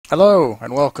Hello,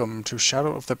 and welcome to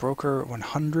Shadow of the Broker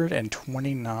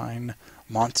 129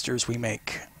 Monsters We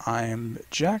Make. I'm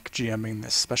Jack, GMing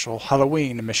this special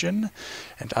Halloween mission,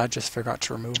 and I just forgot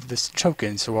to remove this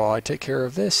token, so while I take care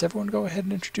of this, everyone go ahead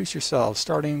and introduce yourselves,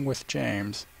 starting with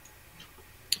James.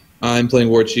 I'm playing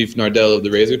War Chief Nardell of the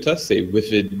Razor Tusks, a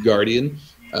Whiffid Guardian,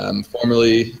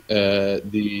 formerly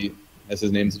as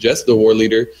his name suggests, the war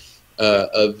leader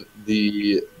of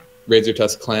the Razor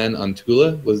Tusk clan on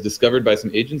Tula, was discovered by some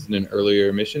agents in an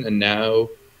earlier mission, and now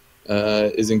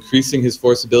is increasing his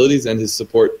force abilities and his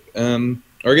support, or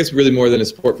I guess really more than his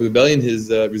support for the rebellion, his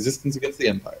resistance against the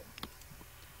Empire.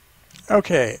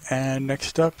 Okay, and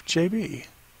next up, JB.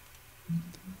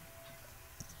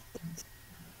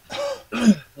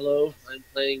 Hello, I'm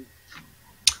playing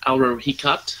Aura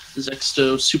Hikat,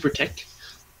 Zexto Super Tech,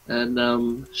 and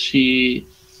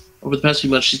over the past few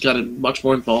months, she's gotten much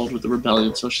more involved with the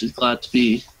rebellion, so she's glad to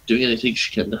be doing anything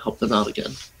she can to help them out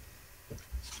again.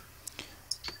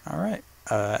 Alright,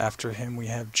 after him we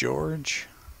have George.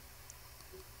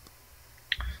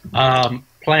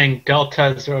 Playing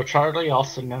Delta Zero Charlie,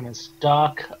 also known as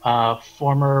Doc,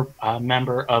 former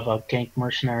member of a gank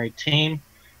mercenary team,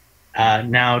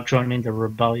 now joining the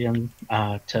rebellion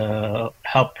to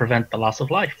help prevent the loss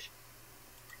of life.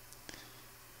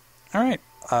 Alright,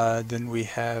 then we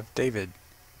have David.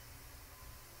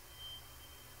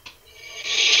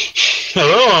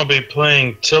 Hello, I'll be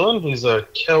playing Tillin. He's a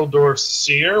Keldor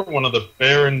seer, one of the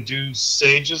Barandu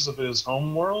sages of his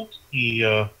homeworld. He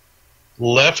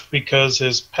left because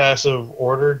his passive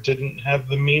order didn't have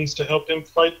the means to help him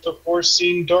fight the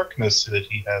foreseen darkness that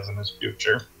he has in his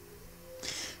future.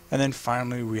 And then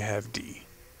finally we have Dee.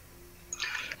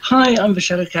 Hi, I'm the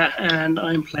Shadowcat, and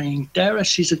I'm playing Dara.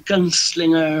 She's a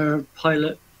gunslinger,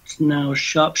 pilot, now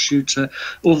sharpshooter,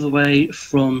 all the way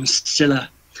from Scylla.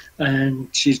 And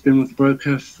she's been with the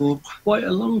broker for quite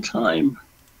a long time.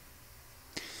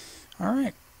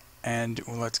 Alright, and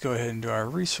let's go ahead and do our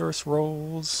resource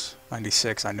rolls.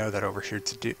 96, I know that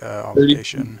overshoots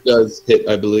obligation. 32 does hit,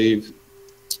 I believe.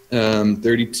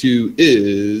 32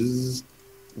 is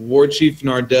War Chief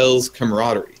Nardell's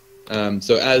camaraderie.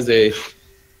 So as a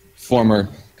former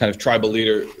kind of tribal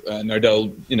leader,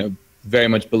 Nardell, very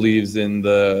much believes in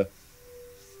the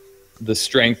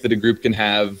strength that a group can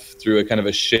have through a kind of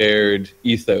a shared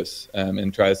ethos,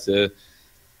 and tries to,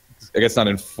 I guess not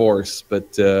enforce,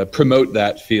 but promote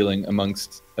that feeling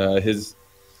amongst his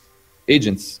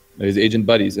agents, his agent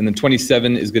buddies. And then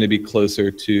 27 is going to be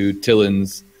closer to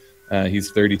Tillin's.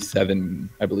 He's 37,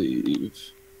 I believe.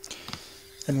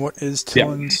 And what is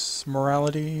Tillin's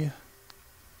morality?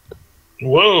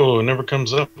 Whoa, it never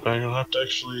comes up. I'll have to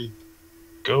actually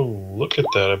go look at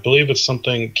that. I believe it's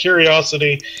something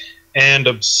curiosity and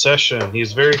obsession.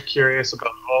 He's very curious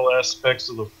about all aspects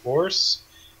of the Force,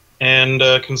 and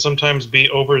can sometimes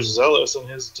be overzealous in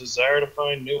his desire to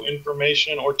find new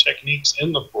information or techniques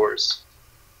in the Force.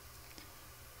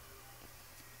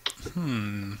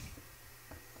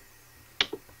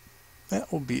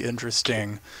 That will be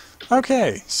interesting.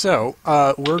 Okay, so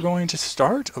we're going to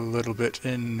start a little bit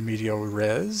in medio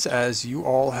res, as you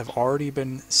all have already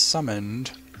been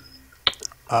summoned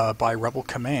by Rebel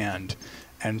Command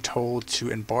and told to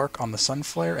embark on the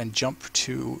Sunflare and jump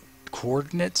to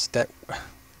coordinates that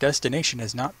destination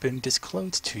has not been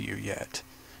disclosed to you yet.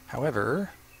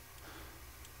 However,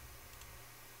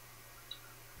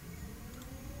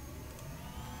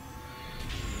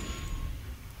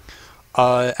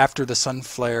 after the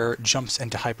Sunflare jumps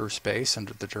into hyperspace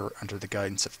under the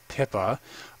guidance of Pippa,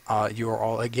 you are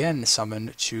all again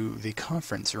summoned to the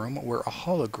conference room, where a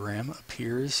hologram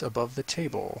appears above the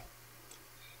table.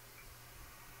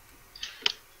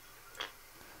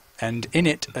 And in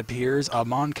it appears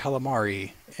Mon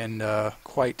Calamari in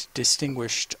quite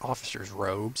distinguished officer's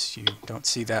robes. You don't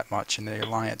see that much in the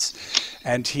Alliance.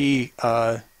 And he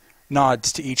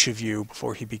nods to each of you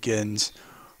before he begins.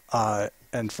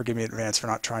 And forgive me in advance for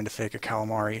not trying to fake a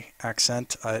calamari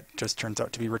accent. It just turns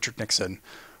out to be Richard Nixon.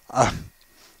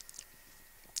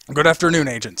 Good afternoon,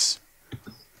 agents.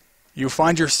 You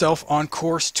find yourself on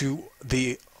course to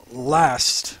the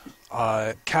last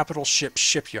capital ship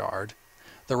shipyard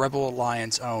the Rebel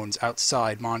Alliance owns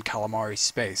outside Mon Calamari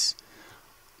space.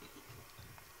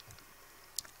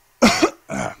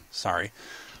 Sorry.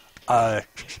 The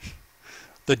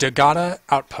Dagata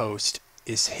outpost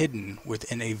is hidden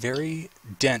within a very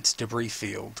dense debris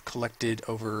field collected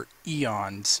over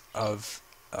eons of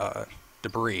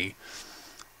debris.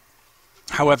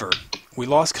 However, we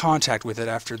lost contact with it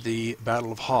after the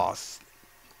Battle of Hoth,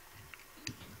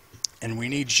 and we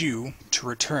need you to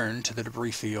return to the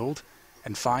debris field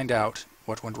and find out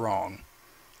what went wrong.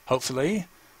 Hopefully,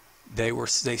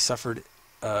 They suffered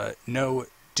no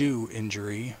due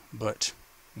injury, but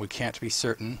we can't be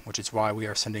certain, which is why we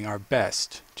are sending our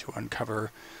best to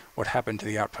uncover what happened to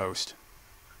the outpost.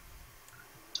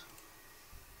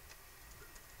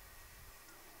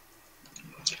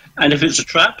 And if it's a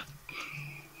trap?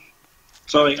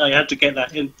 Sorry, I had to get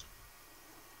that in.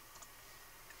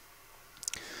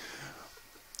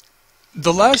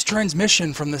 The last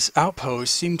transmission from this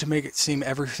outpost seemed to make it seem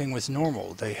everything was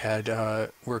normal. They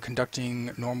were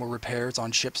conducting normal repairs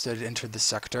on ships that had entered the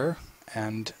sector,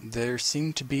 and there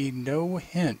seemed to be no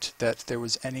hint that there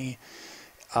was any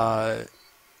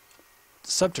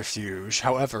subterfuge.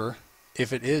 However,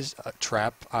 if it is a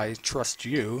trap, I trust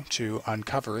you to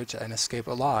uncover it and escape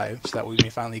alive, so that we may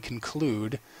finally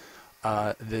conclude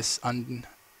this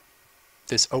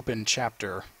open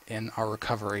chapter in our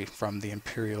recovery from the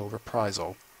Imperial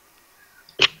reprisal.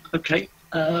 Okay.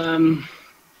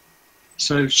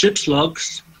 So ship's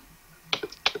logs.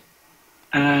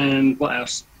 And what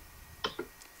else?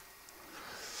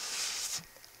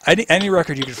 Any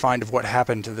record you could find of what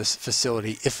happened to this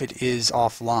facility, if it is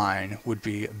offline, would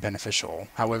be beneficial.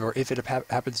 However, if it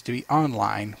happens to be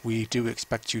online, we do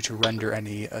expect you to render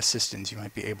any assistance you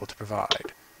might be able to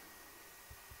provide.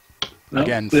 Well,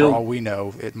 Again, for all we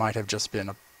know, it might have just been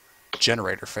a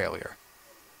generator failure.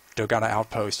 Dogana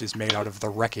Outpost is made out of the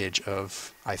wreckage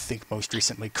of, I think most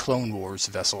recently, Clone Wars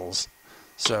vessels.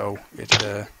 So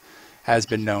it has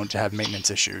been known to have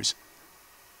maintenance issues.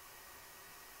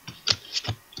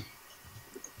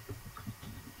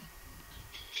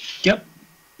 Yep,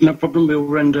 no problem. We'll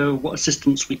render what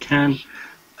assistance we can,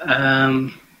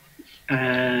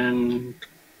 and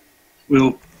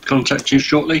we'll contact you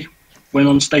shortly when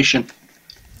on station.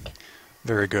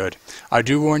 Very good. I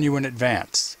do warn you in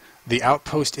advance. The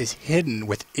outpost is hidden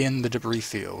within the debris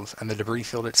field, and the debris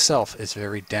field itself is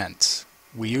very dense.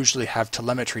 We usually have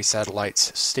telemetry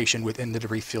satellites stationed within the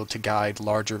debris field to guide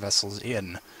larger vessels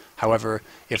in. However,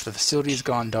 if the facility has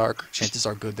gone dark, chances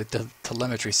are good that the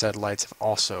telemetry satellites have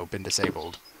also been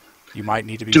disabled. You might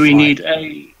need to be... Do we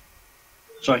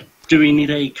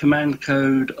need a command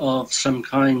code of some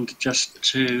kind just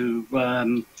to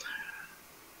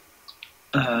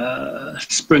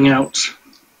spring out,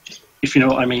 if you know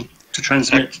what I mean, to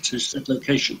transmit to said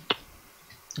location?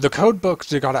 The codebook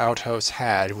Dogana Outhouse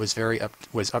had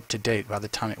was up to date by the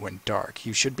time it went dark.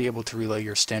 You should be able to relay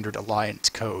your standard Alliance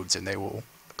codes, and they will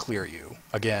clear you.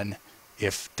 Again,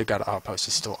 if Dogana Outpost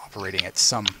is still operating at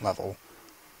some level.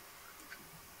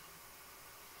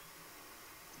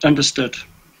 Understood.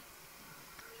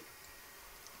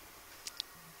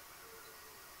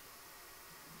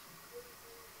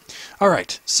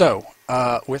 Alright, so,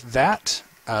 with that,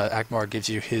 Akbar gives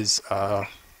you his,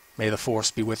 May the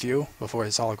Force be with you, before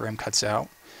his hologram cuts out,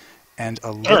 and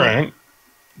a little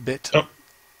bit... Oh.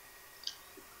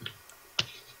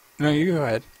 No, you go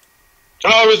ahead.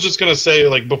 I was just going to say,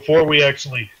 like, before we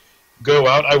actually go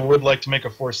out, I would like to make a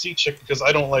 4C check, because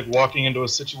I don't like walking into a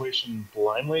situation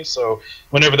blindly, so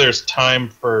whenever there's time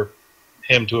for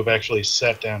him to have actually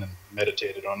sat down and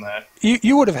meditated on that.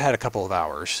 You would have had a couple of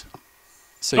hours.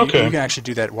 So okay. You can actually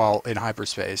do that while in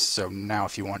hyperspace, so now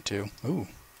if you want to. Ooh.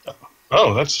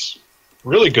 Oh, that's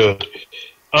really good.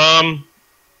 I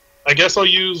guess I'll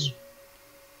use...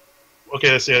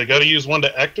 Okay, let's see, I gotta use one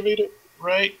to activate it,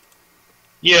 right?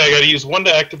 Yeah, I gotta use one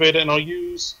to activate it, and I'll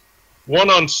use one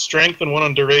on strength and one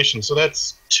on duration. So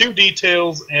that's 2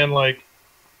 details and, like,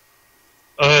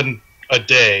 a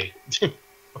day.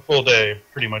 A full day,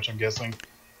 pretty much, I'm guessing.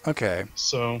 Okay.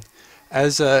 So...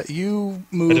 As you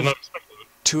move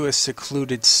to a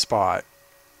secluded spot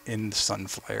in the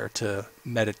Sunflare to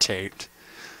meditate,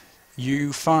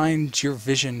 you find your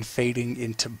vision fading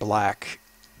into black,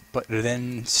 but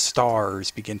then stars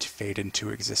begin to fade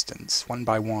into existence, one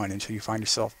by one, until you find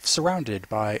yourself surrounded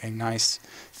by a nice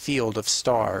field of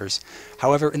stars.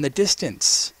 However, in the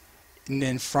distance,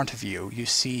 in front of you, you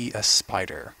see a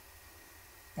spider,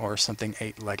 or something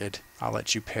 8-legged. I'll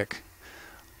let you pick.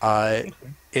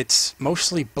 It's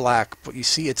mostly black, but you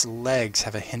see its legs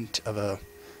have a hint of a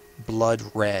blood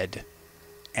red,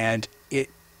 and it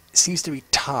seems to be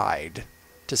tied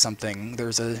to something.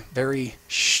 There's a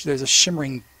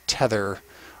shimmering tether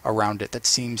around it that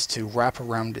seems to wrap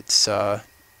around its didn't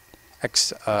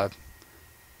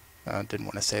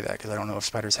want to say that because I don't know if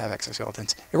spiders have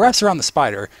exoskeletons. It wraps around the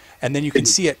spider, and then you can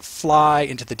see it fly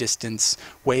into the distance,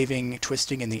 waving,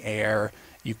 twisting in the air.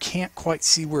 You can't quite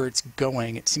see where it's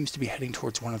going. It seems to be heading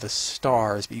towards one of the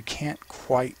stars, but you can't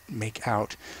quite make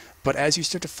out. But as you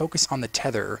start to focus on the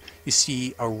tether, you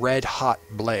see a red-hot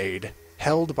blade,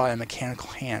 held by a mechanical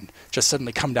hand, just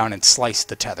suddenly come down and slice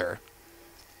the tether.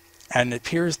 And it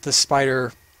appears the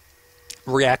spider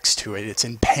reacts to it. It's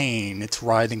in pain, it's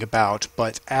writhing about,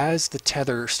 but as the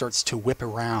tether starts to whip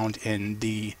around in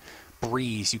the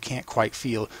breeze you can't quite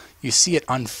feel, you see it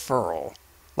unfurl,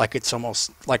 like it's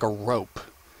almost like a rope,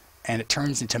 and it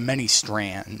turns into many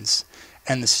strands,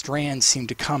 and the strands seem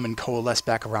to come and coalesce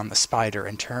back around the spider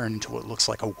and turn into what looks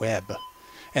like a web.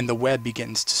 And the web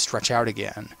begins to stretch out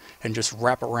again and just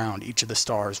wrap around each of the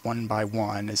stars one by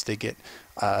one as they get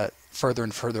further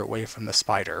and further away from the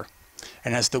spider.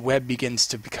 And as the web begins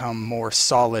to become more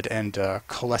solid and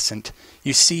coalescent,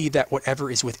 you see that whatever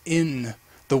is within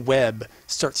the web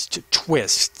starts to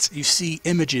twist. You see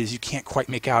images you can't quite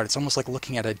make out. It's almost like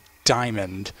looking at a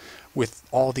diamond with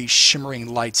all these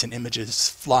shimmering lights and images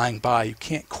flying by. You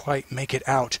can't quite make it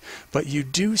out, but you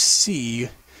do see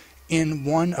in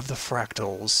one of the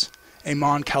fractals a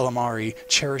Mon Calamari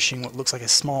cherishing what looks like a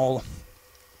small,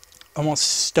 almost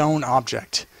stone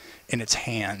object in its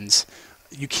hands.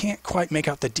 You can't quite make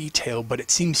out the detail, but it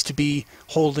seems to be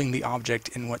holding the object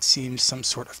in what seems some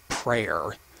sort of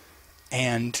prayer.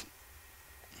 And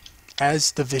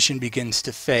as the vision begins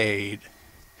to fade,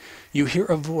 you hear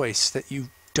a voice that you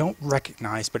don't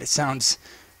recognize, but it sounds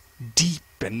deep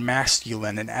and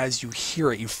masculine, and as you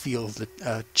hear it, you feel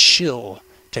the chill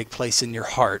take place in your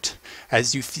heart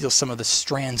as you feel some of the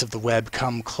strands of the web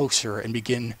come closer and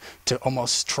begin to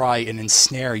almost try and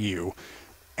ensnare you.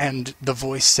 And the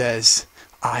voice says,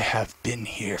 "I have been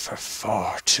here for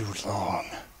far too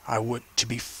long. I want to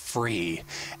be free,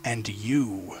 and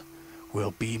you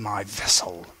will be my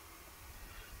vessel."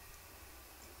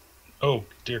 Oh,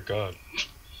 dear God.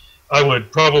 I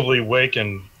would probably wake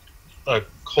in a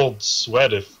cold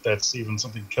sweat if that's even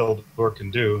something Keldor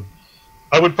can do.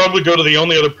 I would probably go to the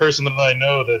only other person that I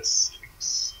know that's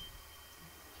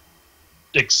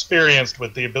experienced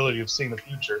with the ability of seeing the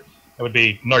future. That would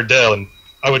be Nardell, and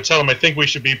I would tell him I think we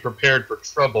should be prepared for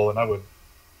trouble, and I would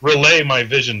relay my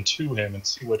vision to him and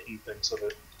see what he thinks of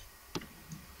it.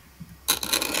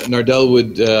 Nardell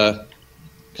would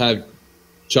kind of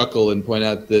chuckle and point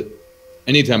out that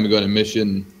anytime we go on a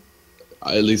mission,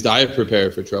 at least I prepare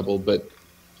for trouble, but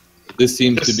this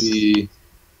seems to be...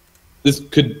 This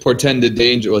could portend a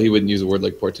danger. Well, he wouldn't use a word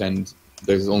like portend.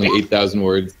 There's only 8,000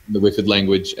 words in the Wifid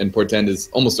language, and portend is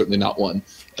almost certainly not one.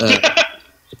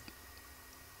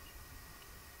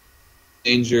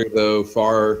 Danger, though,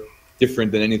 far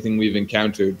different than anything we've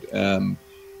encountered.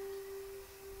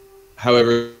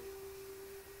 However,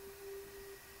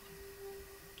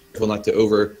 careful not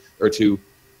to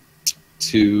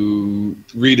to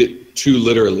read it too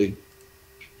literally.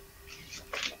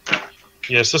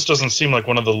 Yes, this doesn't seem like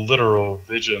one of the literal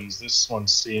visions. This one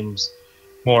seems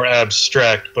more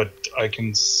abstract, but I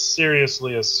can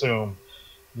seriously assume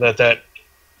that that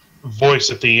voice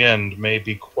at the end may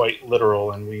be quite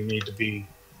literal, and we need to be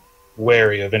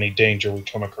wary of any danger we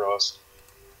come across.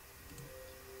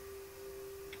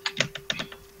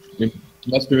 You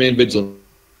must remain vigilant.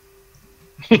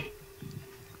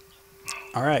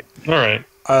 All right. All right.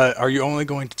 Are you only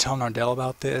going to tell Nardell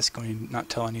about this? Going to not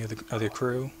tell any of the other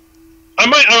crew? I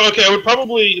might. Okay, I would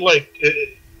probably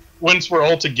once we're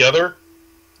all together,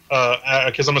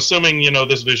 because I'm assuming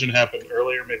this vision happened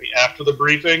earlier, maybe after the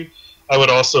briefing. I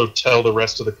would also tell the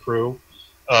rest of the crew,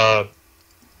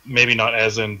 maybe not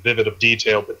as in vivid of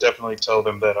detail, but definitely tell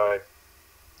them that I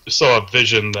saw a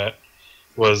vision that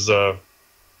was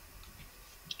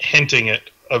hinting at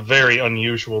a very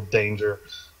unusual danger,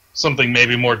 something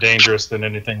maybe more dangerous than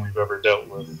anything we've ever dealt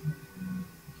with.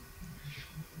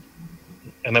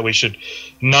 And that we should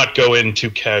not go in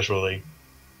too casually.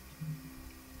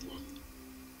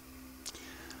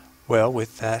 Well,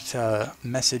 with that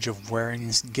message of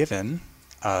awareness given,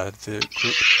 the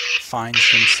group finds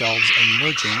themselves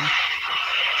emerging.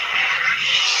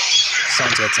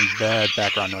 Sounds like some bad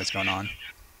background noise going on.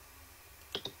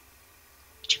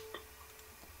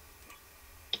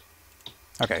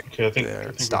 Okay, I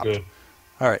think stopped. we're good.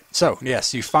 All right, so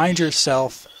yes, you find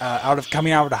yourself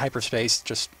coming out of hyperspace.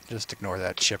 Just ignore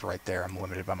that ship right there. I'm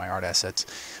limited by my art assets.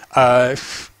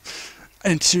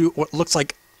 Into what looks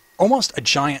like almost a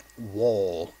giant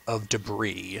wall of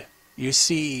debris. You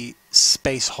see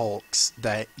space hulks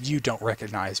that you don't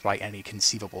recognize by any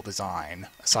conceivable design,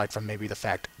 aside from maybe the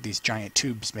fact these giant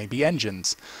tubes may be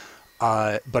engines.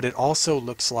 But it also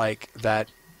looks like that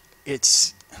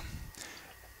it's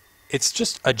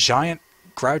just a giant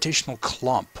gravitational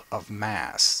clump of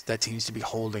mass that seems to be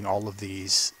holding all of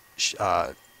these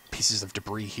pieces of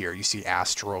debris here. You see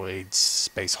asteroids,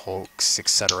 space hulks,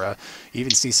 etc. You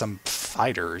even see some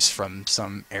fighters from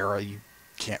some era you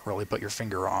can't really put your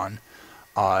finger on.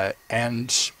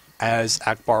 And as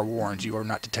Akbar warned, you are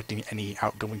not detecting any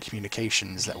outgoing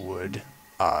communications that would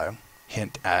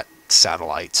hint at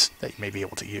satellites that you may be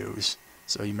able to use.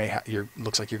 So you may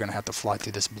looks like you're going to have to fly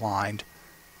through this blind.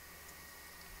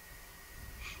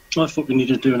 I thought we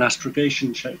needed to do an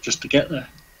astrogation check just to get there.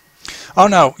 Oh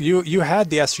no, you had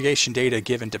the astrogation data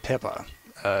given to Pippa.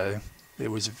 It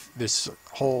was this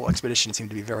whole expedition seemed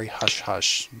to be very hush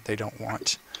hush. They don't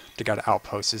want to go to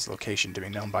Outpost's location to be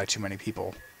known by too many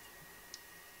people.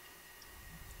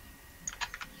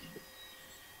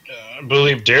 I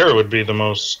believe Dara would be the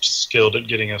most skilled at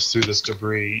getting us through this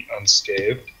debris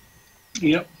unscathed.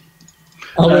 Yep.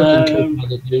 I'll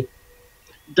recommend you.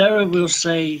 Dara will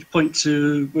point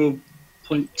to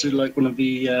like one of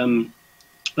the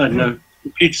I don't know,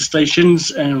 computer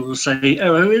stations, and we'll say,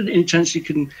 "Oh, any chance you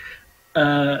can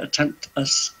attempt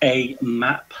us a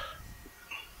map?"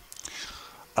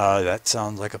 That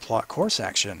sounds like a plot course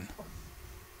action.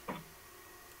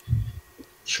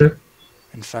 Sure.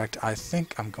 In fact, I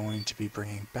think I'm going to be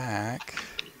bringing back,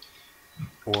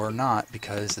 or not,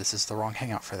 because this is the wrong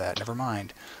hangout for that. Never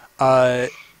mind.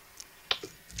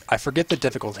 I forget the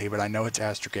difficulty, but I know it's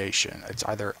astrogation. It's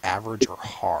either average or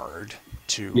hard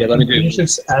to... Yeah, let me do You it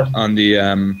should have- on the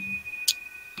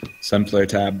Sunflare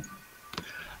tab.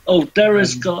 Oh,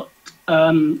 Dara's got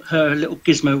her little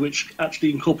gizmo, which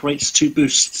actually incorporates 2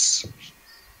 boosts.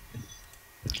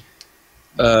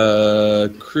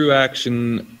 Crew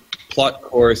action plot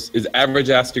course is average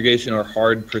astrogation or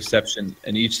hard perception,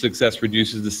 and each success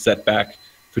reduces the setback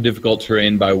for difficult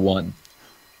terrain by 1.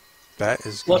 That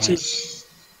is... What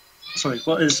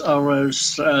is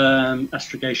Aro's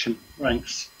astrogation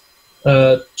ranks?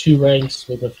 2 ranks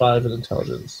with a 5 in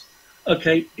intelligence.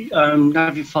 Okay,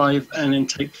 have you 5 and then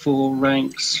take 4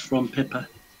 ranks from Pippa.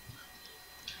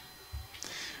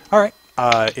 Alright,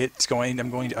 I'm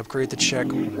going to upgrade the check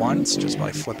once just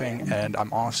by flipping, and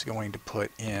I'm also going to put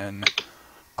in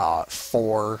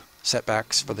 4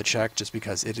 setbacks for the check just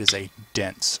because it is a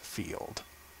dense field.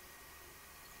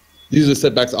 These are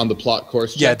setbacks on the plot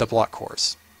course. Yeah, check? the plot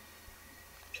course.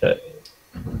 Okay.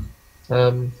 I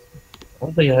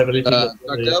don't think I have anything.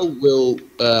 Nardell will,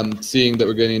 seeing that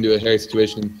we're getting into a hairy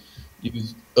situation,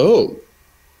 use... Oh!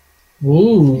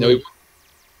 Ooh. No,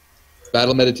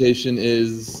 battle meditation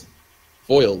is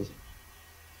foiled.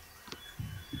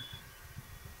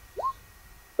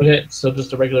 Okay, so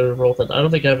just a regular roll then. I don't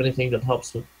think I have anything that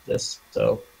helps with this,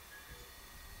 so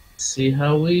see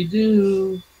how we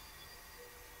do.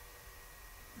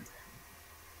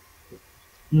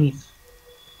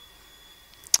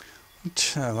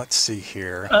 Let's see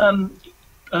here.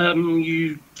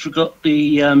 You forgot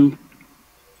the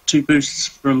 2 boosts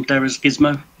from Dara's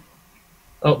gizmo.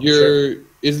 Oh, sure.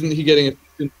 Isn't he getting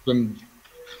assistance from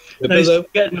Pippa, No, though?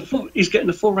 he's getting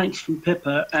the 4 ranks from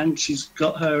Pippa, and she's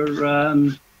got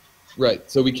her... Right,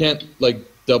 so we can't, like,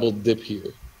 double dip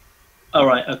here. All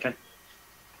right, okay.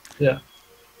 Yeah.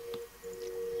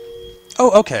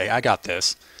 Oh, okay, I got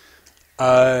this.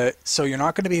 So you're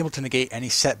not going to be able to negate any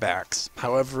setbacks.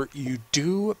 However, you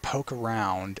do poke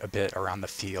around a bit around the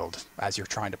field as you're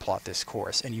trying to plot this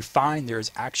course, and you find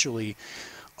there's actually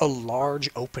a large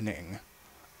opening,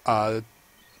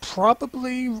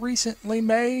 probably recently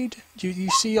made. You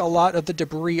see a lot of the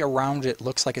debris around it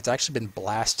looks like it's actually been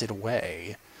blasted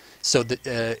away. So that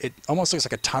it almost looks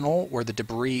like a tunnel where the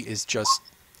debris is just...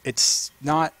 It's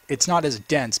not as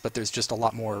dense, but there's just a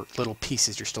lot more little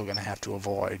pieces you're still going to have to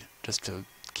avoid just to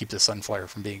keep the Sunflare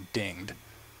from being dinged.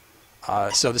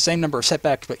 So the same number of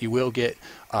setbacks, but you will get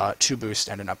 2 boosts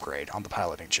and an upgrade on the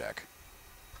piloting check.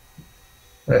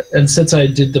 Right. And since I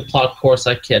did the plot course,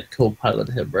 I can't co-pilot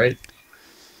him, right?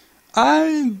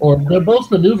 Or they're both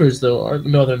maneuvers, though.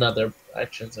 No, they're not. They're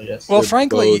actions, I guess. Well, They're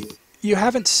frankly, both you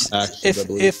haven't... actions, I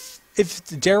believe.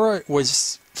 If Dara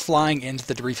was flying into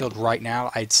the debris field right now,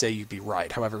 I'd say you'd be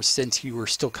right. However, since you were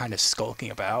still kind of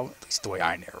skulking about, at least the way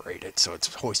I narrate it, so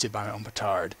it's hoisted by my own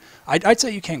petard, I'd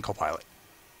say you can co-pilot.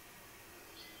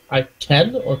 I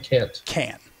can or can't?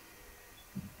 Can.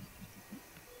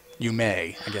 You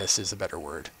may, I guess, is a better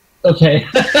word. Okay.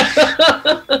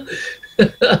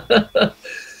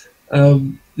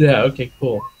 Yeah, okay,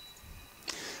 cool.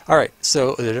 Alright,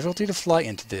 so the difficulty to fly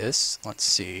into this, let's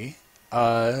see.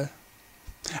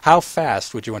 How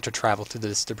fast would you want to travel to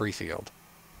this debris field?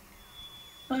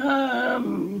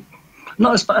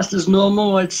 Not as fast as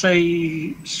normal. I'd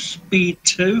say speed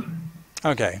 2.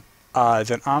 Okay,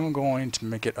 then I'm going to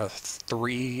make it a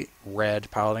 3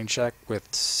 red piloting check with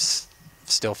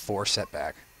still 4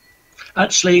 setback.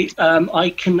 Actually, I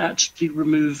can actually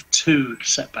remove 2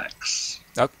 setbacks.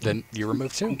 Oh, then you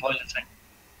remove 2. from piloting.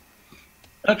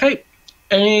 Okay.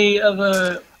 Any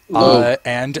other...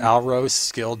 And Alro's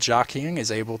skill jockeying is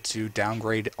able to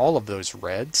downgrade all of those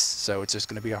reds, so it's just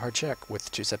going to be a hard check with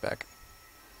 2 setback.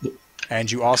 And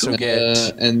you also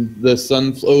get... and the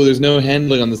sun... Oh, there's no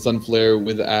handling on the Sunflare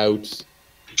without...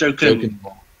 Joken.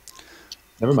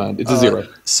 Never mind. It's a 0.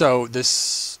 So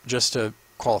this, just to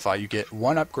qualify, you get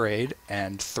 1 upgrade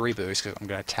and 3 boosts, because I'm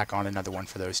going to tack on another one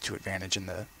for those 2 advantage in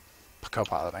the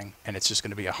co-piloting, and it's just going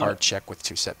to be a hard check with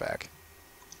 2 setback.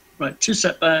 Right, 2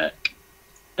 setback.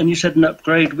 And you said an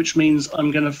upgrade, which means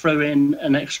I'm going to throw in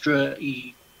an extra...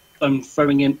 I'm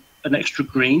throwing in an extra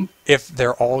green. If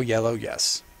they're all yellow,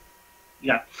 yes.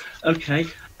 Yeah. Okay.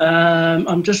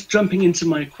 I'm just jumping into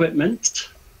my equipment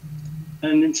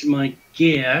and into my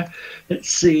gear. Let's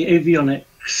see,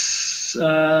 avionics.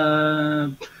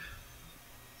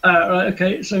 Right,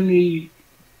 okay, it's only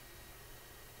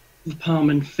the palm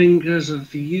and fingers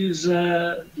of the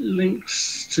user,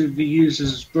 links to the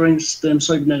user's brainstem.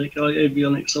 Cybernetic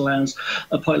avionics allows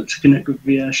a pilot to connect with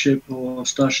the airship or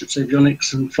starship's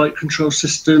avionics and flight control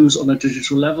systems on a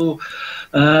digital level.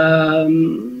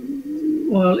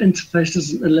 While interface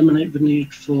doesn't eliminate the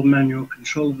need for manual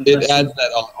control of the vessel. It adds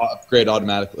that upgrade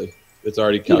automatically. It's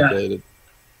already calculated.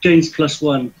 Yeah. Gains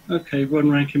 +1. Okay, 1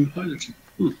 rank in piloting.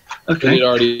 Okay. And it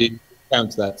already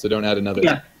counts that, so don't add another.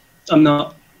 Yeah, I'm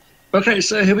not. Okay,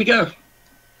 so here we go.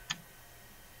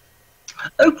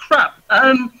 Oh crap!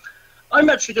 I'm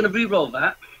actually going to re-roll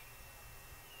that.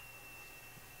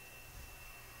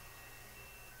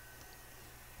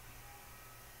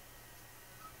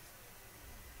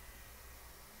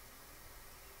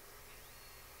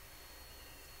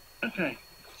 Okay,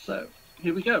 so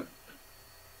here we go.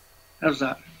 How's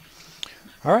that?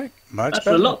 All right, much That's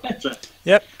better. a lot better.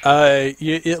 Yep.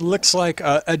 It looks like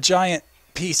a giant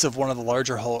piece of one of the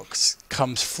larger hulks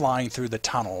comes flying through the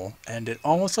tunnel, and it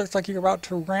almost looks like you're about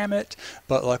to ram it,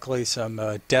 but luckily some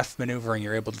deft maneuvering,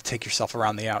 you're able to take yourself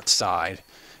around the outside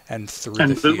and through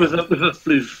the field. With a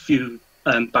few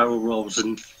barrel rolls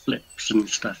and flips and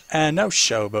stuff. And no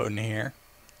showboating here.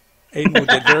 Aiden will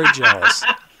get very jealous.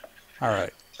 All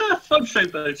right. Fun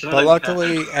showboats. But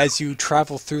luckily, as you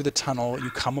travel through the tunnel, you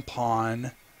come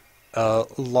upon a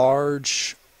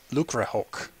large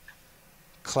Lucrehulk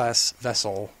class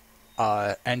vessel,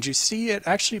 and you see it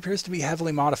actually appears to be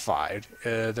heavily modified.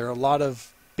 There are a lot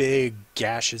of big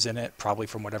gashes in it, probably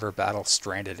from whatever battle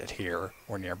stranded it here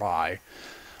or nearby.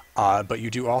 But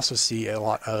you do also see a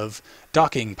lot of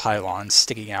docking pylons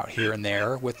sticking out here and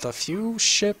there, with a few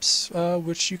ships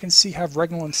which you can see have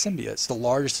Regnal symbiotes, the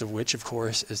largest of which, of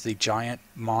course, is the giant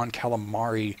Mon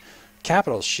Calamari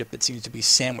capital ship that seems to be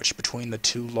sandwiched between the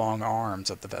 2 long arms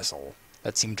of the vessel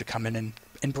that seem to come in and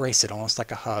embrace it almost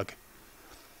like a hug.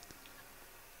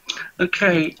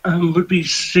 Okay, would we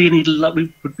see any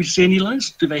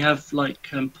lights? Do they have like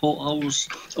portholes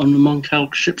on the Mon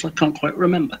Cal ships? I can't quite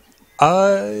remember.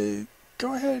 Go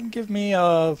ahead and give me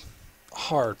a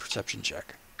hard perception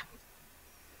check.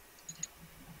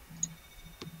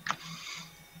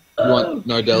 You want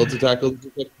Nardell to tackle the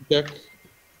perception check?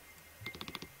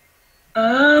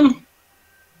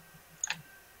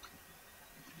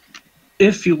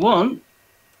 If you want.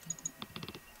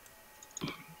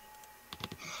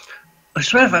 I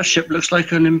swear that ship looks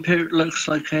like an Imperial, looks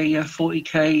like a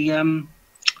 40k.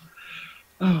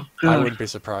 Oh god! I wouldn't be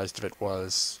surprised if it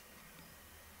was.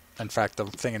 In fact, the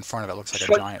thing in front of it looks like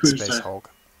a giant space Hulk.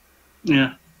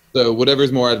 Yeah. So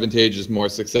whatever's more advantageous, more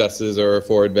successes or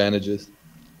 4 advantages.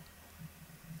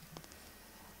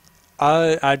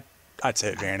 I'd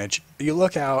say advantage. You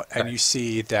look out and you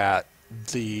see that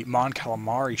the Mon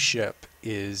Calamari ship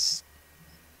is.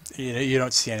 You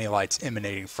don't see any lights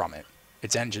emanating from it.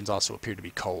 Its engines also appear to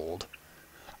be cold.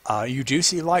 You do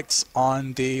see lights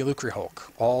on the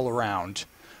Lucrehulk all around.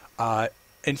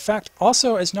 In fact,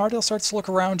 also, as Nardell starts to look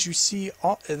around, you see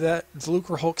that the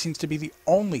Lucrehulk seems to be the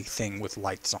only thing with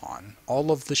lights on. All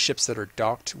of the ships that are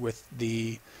docked with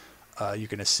the, you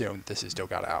can assume that this is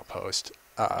Dogata Outpost,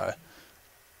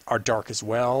 are dark as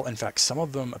well. In fact, some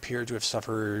of them appear to have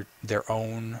suffered their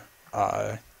own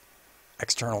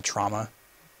external trauma.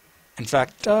 In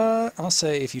fact, I'll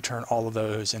say if you turn all of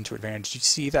those into advantage, you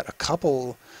see that a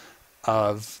couple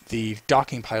of the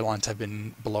docking pylons have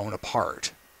been blown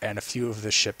apart, and a few of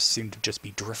the ships seem to just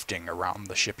be drifting around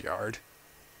the shipyard.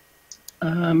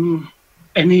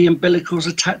 Any umbilicals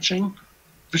attaching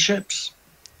the ships?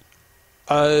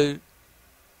 I'm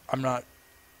not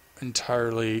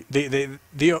entirely...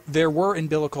 There were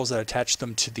umbilicals that attached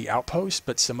them to the outpost,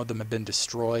 but some of them have been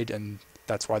destroyed, and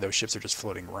that's why those ships are just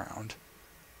floating around.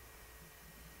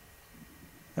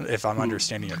 If I'm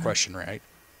understanding your question right.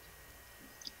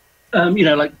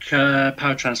 Like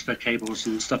power transfer cables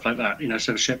and stuff like that,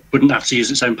 so the ship wouldn't have to use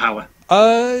its own power.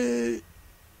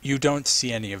 You don't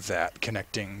see any of that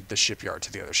connecting the shipyard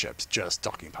to the other ships, just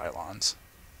docking pylons.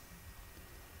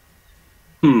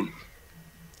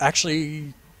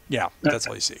 Actually, yeah, that's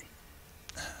all you see.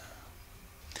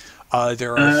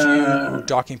 There are a few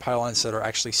docking pylons that are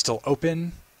actually still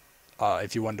open.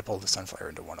 If you wanted to pull the Sunfire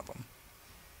into one of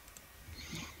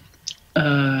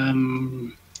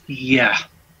them. Yeah.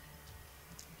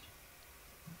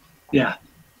 Yeah.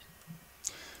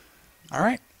 All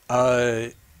right.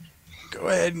 Go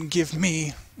ahead and give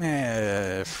me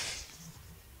minor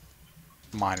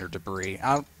debris.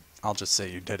 I'll just say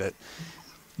you did it.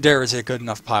 Dare is a good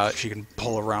enough pilot. She can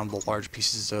pull around the large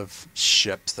pieces of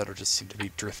ships that are just seem to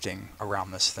be drifting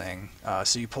around this thing.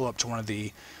 So you pull up to one of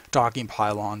the docking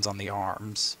pylons on the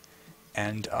arms,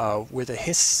 and with a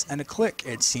hiss and a click,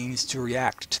 it seems to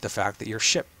react to the fact that your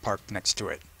ship parked next to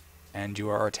it, and you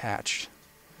are attached.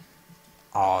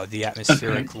 The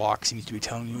atmospheric lock seems to be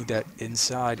telling you that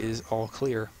inside is all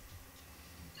clear.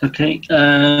 Okay,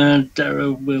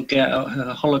 Dara will get out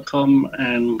her holocom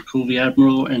and call the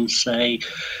Admiral and say,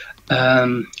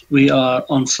 we are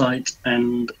on site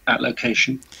and at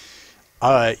location.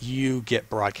 You get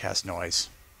broadcast noise.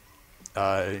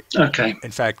 Okay.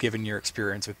 In fact, given your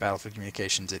experience with battlefield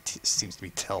communications, it seems to be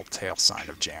telltale sign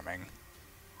of jamming.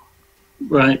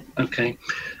 Right, okay.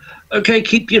 Okay,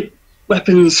 keep your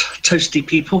weapons toasty,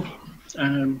 people.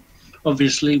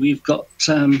 Obviously, we've got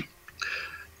some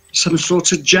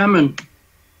sort of jamming,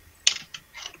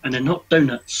 and they're not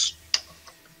donuts.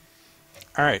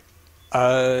 All right.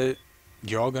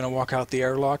 You all gonna walk out the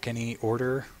airlock? Any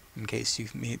order in case you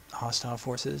meet hostile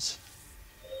forces?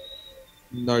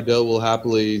 Nardell will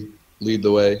happily lead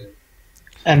the way.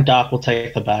 And Doc will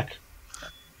take the back.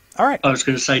 All right. I was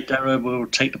going to say Dara will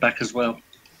take the back as well.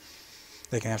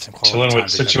 They can have some quality Chillin time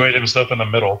would situate himself in the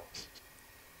middle.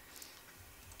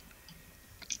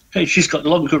 Hey, she's got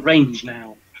longer range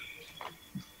now.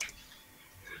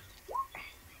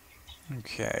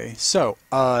 Okay, so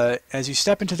as you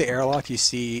step into the airlock, you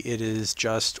see it is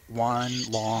just one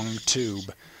long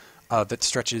tube that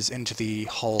stretches into the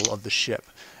hull of the ship.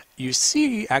 You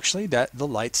see, actually, that the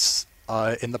lights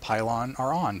in the pylon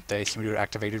are on. They seem to be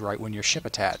activated right when your ship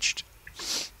attached.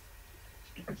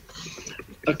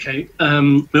 Okay,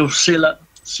 we'll seal it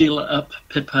up,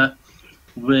 Pippa,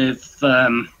 with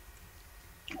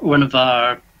one of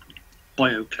our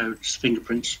biocodes,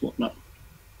 fingerprints, whatnot.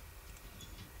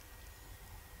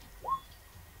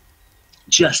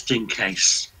 Just in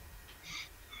case.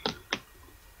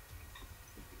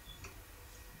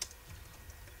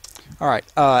 All right.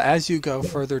 As you go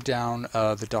further down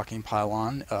the docking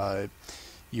pylon,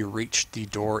 you reach the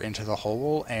door into the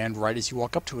hole, and right as you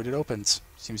walk up to it, it opens.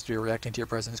 Seems to be reacting to your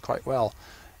presence quite well.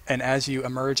 And as you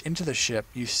emerge into the ship,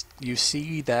 you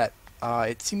see that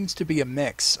it seems to be a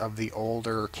mix of the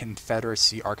older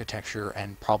Confederacy architecture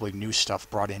and probably new stuff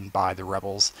brought in by the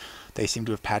rebels. They seem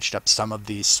to have patched up some of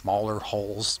these smaller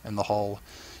holes in the hull,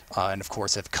 and of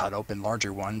course have cut open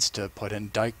larger ones to put in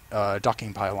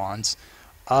docking pylons.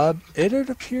 It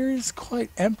appears quite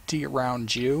empty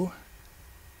around you,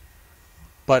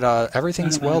 but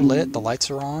everything's well lit, the lights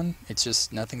are on, it's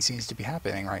just nothing seems to be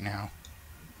happening right now.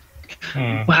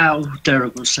 Wow,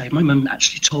 Derek will say, my mum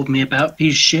actually told me about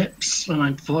these ships, and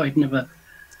I thought I'd never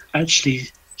actually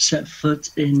set foot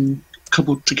in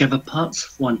cobbled together parts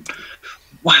of one.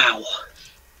 Wow.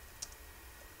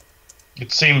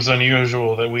 It seems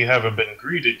unusual that we haven't been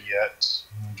greeted yet.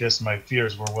 I guess my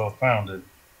fears were well founded.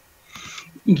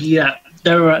 Yeah,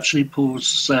 Dara actually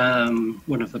pulls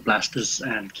one of the blasters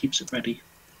and keeps it ready.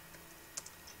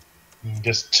 I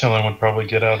guess Tillin would probably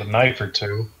get out a knife or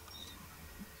two.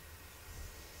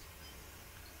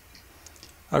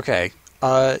 Okay,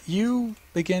 you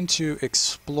begin to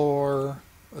explore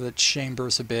the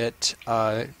chambers a bit.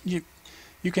 You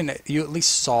at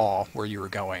least saw where you were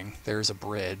going. There's a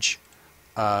bridge.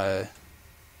 Oh,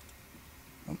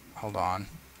 hold on.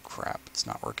 Crap, it's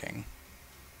not working.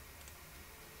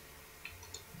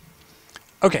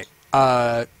 Okay,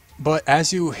 but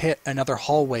as you hit another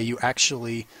hallway, you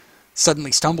actually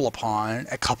suddenly stumble upon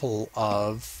a couple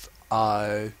of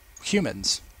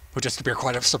humans, who just appear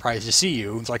quite surprised to see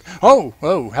you. It's like, oh,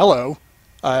 hello.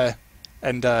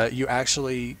 And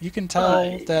you can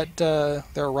tell that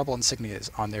there are rebel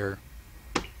insignias on their,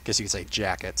 I guess you could say,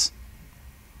 jackets.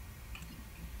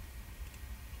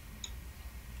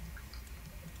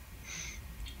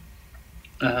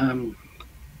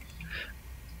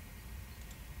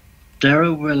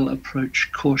 Dara will approach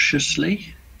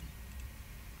cautiously.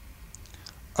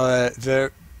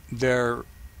 They're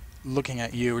looking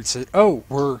at you and say, "Oh,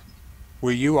 were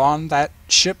you on that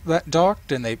ship that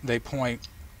docked?" And they point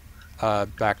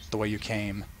back the way you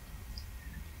came.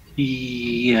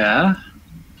 Yeah.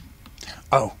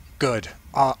 Oh, good.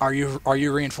 Are you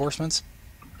reinforcements?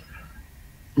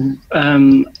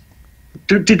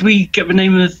 Did we get the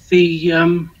name of the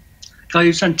guy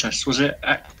who sent us? Was it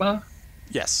Akbar?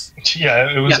 Yes. Yeah,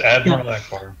 it was Admiral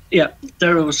Akbar. Yeah,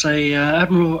 there was a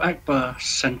Admiral Akbar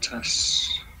sent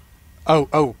us.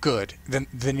 Oh, good.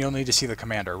 Then you'll need to see the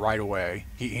commander right away.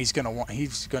 He's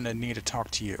gonna need to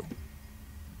talk to you.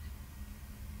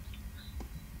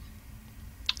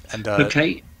 And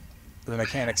Okay. the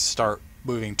mechanics start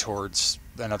moving towards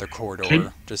another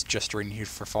corridor, just gesturing you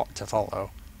to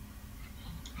follow.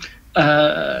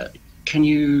 Can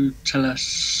you tell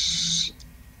us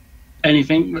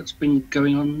anything that's been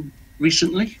going on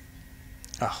recently?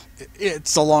 Oh,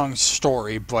 it's a long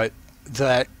story, but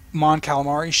that Mon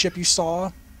Calamari ship you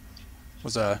saw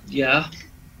was a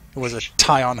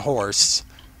Tyon horse,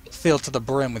 filled to the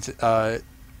brim with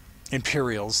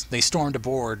Imperials. They stormed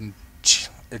aboard, and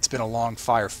it's been a long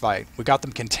firefight. We got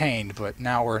them contained, but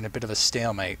now we're in a bit of a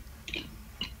stalemate.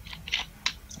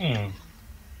 Can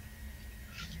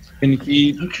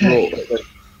he roll?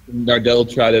 Can Nardell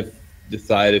try to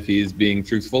decide if he's being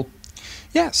truthful?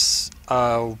 Yes.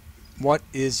 What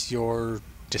is your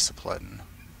discipline?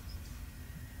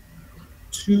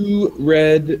 2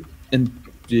 red and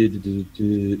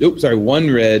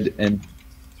 1 red and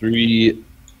 3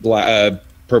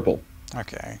 purple.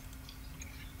 Okay.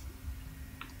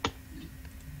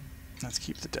 Let's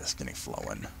keep the destiny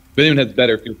flowing. If anyone has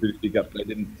better, feel free to speak up. But I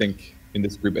didn't think in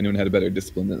this group anyone had a better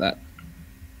discipline than that.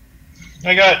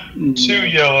 I got 2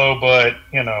 yellow, but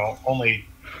only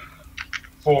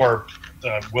 4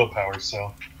 willpower.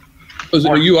 So. Oh,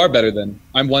 so you are better then.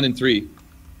 I'm 1 and 3.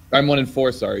 I'm 1 and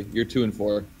 4. Sorry, you're 2 and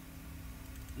 4.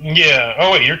 Yeah.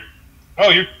 Oh wait, you're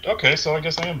okay. So I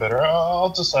guess I am better. I'll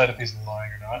decide if he's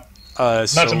lying or not.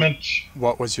 So Not to mention,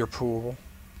 what was your pool?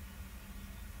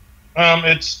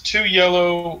 it's 2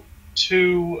 yellow,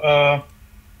 2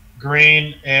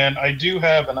 green, and I do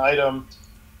have an item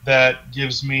that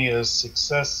gives me a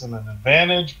success and an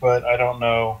advantage, but I don't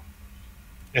know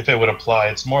if it would apply.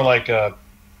 It's more like a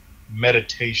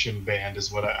meditation band is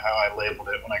how I labeled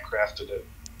it when I crafted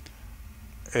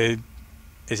it.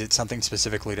 Is it something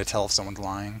specifically to tell if someone's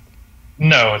lying?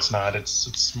 No, it's not.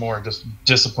 It's more just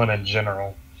discipline in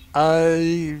general.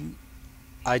 I'd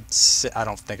say I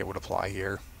don't think it would apply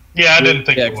here. Yeah, I didn't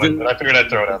think it would, but I figured I'd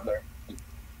throw it out there.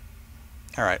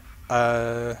 All right.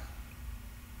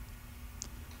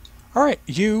 All right.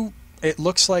 It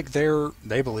looks like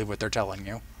they believe what they're telling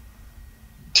you.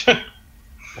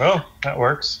 Well, that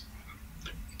works.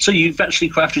 So you've actually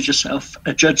crafted yourself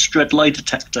a Judge Dredd lie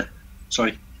detector.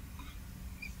 Sorry.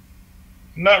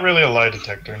 Not really a lie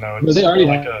detector, no. It's They already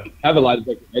like have a lie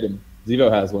detector item. Zivo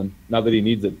has one. Not that he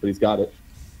needs it, but he's got it.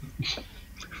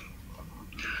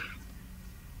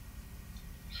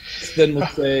 Then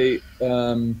let's say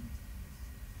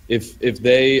if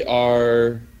they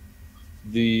are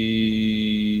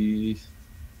the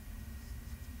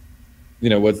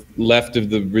what's left of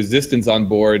the resistance on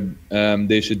board,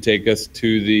 they should take us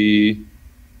to the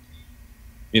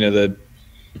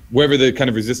wherever the kind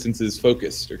of resistance is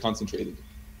focused or concentrated.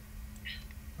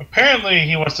 Apparently,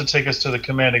 he wants to take us to the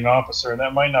commanding officer, and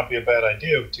that might not be a bad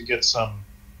idea to get some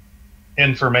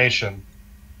information.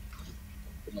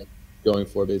 Going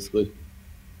for basically.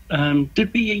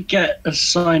 Did we get a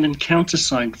sign and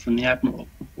countersign from the Admiral,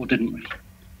 or didn't we?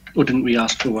 Or didn't we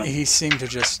ask for one? He seemed to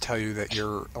just tell you that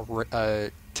your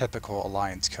typical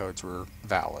alliance codes were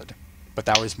valid, but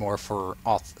that was more for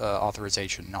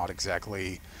authorization, not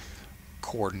exactly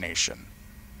coordination.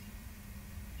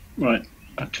 Right.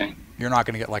 Okay. You're not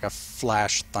going to get like a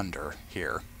flash thunder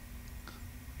here.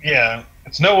 Yeah,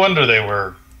 it's no wonder they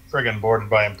were friggin' boarded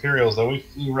by Imperials, though. We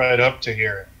flew right up to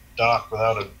here, dock,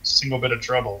 without a single bit of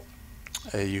trouble.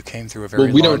 You came through a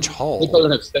very we large don't, hull. We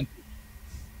don't have sensors.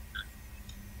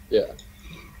 Yeah.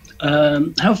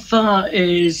 How far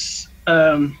is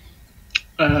Nardell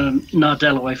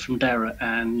away from Dara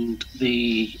and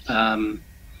the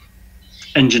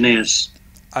engineers?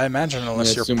 I imagine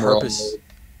unless you're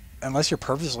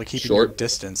purposely keeping your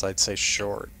distance, I'd say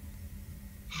short.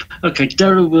 Okay,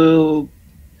 Dara will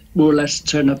more or less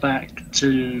turn her back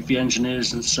to the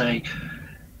engineers and say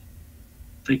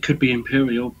they could be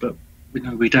Imperial, but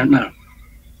we don't know.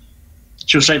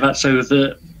 She'll say that so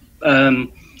that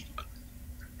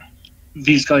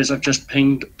these guys I've just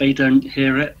pinged, they don't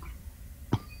hear it.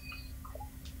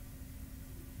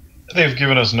 They've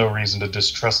given us no reason to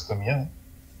distrust them yet.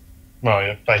 Well,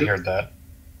 yeah, I heard that.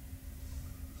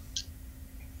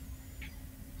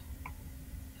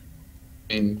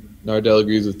 I mean, Nardell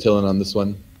agrees with Tillin on this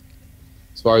one.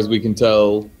 As far as we can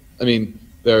tell, I mean,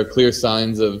 there are clear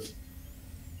signs of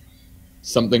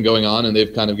something going on, and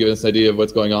they've kind of given us an idea of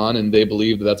what's going on, and they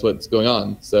believe that that's what's going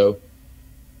on. So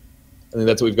I think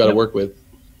that's what we've got to Yep. work with.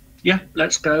 Yeah,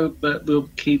 let's go, but we'll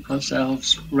keep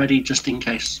ourselves ready just in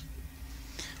case.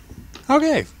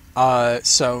 Okay.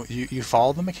 So you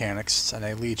follow the mechanics, and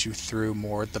they lead you through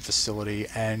more of the facility,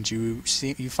 and you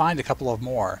find a couple of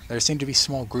more. There seem to be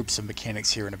small groups of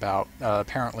mechanics here and about,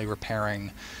 apparently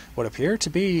repairing what appear to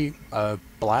be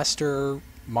blaster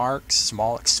marks,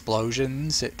 small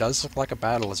explosions. It does look like a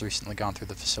battle has recently gone through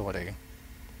the facility,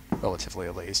 relatively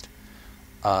at least.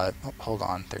 Hold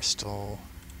on, there's still...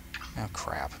 Oh,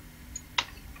 crap.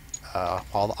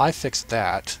 While I fix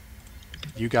that,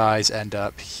 you guys end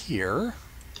up here.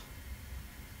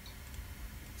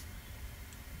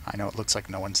 I know it looks like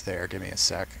no one's there. Give me a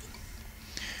sec.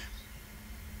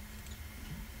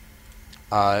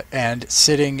 And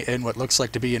sitting in what looks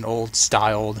like to be an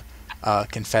old-styled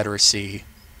Confederacy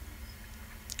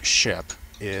ship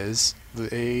is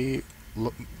a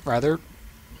rather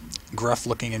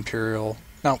gruff-looking Imperial...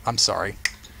 No, I'm sorry.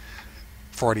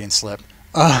 Freudian slip.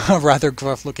 A rather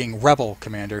gruff-looking rebel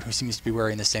commander who seems to be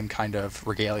wearing the same kind of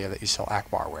regalia that you saw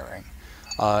Akbar wearing.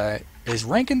 His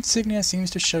rank insignia seems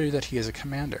to show you that he is a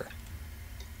commander.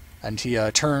 And he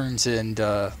turns and,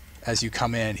 as you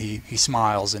come in, he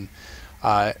smiles and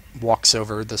walks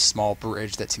over the small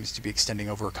bridge that seems to be extending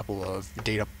over a couple of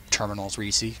data terminals where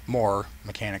you see more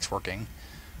mechanics working,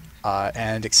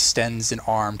 and extends an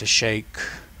arm to shake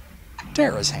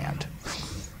Dara's hand.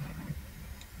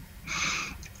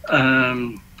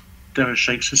 Dara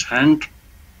shakes his hand.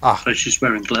 Ah. So she's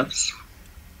wearing gloves.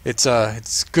 It's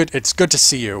good to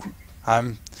see you.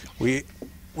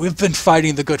 We've been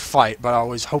fighting the good fight, but I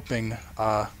was hoping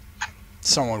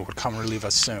someone would come relieve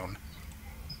us soon.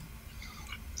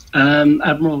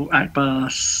 Admiral Akbar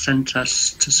sent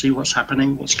us to see what's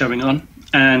happening, what's going on,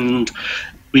 and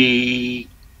we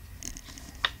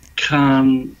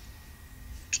can't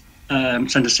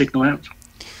send a signal out.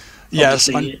 Yes,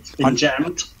 Obviously, it's been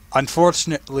jammed.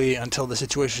 Unfortunately, until the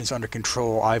situation is under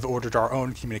control, I've ordered our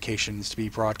own communications to be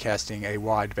broadcasting a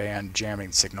wideband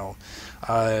jamming signal.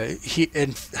 The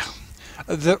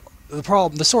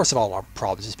source of all our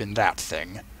problems has been that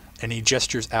thing. And he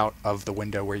gestures out of the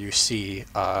window where you see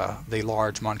the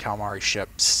large Mon Calamari ship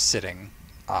sitting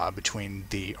between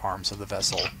the arms of the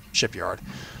vessel shipyard.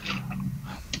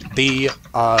 The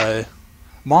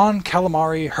Mon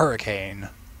Calamari Hurricane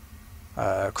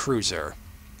cruiser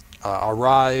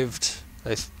arrived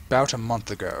about a month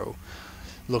ago.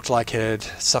 Looked like it had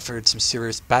suffered some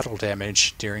serious battle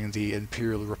damage during the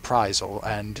Imperial reprisal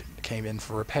and came in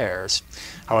for repairs.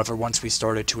 However, once we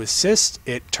started to assist,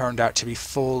 it turned out to be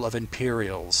full of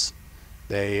Imperials.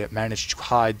 They managed to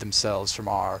hide themselves from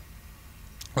our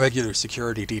regular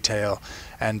security detail,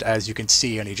 and as you can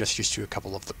see, and he just used to a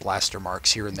couple of the blaster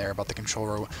marks here and there about the control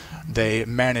room, they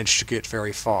managed to get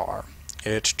very far.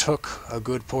 It took a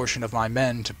good portion of my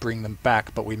men to bring them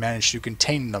back, but we managed to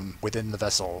contain them within the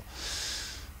vessel.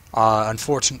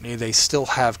 Unfortunately, they still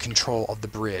have control of the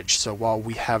bridge, so while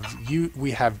we have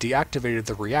deactivated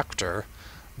the reactor,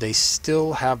 they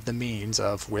still have the means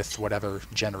of, with whatever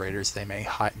generators they may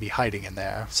be hiding in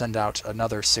there, send out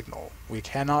another signal. We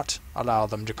cannot allow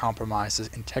them to compromise the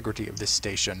integrity of this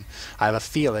station. I have a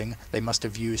feeling they must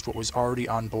have used what was already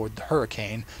on board the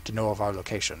Hurricane to know of our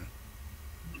location.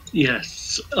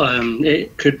 Yes,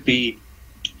 it could be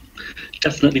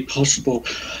definitely possible.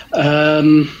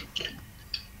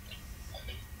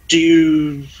 Do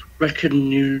you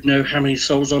reckon you know how many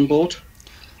souls on board?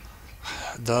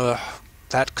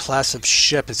 That class of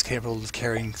ship is capable of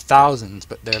carrying thousands,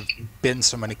 but there have been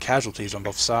so many casualties on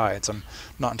both sides. I'm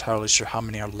not entirely sure how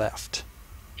many are left.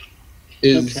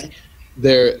 Is Okay.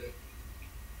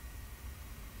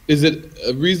 it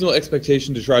a reasonable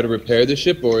expectation to try to repair the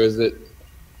ship, or is it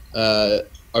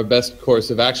our best course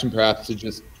of action perhaps to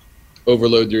just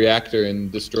overload the reactor and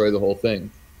destroy the whole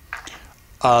thing?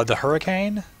 The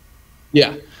Hurricane?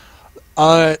 Yeah.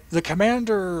 The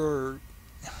commander,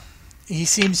 he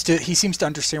seems to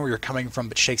understand where you're coming from,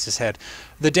 but shakes his head.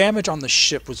 The damage on the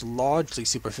ship was largely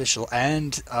superficial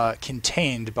and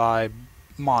contained by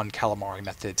Mon Calamari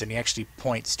methods, and he actually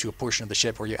points to a portion of the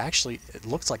ship where it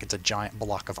looks like it's a giant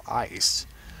block of ice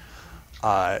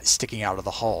sticking out of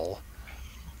the hull.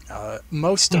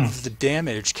 Most of the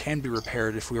damage can be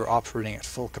repaired if we were operating at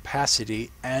full capacity,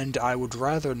 and I would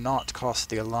rather not cost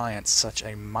the Alliance such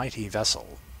a mighty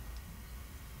vessel.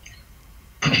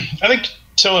 I think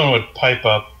Tillin would pipe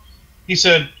up. He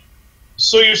said,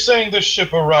 "So you're saying this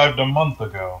ship arrived a month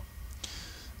ago?"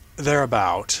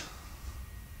 Thereabout.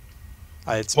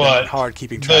 It's But been hard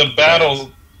keeping track of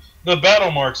the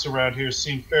battle marks around here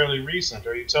seem fairly recent.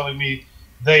 Are you telling me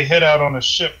they hit out on a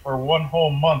ship for one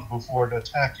whole month before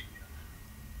attacking you?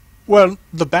 Well,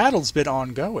 the battle's been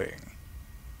ongoing.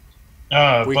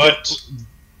 But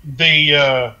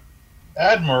the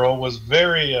Admiral was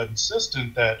very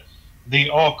insistent that the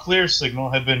all clear signal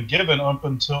had been given up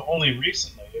until only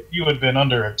recently. If you had been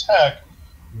under attack,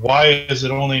 why is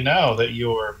it only now that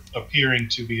you're appearing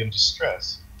to be in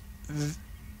distress?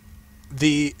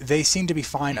 They seemed to be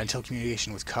fine until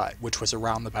communication was cut, which was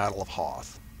around the Battle of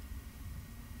Hoth.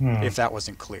 If that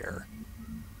wasn't clear.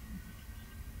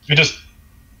 It just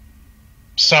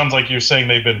sounds like you're saying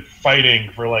they've been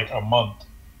fighting for like a month.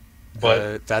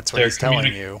 But that's what he's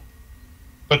telling you.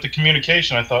 But the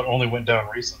communication, I thought, only went down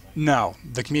recently. No,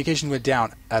 the communication went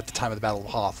down at the time of the Battle of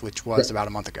Hoth, which was about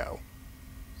a month ago.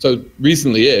 So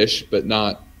recently-ish, but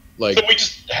not like... So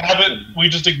we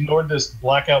just ignored this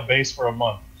blackout base for a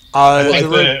month.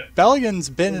 The rebellion's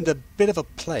been in a bit of a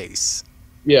place.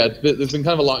 Yeah, there's been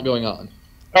kind of a lot going on.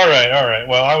 All right.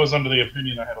 Well, I was under the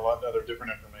opinion I had a lot of other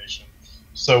different information,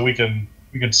 so we can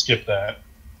skip that.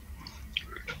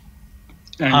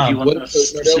 And you want us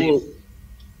to see...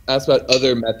 Ask about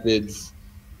other methods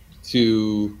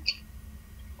to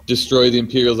destroy the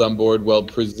Imperials on board while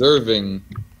preserving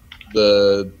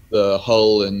the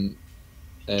hull and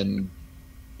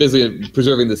basically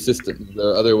preserving the system. There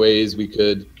are other ways we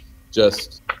could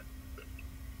just...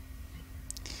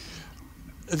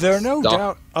 There are no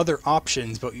doubt other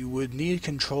options, but you would need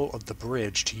control of the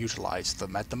bridge to utilize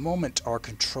them. At the moment, our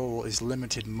control is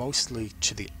limited mostly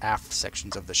to the aft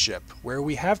sections of the ship, where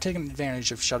we have taken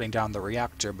advantage of shutting down the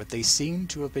reactor, but they seem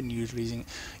to have been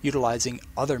utilizing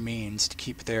other means to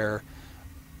keep their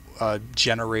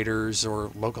generators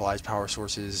or localized power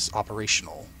sources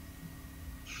operational.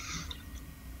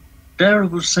 Dara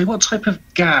will say, what type of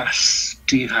gas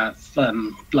do you have,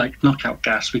 like knockout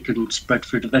gas we can spread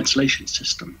through the ventilation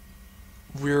system?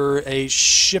 We're a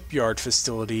shipyard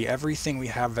facility. Everything we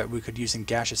have that we could use in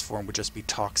gaseous form would just be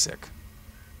toxic.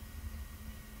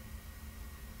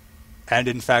 And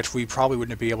in fact, we probably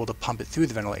wouldn't be able to pump it through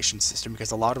the ventilation system because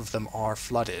a lot of them are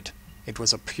flooded. It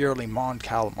was a purely Mon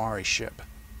Calamari ship.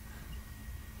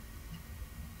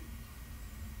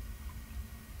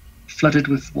 Flooded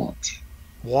with what?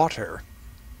 Water.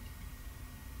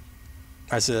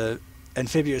 As an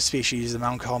amphibious species, the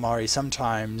Mount Calamari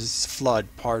sometimes flood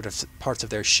parts of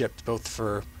their ship, both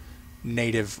for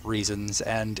native reasons,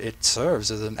 and it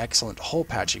serves as an excellent hole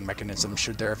patching mechanism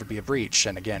should there ever be a breach.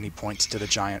 And again, he points to the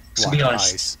giant block of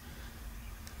ice.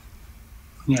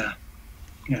 Yeah.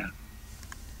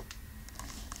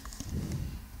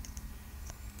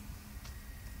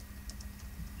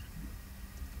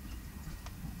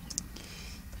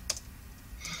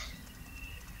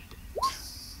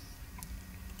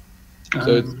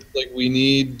 So it's like we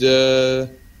need an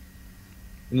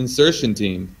insertion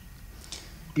team.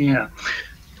 Yeah.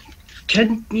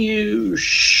 Can you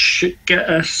get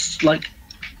us like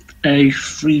a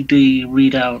 3D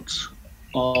readout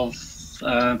of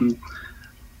the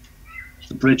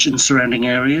bridge and surrounding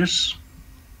areas?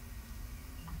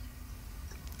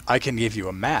 I can give you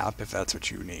a map if that's what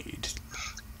you need.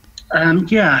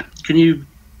 Yeah. Can you?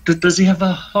 Does he have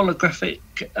a holographic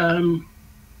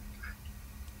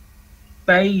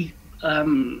bay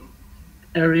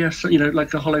area? So,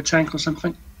 like a hollow tank or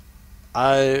something?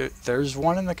 There's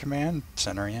one in the command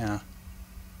center, yeah.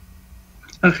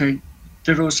 Okay.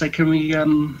 Did I say, can we have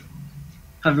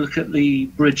a look at the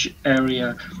bridge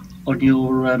area on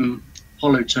your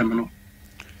hollow terminal?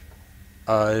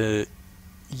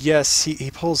 Yes,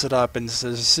 he pulls it up and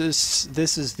says,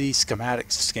 this is the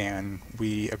schematic scan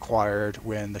we acquired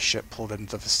when the ship pulled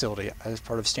into the facility as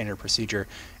part of standard procedure.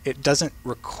 It doesn't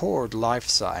record life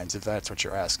signs, if that's what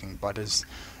you're asking, but as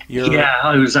you're... Yeah,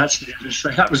 I was actually going to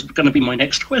say, that was going to be my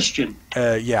next question.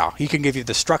 Yeah, he can give you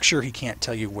the structure, he can't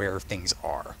tell you where things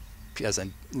are, as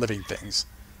in living things.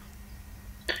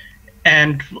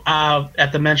 And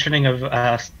at the mentioning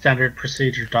of standard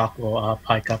procedure, Doc will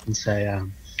pike up and say...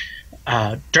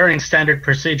 during standard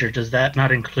procedure, does that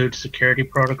not include security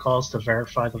protocols to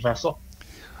verify the vessel?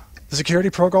 The security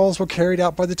protocols were carried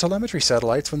out by the telemetry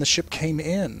satellites when the ship came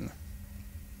in.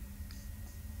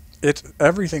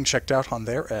 Everything checked out on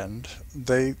their end.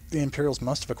 The Imperials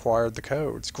must have acquired the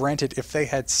codes. Granted, if they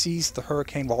had seized the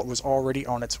Hurricane while it was already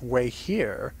on its way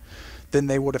here, then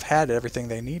they would have had everything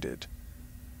they needed.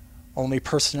 Only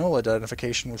personnel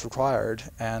identification was required,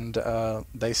 and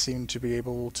they seemed to be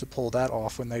able to pull that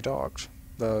off when they docked.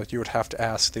 You would have to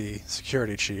ask the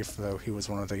security chief, though he was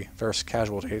one of the first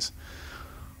casualties.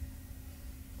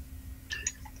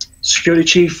 Security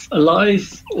chief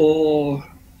alive or...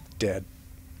 Dead.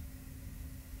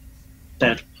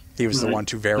 Dead. He was the one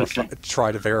to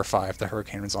try to verify if the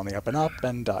Hurricane was on the up and up,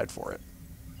 and died for it.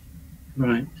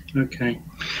 Right, okay.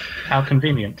 How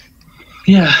convenient.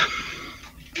 Yeah.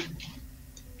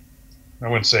 I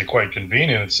wouldn't say quite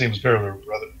convenient. It seems rather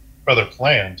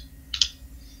planned.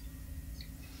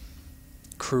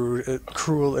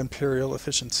 Cruel imperial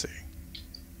efficiency.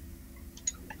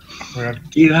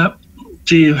 Yeah.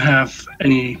 Do you have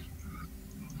any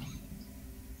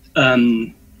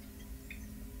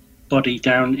body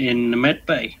down in the med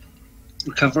bay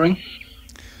recovering?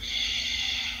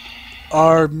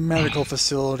 Our medical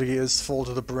facility is full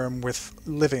to the brim with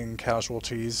living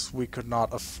casualties. We could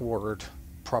not afford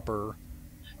proper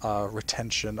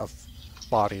retention of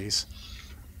bodies.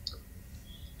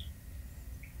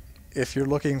 If you're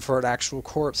looking for an actual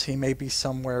corpse, he may be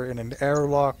somewhere in an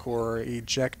airlock or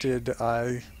ejected.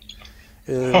 No,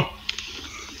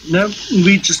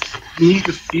 we just need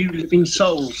a few living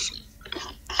souls.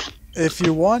 If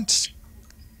you want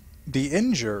the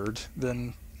injured,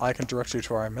 then I can direct you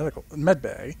to our med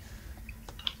bay.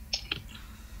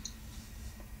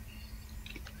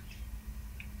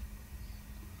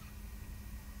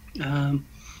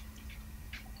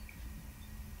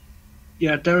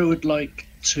 Yeah, Dara would like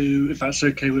to, if that's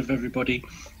okay with everybody,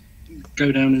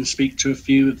 go down and speak to a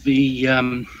few of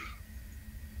the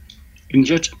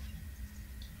injured.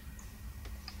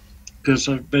 Because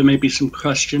there may be some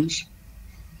questions,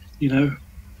 you know.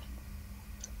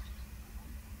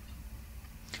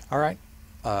 All right.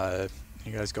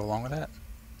 You guys go along with that?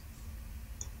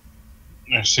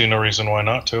 I see no reason why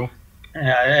not to.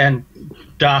 And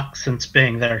Doc, since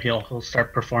being there, he'll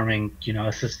start performing,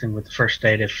 assisting with first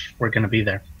aid if we're going to be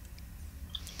there.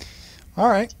 All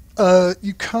right.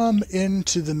 You come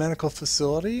into the medical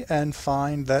facility and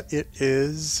find that it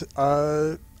is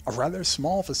a rather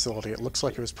small facility. It looks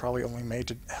like it was probably only made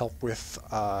to help with,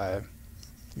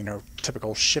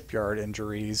 typical shipyard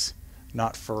injuries,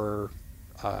 not for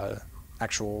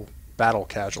actual battle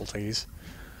casualties.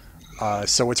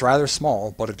 So it's rather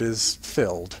small, but it is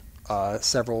filled.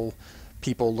 Several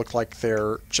people look like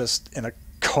they're just in a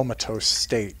comatose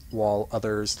state, while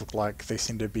others look like they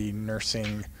seem to be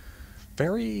nursing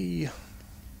very...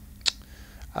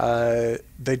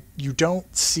 you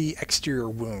don't see exterior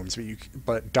wounds,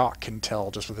 but Doc can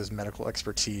tell just with his medical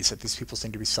expertise that these people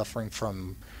seem to be suffering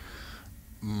from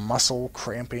muscle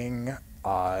cramping,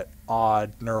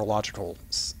 odd neurological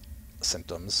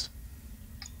symptoms.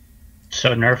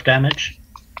 So nerve damage?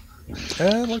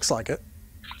 It looks like it.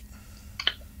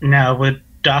 Now, would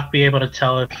Doc be able to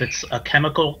tell if it's a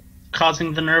chemical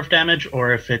causing the nerve damage,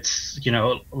 or if it's,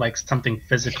 like something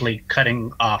physically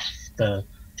cutting off the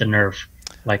nerve,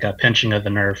 like a pinching of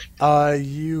the nerve?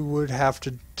 You would have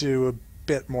to do a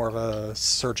bit more of a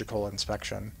surgical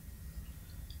inspection.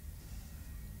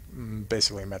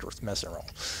 Basically, medicinal.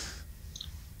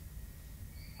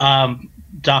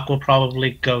 Doc will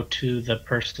probably go to the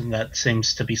person that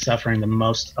seems to be suffering the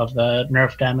most of the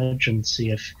nerve damage and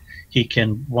see if he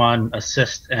can, one,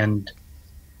 assist, and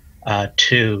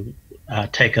two,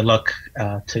 take a look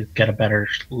to get a better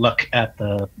look at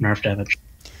the nerve damage.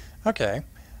 Okay.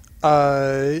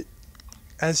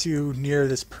 As you near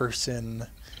this person,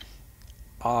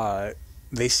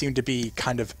 they seem to be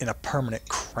kind of in a permanent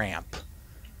cramp.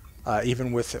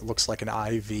 Even with, it looks like an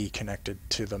IV connected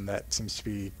to them that seems to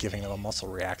be giving them a muscle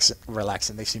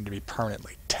relaxant, they seem to be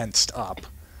permanently tensed up.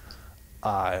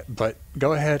 But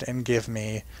go ahead and give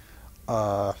me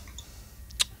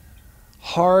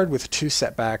hard with 2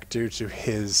 setback due to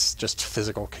his just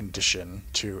physical condition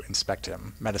to inspect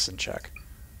him. Medicine check.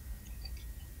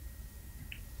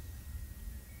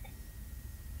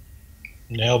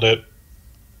 Nailed it.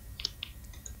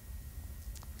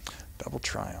 Double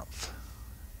triumph.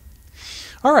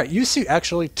 All right, you see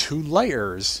actually 2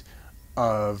 layers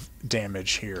of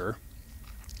damage here.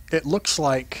 It looks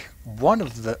like one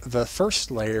of the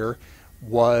first layer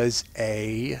was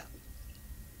a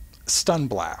stun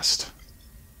blast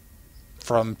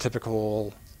from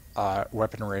typical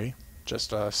weaponry,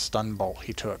 just a stun bolt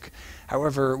he took.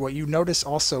 However, what you notice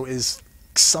also is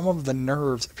some of the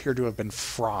nerves appear to have been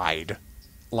fried,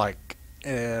 like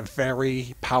a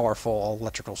very powerful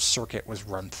electrical circuit was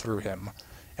run through him,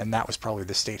 and that was probably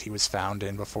the state he was found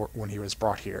in when he was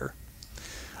brought here.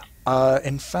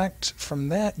 In fact, from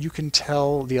that you can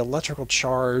tell the electrical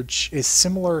charge is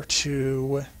similar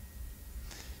to...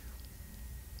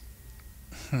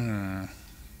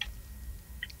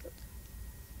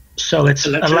 So it's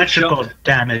electrical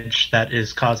damage that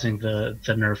is causing the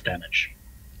nerve damage.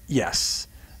 Yes.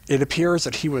 It appears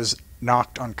that he was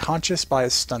knocked unconscious by a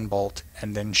stun bolt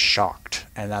and then shocked,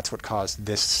 and that's what caused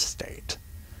this state.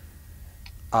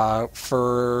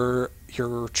 For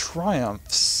your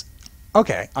triumphs...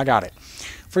 Okay, I got it.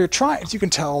 For your triumphs, you can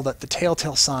tell that the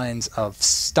telltale signs of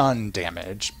stun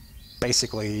damage,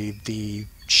 basically the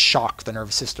shock the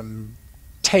nervous system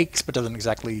takes but doesn't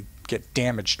exactly get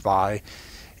damaged by,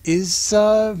 is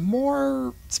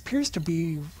more, it appears to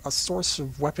be a source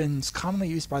of weapons commonly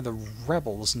used by the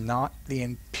rebels, not the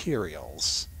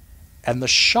Imperials. And the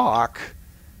shock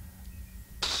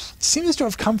seems to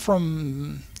have come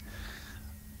from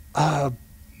a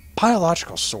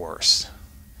biological source.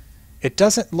 It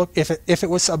doesn't look, if it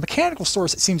was a mechanical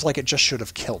source, it seems like it just should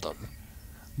have killed him.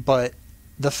 But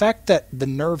the fact that the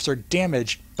nerves are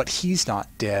damaged, but he's not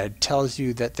dead, tells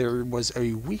you that there was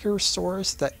a weaker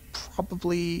source that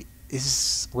probably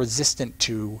is resistant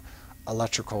to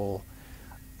electrical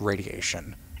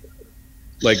radiation.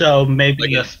 So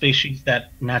maybe a species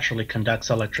that naturally conducts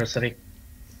electricity?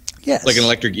 Yes. Like an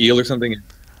electric eel or something?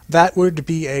 That would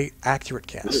be a accurate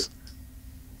guess.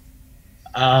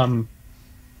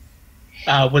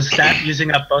 Was that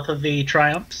using up both of the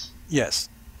triumphs? Yes.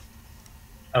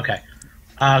 Okay.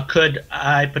 Could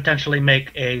I potentially make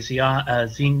a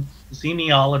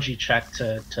xenealogy check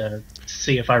to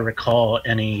see if I recall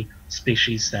any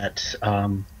species that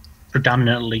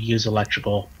predominantly use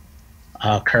electrical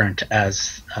current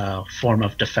as a form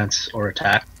of defense or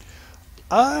attack?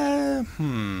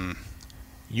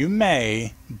 You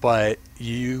may, but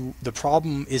the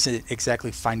problem isn't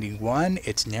exactly finding one,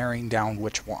 it's narrowing down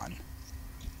which one.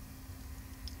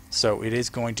 So it is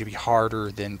going to be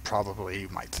harder than probably you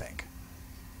might think.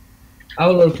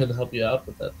 Auro can help you out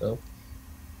with that, though.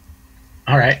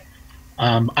 All right.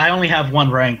 I only have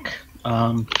one rank.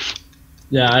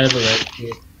 Yeah, I have a rank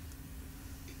here.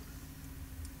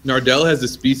 Nardell has a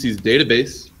species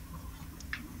database.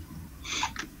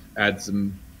 Add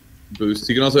some boosts.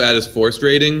 You can also add his force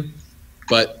rating,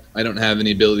 but I don't have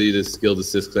any ability to skill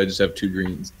assist because I just have 2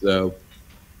 greens. So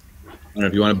I don't know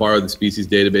if you want to borrow the species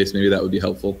database. Maybe that would be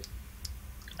helpful.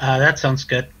 That sounds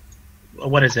good.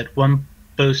 What is it? 1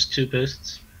 boost, 2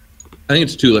 boosts? I think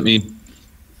it's 2. Let me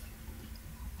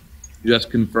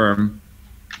just confirm.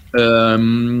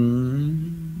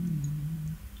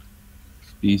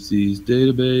 Species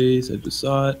database. I just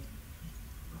saw it.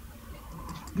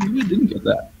 Maybe I didn't get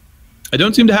that. I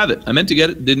don't seem to have it. I meant to get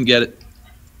it, didn't get it.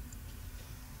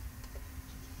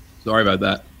 Sorry about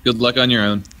that. Good luck on your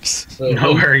own. So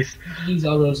No worries. Use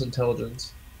Auro's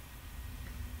intelligence.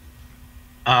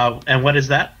 And what is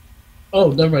that?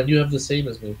 Oh, never mind. You have the same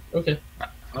as me. Okay.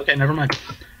 Okay, never mind.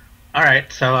 All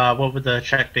right. So, what would the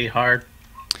check be? Hard,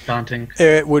 daunting?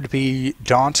 It would be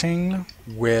daunting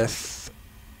with...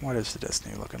 What is the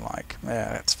destiny looking like?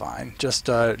 Yeah, that's fine. Just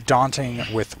daunting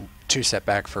with 2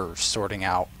 setback for sorting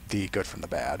out the good from the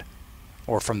bad.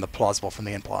 Or from the plausible from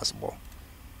the implausible.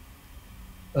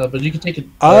 But you can take it...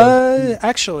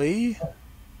 Actually...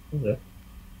 Okay.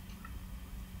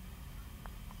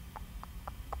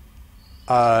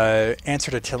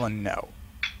 Answer to Tillin, no.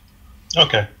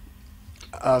 Okay.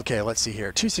 Okay, let's see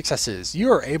here. 2 successes.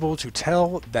 You are able to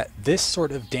tell that this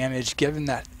sort of damage, given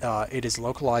that it is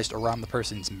localized around the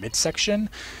person's midsection,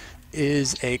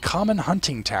 is a common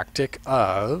hunting tactic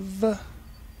of...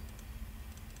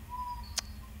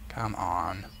 Come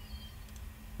on.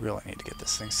 Really need to get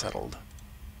this thing settled.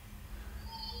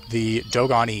 The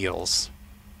Dogon eels.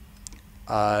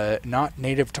 Not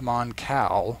native to Mon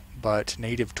Cal, but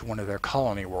native to one of their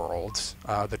colony worlds.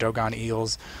 The Dogon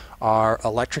eels are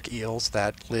electric eels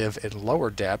that live in lower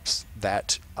depths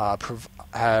that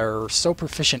are so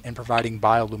proficient in providing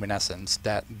bioluminescence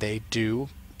that they do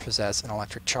possess an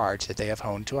electric charge that they have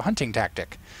honed to a hunting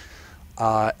tactic.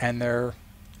 And their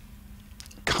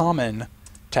common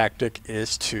tactic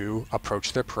is to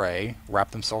approach their prey,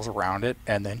 wrap themselves around it,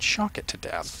 and then shock it to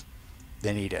death.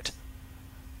 Then eat it.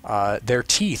 Their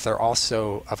teeth are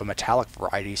also of a metallic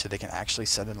variety, so they can actually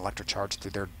send an electric charge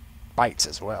through their bites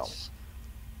as well.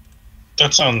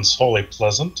 That sounds wholly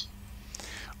pleasant.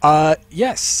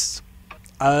 Yes.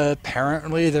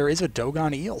 Apparently there is a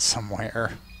Dogon eel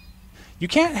somewhere. You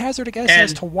can't hazard a guess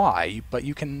as to why, but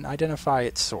you can identify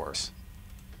its source.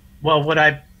 Well,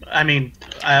 I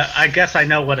guess I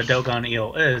know what a Dogon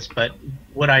eel is, but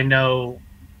would I know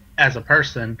as a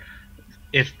person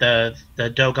if the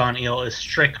Dogon eel is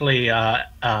strictly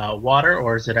water,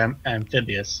 or is it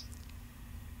amphibious?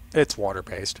 It's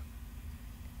water-based.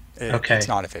 Okay. It's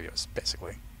not amphibious,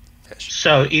 basically. Fish.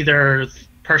 So either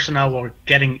personnel were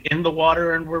getting in the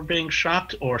water and were being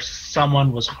shocked, or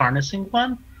someone was harnessing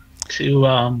one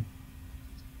to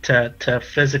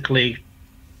physically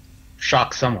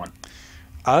shock someone.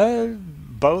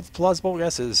 Both plausible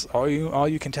guesses. All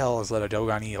you can tell is that a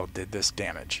Dogon eel did this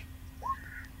damage.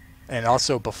 And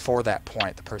also, before that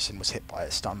point, the person was hit by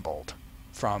a stun bolt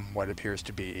from what appears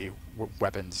to be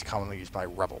weapons commonly used by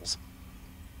rebels.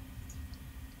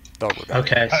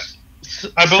 Okay.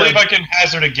 I believe I can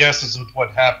hazard a guess as to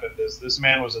what happened. Is this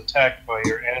man was attacked by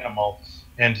your animal,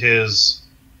 and his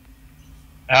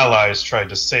allies tried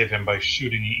to save him by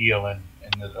shooting the eel and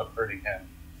ended up hurting him.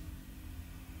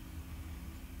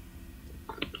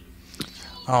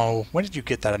 Oh, when did you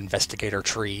get that investigator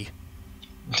tree?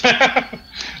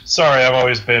 Sorry, I've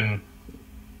always been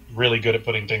really good at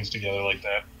putting things together like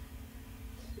that.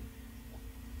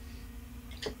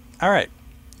 All right.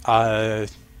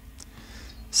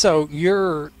 So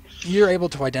you're able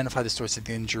to identify the source of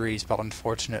the injuries, but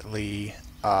unfortunately,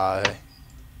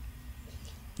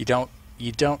 you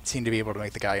don't seem to be able to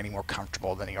make the guy any more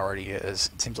comfortable than he already is.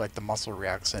 It seems like the muscle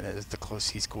reaction is the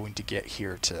closest he's going to get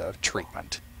here to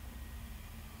treatment.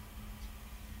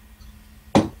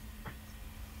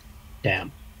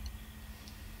 Damn.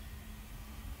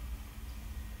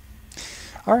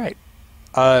 All right.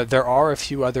 There are a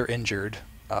few other injured,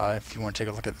 if you want to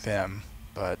take a look at them,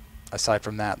 but aside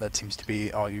from that, that seems to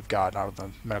be all you've got out of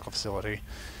the medical facility.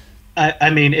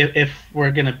 I mean, if we're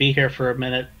going to be here for a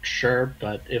minute, sure,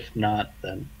 but if not,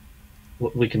 then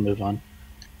we can move on.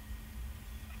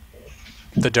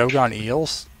 The Dogon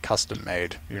eels, custom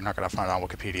made. You're not going to find it on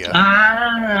Wikipedia.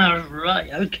 Ah,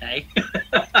 right, okay.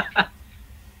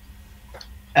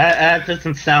 That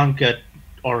doesn't sound good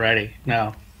already,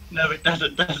 no. No, it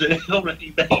doesn't, does it? It's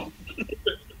already made.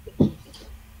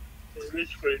 We're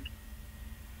screwed.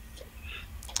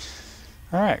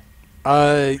 All right.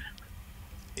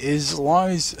 As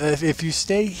long as if you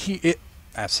stay here,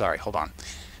 sorry, hold on.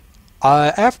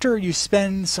 After you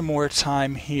spend some more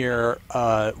time here,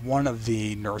 one of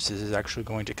the nurses is actually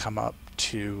going to come up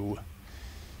to,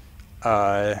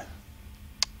 I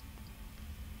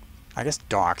guess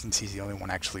Doc, since he's the only one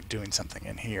actually doing something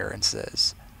in here, and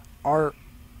says, "Are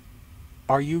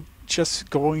you just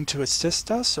going to assist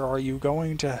us, or are you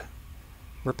going to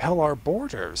repel our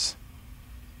borders?"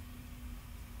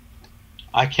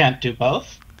 I can't do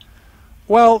both?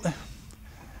 Well,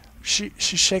 she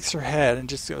shakes her head and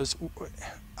just goes,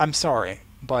 "I'm sorry,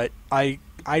 but I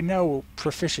know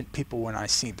proficient people when I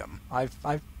see them.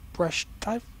 I've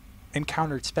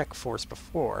encountered Spec Force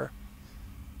before,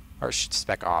 or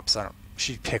Spec Ops.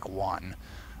 She'd pick one.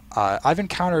 I've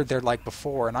encountered their like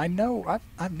before, and I know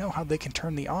how they can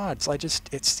turn the odds.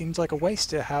 It seems like a waste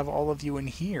to have all of you in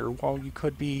here while you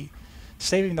could be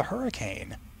saving the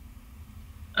hurricane."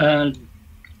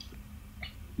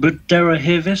 Would Dara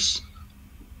hear this?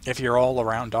 If you're all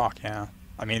around Doc, yeah.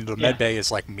 I mean, the med bay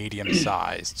is like medium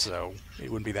sized, so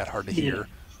it wouldn't be that hard to hear.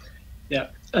 Yeah.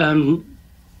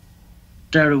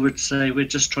 Dara would say we're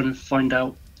just trying to find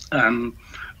out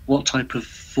what type of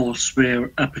force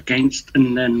we're up against,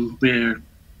 and then we're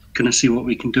going to see what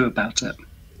we can do about it.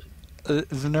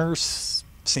 The nurse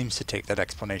seems to take that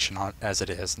explanation on as it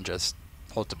is and just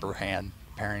holds up her hand,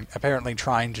 apparently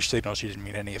trying to signal she didn't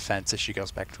mean any offense as she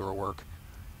goes back to her work.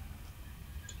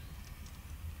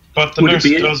 But the nurse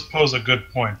does pose a good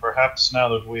point. Perhaps now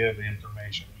that we have the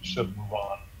information, we should move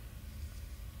on.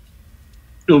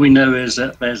 All we know is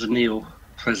that there's an eel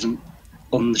present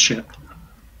on the ship.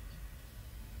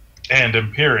 And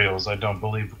Imperials, I don't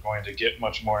believe we're going to get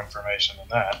much more information than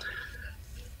that.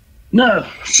 No,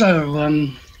 so,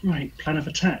 right, plan of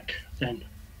attack, then.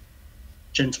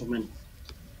 Gentlemen.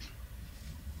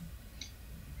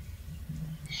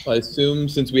 I assume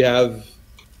since we have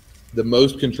the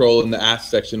most control in the aft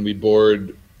section, we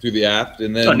board through the aft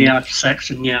and then On the aft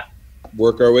section, yeah.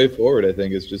 work our way forward. I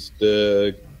think it's just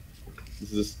this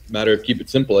is a matter of keep it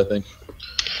simple, I think.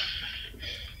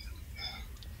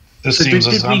 This So seems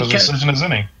did as sound we a get- decision as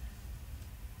any.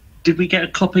 Did we get a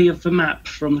copy of the map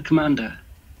from the commander?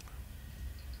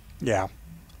 Yeah.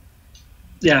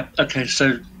 Yeah, okay,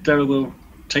 so Dara will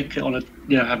take it on have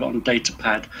it on a data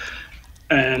pad,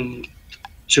 and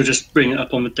she'll just bring it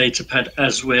up on the data pad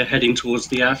as we're heading towards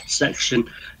the aft section,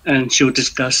 and she'll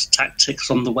discuss tactics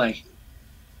on the way.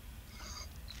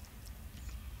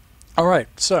 All right,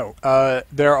 so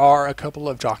there are a couple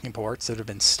of docking ports that have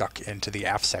been stuck into the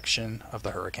aft section of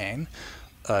the Hurricane.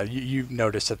 You've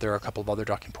noticed that there are a couple of other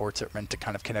docking ports that are meant to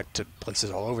kind of connect to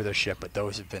places all over the ship, but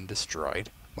those have been destroyed,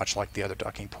 much like the other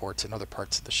docking ports in other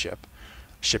parts of the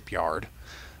shipyard.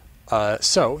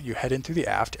 So you head in through the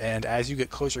aft, and as you get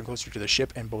closer and closer to the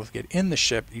ship and both get in the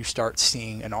ship, you start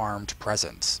seeing an armed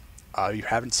presence. You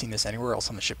haven't seen this anywhere else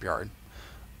on the shipyard,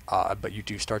 but you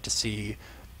do start to see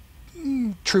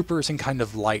troopers in kind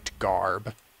of light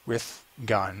garb with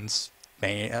guns,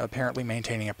 apparently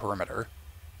maintaining a perimeter.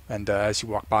 And as you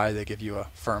walk by, they give you a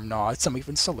firm nod, some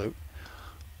even salute.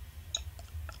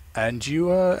 And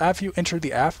you, after you enter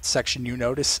the aft section, you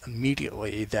notice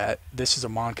immediately that this is a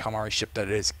Mon Calamari ship that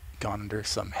has gone under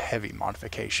some heavy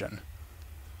modification.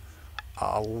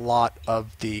 A lot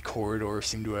of the corridors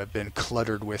seem to have been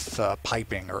cluttered with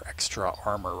piping or extra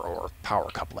armor or power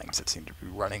couplings that seem to be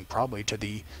running probably to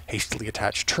the hastily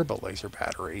attached turbo laser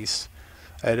batteries.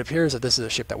 It appears that this is a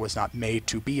ship that was not made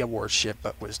to be a warship,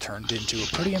 but was turned into a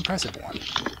pretty impressive one.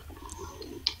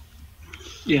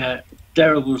 Yeah,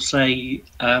 Daryl will say,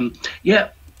 yeah,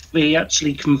 they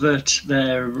actually convert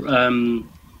their,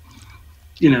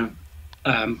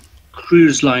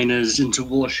 cruise liners into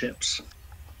warships.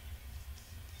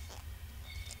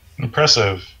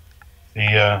 Impressive.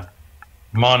 The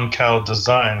Mon-Cal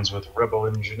designs with rebel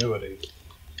ingenuity.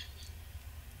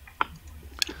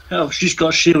 Oh, she's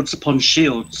got shields upon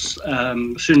shields.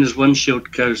 As soon as one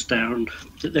shield goes down,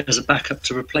 there's a backup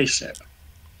to replace it.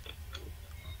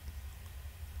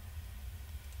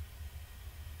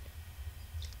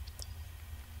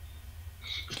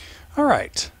 All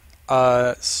right.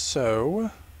 So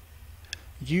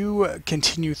you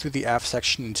continue through the aft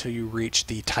section until you reach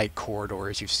the tight corridor,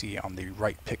 as you see on the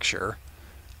right picture.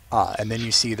 And then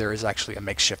you see there is actually a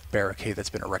makeshift barricade that's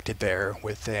been erected there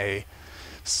with a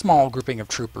small grouping of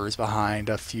troopers behind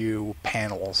a few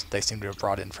panels they seem to have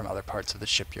brought in from other parts of the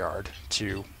shipyard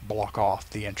to block off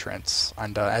the entrance.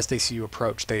 And as they see you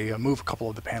approach, they move a couple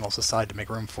of the panels aside to make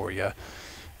room for you,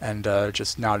 and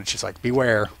just nodded. She's like,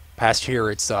 "Beware, past here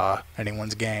it's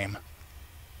anyone's game."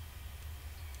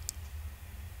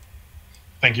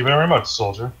 Thank you very much,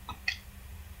 soldier.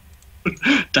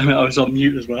 Damn it, I was on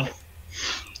mute as well.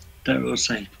 Daryl will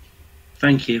say,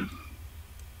 thank you.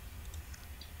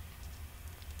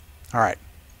 All right.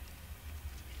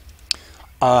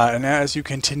 And as you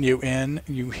continue in,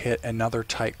 you hit another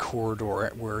tight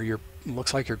corridor where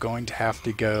looks like you're going to have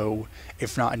to go,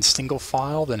 if not in single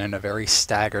file, then in a very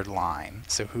staggered line.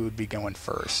 So who would be going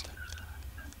first?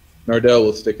 Nardell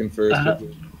will stick in first with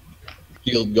the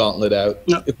shield gauntlet out.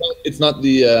 No. It's not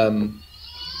the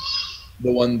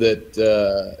one that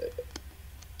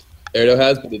Erdo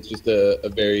has, but it's just a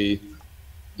very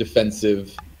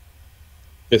defensive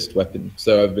fist weapon.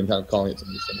 So I've been kind of calling it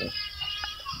something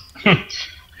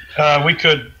similar. We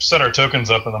could set our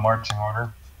tokens up in the marching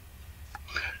order.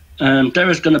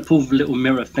 Dara's going to pull the little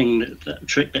mirror thing, that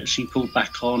trick that she pulled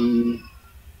back on.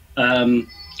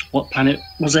 What planet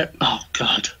was it? Oh,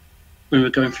 God. When we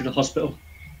were going through the hospital.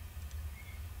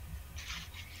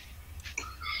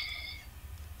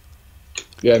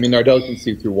 Yeah, I mean, Nardell can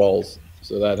see through walls,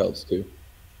 so that helps too.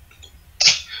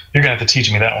 You're going to have to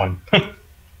teach me that one.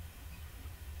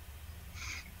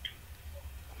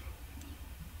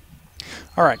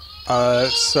 All right.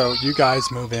 So you guys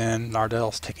move in.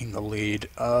 Nardell's taking the lead.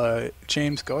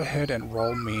 James, go ahead and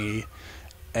roll me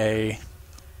a...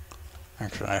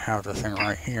 Actually, I have the thing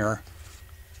right here.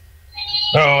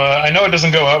 I know it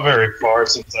doesn't go out very far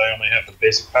since I only have the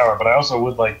basic power, but I also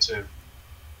would like to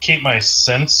keep my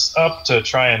sense up to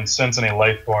try and sense any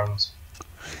life forms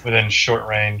within short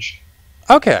range.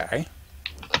 Okay.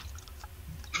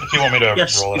 If you want me to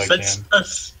Yes, roll it, I can.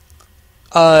 us.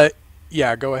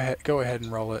 Yeah, go ahead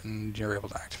and roll it, and you're able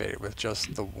to activate it with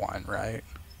just the one, right?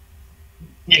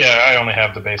 Yeah, I only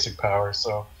have the basic power,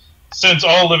 so sense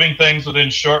all living things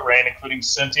within short range, including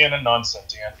sentient and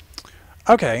non-sentient.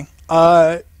 Okay.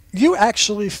 You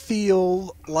actually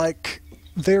feel like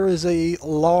there is a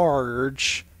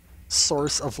large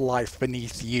source of life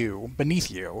beneath you,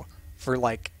 for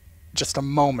like just a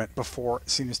moment before it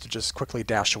seems to just quickly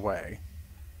dash away.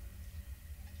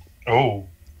 Oh.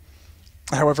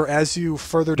 However, as you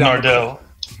further down Nardell.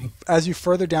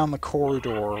 the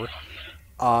corridor,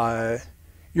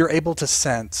 you're able to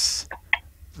sense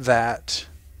that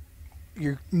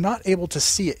you're not able to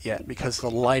see it yet because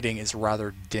the lighting is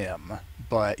rather dim,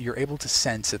 but you're able to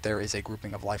sense that there is a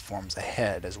grouping of life forms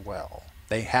ahead as well.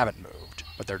 They haven't moved,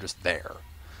 but they're just there.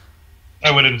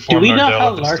 I would inform Do we know Nardell how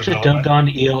of this large a development.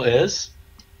 Dungon eel is?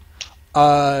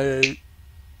 About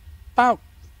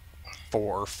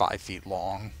 4 or 5 feet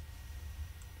long,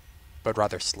 but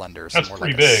rather slender, so That's more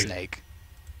pretty like a big. snake.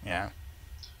 Yeah.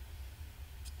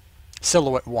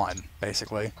 Silhouette 1,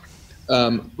 basically.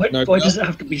 Why does it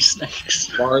have to be snakes?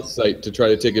 Far sight to try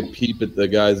to take a peep at the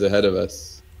guys ahead of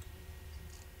us.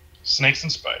 Snakes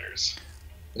and spiders.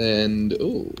 And,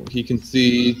 he can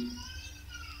see,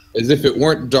 as if it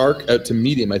weren't dark, out to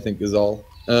medium, I think is all.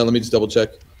 Let me just double check.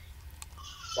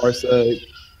 Far sight.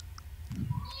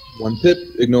 1 pip.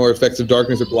 Ignore effects of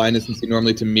darkness or blindness and see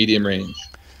normally to medium range.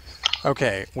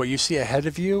 Okay, what you see ahead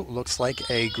of you looks like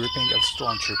a grouping of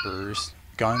stormtroopers,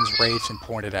 guns raised and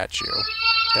pointed at you.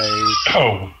 They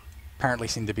apparently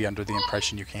seem to be under the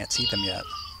impression you can't see them yet.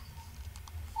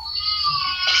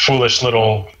 Foolish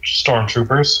little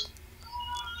stormtroopers.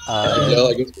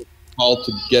 I guess we're called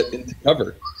to get into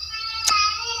cover.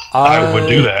 I would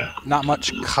do that. Not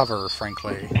much cover,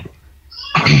 frankly.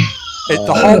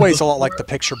 The hallway's a lot like the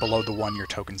picture below the one your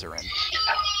tokens are in.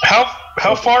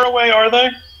 How far away are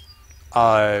they?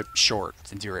 Short,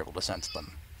 since you're able to sense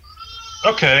them.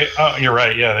 Okay, you're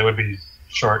right. Yeah, they would be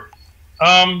short.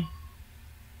 I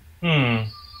mean,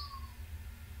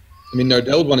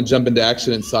 Nardell would want to jump into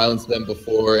action and silence them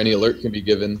before any alert can be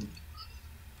given.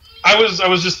 I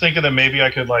was just thinking that maybe I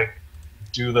could like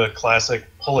do the classic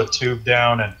pull a tube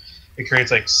down and it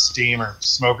creates like steam or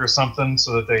smoke or something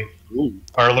so that they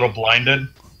are a little blinded.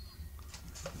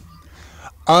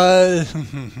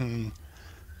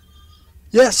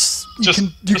 Yes, Just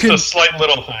a slight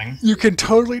little thing. You can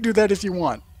totally do that if you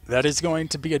want. That is going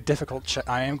to be a difficult check.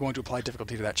 I am going to apply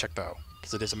difficulty to that check, though,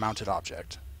 because it is a mounted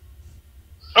object.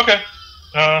 Okay.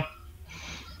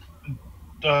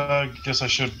 Guess I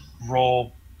should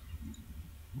roll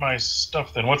my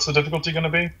stuff then. What's the difficulty going to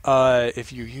be?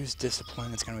 If you use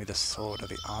discipline, it's going to be the sword of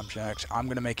the object. I'm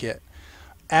going to make it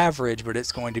average, but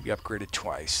it's going to be upgraded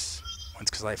twice. Once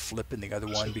because I flip in the other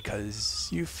one because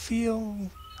you feel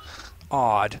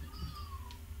odd.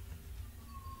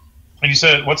 And you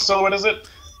said what silhouette is it?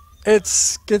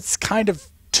 It's kind of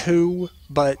 2,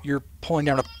 but you're pulling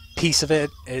down a piece of it.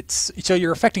 So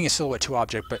you're affecting a silhouette 2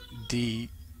 object, but the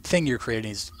thing you're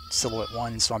creating is silhouette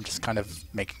 1. So I'm just kind of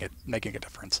making a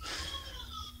difference.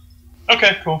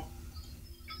 Okay, cool.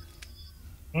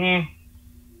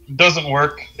 Doesn't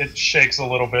work. It shakes a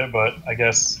little bit, but I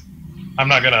guess I'm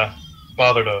not gonna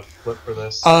bother to flip for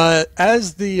this.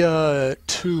 As the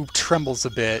tube trembles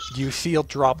a bit, you feel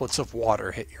droplets of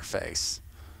water hit your face.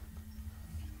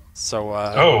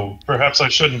 So. Perhaps I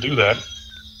shouldn't do that.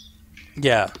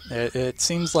 Yeah, it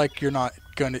seems like you're not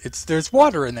going to. There's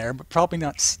water in there, but probably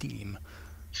not steam.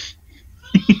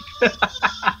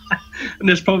 And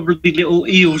there's probably little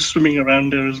eels swimming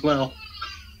around there as well.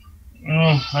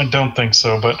 I don't think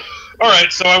so, but all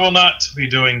right. So I will not be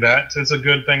doing that. It's a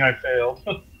good thing I failed.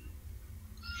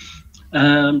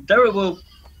 Dara will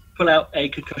pull out a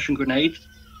concussion grenade.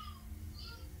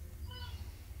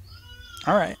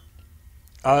 All right.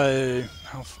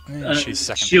 She's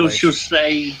second place.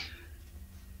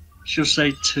 She'll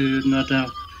say to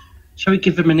Nardell, "Shall we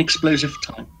give him an explosive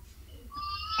time?"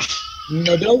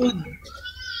 Nardell would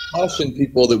caution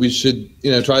people that we should,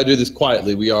 try to do this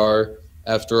quietly. We are,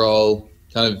 after all,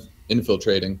 kind of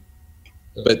infiltrating.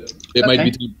 But it might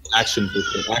be too action for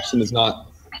him. Action is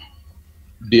not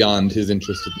beyond his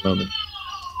interest at the moment.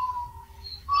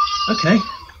 Okay.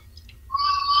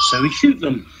 So we shoot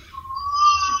them.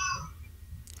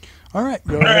 All right,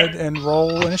 go ahead and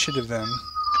roll initiative then.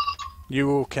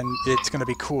 You can. It's going to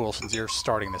be cool since you're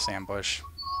starting this ambush.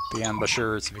 The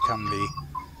ambushers become the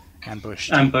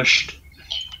ambushed. Ambushed.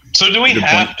 So do we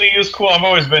have to use cool? I've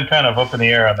always been kind of up in the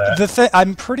air on that.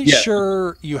 I'm pretty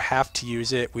sure you have to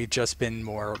use it. We've just been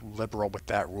more liberal with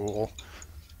that rule.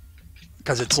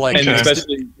 Because it's like, and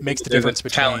especially makes the difference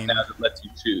between... talent now that lets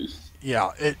you choose.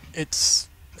 Yeah, it's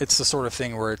the sort of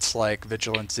thing where it's like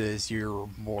vigilance is you're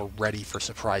more ready for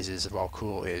surprises, while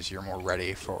cool is you're more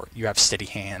ready for... You have steady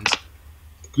hands.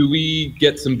 Do we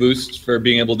get some boosts for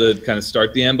being able to kind of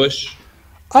start the ambush?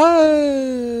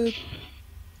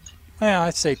 Yeah,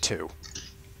 I'd say 2.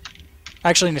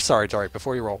 Actually, sorry,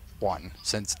 before you roll 1.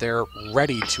 Since they're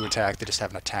ready to attack, they just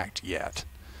haven't attacked yet.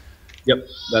 Yep,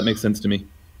 that makes sense to me.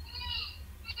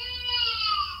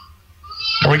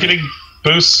 Are we getting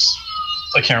boosts?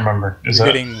 I can't remember. You're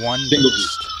getting one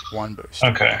boost. One boost.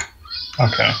 Okay.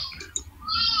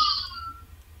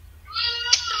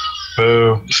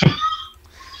 Boo.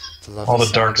 All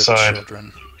the dark side.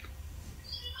 Children.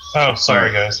 Oh,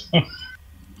 sorry, guys.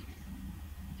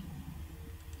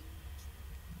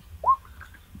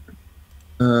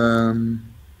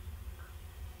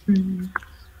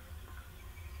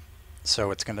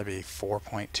 So it's going to be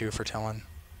 4.2 for Tillin?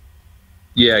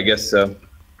 Yeah, I guess so.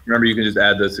 Remember, you can just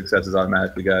add those successes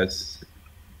automatically, guys.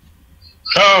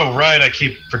 Oh, right. I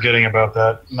keep forgetting about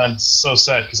that. And I'm so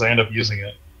sad because I end up using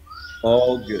it.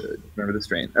 All good. Remember the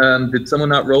strain. Did someone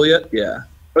not roll yet? Yeah.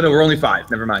 Oh, no, we're only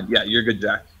 5. Never mind. Yeah, you're good,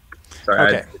 Jack.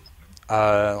 Sorry. Okay.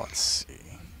 Let's see.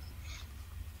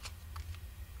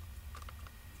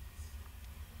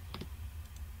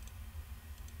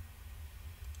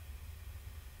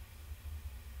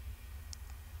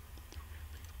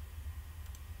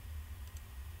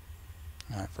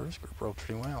 That first group rolled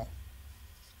pretty well.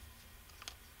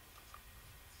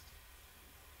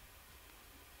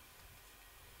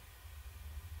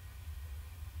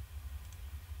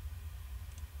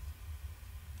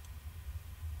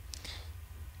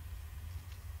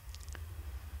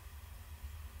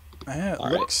 It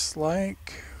looks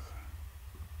like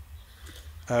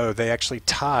Oh, they actually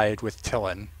tied with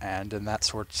Tillin, and in that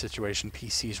sort of situation,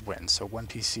 PCs win. So one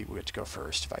PC would go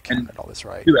first, if I counted all this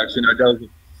right. Two, actually. Nardell's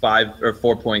 5 or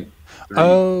 4.3.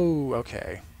 Oh,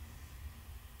 okay.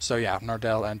 So yeah,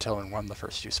 Nardell and Tillin won the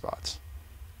first 2 spots.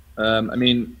 I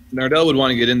mean, Nardell would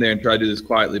want to get in there and try to do this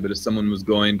quietly, but if someone was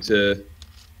going to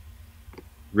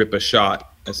rip a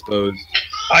shot, I suppose.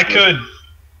 I could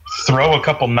throw a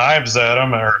couple knives at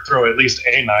him, or throw at least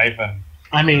a knife, and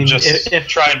I mean, just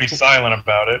try and be silent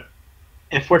about it.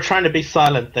 if we're trying to be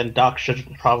silent, then Doc should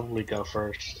probably go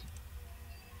first.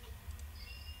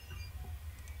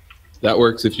 That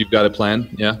works if you've got a plan,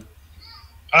 yeah?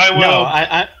 I will.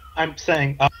 No, I'm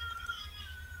saying.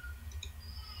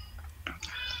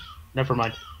 Never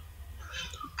mind.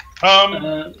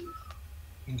 Uh,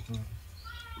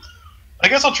 I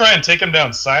guess I'll try and take him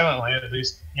down silently, at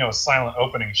least, a silent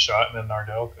opening shot, and then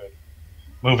Nardell could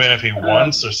move in if he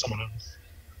wants, or someone else.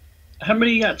 How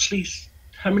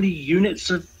many units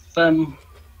of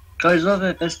guys are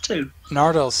there? There's 2.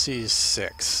 Nardell sees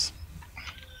 6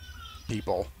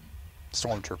 people.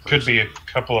 Stormtroopers. Could be a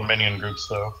couple of minion groups,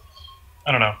 though.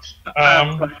 I don't know.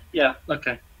 Right. Yeah,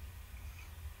 okay.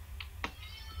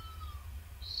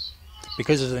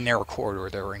 Because of the narrow corridor,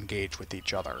 they're engaged with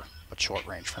each other, but short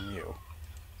range from you.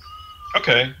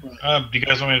 Okay. Do you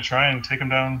guys want me to try and take him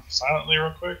down silently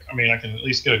real quick? I mean, I can at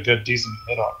least get a good, decent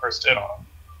first hit on him.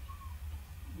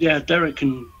 Yeah, Derek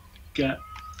can get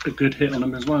a good hit on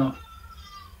him as well.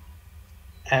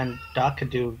 And Doc could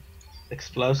do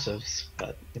explosives,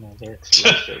 but they're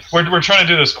explosives. We're trying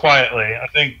to do this quietly. I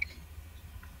think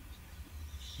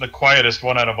the quietest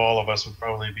one out of all of us would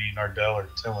probably be Nardell or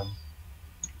Tillin.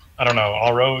 I don't know.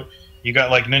 Alro, you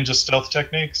got like ninja stealth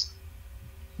techniques?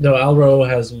 No, Alro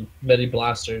has many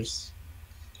blasters.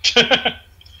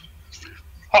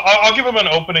 I'll give him an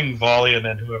opening volley, and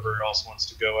then whoever else wants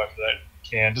to go after that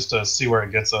can, just to see where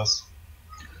it gets us.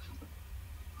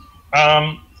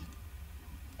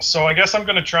 So I guess I'm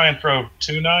going to try and throw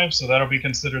 2 knives, so that'll be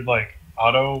considered like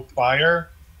auto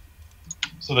fire.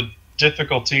 So the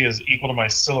difficulty is equal to my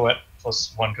silhouette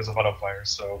plus 1 because of auto fire.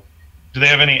 So do they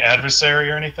have any adversary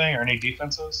or anything, or any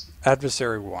defenses?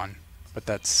 Adversary 1, but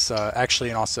that's actually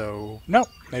and also... No,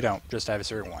 they don't. Just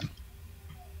adversary 1.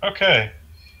 Okay.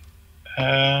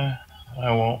 I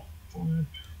won't.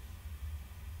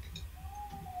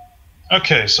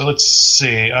 Okay, so let's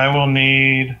see. I will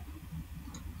need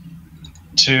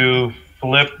to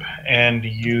flip and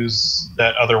use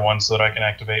that other one so that I can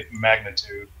activate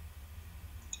magnitude.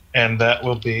 And that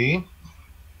will be...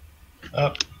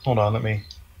 hold on, let me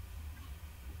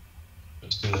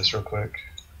just do this real quick.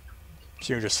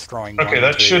 So you're just throwing Okay, one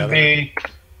that into should the other. be...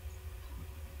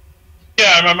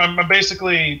 Yeah, I'm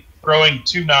basically throwing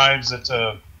 2 knives at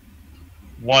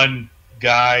one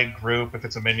guy group, if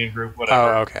it's a minion group,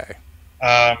 whatever. Oh, okay.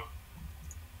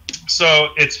 So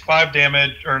it's 5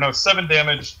 damage, or no, 7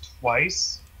 damage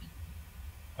twice.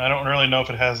 I don't really know if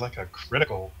it has like a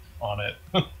critical on it.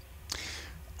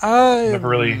 Never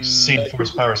really seen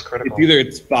Force Powers critical. It's either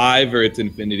it's 5 or it's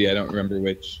infinity. I don't remember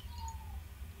which.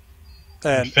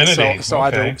 And Infinity, so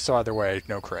okay. either way,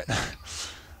 no crit.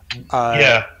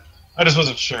 Yeah, I just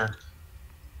wasn't sure.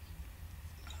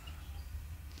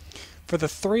 For the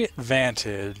 3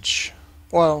 advantage,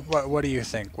 well, what do you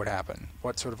think would happen?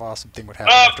 What sort of awesome thing would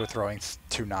happen after throwing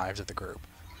 2 knives at the group?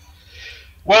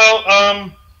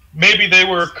 Well, maybe they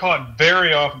were caught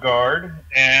very off guard,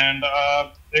 and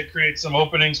it creates some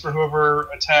openings for whoever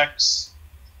attacks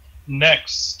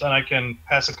next, and I can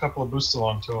pass a couple of boosts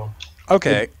along to them.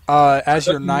 Okay. As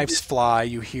your knives fly,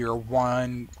 you hear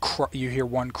one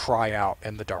cry out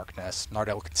in the darkness.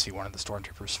 Nardell can see one of the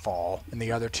stormtroopers fall, and the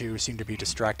other 2 seem to be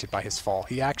distracted by his fall.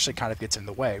 He actually kind of gets in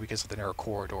the way because of the narrow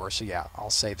corridor. So yeah, I'll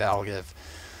say that'll give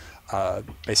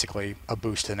basically a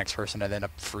boost to the next person, and then a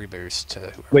free boost to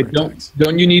whoever Wait, attacks.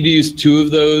 don't you need to use 2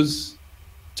 of those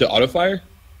to auto fire?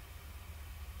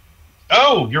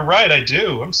 Oh, you're right, I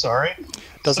do. I'm sorry.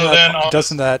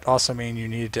 Doesn't that also mean you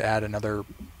needed to add another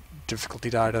difficulty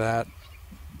die to that?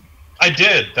 I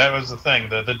did. That was the thing.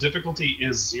 The difficulty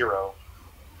is 0.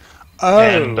 Oh.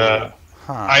 And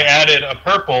I added a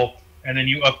purple, and then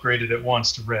you upgraded it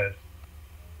once to red.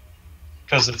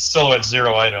 Because it's still at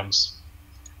 0 items.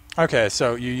 Okay,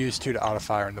 so you use 2 to auto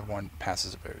fire, and the 1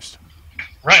 passes a boost.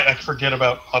 Right, I forget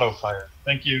about auto fire.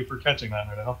 Thank you for catching that,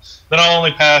 Nardell. Then I'll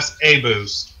only pass a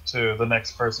boost to the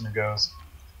next person who goes.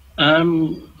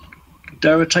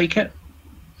 Dara, take it.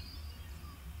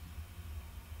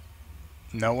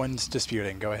 No one's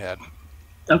disputing. Go ahead.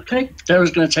 Okay,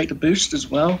 Dara's going to take the boost as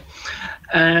well.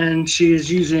 And she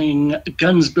is using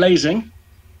Guns Blazing.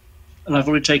 And I've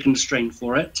already taken the strain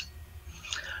for it.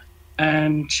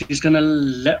 And she's going to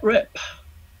let rip.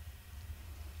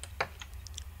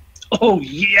 Oh,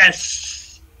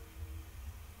 yes!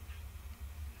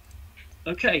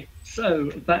 Okay,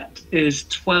 so that is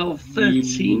 12,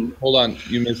 13. Hold on,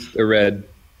 you missed a red.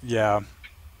 Yeah.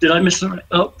 Did I miss the...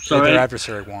 Oh, sorry. Their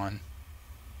adversary won.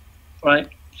 Right,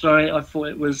 sorry, I thought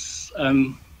it was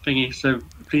thingy, so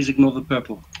please ignore the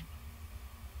purple.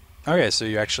 Okay, so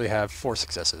you actually have 4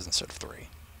 successes instead of 3.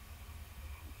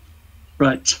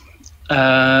 Right.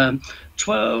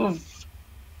 12,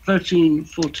 13,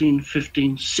 14,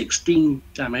 15, 16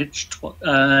 damage.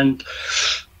 And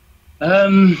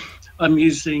I'm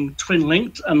using Twin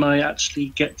Linked, and I actually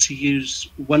get to use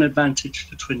 1 advantage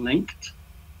for Twin Linked.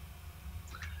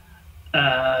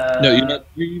 No, you're not.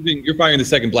 You're firing the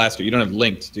second blaster. You don't have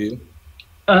linked, do you?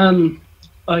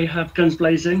 I have Guns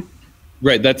Blazing.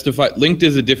 Right, that's linked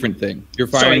is a different thing. You're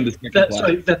firing the second blaster.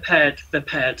 Sorry, they're paired. They're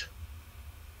paired.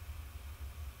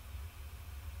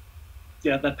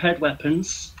 Yeah, they're paired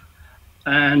weapons,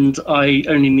 and I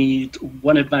only need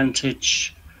 1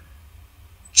 advantage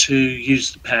to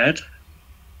use the paired.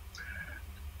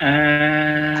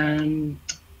 And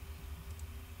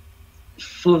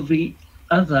for the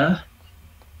other,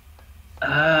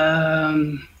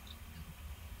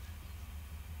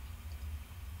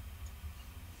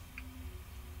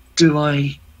 do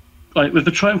I... Right, with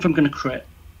the Triumph I'm going to crit.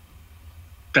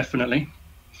 Definitely.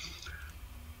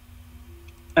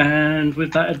 And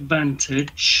with that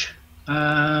advantage,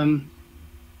 let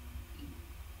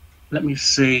me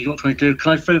see, what can I do?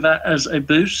 Can I throw that as a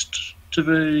boost to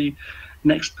the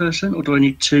next person, or do I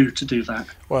need 2 to do that?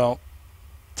 Well,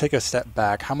 take a step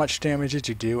back. How much damage did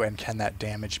you do, and can that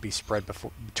damage be spread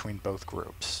between both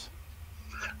groups?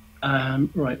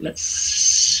 Right, let's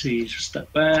see, just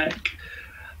step back.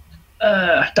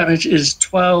 Damage is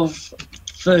 12,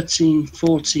 13,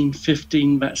 14,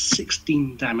 15, that's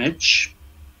 16 damage.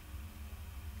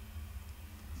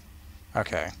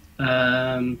 Okay.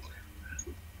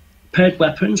 Paired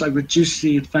weapons, I reduce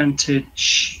the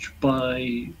advantage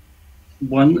by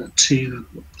 1 to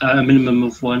a minimum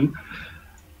of 1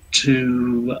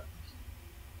 to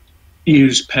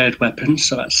use paired weapons,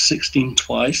 so that's 16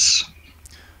 twice.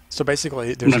 So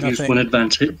basically, there's I've used 1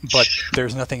 advantage. But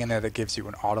there's nothing in there that gives you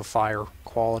an auto-fire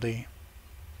quality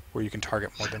where you can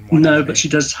target more than one No, enemy. but she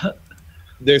does...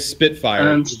 There's Spitfire.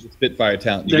 There's the Spitfire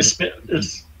talent.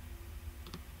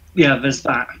 Yeah, there's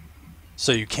that.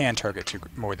 So you can target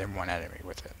more than one enemy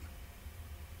with it.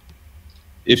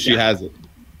 If she has it.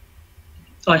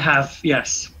 I have,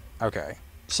 yes. Okay.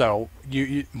 So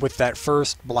you with that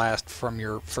first blast from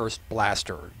your first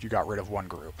blaster, you got rid of one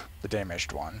group, the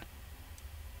damaged one.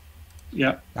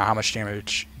 Yep. Now how much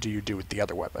damage do you do with the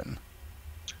other weapon?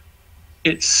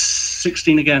 It's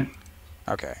 16 again.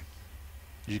 Okay.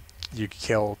 You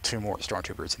kill 2 more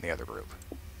stormtroopers in the other group.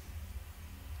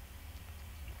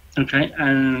 Okay,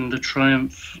 and the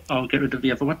Triumph, I'll get rid of the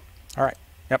other one. Alright.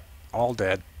 Yep. All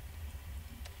dead.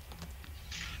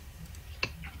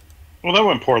 Well, that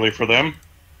went poorly for them.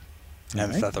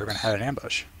 And thought they were going to have an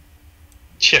ambush.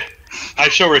 Yeah. I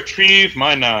shall retrieve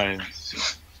my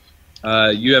 9s.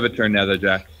 You have a turn now, though,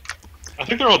 Jack. I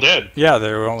think they're all dead. Yeah,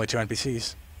 there were only 2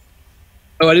 NPCs.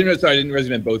 Oh, I didn't realize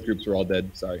you meant both groups were all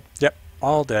dead. Sorry. Yep,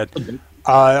 all dead.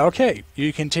 Okay,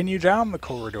 you continue down the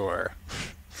corridor.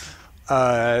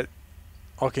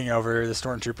 Looking over the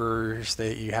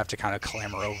stormtroopers, you have to kind of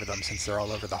clamber over them since they're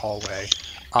all over the hallway.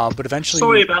 But eventually...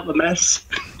 Sorry about the mess.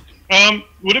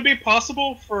 Would it be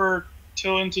possible for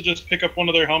Tillin to just pick up one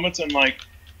of their helmets and, like,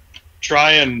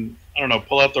 try and, I don't know,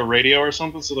 pull out the radio or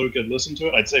something so that we could listen to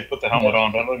it? I'd say put the helmet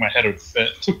on, but I don't think my head would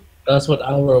fit. That's what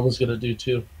Aura was going to do,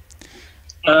 too.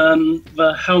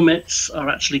 The helmets are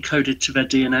actually coded to their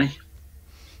DNA.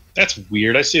 That's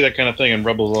weird. I see that kind of thing in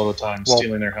Rebels all the time, Well,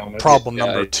 stealing their helmets. Problem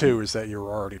number 2 is that you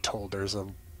were already told there's a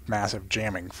massive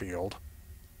jamming field.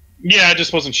 Yeah, I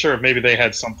just wasn't sure if maybe they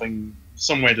had some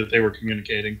way that they were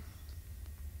communicating.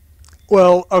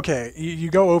 Well, okay, you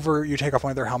go over, you take off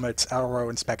one of their helmets, Alro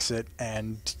inspects it,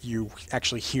 and you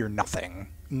actually hear nothing.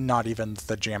 Not even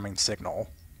the jamming signal.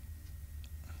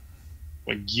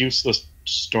 Like useless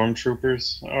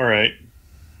stormtroopers? Alright.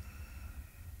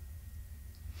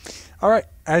 Alright,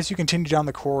 as you continue down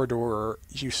the corridor,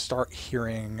 you start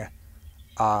hearing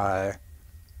the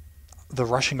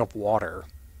rushing of water.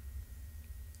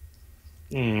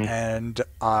 And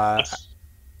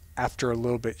after a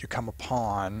little bit you come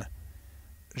upon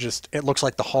it looks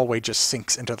like the hallway just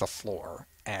sinks into the floor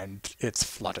and it's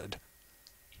flooded.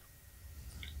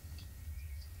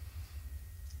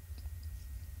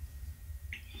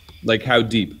 Like how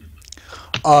deep?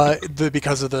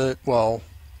 Because of the, well,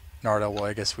 Nardo, well,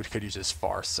 I guess we could use his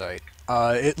far sight.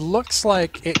 It looks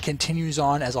like it continues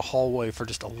on as a hallway for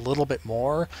just a little bit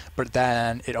more, but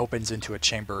then it opens into a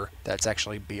chamber that's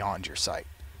actually beyond your sight.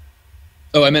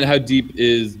 Oh, I meant how deep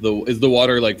is the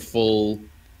water, like, full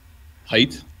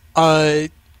height?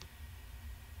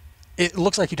 It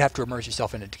looks like you'd have to immerse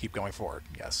yourself in it to keep going forward,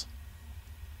 yes.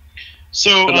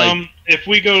 So, But, like, if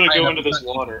we go I into this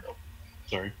water,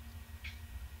 sorry.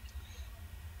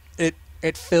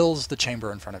 It fills the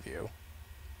chamber in front of you.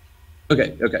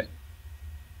 Okay.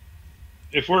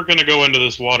 If we're going to go into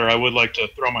this water, I would like to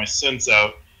throw my sense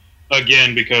out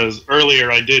again, because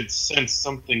earlier I did sense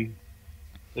something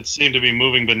that seemed to be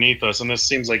moving beneath us, and this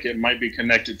seems like it might be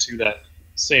connected to that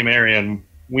same area, and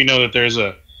we know that there's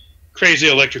a crazy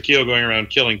electric eel going around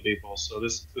killing people, so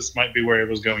this might be where it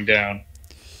was going down.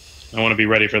 I want to be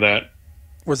ready for that.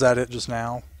 Was that it just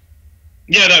now?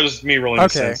 Yeah, that was me rolling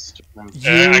Okay. sense.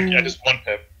 You I just one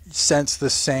pip. sense the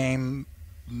same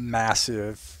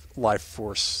massive life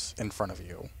force in front of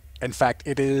you. In fact,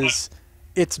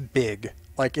 it's big.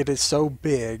 Like, it is so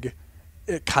big,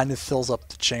 it kind of fills up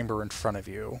the chamber in front of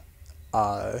you.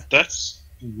 That's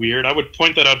weird. I would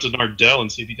point that out to Nardell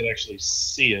and see if he could actually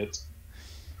see it.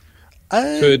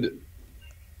 Oh,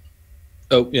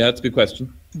 yeah, that's a good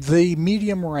question. The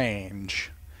medium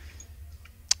range.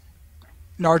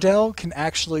 Nardell can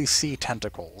actually see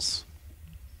tentacles,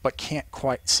 but can't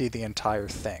quite see the entire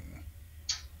thing.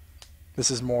 This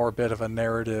is more a bit of a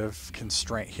narrative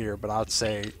constraint here, but I would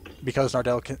say because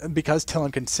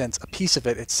Tillin can sense a piece of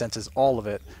it, it senses all of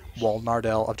it, while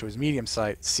Nardell, up to his medium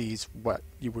sight, sees what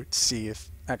you would see if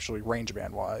actually range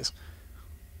band wise.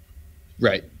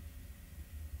 Right.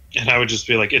 And I would just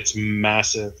be like, it's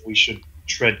massive. We should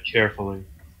tread carefully.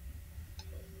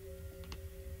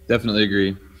 Definitely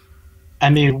agree. I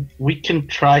mean, we can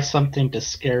try something to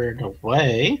scare it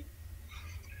away.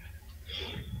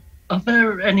 Are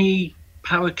there any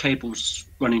power cables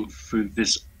running through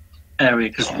this area?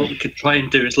 Because what we could try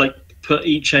and do is like put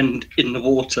each end in the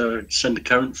water and send a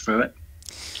current through it.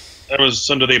 That was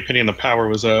under the opinion the power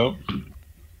was out.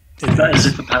 That is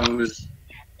if the power was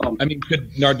on. I mean,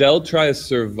 could Nardell try a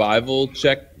survival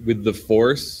check with the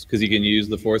Force? Because he can use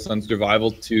the Force on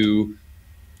survival to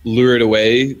lure it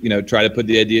away, you know, try to put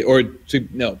the idea, or to,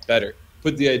 no, better,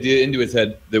 put the idea into his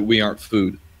head that we aren't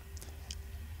food.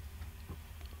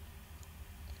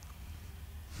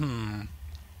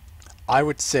 I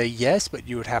would say yes, but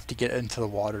you would have to get into the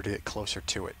water to get closer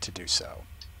to it to do so.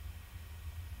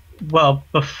 Well,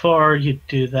 before you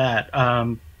do that,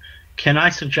 can I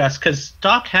suggest, because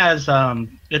Doc has,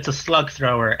 it's a slug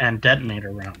thrower and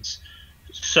detonator rounds.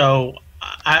 So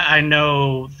I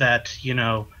know that,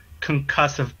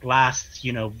 concussive blasts,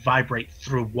 vibrate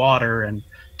through water and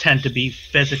tend to be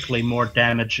physically more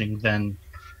damaging than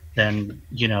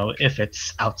if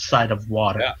it's outside of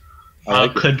water. Yeah.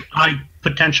 Could I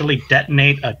potentially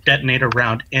detonate a detonator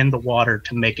round in the water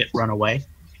to make it run away?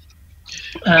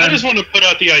 I just want to put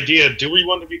out the idea, do we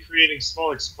want to be creating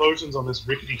small explosions on this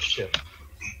rickety ship?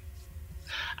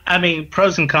 I mean,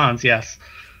 pros and cons, yes.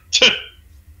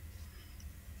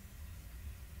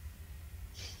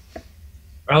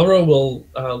 Alro will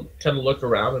kind of look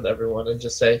around at everyone and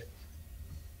just say,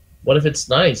 what if it's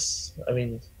nice? I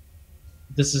mean,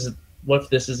 what if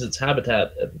this is its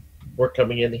habitat and we're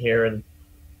coming in here and,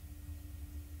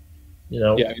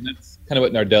 Yeah, I mean, that's kind of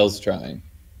what Nardell's trying.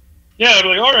 Yeah, I'd be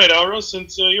like, all right, Alro,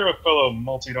 since you're a fellow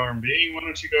multi-armed being, why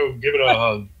don't you go give it a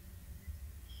hug?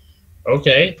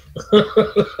 Okay.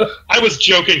 I was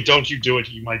joking, don't you do it,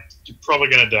 you're probably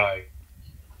going to die.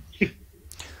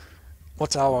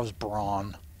 What's Alro's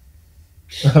brawn?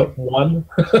 1.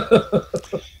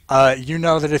 You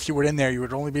know that if you were in there, you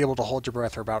would only be able to hold your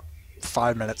breath for about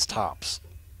 5 minutes tops,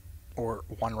 or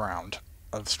 1 round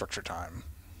of structure time.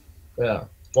 Yeah.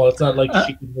 Well, it's not like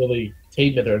she can really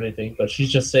tame it or anything, but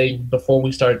she's just saying before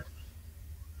we start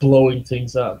blowing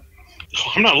things up.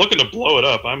 I'm not looking to blow it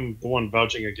up. I'm the one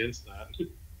vouching against that.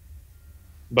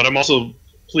 But I'm also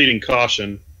pleading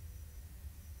caution.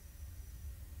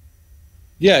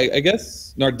 Yeah, I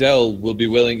guess Nardell will be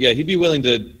willing. Yeah, he'd be willing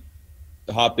to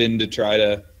hop in to try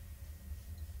to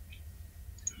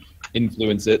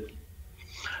influence it.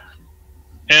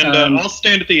 And I'll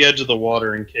stand at the edge of the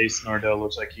water in case Nardell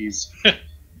looks like he's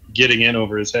getting in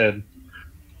over his head.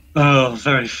 Oh,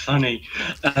 very funny.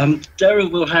 Dara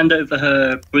will hand over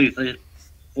her breather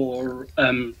for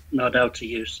Nardell to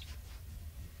use.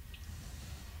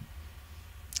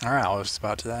 Alright, I was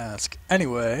about to ask.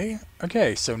 Anyway,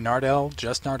 okay, so Nardell,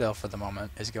 just Nardell for the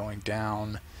moment, is going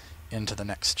down into the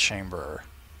next chamber.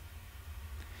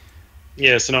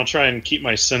 Yes, and I'll try and keep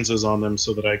my senses on them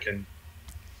so that I can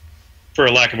for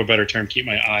a lack of a better term, keep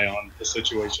my eye on the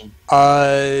situation.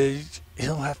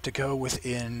 He'll have to go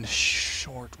within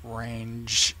short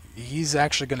range. He's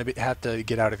actually going to have to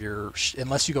get out of your...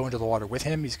 Unless you go into the water with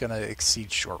him, he's going to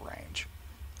exceed short range.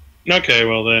 Okay,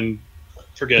 well then,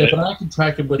 forget Yeah, it. but I can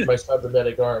track him with my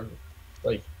cybernetic arm.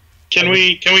 Like, Can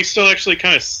we still actually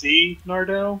kind of see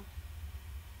Nardell?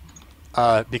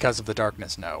 Because of the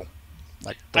darkness, no.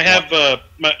 Like I have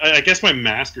I guess my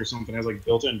mask or something has like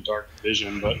built-in dark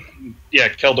vision, but yeah,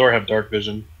 Keldor have dark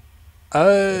vision.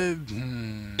 I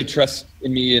trust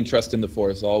in me and trust in the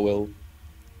Force. All will.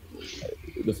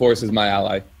 The Force is my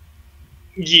ally.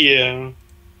 Yeah,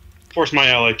 Force my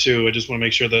ally too. I just want to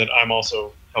make sure that I'm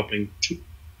also helping.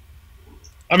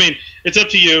 I mean, it's up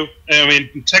to you. I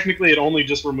mean, technically, it only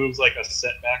just removes like a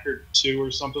setback or two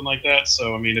or something like that.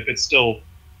 So, I mean, if it's still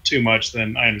too much,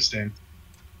 then I understand.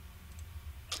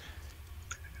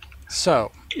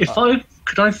 So,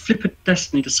 Could I flip a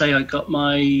destiny to say I got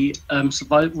my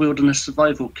wilderness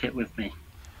survival kit with me?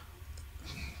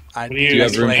 I Do need you an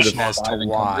have room for explanation the as to five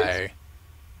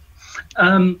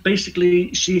why.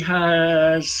 Basically, she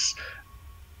has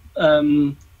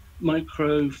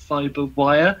microfiber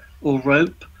wire or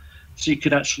rope, so you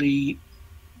could actually,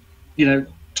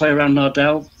 tie around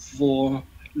Nardell for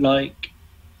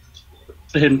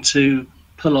him to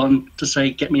pull on to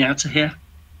say, "Get me out of here,"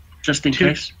 just in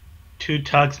case. 2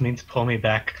 tugs means pull me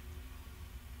back.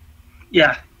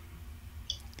 Yeah.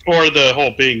 Or the whole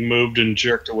being moved and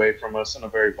jerked away from us in a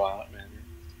very violent manner.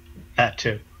 That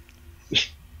too.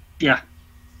 Yeah.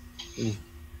 The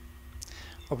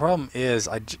problem is,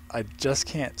 I just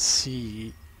can't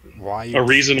see why. A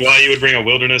reason why you would bring a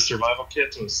wilderness survival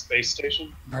kit to a space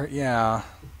station? Yeah.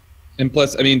 And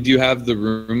plus, I mean, do you have the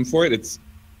room for it? It's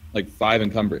like 5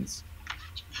 encumbrance.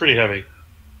 It's pretty heavy.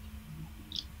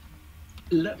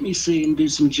 Let me see and do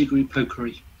some jiggery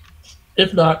pokery.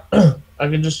 if not, I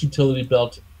can just utility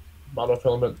belt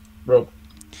monofilament rope.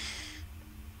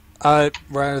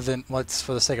 Rather than,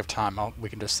 for the sake of time, we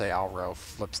can just say Alro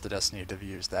flips the destiny to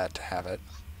use that to have it.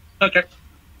 Okay.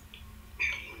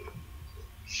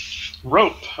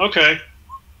 Rope. Okay.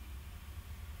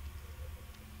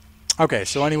 Okay,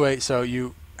 so anyway,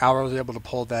 Alro was able to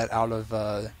pull that out of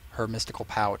her mystical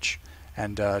pouch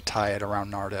and tie it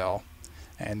around Nardell.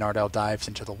 And Nardell dives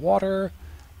into the water,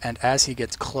 and as he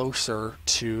gets closer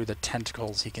to the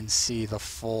tentacles, he can see the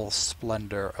full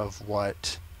splendor of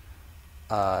what...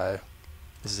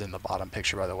 this is in the bottom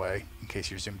picture, by the way, in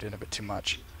case you're zoomed in a bit too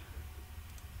much.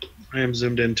 I am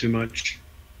zoomed in too much.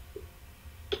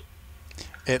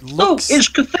 It looks... Oh, it's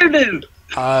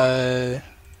Cthulhu!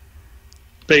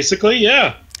 Basically,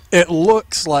 yeah. It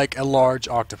looks like a large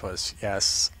octopus,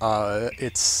 yes.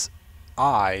 Its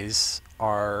eyes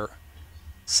are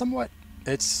somewhat...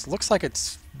 looks like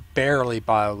it's barely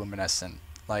bioluminescent.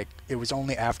 Like, it was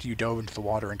only after you dove into the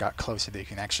water and got closer that you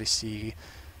can actually see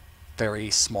very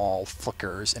small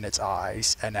flickers in its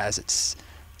eyes, and as its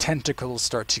tentacles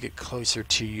start to get closer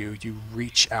to you, you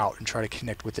reach out and try to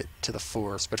connect with it to the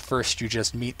force, but first you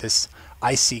just meet this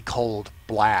icy cold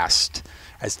blast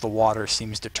as the water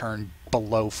seems to turn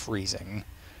below freezing.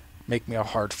 Make me a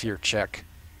hard fear check.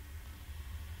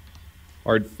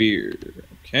 Hard fear.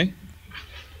 Okay.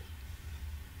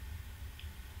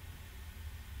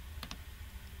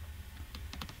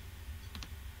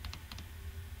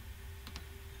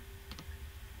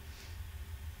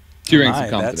 Two ranks of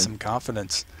confidence. That's some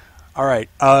confidence. All right.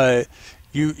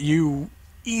 You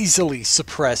easily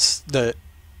suppress the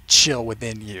chill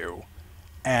within you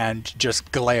and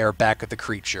just glare back at the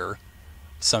creature.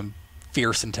 Some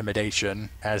fierce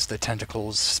intimidation as the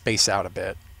tentacles space out a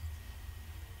bit.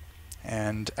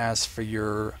 And as for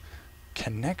your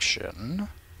connection,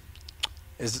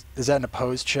 is that an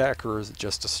opposed check or is it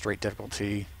just a straight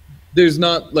difficulty? There's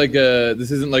not like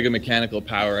this isn't like a mechanical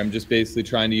power. I'm just basically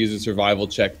trying to use a survival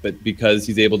check, but because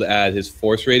he's able to add his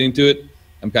force rating to it,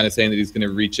 I'm kind of saying that he's going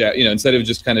to reach out, instead of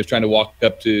just kind of trying to walk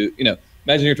up to,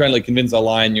 imagine you're trying to like convince a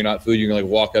lion you're not food, you're going to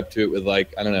like walk up to it with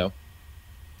like, I don't know,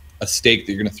 a steak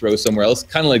that you're going to throw somewhere else.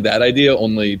 Kind of like that idea,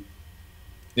 only,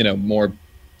 more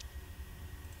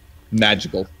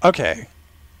magical. Okay.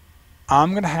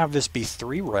 I'm going to have this be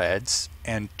 3 reds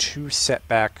and 2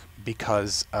 setback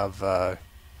because of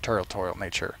territorial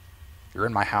nature. You're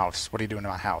in my house. What are you doing in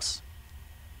my house?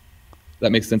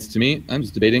 That makes sense to me. I'm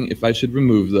just debating if I should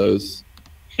remove those.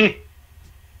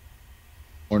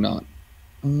 Or not.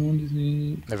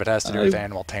 If it has to do with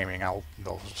animal taming,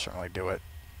 they'll certainly do it.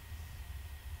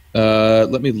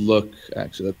 Let me look.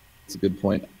 Actually, that's a good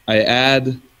point. I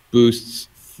add boosts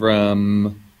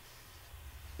from...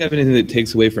 Do you have anything that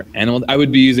takes away from animal? I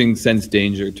would be using Sense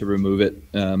Danger to remove it.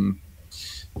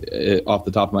 off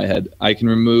the top of my head. I can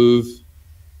remove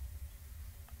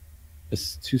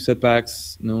 2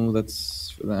 setbacks. No,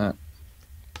 that's for that.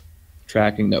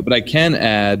 Tracking, no. But I can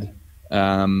add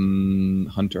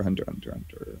Hunter.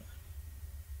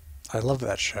 I love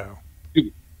that show.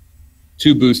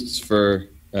 2 boosts for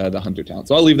the Hunter talent.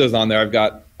 So I'll leave those on there. I've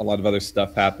got a lot of other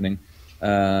stuff happening.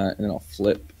 And then I'll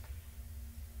flip.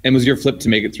 And was your flip to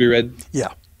make it 3 red?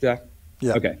 Yeah. Jack?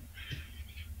 Yeah. Okay.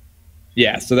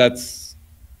 Yeah, so that's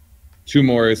 2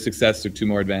 more success or 2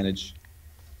 more advantage.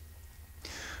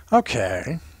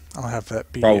 Okay. I'll have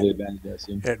that be Probably advantage, I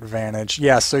assume. advantage.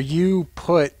 Yeah, so you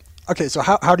put... Okay, so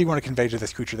how do you want to convey to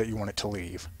this creature that you want it to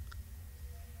leave?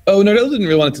 Oh, no, didn't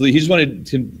really want it to leave. He just wanted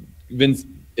to convince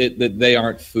it that they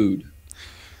aren't food.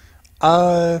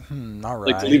 All right.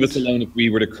 Like to leave us alone if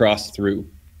we were to cross through.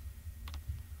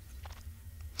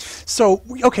 So,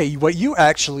 okay, what you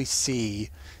actually see,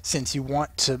 since you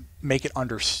want to make it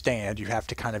understand, you have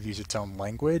to kind of use its own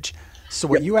language. So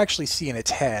what you actually see in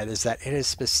its head is that it has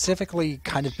specifically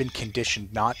kind of been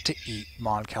conditioned not to eat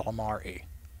Mon Calamari.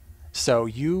 So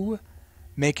you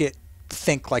make it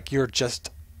think like you're just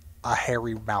a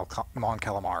hairy Mon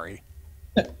Calamari.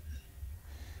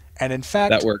 And in fact,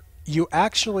 That worked. you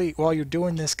actually, while you're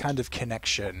doing this kind of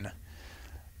connection,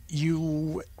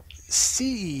 you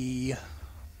see...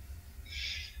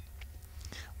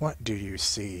 What do you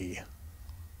see?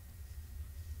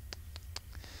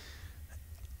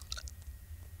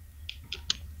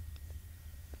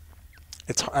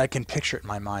 I can picture it in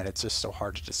my mind. It's just so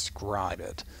hard to describe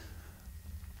it.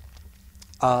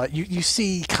 You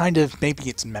see kind of maybe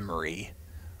its memory.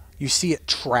 You see it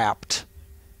trapped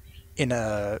in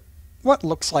what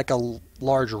looks like a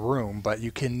large room, but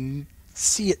you can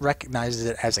see it recognizes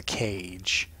it as a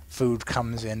cage. Food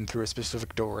comes in through a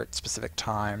specific door at specific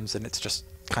times, and it's just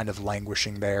kind of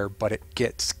languishing there, but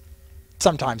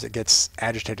sometimes it gets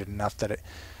agitated enough that it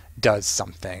does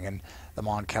something, and the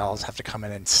Moncals have to come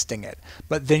in and sting it.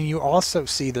 But then you also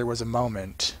see there was a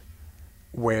moment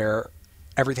where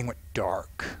everything went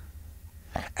dark,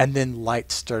 and then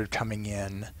lights started coming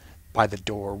in by the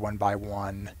door one by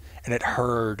one, and it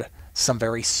heard some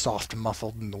very soft,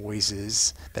 muffled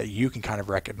noises that you can kind of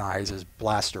recognize as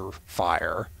blaster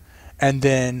fire. And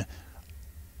then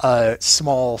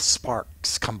small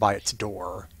sparks come by its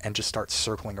door and just start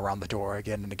circling around the door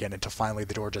again and again until finally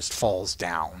the door just falls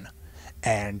down.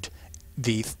 And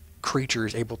the creature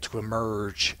is able to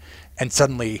emerge, and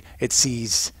suddenly it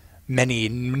sees many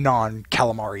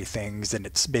non-calamari things, and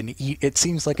it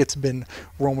seems like it's been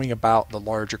roaming about the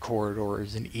larger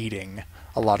corridors and eating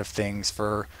a lot of things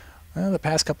for the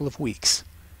past couple of weeks.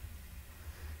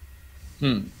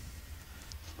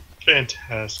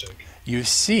 Fantastic. You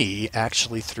see,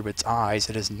 actually, through its eyes,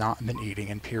 it has not been eating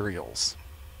Imperials.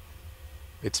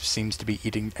 It seems to be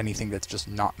eating anything that's just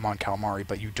not Mon Calamari,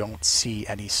 but you don't see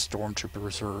any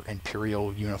Stormtroopers or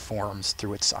Imperial uniforms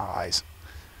through its eyes.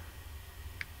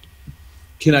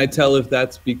 Can I tell if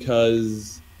that's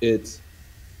because it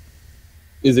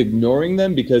is ignoring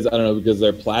them because, I don't know, because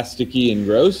they're plasticky and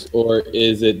gross, or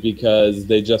is it because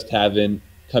they just haven't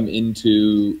come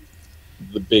into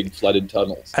the big flooded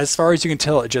tunnels? As far as you can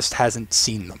tell, it just hasn't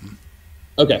seen them.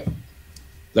 Okay.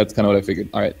 That's kind of what I figured.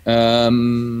 All right.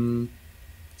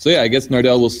 So yeah, I guess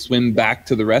Nardell will swim back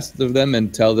to the rest of them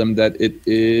and tell them that it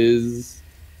is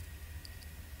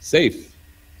safe.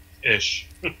 Ish.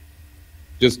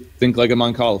 Just think like a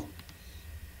Moncall.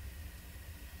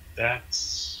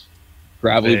 That's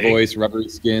gravelly vague. voice, rubbery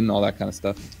skin, all that kind of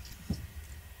stuff.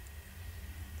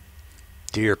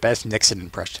 Do your best Nixon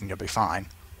impression, you'll be fine.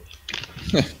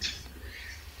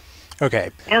 Okay,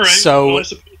 All right. so well, I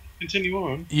suppose continue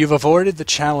on. you've avoided the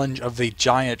challenge of the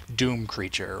giant doom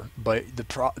creature, but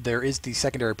there is the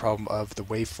secondary problem of the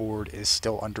way forward is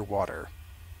still underwater,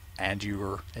 and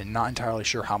you're not entirely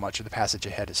sure how much of the passage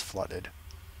ahead is flooded.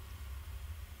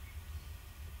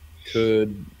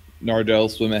 Could Nardell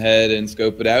swim ahead and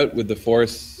scope it out with the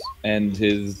force and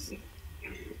his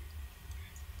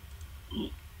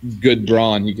good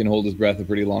brawn? He can hold his breath a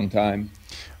pretty long time.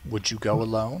 Would you go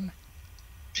alone?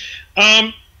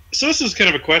 So this is kind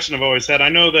of a question I've always had. I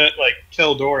know that like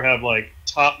Keldor have like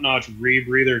top-notch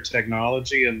rebreather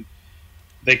technology, and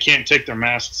they can't take their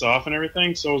masks off and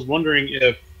everything. So I was wondering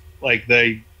if like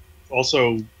they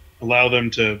also allow them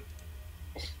to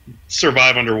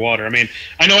survive underwater. I mean,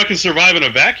 I know I can survive in a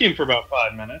vacuum for about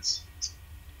 5 minutes.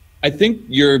 I think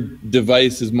your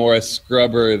device is more a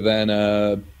scrubber than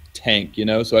a tank, you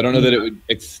know? So I don't know that it would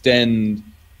extend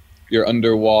your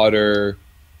underwater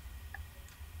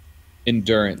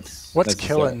endurance. What's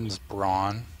necessarily. Killen's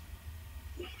brawn?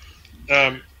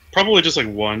 Probably just like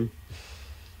 1.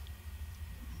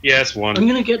 Yeah, it's I'm one.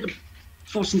 going to get the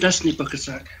Force and Destiny book a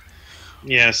sec.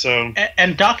 Yeah, so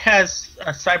And Doc has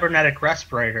a cybernetic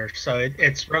respirator, so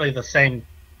it's really the same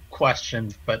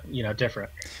question, but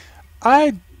different.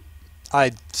 I'd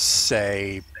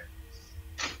say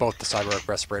both the cyber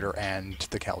respirator and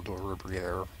the Caldor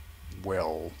rebreather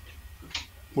will.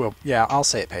 Yeah, I'll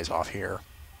say it pays off here.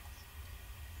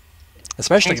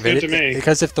 Especially sounds good to me.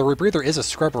 because if the rebreather is a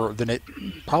scrubber, then it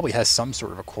probably has some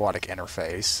sort of aquatic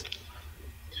interface.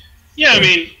 Yeah, I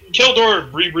mean, Keldor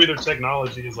rebreather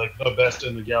technology is like the best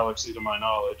in the galaxy to my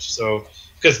knowledge. So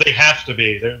because they have to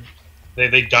be,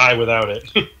 they die without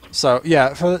it. So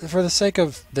yeah, for the sake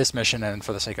of this mission and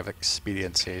for the sake of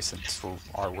expediency, since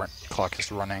our clock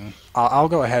is running, I'll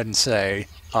go ahead and say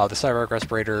the cyber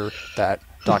respirator that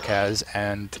Doc has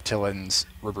and Tillin's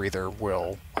rebreather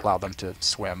will allow them to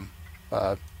swim.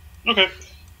 Okay.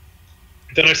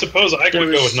 Then I suppose I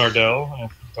could go with Nardell.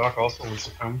 If Doc also wants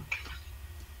to come.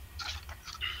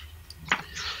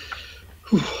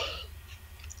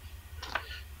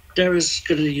 Dara's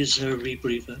going to use her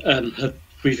rebreather, her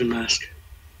breathing mask.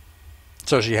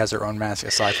 So she has her own mask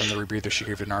aside from the rebreather she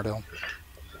gave to Nardell?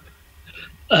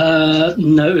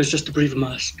 No, it was just a breathing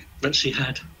mask that she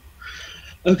had.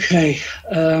 Okay.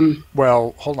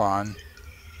 Well, hold on.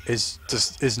 Is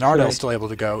Nardell still able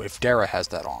to go if Dara has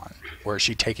that on? Or is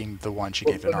she taking the one she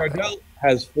gave to Nardell? Nardell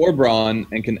has 4 brawn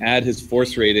and can add his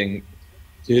force rating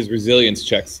to his resilience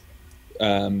checks.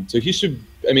 So he should,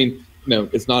 I mean,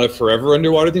 it's not a forever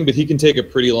underwater thing, but he can take a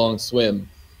pretty long swim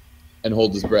and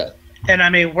hold his breath. And I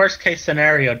mean, worst case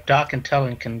scenario, Doc and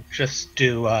Tellen can just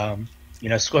do,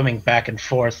 swimming back and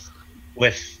forth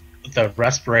with the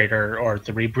respirator or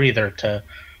the rebreather to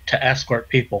escort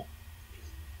people.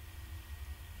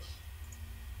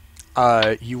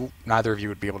 Neither of you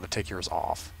would be able to take yours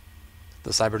off.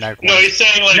 The cybernetic No, one. he's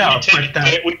saying like No,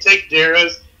 we take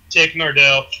Dara's, take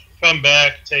Nardell, come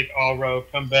back, take Alro,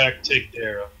 come back, take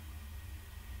Dara.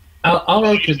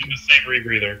 Alro Using could the same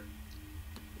rebreather.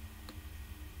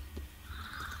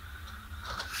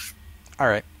 All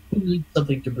right. need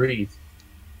something to breathe.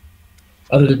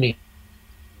 Other than me.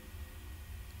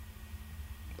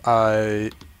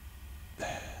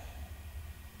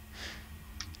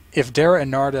 If Dara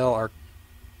and Nardell are...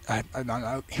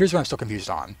 here's what I'm still confused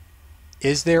on.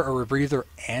 Is there a rebreather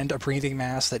and a breathing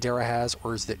mask that Dara has,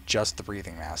 or is it just the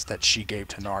breathing mask that she gave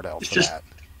to Nardell for that?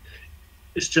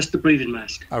 It's just the breathing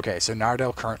mask. Okay, so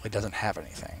Nardell currently doesn't have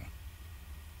anything.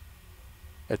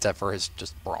 Except for his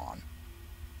just brawn.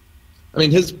 I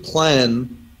mean, his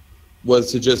plan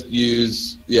was to just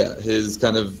use, his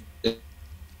kind of...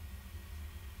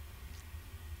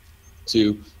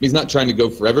 He's not trying to go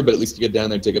forever, but at least to get down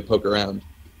there and take a poke around.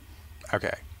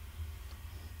 Okay.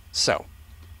 So,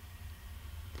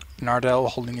 Nardell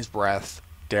holding his breath,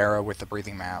 Dara with the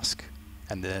breathing mask,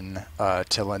 and then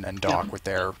Tillin and Doc with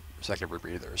their respective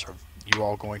rebreathers. Are you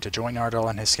all going to join Nardell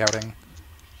in his scouting?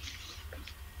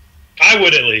 I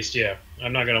would at least, yeah.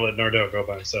 I'm not going to let Nardell go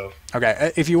by himself.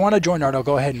 Okay, if you want to join Nardell,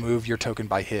 go ahead and move your token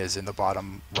by his in the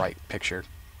bottom right picture.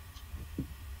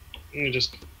 Let me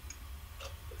just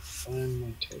find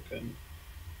my token.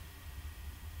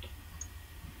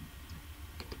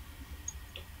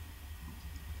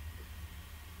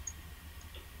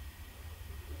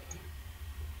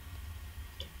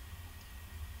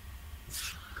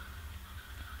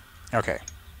 Okay,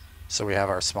 so we have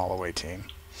our small away team.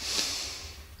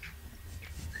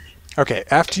 Okay,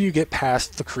 after you get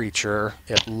past the creature,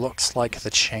 it looks like the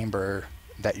chamber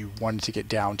that you wanted to get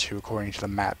down to, according to the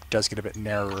map, does get a bit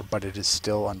narrower, but it is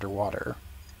still underwater.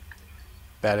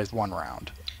 That is one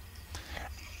round.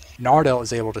 Nardell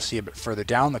is able to see a bit further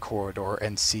down the corridor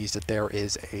and sees that there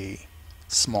is a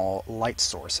small light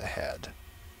source ahead.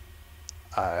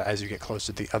 As you get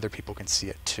closer, the other people can see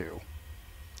it too.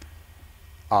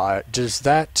 Does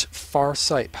that far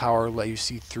sight power let you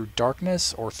see through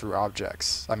darkness or through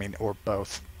objects? I mean, or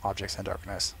both objects and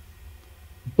darkness?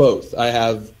 Both. I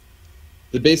have...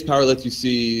 The base power lets you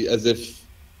see as if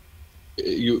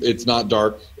it's not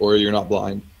dark or you're not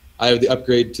blind. I have the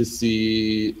upgrade to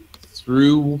see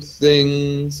through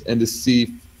things and to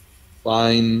see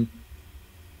fine...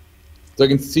 So I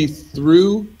can see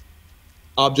through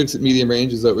objects at medium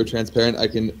range as though it were transparent. I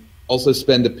can also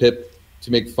spend a pip to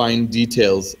make fine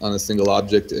details on a single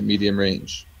object at medium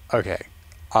range. Okay.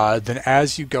 Then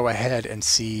as you go ahead and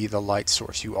see the light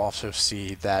source, you also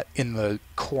see that in the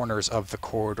corners of the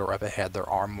corridor up ahead there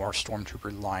are more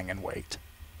stormtroopers lying in wait.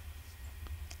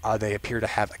 They appear to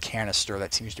have a canister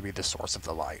that seems to be the source of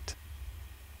the light.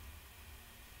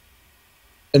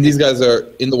 And these guys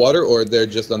are in the water, or they're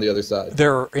just on the other side?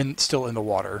 They're still in the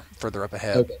water, further up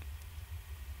ahead. Okay.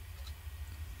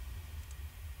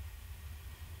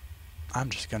 I'm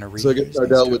just going to read So I guess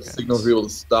Nardell would signal for people to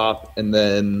stop and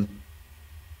then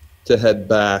to head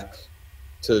back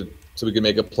so we can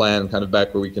make a plan kind of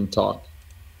back where we can talk,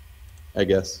 I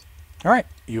guess. All right.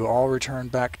 You all return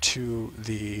back to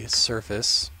the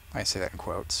surface. I say that in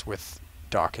quotes with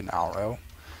Doc and Alro.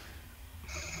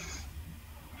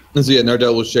 And so yeah,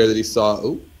 Nardell will share that he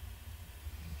saw.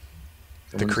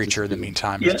 The creature in the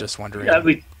meantime is just wondering. Yeah,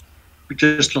 we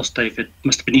just lost David.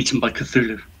 Must have been eaten by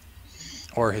Cthulhu.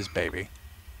 Or his baby.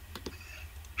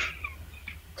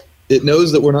 It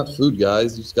knows that we're not food,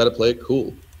 guys. You just got to play it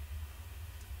cool.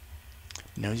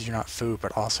 Knows you're not food,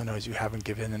 but also knows you haven't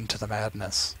given in to the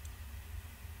madness.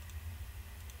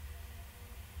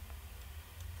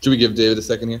 Should we give David a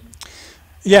second here?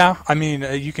 Yeah, I mean,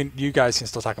 you guys can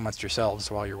still talk amongst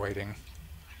yourselves while you're waiting.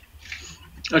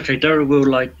 Okay, Dara will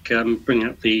bring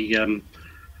out the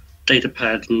data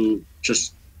pad and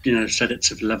just set it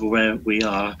to the level where we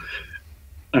are,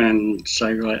 and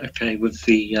say, right, okay, with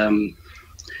the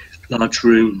large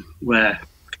room where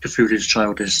Cthulhu's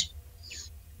child is.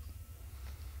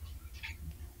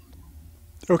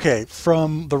 Okay,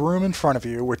 from the room in front of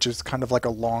you, which is kind of like a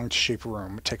long-shaped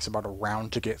room, it takes about a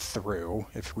round to get through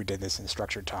if we did this in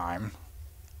structured time.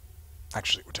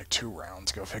 Actually, it would take 2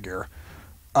 rounds, go figure.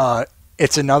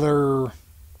 It's another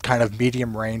kind of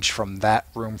medium range from that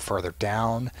room further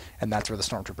down, and that's where the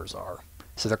stormtroopers are.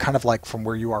 So they're kind of like from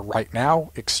where you are right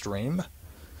now, extreme.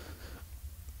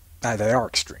 They are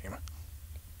extreme.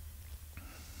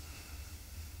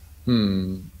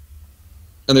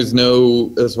 And there's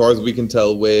no, as far as we can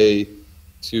tell, way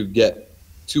to get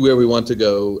to where we want to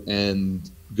go and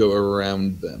go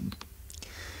around them.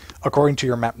 According to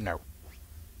your map, no.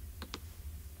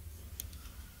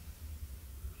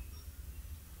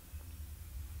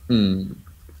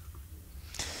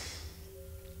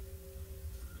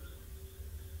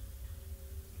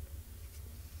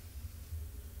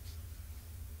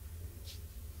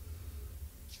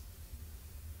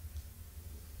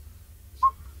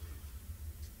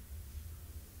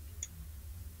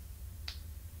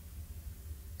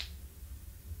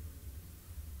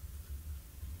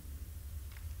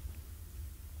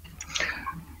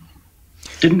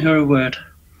 Didn't hear a word.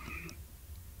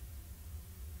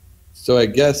 So I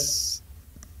guess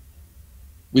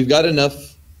we've got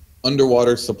enough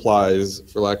underwater supplies,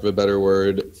 for lack of a better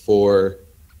word, for...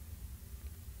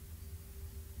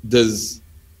 Is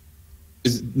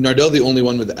Nardell the only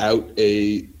one without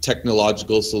a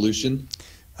technological solution?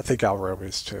 I think Alro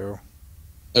is too.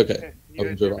 Okay.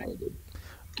 You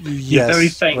Yes, very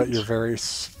faint. but you're very...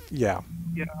 Yeah.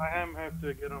 Yeah, I have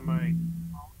to get on my phone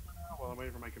for now while I'm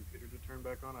waiting for my computer to turn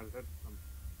back on. I've had some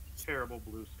terrible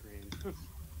blue screen.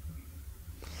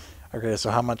 Okay, so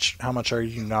how much are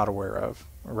you not aware of?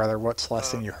 Or rather, what's last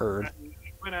thing you heard? It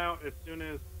went out as soon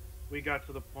as we got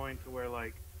to the point to where,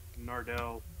 like,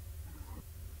 Nardell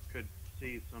could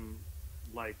see some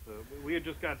light. So we had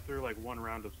just got through, like, 1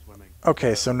 round of swimming.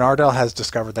 Okay, so Nardell has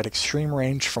discovered that extreme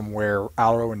range from where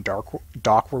Alro and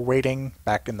Doc were waiting,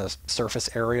 back in the surface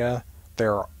area.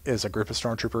 There is a group of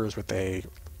stormtroopers with a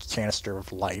canister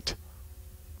of light.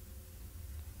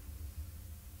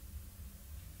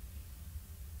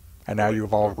 And now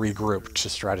you've all regrouped to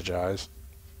strategize.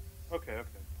 Okay.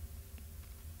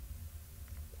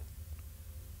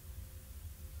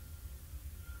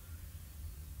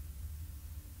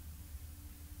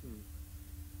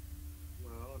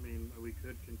 Well, I mean, we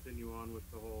could continue on with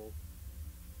the whole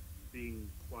being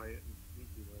quiet and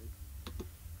sneaky way.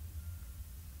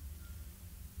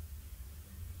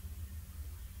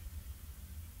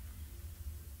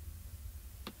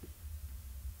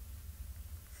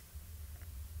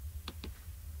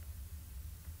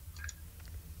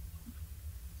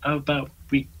 How about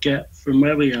we get from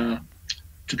where we are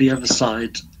to the other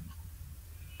side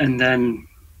and then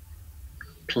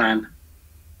plan?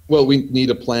 Well, we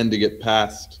need a plan to get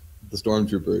past the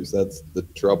stormtroopers. That's the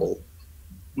trouble.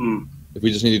 If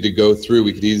we just needed to go through,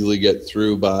 we could easily get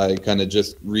through by kind of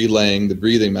just relaying the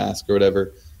breathing mask or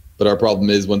whatever. But our problem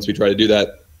is once we try to do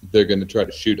that, they're going to try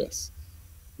to shoot us.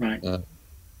 Right.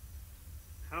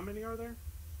 How many are there?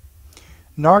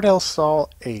 Nardell saw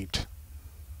 8.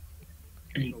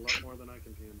 It's a lot more than I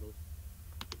can handle.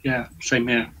 Yeah, same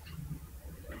here.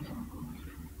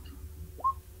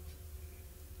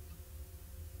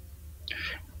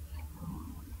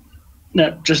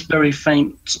 No, just very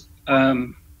faint.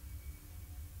 Mate.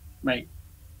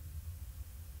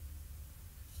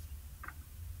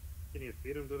 Can you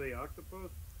feed them to the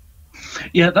octopus?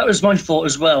 Yeah, that was my thought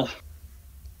as well.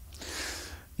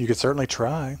 You could certainly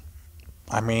try.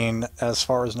 I mean, as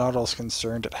far as Nardell's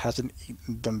concerned, it hasn't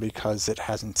eaten them because it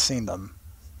hasn't seen them.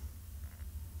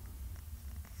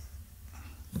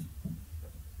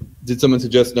 Did someone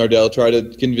suggest Nardell try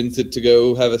to convince it to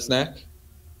go have a snack?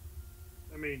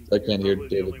 I mean, I can't hear probably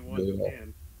the David only one really who well.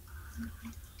 can.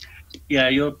 Yeah,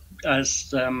 you're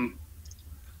as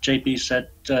JB said.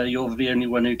 You're the only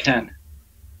one who can.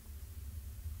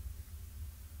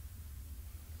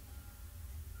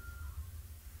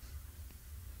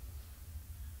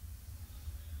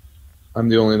 I'm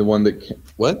the only one that can.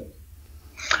 What?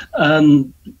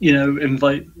 Invite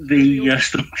the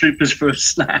stormtroopers for a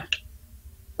snack.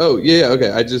 Oh yeah,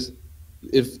 okay. I just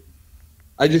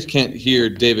can't hear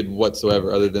David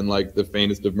whatsoever, other than like the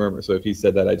faintest of murmur. So if he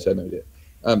said that, I just had no idea.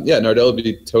 Yeah, Nardell would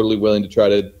be totally willing to try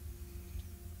to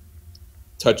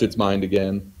touch its mind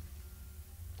again.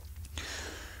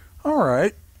 All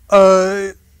right.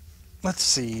 Let's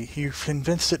see. You've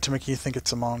convinced it to make you think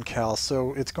it's a Moncal,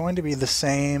 so it's going to be the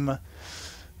same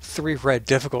 3 red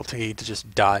difficulty to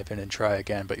just dive in and try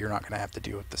again, but you're not going to have to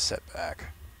deal with the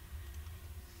setback.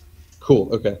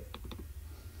 Cool. Okay.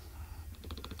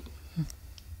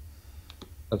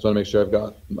 I just want to make sure I've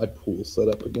got my pool set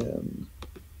up again.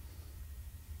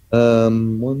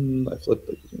 I flipped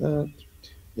that.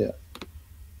 Yeah.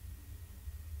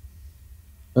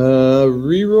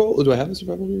 Reroll. Do I have a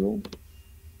survival reroll?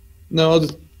 No, I'll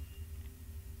just.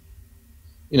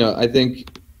 I think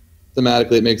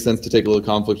thematically it makes sense to take a little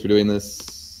conflict for doing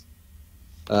this.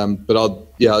 But I'll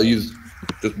use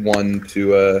just 1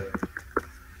 to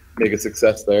make a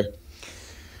success there.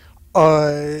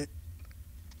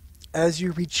 As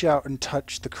you reach out and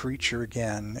touch the creature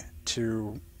again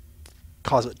to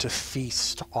cause it to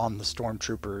feast on the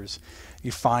stormtroopers,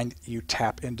 you find you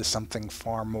tap into something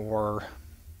far more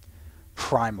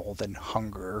primal than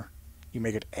hunger. You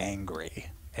make it angry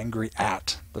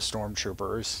at the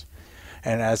stormtroopers.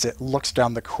 And as it looks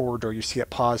down the corridor, you see it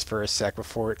pause for a sec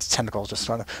before its tentacles just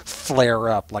sort of flare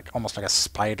up, almost like a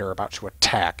spider about to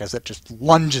attack, as it just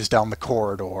lunges down the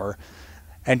corridor.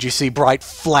 And you see bright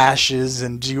flashes,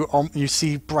 and you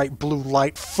see bright blue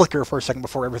light flicker for a second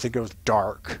before everything goes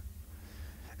dark.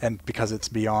 And because it's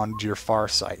beyond your far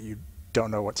sight, you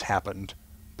don't know what's happened.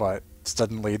 But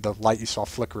suddenly the light you saw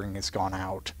flickering has gone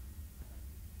out.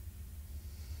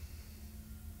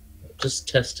 Just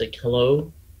testing.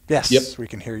 Hello? Yes, Yep. we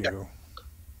can hear you.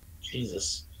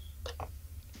 Jesus.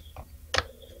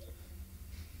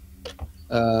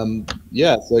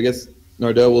 Yeah, so I guess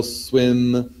Nardell will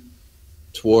swim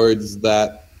towards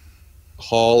that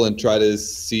hall and try to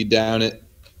see down it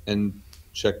and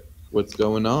check what's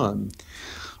going on.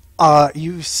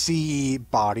 You see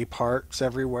body parts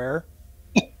everywhere.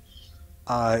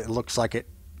 It looks like it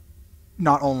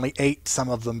not only ate some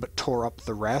of them, but tore up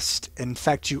the rest. In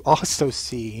fact, you also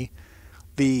see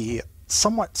the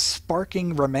somewhat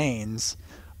sparking remains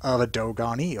of a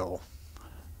Dogon eel.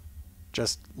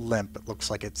 Just limp. It looks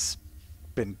like it's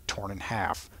been torn in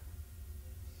half.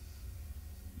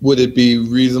 Would it be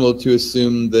reasonable to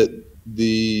assume that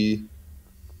the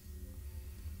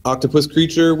octopus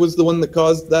creature was the one that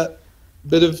caused that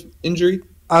bit of injury?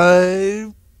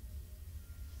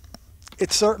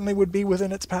 It certainly would be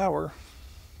within its power.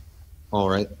 All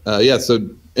right. Yeah.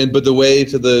 But the way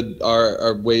to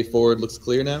our way forward looks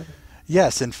clear now.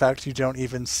 Yes, in fact, you don't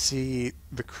even see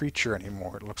the creature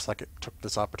anymore. It looks like it took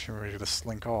this opportunity to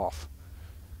slink off.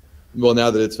 Well,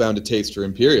 now that it's found a taste for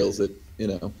Imperials, it's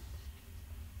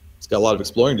got a lot of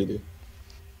exploring to do.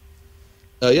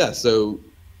 Yeah. So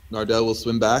Nardell will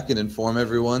swim back and inform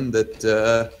everyone that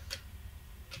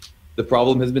the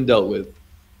problem has been dealt with,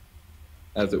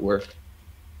 as it were.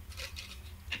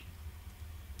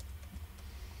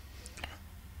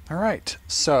 All right,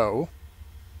 so...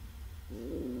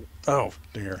 Oh,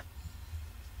 dear.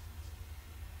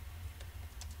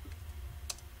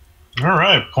 All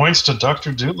right, points to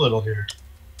Dr. Doolittle here.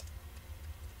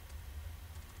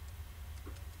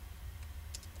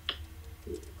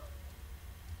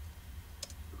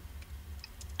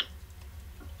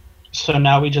 So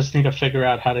now we just need to figure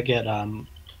out how to get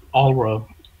Alro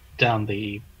down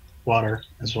the water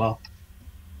as well.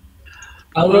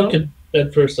 Alro could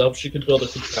fend for herself. She could build a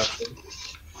contraption.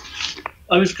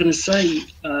 I was going to say,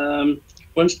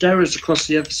 once Dara's across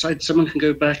the other side, someone can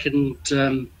go back and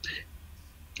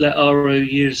let Aro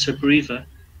use her breather.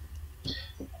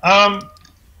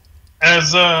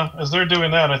 As they're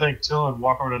doing that, I think Till would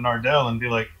walk over to Nardell and be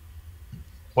like,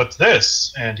 "What's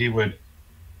this?" And he would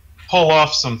pull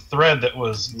off some thread that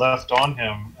was left on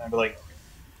him and be like,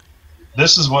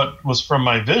 "This is what was from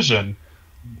my vision."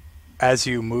 As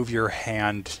you move your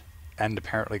hand and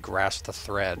apparently grasp the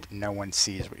thread, no one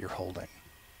sees what you're holding.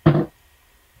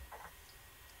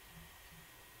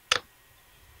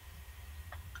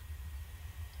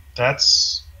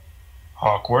 That's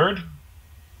awkward.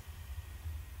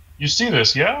 You see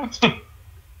this, yeah?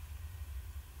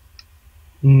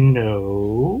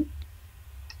 No.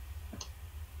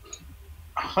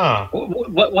 Huh.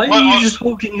 Why are you just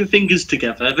holding your fingers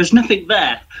together? There's nothing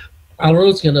there.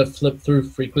 Alro's gonna flip through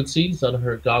frequencies on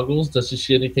her goggles. Does she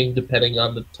see anything depending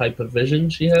on the type of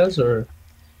vision she has, or?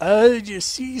 You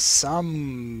see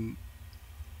some...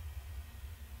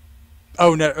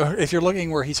 Oh, no, if you're looking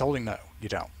where he's holding, no, you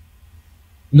don't.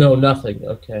 No, nothing.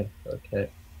 Okay.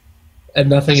 And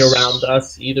nothing around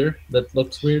us either that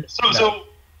looks weird? So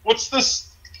what's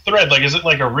this thread? Like, is it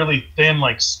like a really thin,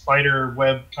 like, spider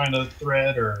web kind of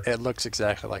thread, or? It looks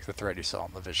exactly like the thread you saw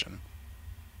in the vision.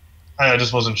 I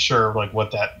just wasn't sure, like,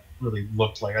 what that really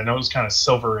looked like. I know it was kind of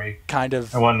silvery Kind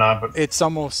of. and whatnot, but... It's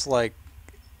almost like...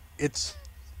 It's...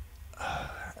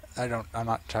 I'm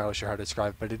not entirely sure how to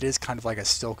describe it, but it is kind of like a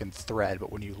silken thread, but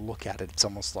when you look at it, it's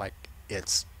almost like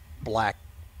it's black.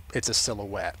 It's a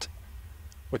silhouette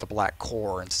with a black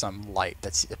core and some light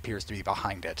that appears to be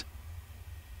behind it.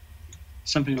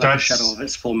 Something like a shadow of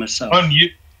its former self.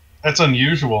 That's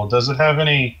unusual. Does it have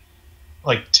any,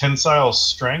 like, tensile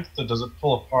strength? Does it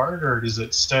pull apart, or does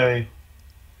it stay?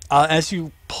 As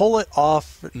you pull it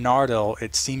off Nardil,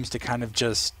 it seems to kind of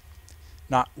just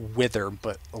not wither,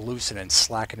 but loosen and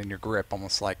slacken in your grip,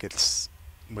 almost like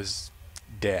was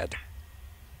dead.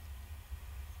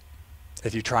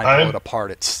 If you try and pull it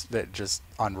apart, it just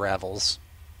unravels.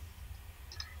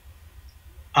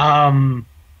 I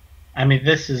mean,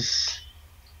 this is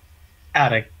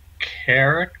out of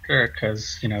character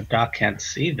because, Doc can't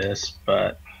see this,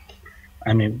 but,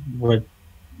 I mean,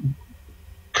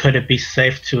 could it be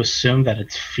safe to assume that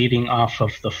it's feeding off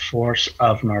of the force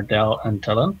of Nardell and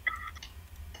Tillin?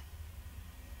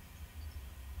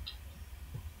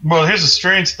 Well, here's a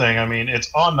strange thing. I mean,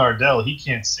 it's on Nardell. He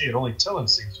can't see it. Only Tillin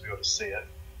seems to be able to see it.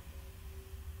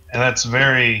 And that's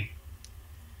very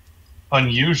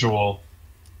unusual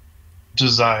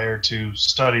desire to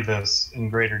study this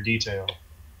in greater detail.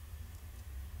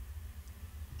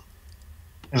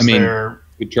 You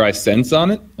could try sense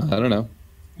on it? I don't know.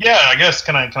 Yeah, I guess.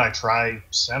 Can I try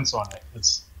sense on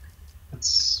it?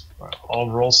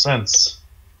 I'll roll sense.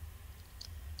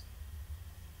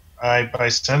 I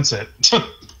sense it.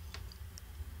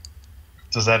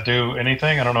 Does that do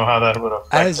anything? I don't know how that would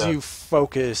affect As you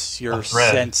focus your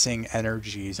sensing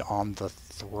energies on the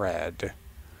thread,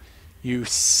 you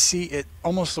see it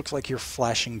almost looks like you're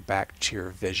flashing back to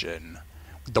your vision,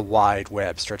 the wide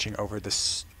web stretching over the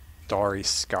starry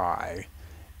sky,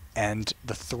 and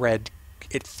the thread,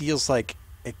 it feels like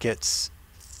it gets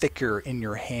thicker in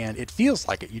your hand. It feels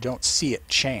like it. You don't see it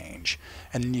change,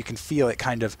 and then you can feel it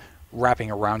kind of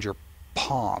wrapping around your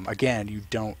palm. Again, you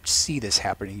don't see this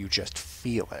happening, you just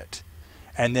feel it.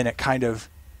 And then it kind of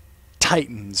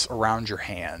tightens around your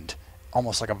hand,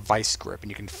 almost like a vice grip,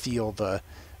 and you can feel the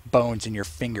bones in your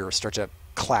fingers start to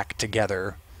clack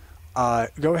together.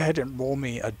 Go ahead and roll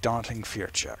me a daunting fear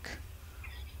check.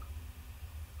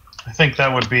 I think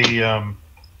that would be...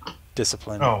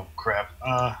 Discipline. Oh, crap.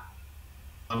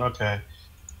 Okay.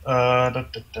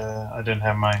 I didn't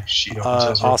have my sheet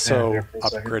open. So also,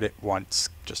 upgrade it once,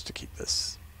 just to keep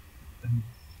this.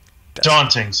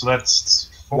 Daunting, so that's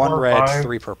 4, 1 red, 5.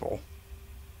 3 purple.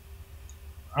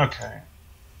 Okay.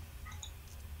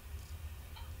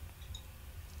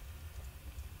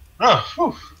 Oh,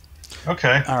 whew.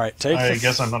 Okay. All right. I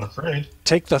guess I'm not afraid.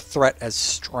 Take the threat as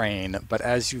strain, but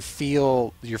as you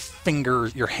feel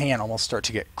your hand almost start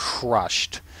to get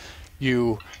crushed,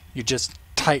 you just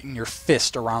tighten your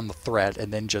fist around the thread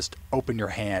and then just open your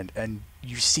hand, and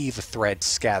you see the thread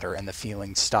scatter and the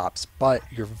feeling stops, but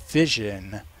your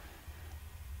vision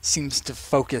seems to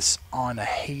focus on a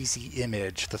hazy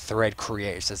image the thread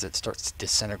creates as it starts to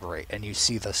disintegrate, and you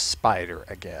see the spider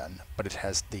again, but it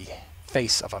has the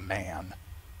face of a man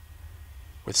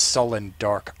with sullen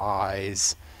dark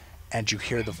eyes, and you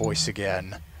hear the voice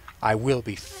again. I will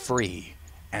be free,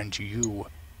 and you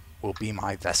will be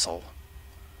my vessel.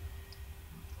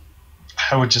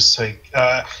 I would just say,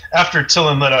 after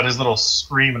Tillin let out his little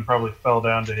scream and probably fell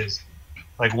down to his,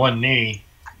 like, one knee,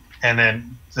 and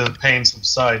then the pain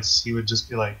subsides, he would just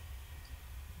be like,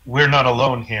 we're not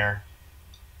alone here.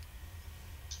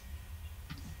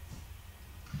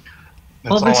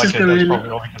 That's that's probably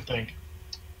all I can think.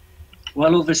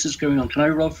 While all this is going on, can I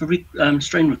roll for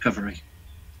strain recovery?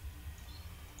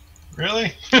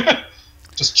 Really?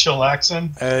 Just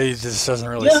chillaxing? This doesn't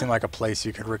really seem like a place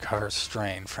you could recover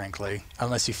strain, frankly.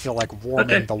 Unless you feel like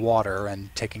warming the water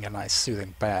and taking a nice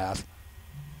soothing bath.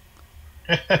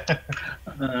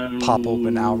 Pop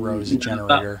open Alro's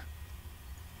generator.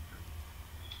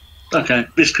 Okay,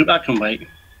 that can wait.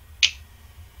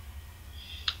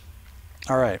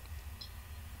 Alright.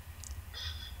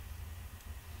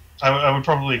 I would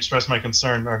probably express my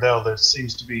concern, Nardell. There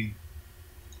seems to be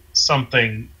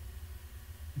something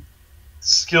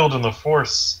skilled in the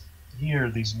Force here.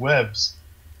 These webs.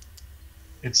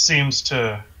 It seems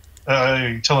to.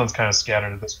 Tillen's kind of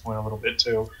scattered at this point a little bit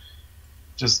too.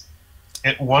 Just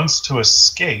it wants to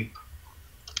escape.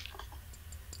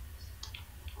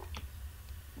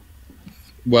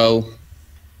 Well,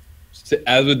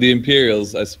 as with the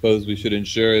Imperials, I suppose we should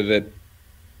ensure that.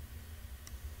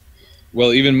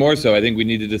 Well, even more so, I think we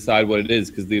need to decide what it is,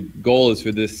 because the goal is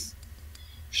for this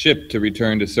ship to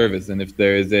return to service, and if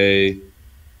there is a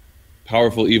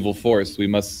powerful evil force, we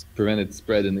must prevent its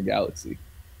spread in the galaxy.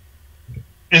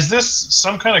 Is this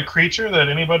some kind of creature that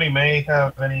anybody may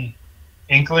have any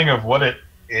inkling of what it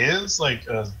is? Like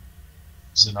a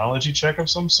xenology check of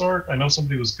some sort? I know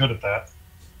somebody was good at that.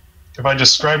 If I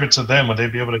describe it to them, would they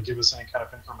be able to give us any kind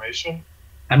of information?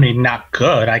 I mean, not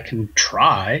good. I can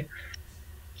try.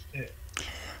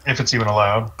 If it's even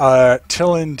allowed.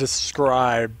 Tillen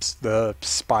describes the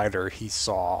spider he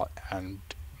saw, and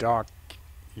Doc,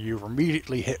 you're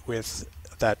immediately hit with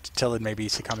that Tillen may be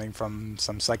succumbing from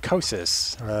some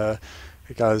psychosis,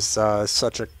 because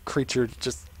such a creature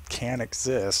just can't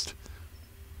exist.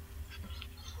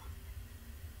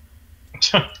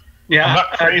 Yeah, I'm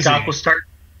not crazy. Doc will start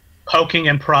poking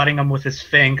and prodding him with his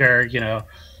finger. You know,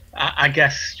 I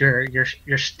guess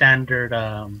your standard,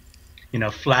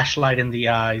 flashlight in the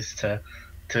eyes to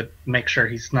make sure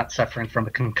he's not suffering from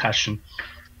a concussion.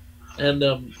 And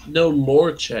no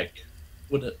lore check.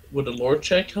 Would a lore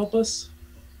check help us?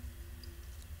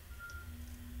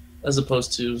 As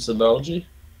opposed to xenology?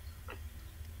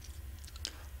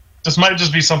 This might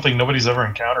just be something nobody's ever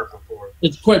encountered before.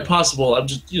 It's quite possible. I'm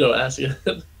just, asking.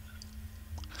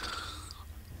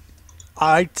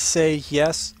 I'd say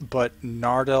yes, but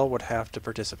Nardell would have to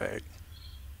participate.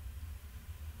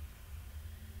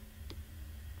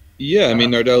 Yeah, I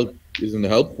mean, Nardell isn't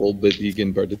helpful, but he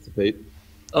can participate.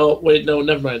 Oh wait, no,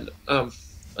 never mind.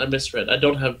 I misread. I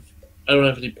don't have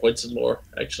any points in lore,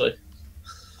 actually.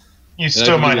 You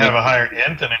still might have a higher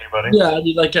int than anybody. Yeah, I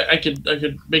mean, like I could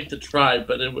make the try,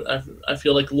 but I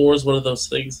feel like lore is one of those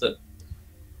things that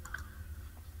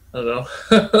I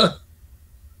don't know.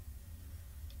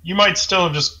 You might still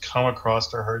have just come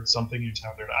across or heard something you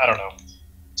tethered. I don't know.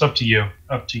 It's up to you.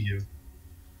 Up to you.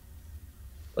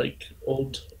 Like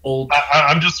old.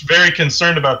 I'm just very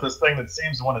concerned about this thing that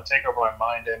seems to want to take over my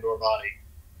mind and/or body.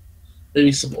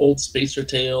 Maybe some old spacer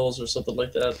tales or something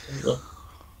like that. I don't know.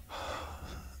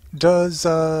 Does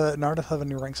Nardell have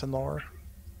any ranks in lore?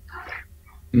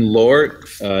 In lore,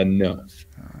 no.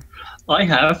 I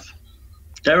have.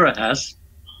 Dara has.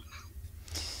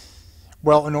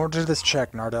 Well, in order to do this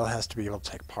check, Nardell has to be able to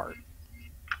take part.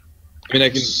 I mean, I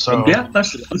can. So Yeah,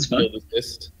 that's fine.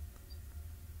 Assist,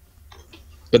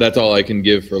 but that's all I can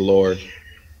give for lore.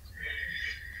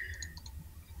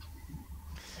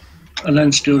 And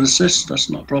then skilled assist, that's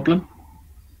not a problem.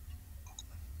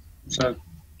 So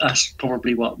that's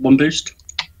probably what, one boost?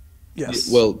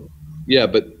 Yes. Well, yeah,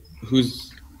 but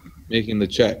who's making the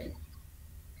check?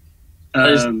 I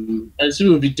assume it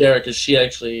would be Derek, because she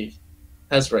actually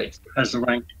has rank. Has the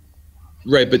rank.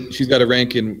 Right, but she's got a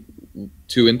rank in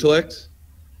 2 intellect?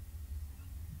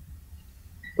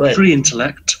 Right. 3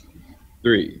 intellect.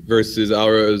 3 versus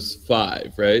Aura's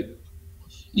 5, right?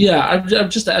 Yeah, I'm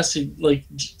just asking. Like,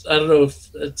 I don't know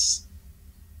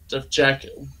if Jack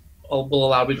will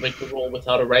allow me to make the roll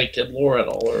without a rank in lore at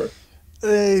all, or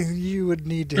You would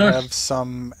need to have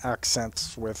some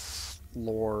accents with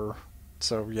lore.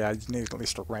 So, yeah, you need at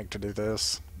least a rank to do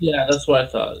this. yeah, that's what I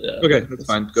thought. Yeah. Okay, that's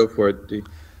fine. Go for it, D.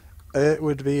 It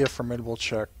would be a formidable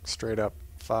check, straight up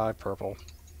 5 purple.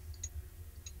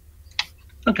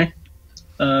 Okay.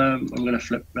 I'm going to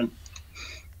flip then.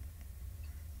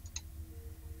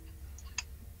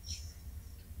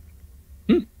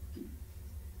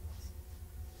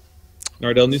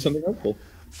 Nardell knew something helpful.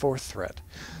 4th threat.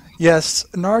 Yes,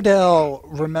 Nardell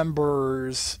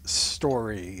remembers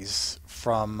stories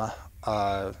from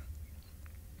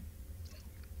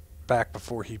back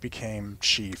before he became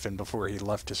chief and before he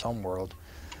left his homeworld,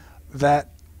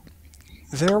 that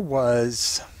there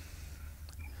was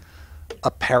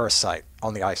a parasite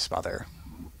on the Ice Mother.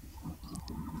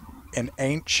 An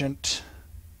ancient,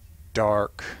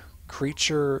 dark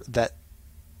creature that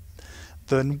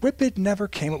the Whippet never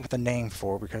came up with a name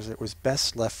for because it was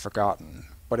best left forgotten,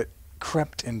 but it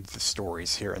crept into the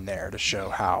stories here and there to show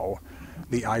how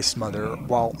the Ice Mother,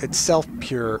 while itself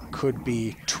pure, could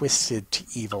be twisted to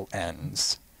evil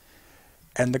ends.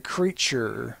 And the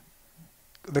creature's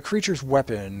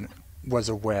weapon was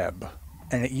a web,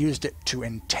 and it used it to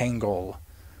entangle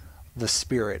the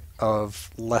spirit of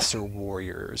lesser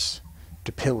warriors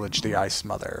to pillage the Ice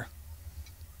Mother.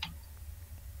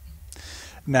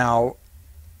 Now,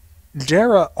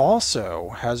 Dara also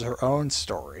has her own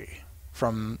story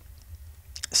from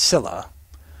Scylla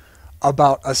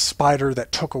about a spider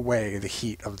that took away the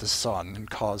heat of the sun and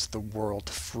caused the world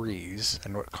to freeze,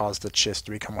 and what caused the Chiss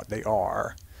to become what they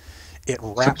are. It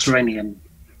wrapped Subterranean.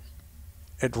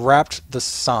 It wrapped the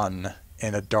sun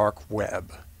in a dark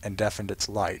web and deafened its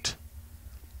light.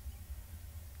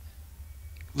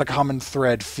 The common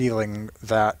thread feeling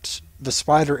that the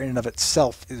spider in and of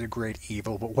itself is a great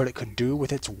evil, but what it could do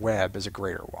with its web is a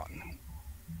greater one.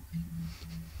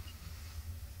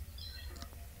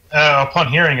 Upon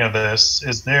hearing of this,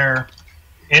 is there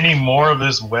any more of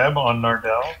this web on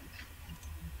Nardell?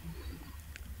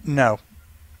 No.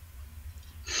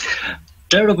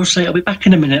 Dara will say, I'll be back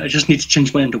in a minute, I just need to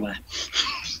change my underwear.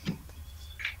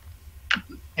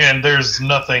 And there's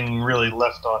nothing really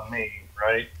left on me,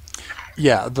 right?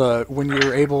 Yeah, when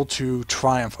you're able to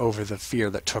triumph over the fear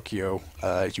that took you,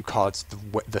 you caused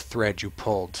the thread you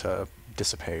pulled to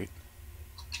dissipate.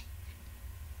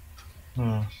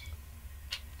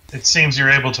 It seems you're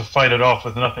able to fight it off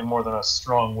with nothing more than a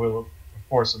strong will and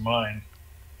force of mind.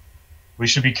 We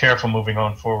should be careful moving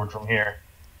on forward from here.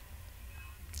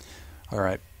 All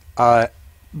right.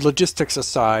 Logistics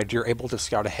aside, you're able to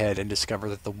scout ahead and discover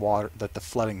that the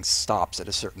flooding stops at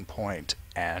a certain point,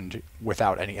 and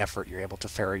without any effort, you're able to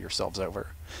ferry yourselves over.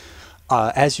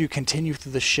 As you continue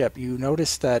through the ship, you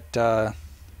notice that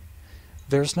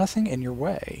there's nothing in your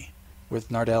way. With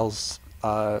Nardell's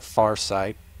far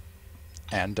sight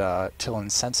and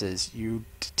Tillen's senses, you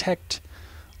detect,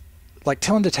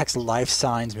 Tillen detects life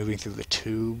signs moving through the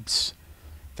tubes.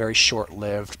 Very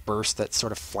short-lived bursts that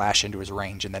sort of flash into his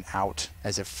range and then out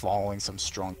as if following some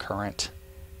strong current.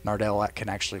 Nardell can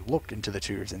actually look into the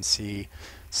tubes and see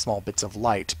small bits of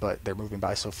light, but they're moving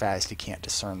by so fast he can't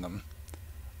discern them.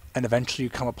 And eventually you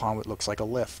come upon what looks like a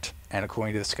lift, and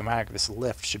according to the schematic, this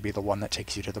lift should be the one that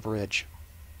takes you to the bridge.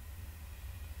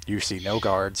 You see no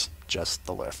guards, just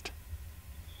the lift.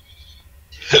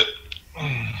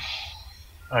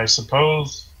 I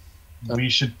suppose we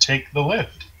should take the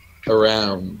lift.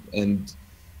 Around, and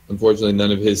unfortunately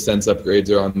none of his sense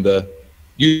upgrades are on the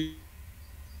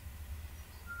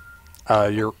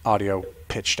Your audio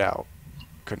pitched out.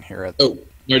 Couldn't hear it. Oh,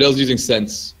 Nardell's using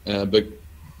sense, but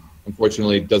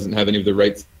unfortunately doesn't have any of the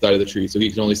right side of the tree, so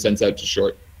he can only sense out to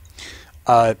short.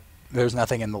 There's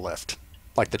nothing in the lift.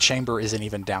 The chamber isn't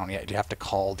even down yet. You have to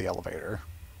call the elevator.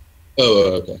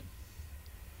 Oh, okay.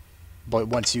 But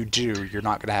once you do, you're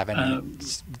not going to have any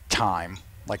time.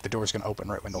 The door's going to open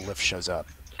right when the lift shows up.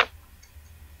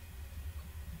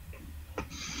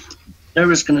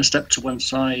 Dara's going to step to one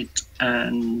side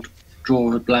and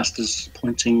draw her blasters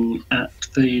pointing at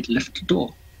the lift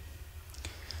door.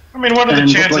 I mean, what are the And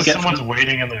what do I chances get someone's from-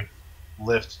 waiting in the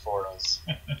lift for us?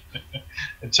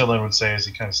 Tillen would say as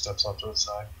he kind of steps off to the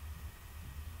side.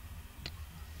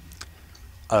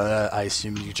 I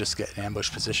assume you just get in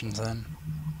ambush positions then?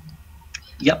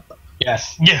 Yep.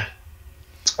 Yes. Yeah.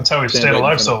 That's how we've Stand stayed right in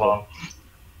alive front so of long.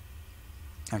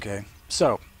 Okay,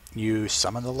 so you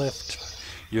summon the lift.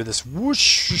 You're this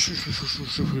whoosh,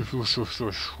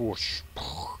 whoosh,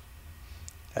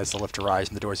 as the lift arrives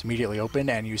and the doors immediately open,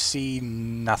 and you see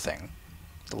nothing.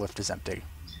 The lift is empty.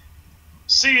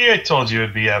 See, I told you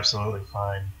it'd be absolutely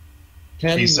fine.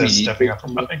 Can He says, we stepping up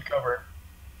from behind cover.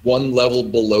 one level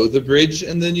below the bridge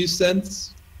and then use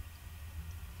sense?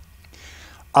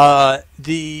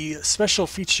 The special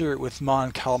feature with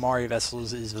Mon Calamari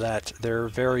vessels is that they're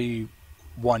very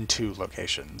 1-2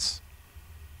 locations.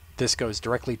 This goes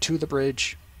directly to the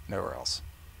bridge, nowhere else.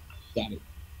 Got it.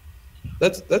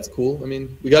 That's cool. I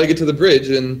mean, we got to get to the bridge,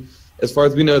 and as far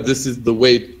as we know, this is the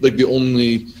way, the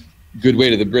only good way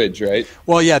to the bridge, right?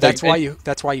 Well, yeah, that's why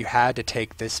you had to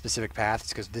take this specific path,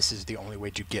 because this is the only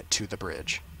way to get to the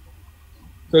bridge.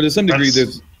 So to some degree,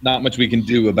 That's- there's not much we can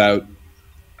do about.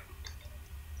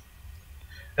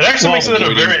 It actually makes it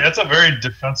avoiding- that's a very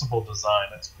defensible design.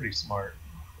 That's pretty smart.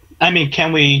 I mean,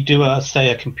 can we do a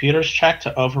computer's check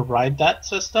to override that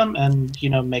system and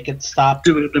make it stop?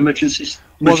 Do an emergency.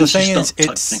 Well, the emergency thing is, stop type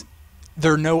it's thing.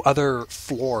 there are no other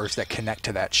floors that connect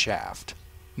to that shaft.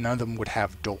 None of them would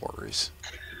have doors.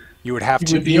 You would have You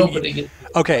to would be opening it.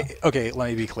 Okay, let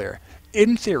me be clear.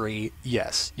 In theory,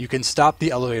 yes, you can stop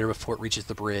the elevator before it reaches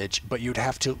the bridge, but you'd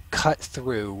have to cut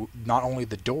through not only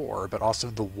the door, but also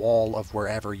the wall of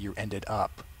wherever you ended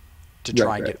up to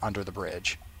try and Right. get under the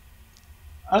bridge.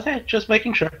 Okay, just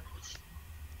making sure.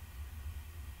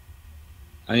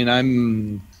 I mean,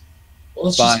 I'm Well,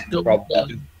 let's fine. just go.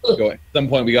 Probably. Go. At some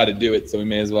point, we got to do it, so we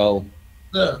may as well.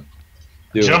 Yeah.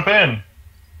 Do Jump in.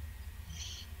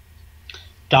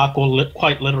 Doc will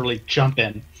quite literally jump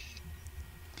in.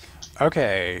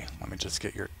 Okay, let me just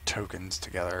get your tokens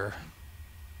together.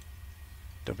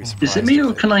 Don't be surprised. Is it me if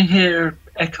or they- can I hear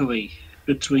echoey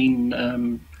between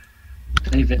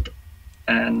David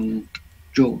and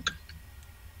Jorg?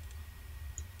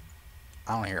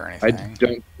 I don't hear I anything.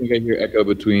 don't think I hear echo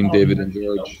between David and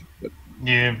George. But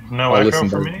You no I'll echo listen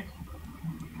for to- me?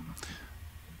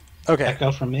 Okay,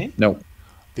 Echo from me? no.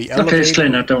 the Okay, it's clear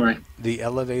now, elevator. don't worry. The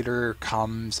elevator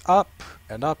comes up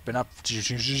and up and up,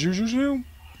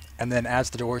 and then as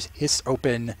the doors hiss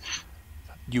open,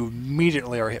 you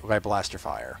immediately are hit by blaster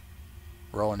fire.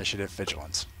 Roll initiative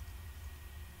vigilance.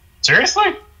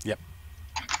 Seriously? Yep.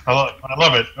 I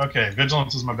love it. Okay,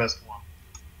 vigilance is my best one.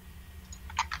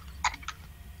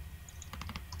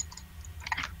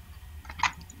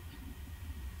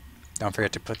 Don't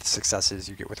forget to put the successes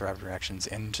you get with rapid reactions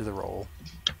into the roll.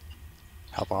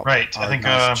 Help out Right, I our think,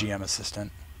 nice GM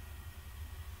assistant.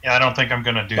 Yeah, I don't think I'm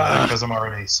gonna do that because I'm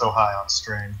already so high on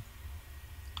strain.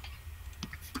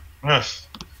 Ugh.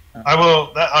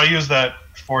 I'll use that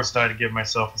force die to give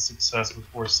myself a success with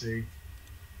 4C.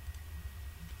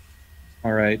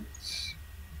 All right.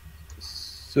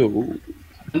 So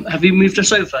Have you moved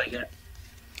us over yet?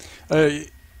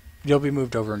 You'll be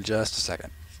moved over in just a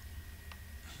second.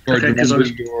 George, Okay, because I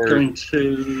remember was your going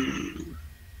to.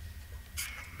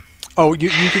 Oh, you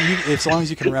can as long as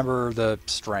you can remember the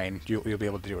strain, you'll be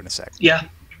able to do it in a sec. Yeah,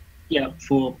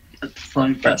 4,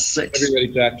 5, that's 6. everybody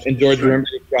back. And George, remember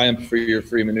your triumph for your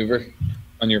free maneuver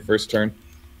on your first turn.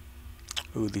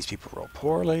 Ooh, these people roll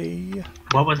poorly.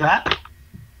 What was that?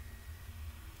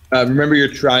 Remember your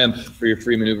triumph for your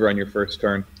free maneuver on your first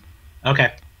turn.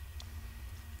 Okay.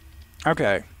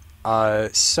 Okay,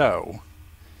 so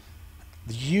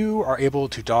you are able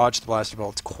to dodge the blaster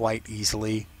bolts quite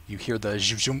easily. You hear the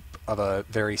zoom of a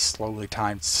very slowly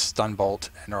timed stun bolt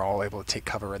and are all able to take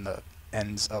cover in the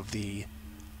ends of the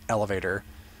elevator.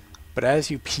 But as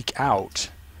you peek out,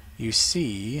 you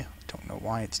see, don't know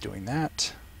why it's doing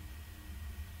that,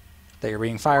 that you're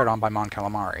being fired on by Mon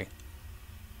Calamari.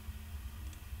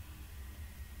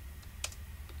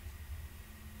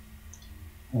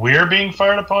 We're being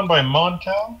fired upon by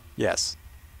Moncal? Yes.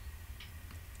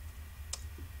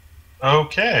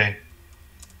 Okay.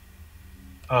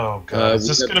 Oh god, is we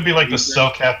this have- gonna be like the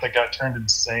Cellcat that got turned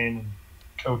insane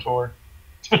in KOTOR?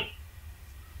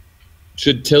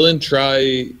 Should Tillin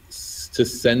try to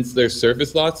sense their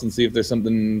surface lots and see if there's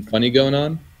something funny going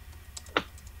on?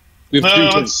 We have No, 3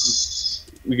 turns. let's.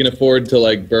 We can afford to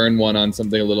like burn one on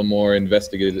something a little more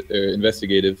investigative.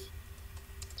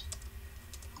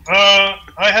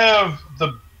 I have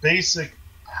the basic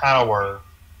power,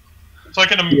 so I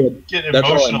can Yeah, get that's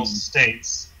all I emotional need.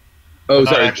 states, Oh,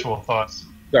 not sorry. actual thoughts.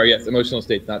 Sorry, yes, emotional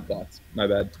states, not thoughts. My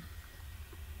bad.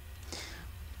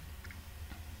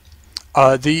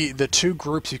 The two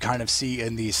groups you kind of see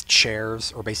in these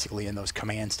chairs, or basically in those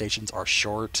command stations, are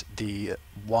short. The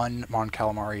one Mon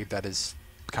Calamari that is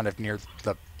kind of near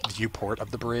the viewport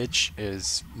of the bridge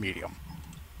is medium.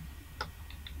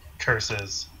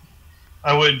 Curses.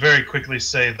 I would very quickly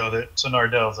say though that to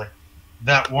Nardell's like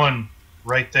that one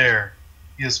right there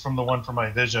is from the one for my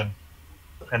vision,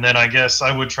 and then I guess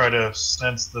I would try to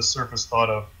sense the surface thought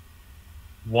of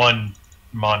one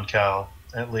Moncal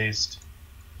at least.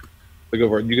 So go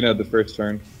for it. You can have the first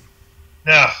turn.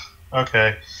 Yeah.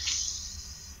 Okay.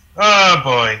 Oh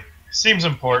boy, seems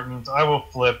important. I will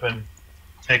flip and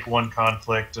take one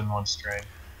conflict and one strain.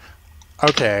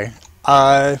 Okay.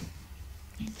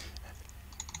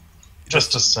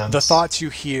 Just a sense. The thoughts you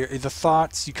hear, the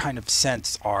thoughts you kind of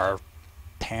sense are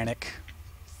panic,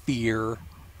 fear,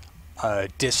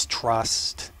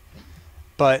 distrust.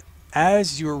 But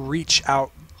as you reach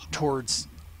out towards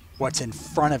what's in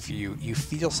front of you, you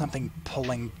feel something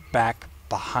pulling back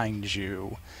behind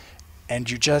you, and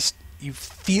you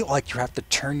feel like you have to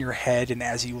turn your head, and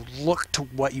as you look to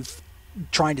what you've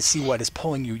trying to see what is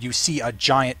pulling you, you see a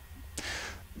giant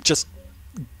just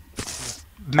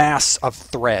mass of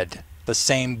thread, the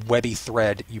same webby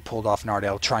thread you pulled off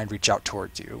Nardell, try and reach out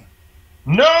towards you.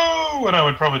 No! And I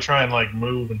would probably try and like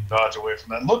move and dodge away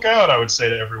from that. Look out! I would say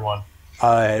to everyone.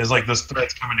 It's like this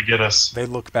threat's coming to get us. They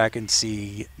look back and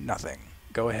see nothing.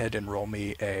 Go ahead and roll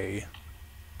me a...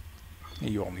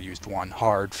 You only used one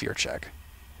hard fear check.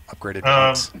 Upgraded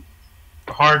once.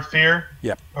 Hard fear.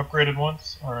 Yep. Upgraded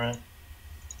once. All right.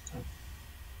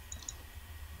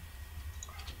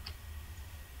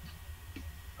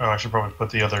 Oh, I should probably put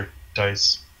the other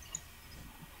dice.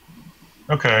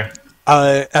 Okay.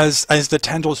 As the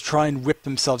tendrils try and whip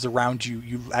themselves around you,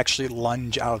 you actually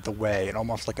lunge out of the way, and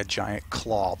almost like a giant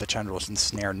claw, the tendrils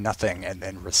ensnare nothing and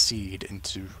then recede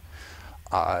into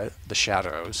the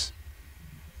shadows.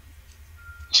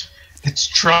 It's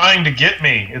trying to get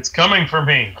me. It's coming for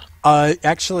me.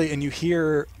 Actually, and you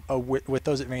hear with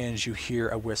those advantages, you hear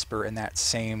a whisper in that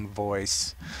same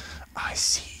voice. I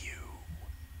see you.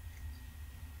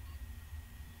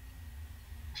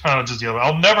 I'll just yell,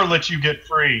 I'll never let you get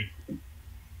free.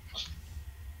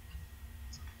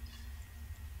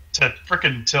 To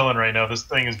frickin' Tillin right now, this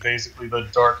thing is basically the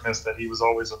darkness that he was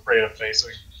always afraid of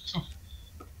facing.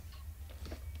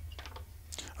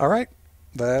 All right,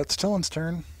 that's Tillin's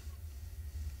turn.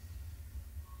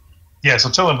 Yeah, so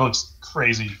Tillin looks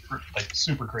crazy, like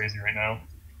super crazy right now.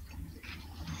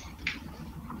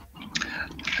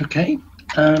 Okay.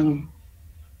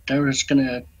 Dara's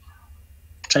gonna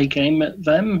take aim at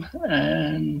them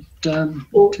and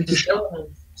take a shot.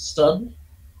 Stun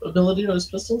ability on his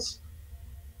pistols?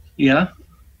 Yeah.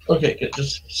 Okay, good.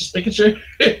 Just making sure.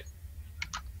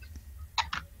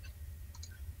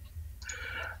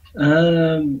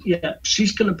 Yeah,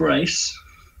 she's gonna brace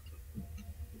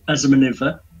as a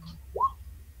maneuver.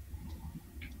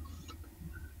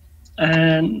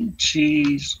 And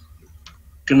she's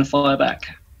gonna fire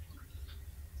back.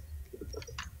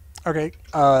 Okay,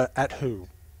 at who?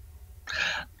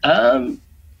 Them.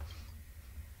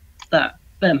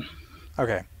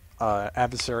 Okay,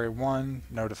 adversary 1,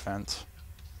 no defense.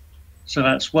 So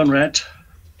that's 1 red.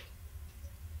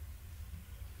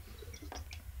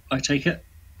 I take it?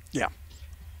 Yeah.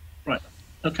 Right,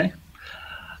 okay.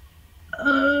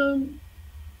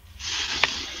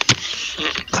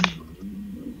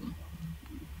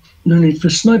 No need for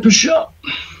sniper shot.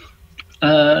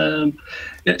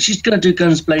 Yeah, she's going to do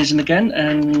guns blazing again,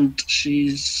 and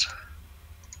she's...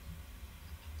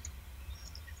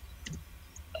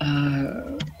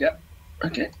 yeah,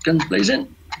 okay, guns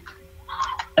blazing.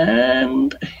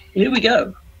 And here we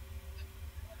go.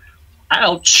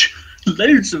 Ouch!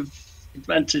 Loads of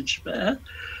advantage there.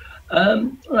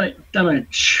 Right,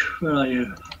 damage. Where are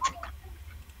you?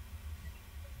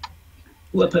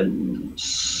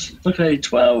 Weapons. Okay,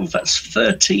 12, that's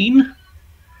 13.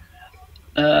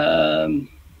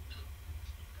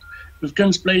 With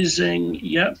guns blazing,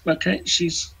 yeah, okay,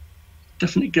 she's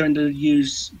definitely going to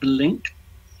use blink.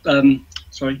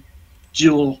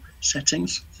 Dual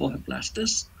settings for her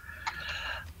blasters.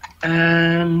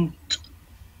 And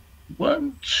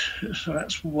so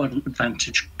that's 1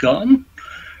 advantage gone.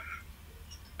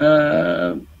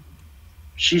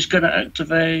 She's going to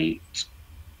activate.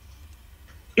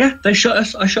 Yeah, they shot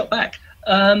us. I shot back.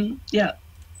 Yeah,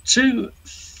 2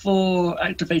 for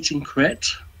activating crit,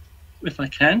 if I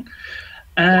can,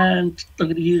 and I'm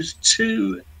going to use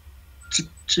 2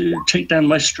 to take down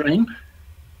my strain.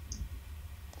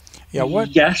 Yeah,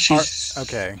 what? Yeah, she's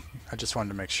okay. I just wanted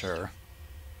to make sure.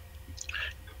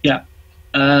 Yeah.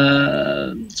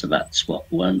 So that's what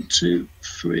 1, 2,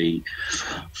 3,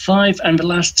 5, and the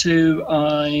last 2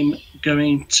 I'm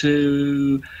going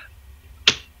to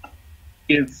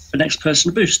give the next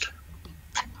person a boost.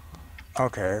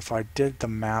 Okay, if I did the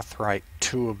math right,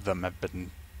 2 of them have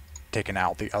been taken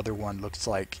out. The other one looks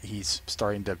like he's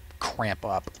starting to cramp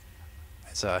up.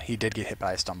 So he did get hit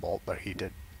by a stun bolt, but he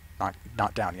did not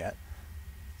down yet.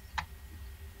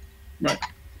 Right.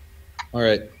 All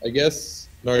right. I guess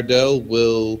Nardell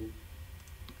will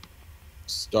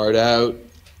start out.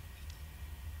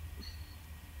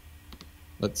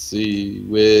 Let's see,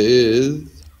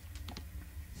 with,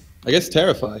 I guess,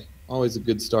 Terrify. Always a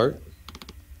good start.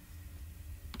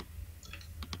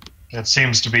 That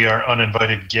seems to be our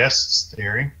uninvited guests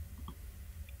theory.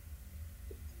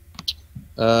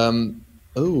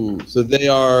 Oh, so they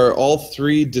are all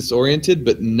 3 disoriented,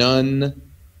 but none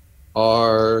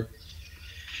are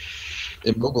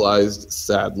immobilized,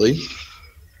 sadly.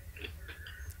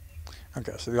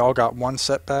 Okay, so they all got 1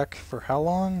 setback for how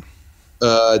long?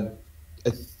 Let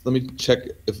me check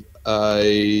if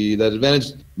that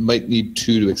advantage might need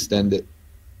 2 to extend it.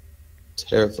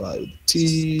 Terrified.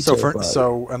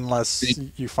 So unless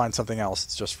you find something else,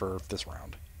 it's just for this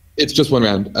round. It's just 1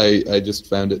 round. I just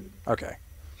found it. Okay.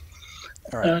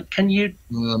 All right. Can you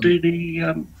do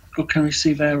the or can we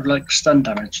see their like stun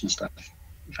damage and stuff,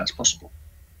 if that's possible?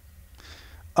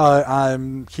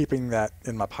 I'm keeping that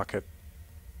in my pocket.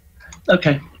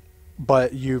 Okay.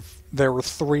 But there were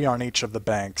 3 on each of the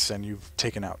banks, and you've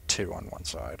taken out 2 on one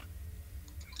side.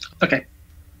 Okay.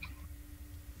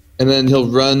 And then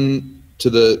he'll run to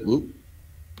the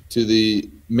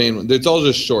main one. It's all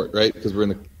just short, right? Because we're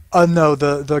in the. No,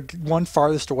 the one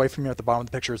farthest away from you at the bottom of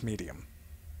the picture is medium.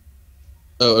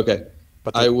 Oh, okay.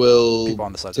 But I the will people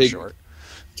on the sides are take short.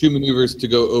 2 maneuvers to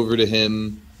go over to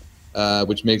him,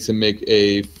 which makes him make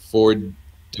a 4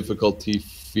 difficulty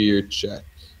fear check,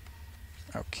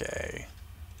 Okay.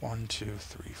 1, 2,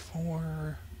 3,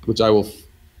 4. which I will.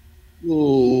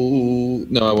 Ooh,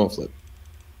 no, I won't flip.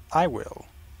 I will.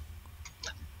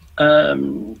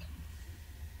 Didn't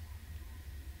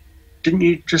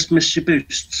you just miss your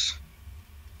boosts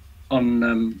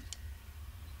on?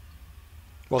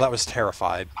 Well, that was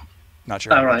terrified. Not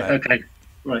sure. Oh, How right. that. Okay.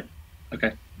 Right.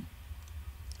 Okay.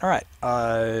 All right.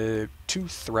 2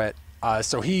 threat.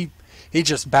 So he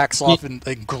just backs off and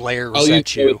like, glares I'll use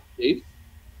at you. no escape.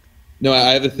 No,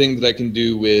 I have a thing that I can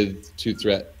do with 2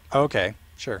 threat. Okay.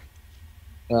 Sure.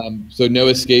 So no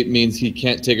escape means he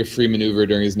can't take a free maneuver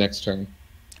during his next turn.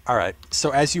 All right.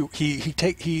 So as he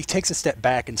takes a step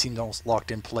back and seems almost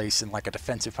locked in place in like a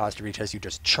defensive posture because you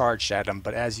just charged at him.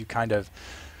 But as you kind of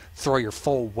throw your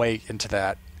full weight into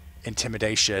that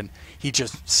intimidation, he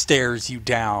just stares you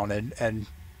down and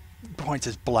points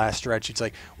his blaster at you. It's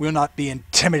like, "We'll not be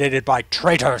intimidated by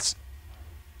traitors."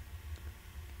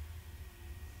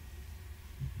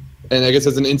 And I guess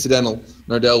as an incidental,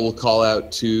 Nardell will call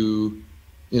out to,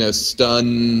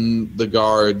 stun the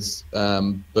guards,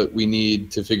 but we need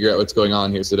to figure out what's going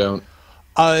on here, so don't.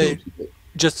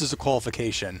 Just as a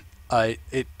qualification,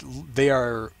 they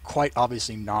are quite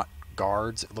obviously not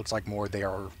guards. It looks like more they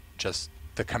are just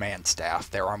the command staff.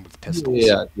 They're armed with pistols.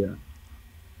 Yeah.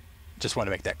 Just want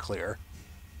to make that clear.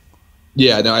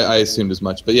 Yeah, no, I assumed as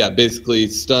much. But yeah, basically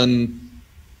stun,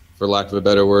 for lack of a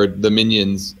better word, the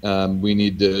minions. We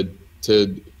need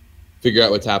to figure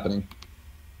out what's happening.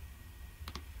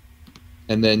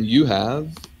 And then you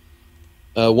have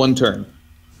 1 turn.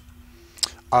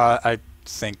 I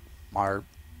think our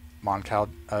Moncal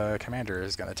commander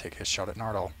is going to take his shot at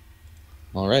Nardal.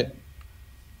 All right.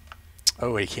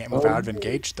 Oh, he can't move out of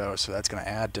engaged, though, so that's going to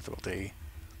add difficulty.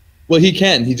 Well, he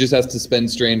can. He just has to spend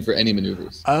strain for any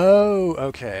maneuvers. Oh,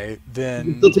 okay. He Then...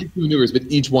 can still take 2 maneuvers, but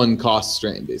each one costs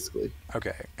strain, basically.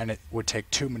 Okay, and it would take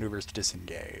 2 maneuvers to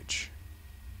disengage.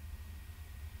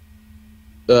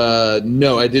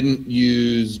 No, I didn't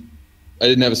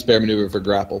have a spare maneuver for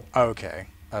grapple. Okay,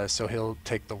 so he'll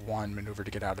take the 1 maneuver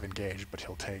to get out of engage, but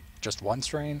he'll take just 1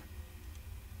 strain?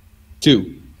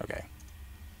 2. Okay.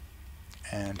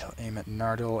 And he'll aim at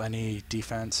Nardal. Any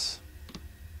defense?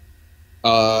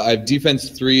 I have defense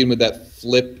 3, and with that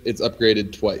flip, it's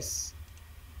upgraded twice.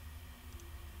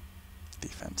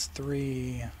 Defense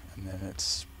 3, and then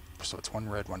it's 1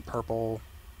 red, 1 purple,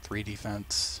 3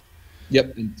 defense.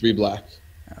 Yep, and 3 black.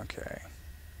 Okay.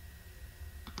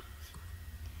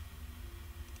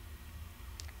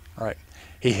 All right.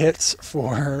 He hits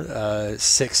for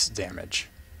 6 damage.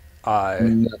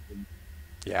 Nothing.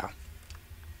 Yeah.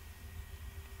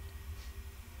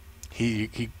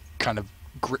 He kind of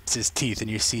grits his teeth, and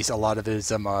you see a lot of his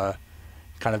kind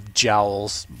of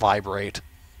jowls vibrate.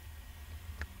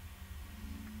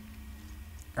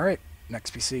 All right,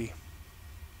 next PC.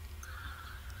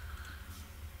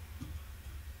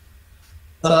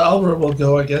 Alra will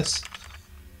go, I guess.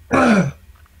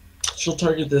 She'll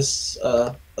target this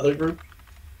other group.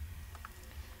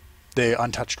 The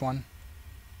untouched one?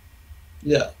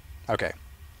 Yeah. Okay.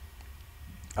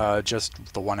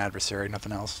 Just the 1 adversary,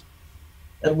 nothing else.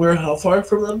 And we're how far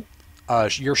from them?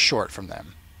 You're short from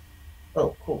them.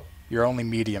 Oh, cool. You're only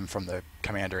medium from the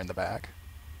commander in the back.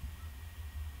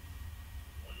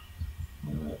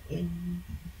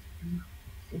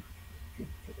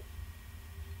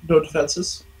 No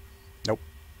defenses? Nope.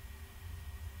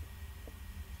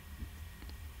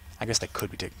 I guess they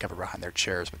could be taking cover behind their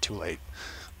chairs, but too late.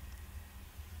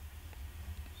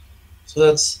 So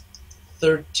that's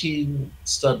 13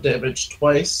 stun damage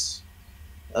twice.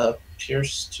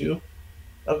 Pierce 2.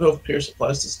 I'll go if Pierce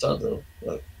applies to stun, though.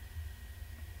 But...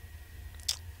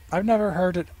 I've never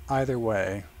heard it either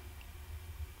way.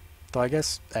 Though I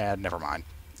guess, never mind.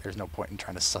 There's no point in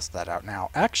trying to suss that out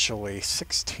now. Actually,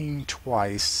 16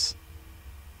 twice.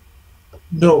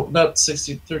 No, not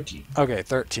 16, 13. Okay,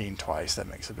 13 twice. That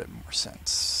makes a bit more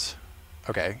sense.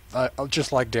 Okay,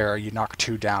 just like Dara, you knock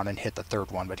 2 down and hit the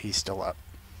 3rd one, but he's still up.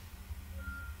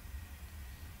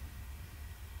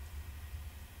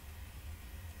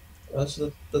 That's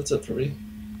it for me.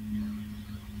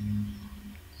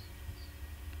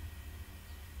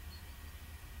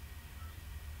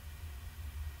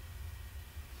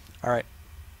 Alright.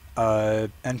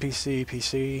 NPC,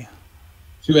 PC.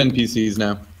 2 NPCs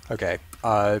now. Okay.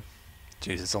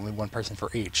 Geez, it's only 1 person for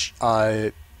each.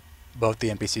 Both the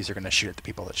NPCs are going to shoot at the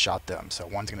people that shot them. So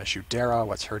one's going to shoot Dara.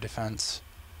 What's her defense?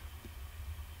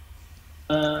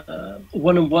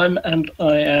 1 and 1, and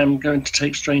I am going to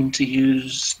take strain to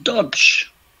use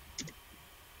dodge.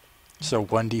 So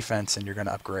 1 defense, and you're going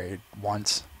to upgrade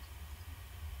once.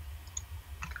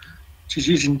 She's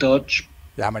using dodge.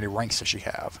 Yeah, how many ranks does she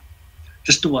have?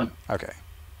 Just the 1. Okay.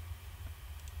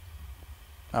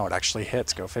 Oh, it actually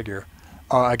hits. Go figure.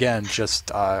 Again,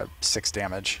 just 6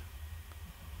 damage.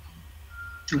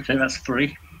 Okay, that's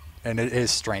 3. And it is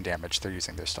strain damage. They're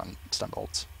using their stun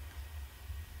bolts.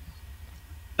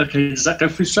 Okay, does that go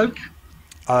through soak?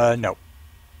 No.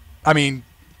 I mean,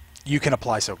 you can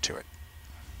apply soak to it.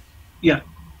 Yeah.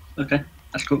 Okay,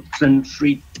 that's cool. Then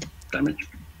 3 damage.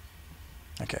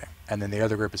 Okay. And then the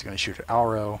other group is going to shoot at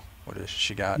Alro. What does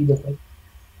she got? Key defense.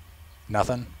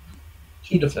 Nothing?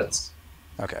 Key defense.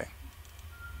 Okay.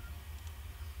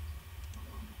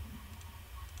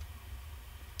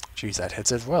 Geez, that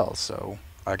hits as well. So,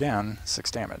 again, 6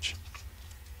 damage.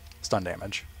 Stun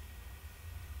damage.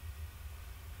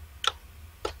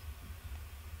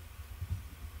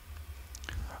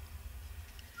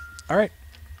 Alright.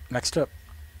 Next up.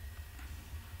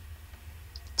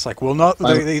 It's like, well, not.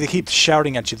 They keep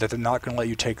shouting at you that they're not going to let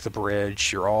you take the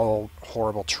bridge. You're all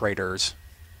horrible traitors.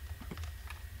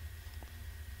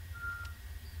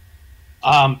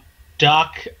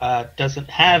 Doc doesn't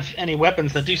have any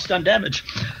weapons that do stun damage.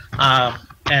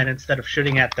 And instead of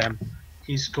shooting at them,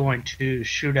 he's going to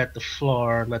shoot at the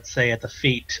floor, let's say at the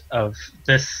feet of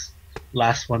this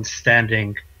last one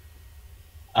standing,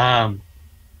 and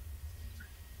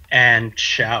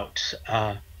shout,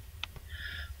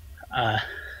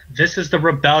 this is the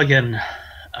rebellion.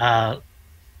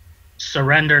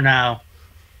 Surrender now.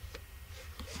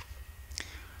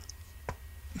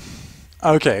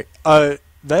 Okay,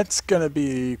 that's gonna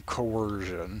be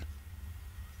coercion.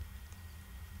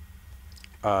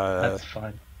 That's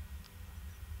fine.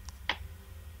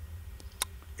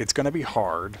 It's gonna be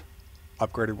hard.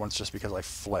 Upgraded once just because I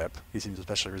flip. He seems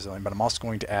especially resilient, but I'm also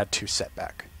going to add 2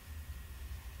 setback.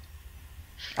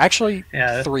 Actually,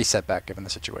 Yeah. 3 setback given the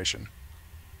situation.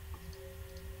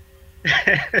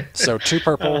 So 2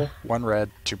 purple, 1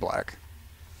 red, 2 black.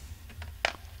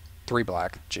 3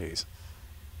 black. Jeez.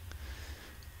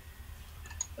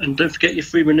 And don't forget your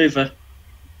free maneuver.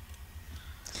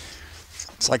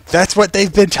 It's like, that's what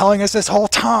they've been telling us this whole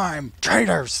time!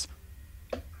 Traitors!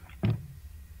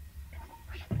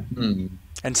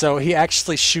 And so he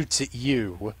actually shoots at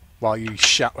you while you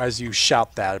shout. As you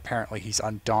shout that, apparently he's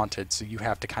undaunted, so you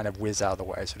have to kind of whiz out of the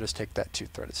way. So just take that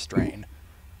 2-threaded strain.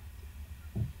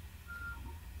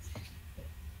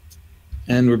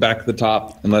 And we're back at the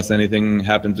top, unless anything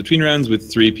happens between rounds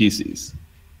with 3 PCs.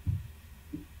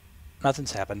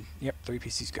 Nothing's happened. Yep, 3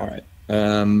 PCs go. All right.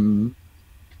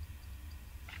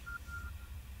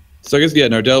 So I guess, yeah,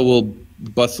 Nardell will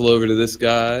bustle over to this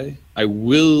guy. I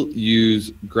will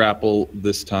use grapple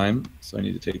this time, so I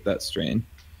need to take that strain.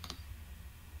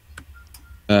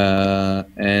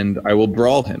 And I will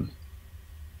brawl him.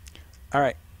 All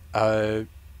right.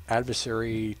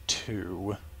 Adversary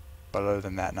 2, but other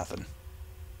than that, nothing.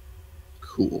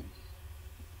 Cool.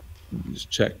 Let me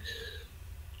just check.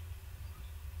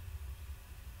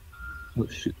 Oh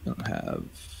shoot, I don't have.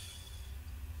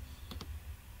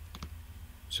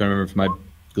 Trying to remember if my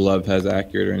glove has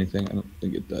accurate or anything. I don't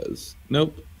think it does.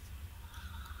 Nope.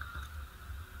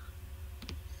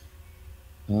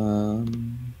 My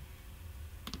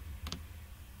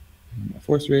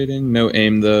force rating, no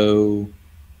aim though.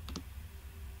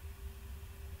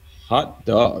 Hot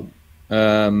dog.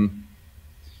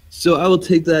 So I will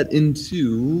take that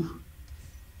into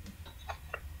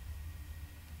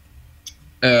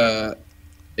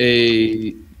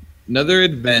another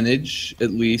advantage,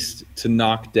 at least, to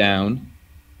knock down.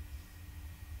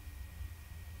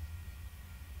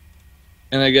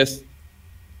 And I guess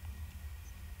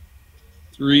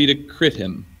 3 to crit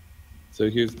him. So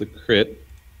here's the crit.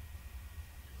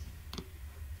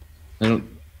 I don't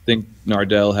think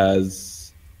Nardell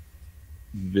has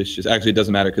vicious. Actually, it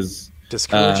doesn't matter because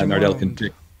Nardell can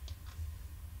pick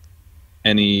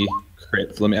any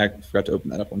crit. So let me. I forgot to open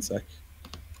that up 1 sec.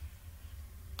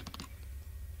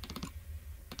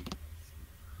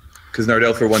 Because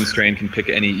Nardell for 1 strain can pick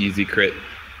any easy crit.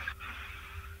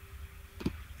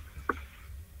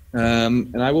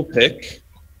 And I will pick.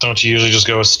 Don't you usually just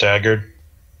go with staggered?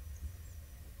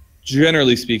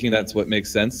 Generally speaking, that's what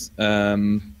makes sense.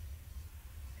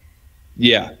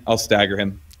 Yeah, I'll stagger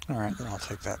him. All right, then I'll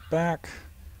take that back.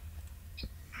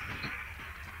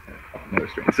 Another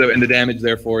strain. So, and the damage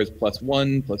therefore is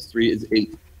 +1, +3 is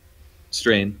 8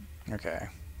 strain. Okay.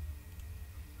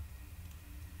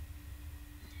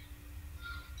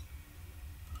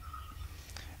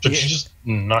 Did you just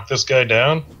knock this guy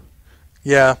down?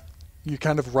 Yeah, You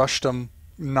kind of rushed him,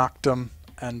 knocked him,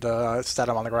 and set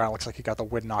him on the ground. Looks like he got the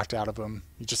wind knocked out of him.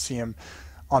 You just see him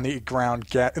on the ground.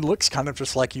 It looks kind of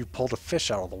just like you pulled a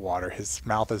fish out of the water. His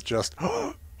mouth is just.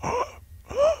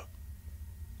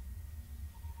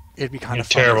 It'd be kind of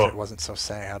funny terrible. if it wasn't so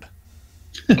sad.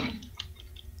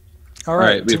 All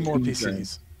right, we two have more two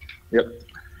PCs. Yep.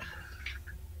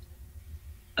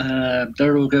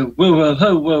 Daryl will go, whoa,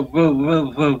 whoa, whoa, whoa,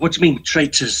 whoa, whoa. What do you mean,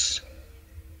 traitors?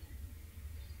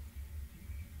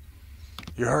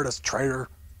 You heard us, traitor.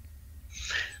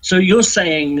 So you're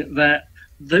saying that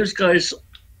those guys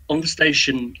on the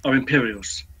station are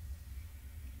Imperials?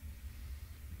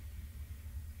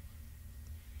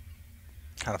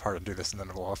 Kind of hard to do this in the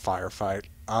middle of a firefight.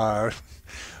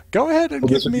 Go ahead and Well,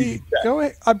 give this would me. be Go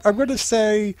ahead. I'm going to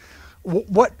say,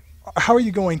 what? How are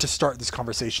you going to start this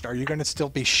conversation? Are you going to still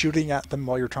be shooting at them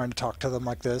while you're trying to talk to them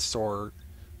like this, or?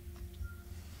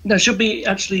 No, she'll be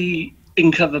actually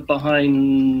in cover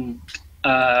behind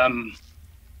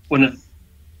one of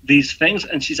these things,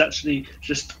 and she's actually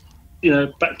just,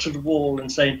 back to the wall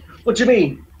and saying, "What do you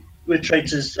mean, we're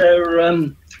traitors?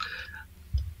 They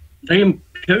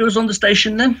Imperials on the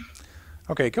station then?"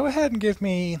 Okay, go ahead and give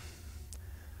me.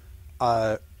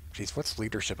 Geez, what's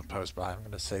leadership imposed by? I'm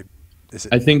going to say, is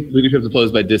it? I think leadership is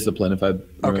opposed by discipline, if I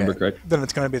remember correct. Then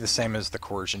it's going to be the same as the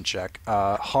coercion check.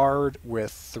 Hard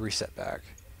with 3 setback.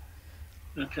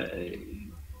 Okay.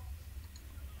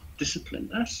 Discipline.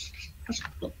 That's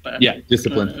not bad. Yeah,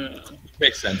 discipline.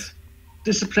 Makes sense.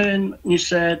 Discipline. You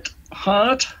said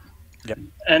hard. Yep.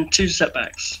 And 2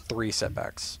 setbacks. 3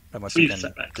 setbacks, unless 3 you can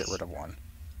setbacks. get rid of 1.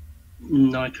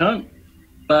 No, I can't.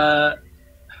 But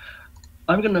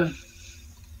I'm going to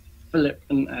flip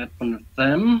and add one of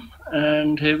them.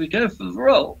 And here we go for the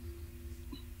roll.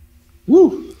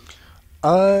 Woo!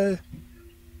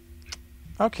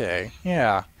 Okay,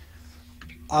 yeah.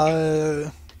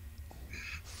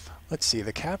 Let's see,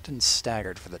 the captain's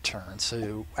staggered for the turn,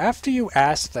 so after you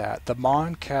ask that, the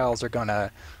Moncals are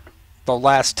gonna, the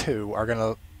last 2 are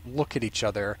gonna look at each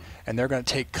other, and they're gonna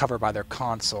take cover by their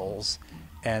consoles,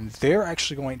 and they're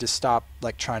actually going to stop,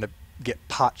 like, trying to get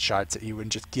pot shots at you and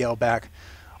just yell back,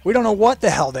 "We don't know what the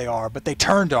hell they are, but they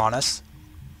turned on us."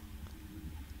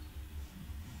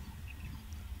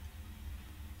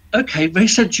 Okay, they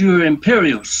said you were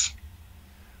Imperials.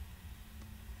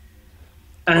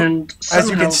 And As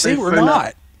you can see, we're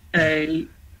not. Yeah,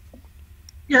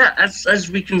 as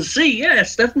we can see,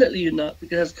 yes, definitely you're not,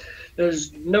 because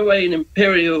there's no way an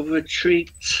Imperial would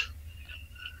treat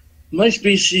my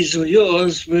species or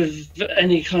yours with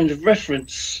any kind of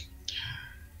reference.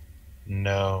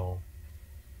 No.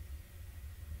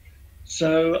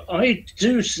 So I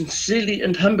do sincerely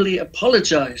and humbly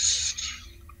apologize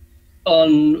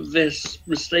on this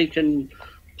mistaken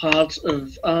part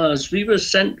of ours. We were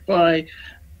sent by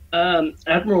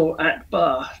Admiral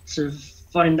Akbar to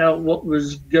find out what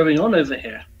was going on over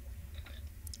here.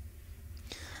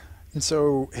 And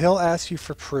so he'll ask you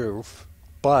for proof,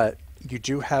 but you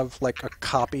do have, like, a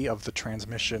copy of the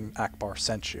transmission Akbar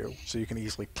sent you, so you can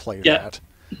easily play that.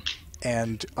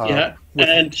 And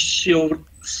and she'll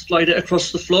slide it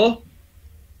across the floor,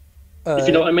 if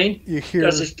you know what I mean. You hear,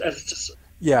 just,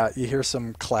 yeah, you hear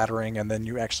some clattering, and then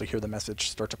you actually hear the message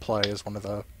start to play as one of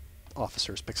the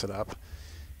officers picks it up.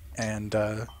 And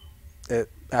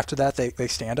after that, they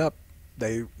stand up.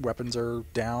 Weapons are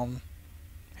down,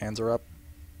 hands are up.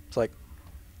 It's like,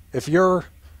 if you're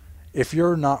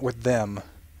not with them,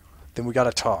 then we got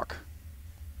to talk.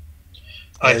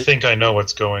 I think I know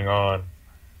what's going on.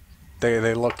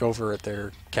 They look over at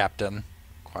their captain,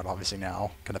 quite obviously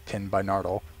now, kind of pinned by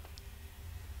Nardal.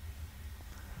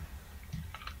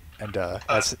 And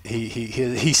as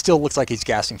he still looks like he's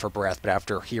gasping for breath, but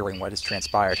after hearing what has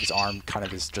transpired, his arm kind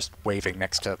of is just waving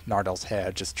next to Nardal's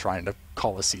head, just trying to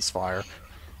call a ceasefire.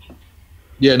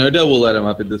 Yeah, Nardal will let him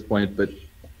up at this point, but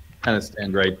kind of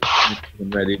stand right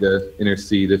and ready to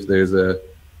intercede if there's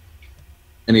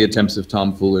any attempts of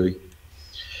tomfoolery.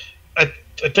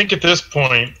 I think at this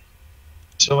point,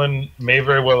 Tillin may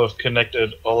very well have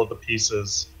connected all of the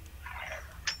pieces,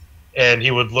 and he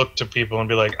would look to people and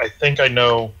be like, I think I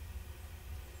know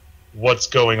what's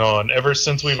going on. Ever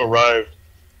since we've arrived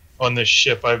on this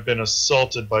ship, I've been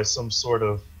assaulted by some sort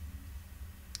of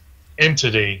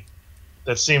entity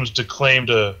that seems to claim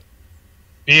to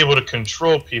be able to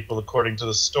control people according to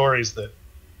the stories that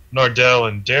Nardell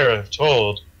and Dara have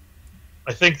told.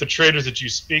 I think the traders that you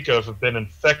speak of have been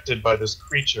infected by this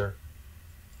creature.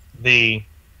 The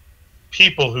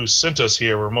people who sent us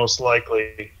here were most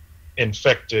likely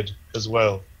infected as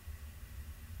well.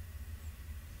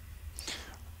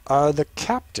 The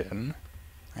captain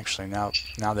Actually, now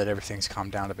that everything's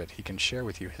calmed down a bit, he can share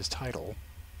with you his title.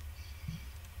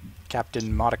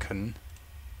 Captain Modicon.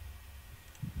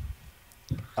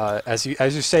 As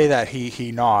you say that,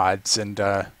 he nods, and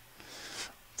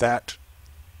that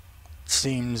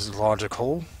seems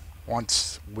logical.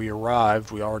 Once we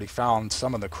arrived, we already found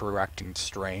some of the crew acting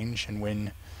strange, and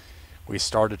when we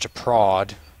started to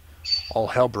prod, all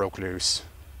hell broke loose.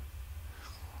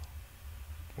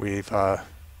 We've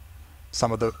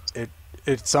some of the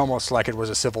it's almost like it was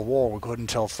a civil war. We couldn't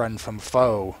tell friend from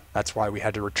foe. That's why we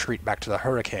had to retreat back to the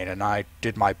hurricane, and I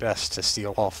did my best to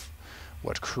seal off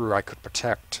what crew I could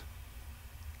protect.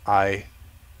 I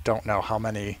don't know how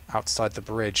many outside the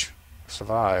bridge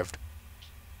survived.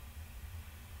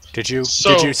 Did you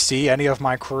see any of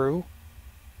my crew?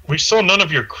 We saw none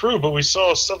of your crew, but we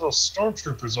saw several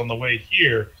stormtroopers on the way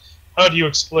here. How do you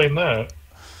explain that?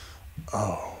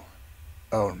 Oh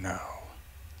no.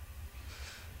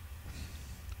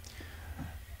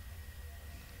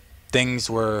 Things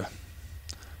were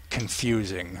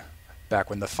confusing back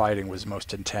when the fighting was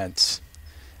most intense.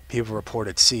 People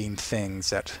reported seeing things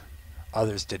that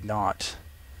others did not.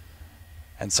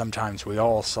 And sometimes we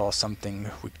all saw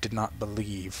something we did not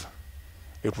believe.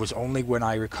 It was only when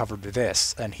I recovered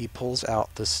this, and he pulls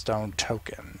out the stone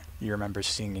token you remember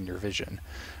seeing in your vision,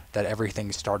 that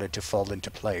everything started to fall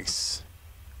into place.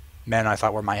 Men I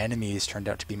thought were my enemies turned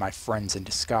out to be my friends in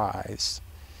disguise,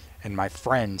 and my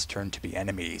friends turned to be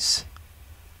enemies.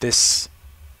 This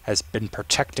has been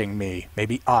protecting me,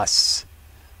 maybe us,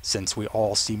 since we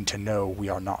all seem to know we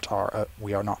are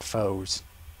not foes.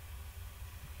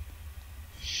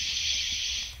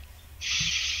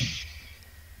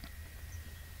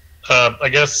 I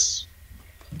guess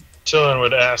Tillin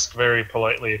would ask very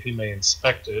politely if he may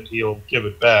inspect it. He'll give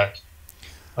it back.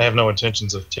 I have no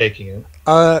intentions of taking it.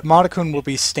 Modicon will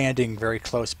be standing very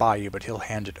close by you, but he'll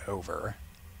hand it over.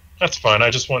 That's fine. I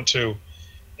just want to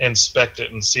inspect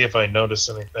it and see if I notice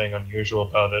anything unusual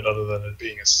about it other than it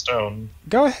being a stone.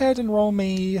 Go ahead and roll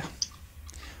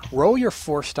your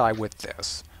force die with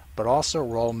this, but also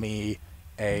roll me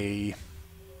a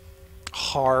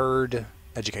hard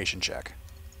education check.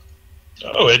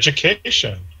 Oh,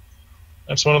 education.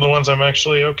 That's one of the ones I'm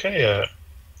actually okay at.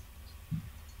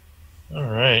 All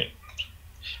right.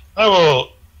 I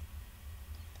will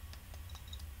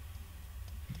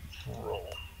roll.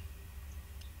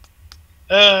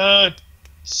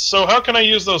 So how can I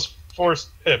use those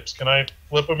force pips? Can I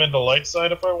flip them into light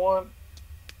side if I want?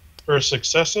 For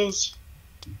successes?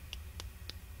 I'm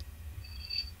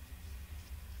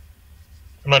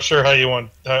not sure how you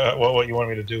want what you want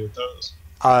me to do with those.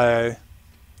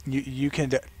 You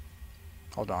can.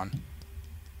 Hold on.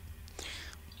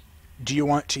 Do you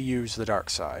want to use the dark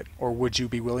side, or would you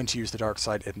be willing to use the dark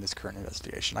side in this current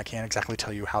investigation? I can't exactly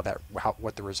tell you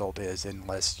what the result is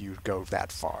unless you go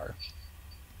that far.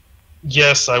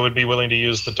 Yes, I would be willing to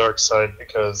use the dark side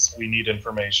because we need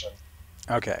information.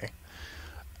 Okay.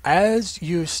 As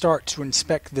you start to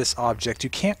inspect this object,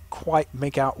 you can't quite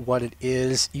make out what it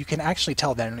is. You can actually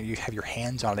tell that you have your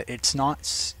hands on it. It's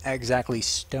not exactly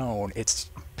stone. It's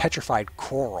petrified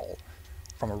coral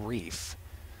from a reef.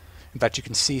 In fact, you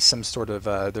can see some sort of,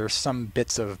 there's some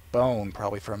bits of bone,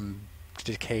 probably from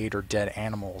decayed or dead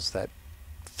animals,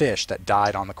 fish that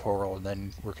died on the coral and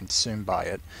then were consumed by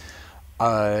it.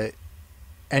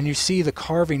 And you see the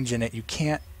carvings in it. You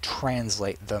can't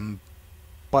translate them,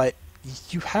 but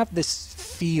you have this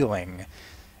feeling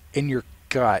in your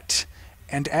gut,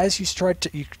 and as you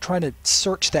try to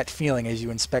search that feeling as you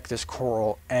inspect this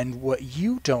coral, and what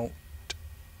you don't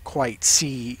quite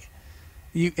see,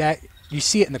 you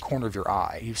see it in the corner of your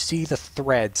eye. You see the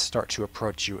threads start to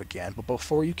approach you again, but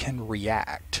before you can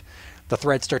react, the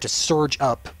threads start to surge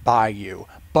up by you,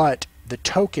 but the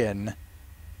token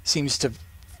seems to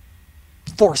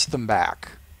force them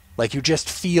back. Like you just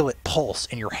feel it pulse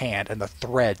in your hand, and the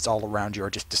threads all around you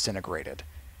are just disintegrated.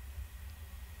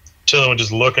 Tillin would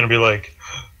just look and be like,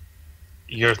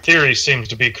 "Your theory seems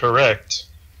to be correct.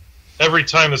 Every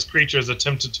time this creature has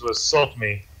attempted to assault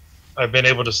me, I've been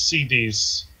able to see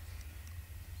these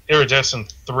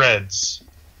iridescent threads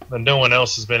that no one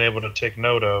else has been able to take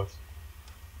note of.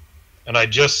 And I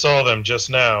just saw them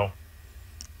just now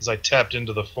as I tapped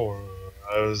into the force.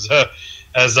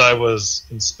 As I was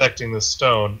inspecting the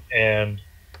stone, and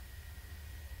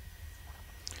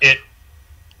it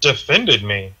defended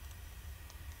me."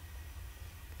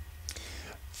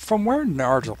 From where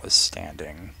Nardal is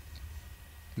standing,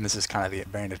 and this is kind of the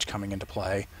advantage coming into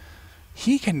play,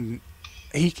 he can't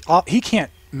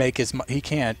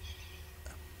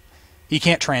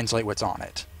translate what's on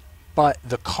it, but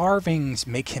the carvings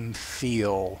make him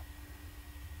feel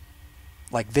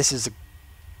like this is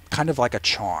kind of like a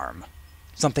charm.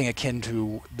 Something akin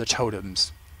to the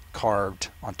totems carved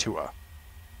on Tua.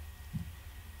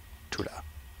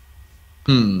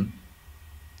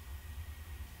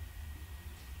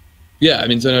 Yeah, I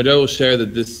mean, so Nardell will share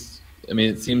that this, I mean,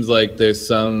 it seems like there's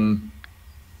some,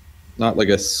 not like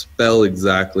a spell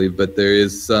exactly, but there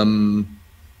is some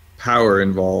power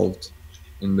involved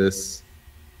in this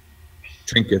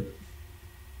trinket.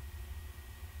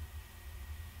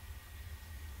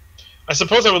 I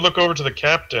suppose I would look over to the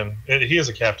captain. He is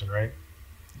a captain, right?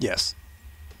 Yes.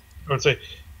 I would say,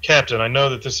 Captain, I know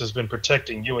that this has been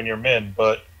protecting you and your men,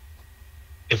 but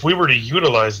if we were to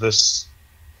utilize this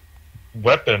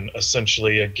weapon,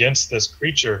 essentially, against this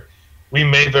creature, we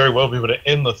may very well be able to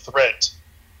end the threat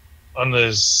on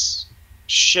these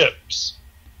ships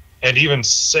and even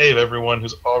save everyone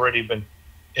who's already been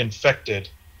infected.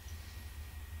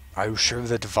 Are you sure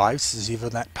the device is even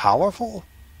that powerful?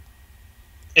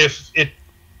 If it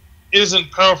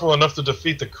isn't powerful enough to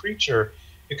defeat the creature,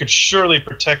 it could surely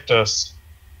protect us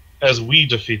as we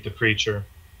defeat the creature.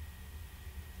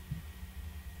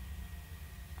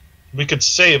 We could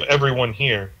save everyone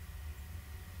here.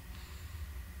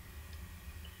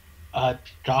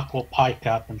 Doc will pike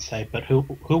up and say, "But who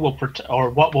will protect, or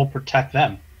what will protect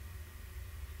them?"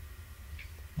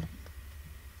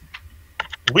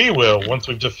 We will, once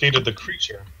we've defeated the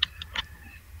creature.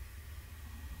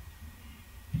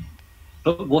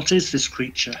 But what is this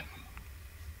creature?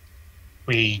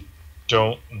 We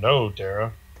don't know,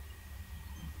 Dara.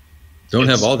 Don't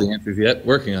It's- have all the answers yet.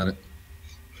 Working on it.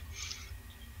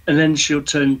 And then she'll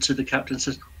turn to the captain and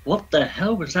says, "What the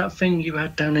hell was that thing you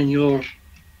had down in your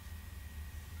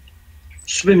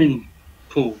swimming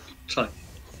pool type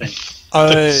thing?"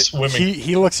 Swimming.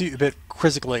 He looks at you a bit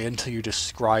quizzically until you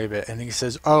describe it, and he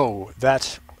says, "Oh,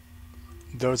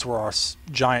 those were our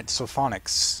giant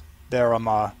sophonics. They're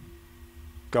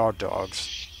guard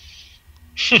dogs."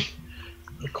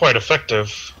 Quite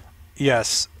effective.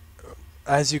 Yes,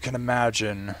 as you can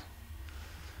imagine,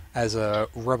 as a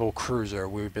rebel cruiser,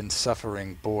 we've been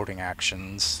suffering boarding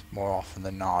actions more often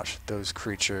than not. Those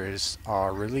creatures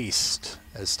are released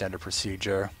as standard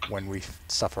procedure when we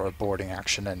suffer a boarding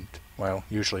action and, well,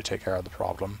 usually take care of the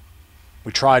problem.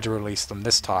 We tried to release them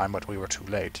this time, but we were too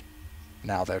late.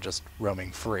 Now they're just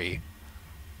roaming free.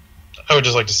 I would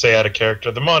just like to say out of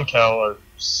character, the Moncal are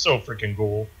so freaking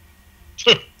cool.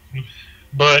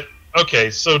 But, okay,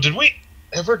 so did we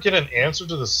ever get an answer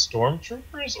to the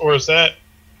stormtroopers, or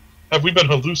have we been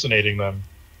hallucinating them?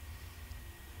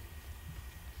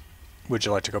 Would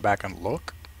you like to go back and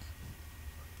look?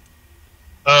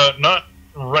 Not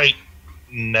right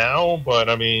now, but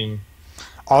I mean...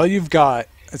 All you've got,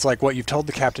 it's like what you've told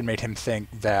the captain made him think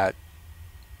that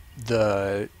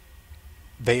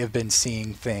they have been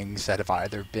seeing things that have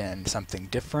either been something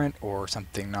different or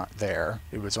something not there.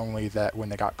 It was only that when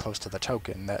they got close to the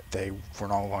token that they were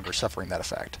no longer suffering that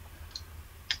effect.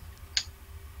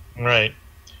 Right.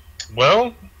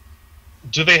 Well,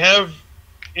 do they have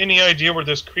any idea where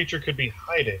this creature could be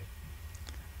hiding?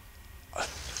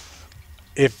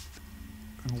 If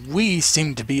we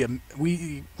seem to be,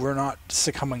 we were not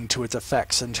succumbing to its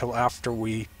effects until after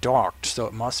we docked, so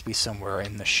it must be somewhere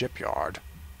in the shipyard.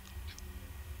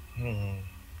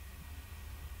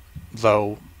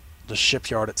 Though the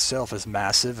shipyard itself is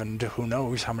massive, and who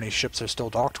knows how many ships are still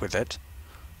docked with it.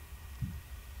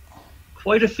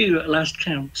 Quite a few at last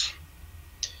count.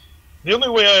 The only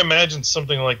way I imagine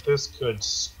something like this could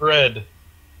spread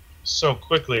so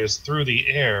quickly is through the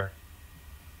air.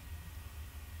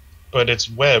 But its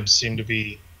webs seem to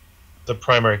be the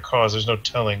primary cause. There's no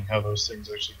telling how those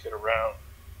things actually get around.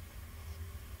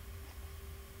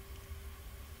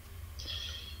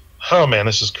 Oh man,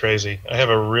 this is crazy. I have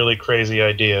a really crazy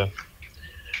idea.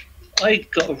 I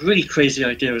got a really crazy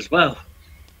idea as well.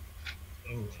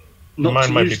 Not Mine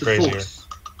to might use be the crazier. Force.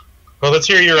 Well, let's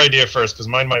hear your idea first, because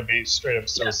mine might be straight up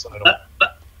suicidal.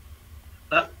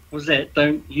 That was it.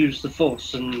 Don't use the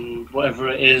Force, and whatever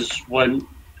it is won't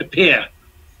appear.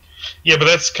 Yeah, but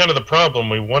that's kind of the problem.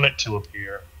 We want it to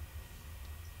appear.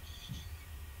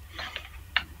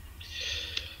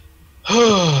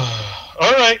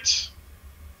 All right.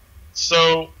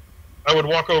 So I would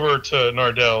walk over to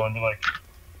Nardell and be like,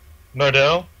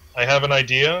 Nardell, I have an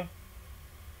idea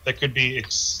that could be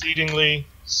exceedingly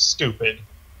stupid,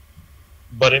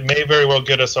 but it may very well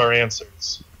get us our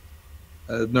answers.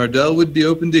 Nardell would be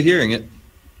open to hearing it.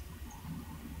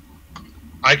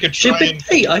 I could try Stupid. and,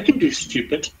 Hey, I can do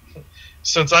stupid.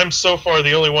 since I'm so far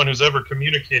the only one who's ever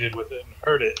communicated with it and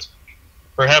heard it,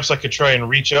 perhaps I could try and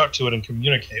reach out to it and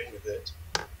communicate with it.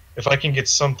 If I can get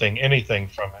something, anything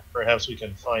from it, perhaps we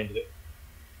can find it.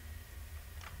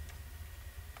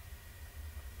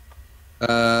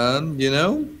 You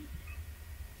know,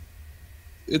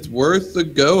 it's worth a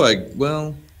go.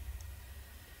 Well,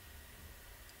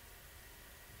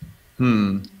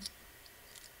 hmm.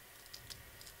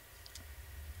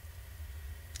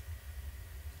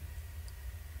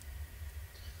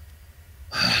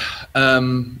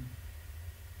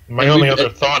 My and only we've- other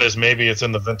thought is maybe it's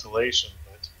in the ventilation,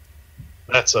 but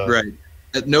that's a Right.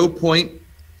 At no point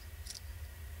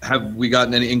have we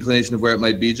gotten any inclination of where it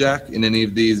might be, Jack, in any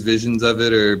of these visions of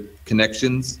it or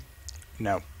connections?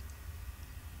 No.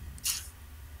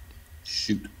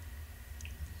 Shoot.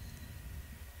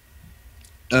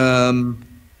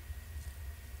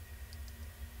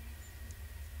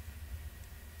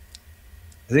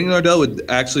 I think Nardell would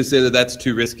actually say that that's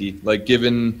too risky. Like,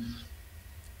 given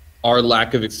our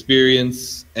lack of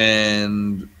experience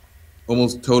and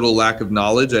almost total lack of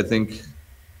knowledge, I think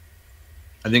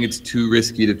it's too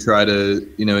risky to try to,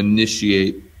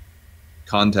 initiate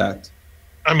contact.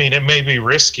 I mean, it may be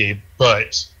risky,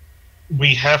 but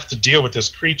we have to deal with this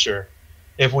creature.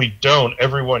 If we don't,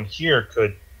 everyone here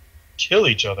could kill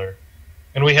each other.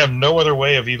 And we have no other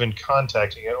way of even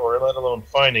contacting it, or let alone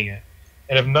finding it.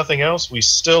 And if nothing else, we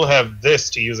still have this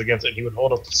to use against it. He would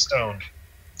hold up the stone.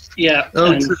 Yeah,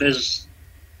 Oh, and true. there's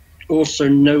also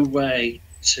no way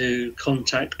to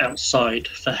contact outside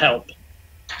for help.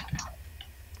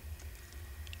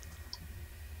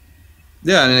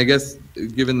 Yeah, and I guess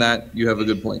given that, you have a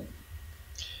good point.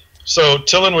 So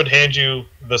Tillin would hand you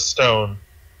the stone,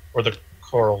 or the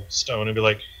coral stone, and be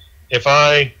like, if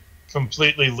I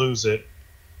completely lose it,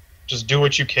 just do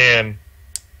what you can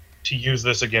to use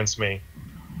this against me.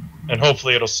 And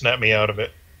hopefully it'll snap me out of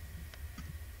it.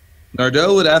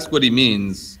 Nardell would ask what he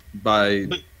means by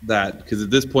that, because at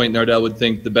this point, Nardell would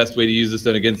think the best way to use the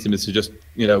stone against him is to just,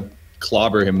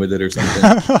 clobber him with it or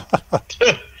something.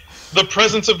 The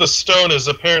presence of the stone is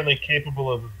apparently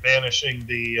capable of banishing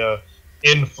the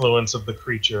influence of the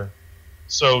creature.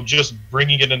 So just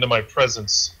bringing it into my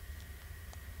presence,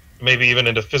 maybe even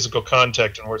into physical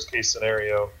contact in worst case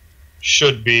scenario,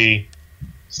 should be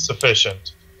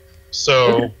sufficient. So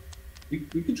Okay.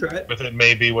 We can try it. with it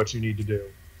may be what you need to do.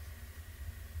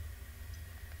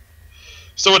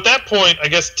 So at that point, I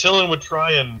guess Tillin would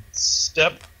try and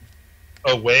step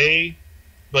away.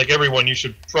 Like, everyone, you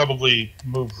should probably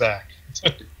move back.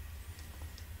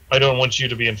 I don't want you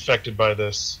to be infected by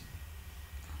this.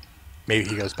 Maybe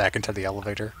he goes back into the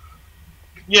elevator.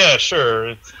 Yeah,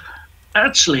 sure.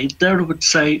 Actually, Daryl would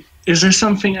say, is there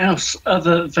something else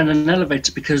other than an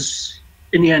elevator? Because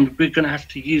in the end, we're going to have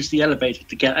to use the elevator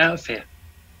to get out of here.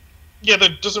 Yeah, there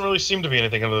doesn't really seem to be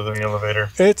anything other than the elevator.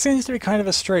 It seems to be kind of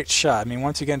a straight shot. I mean,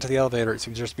 once you get into the elevator, it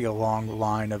seems to just be a long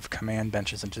line of command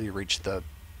benches until you reach the,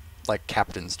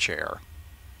 captain's chair.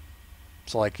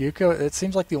 So, it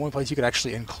seems like the only place you could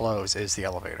actually enclose is the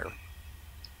elevator.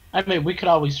 I mean, we could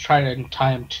always try to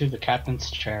tie him to the captain's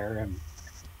chair, and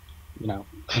in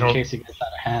case he gets out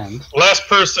of hand. Last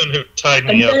person who tied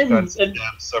me And up then- got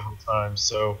stabbed several times,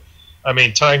 so, I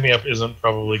mean, tying me up isn't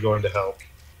probably going to help.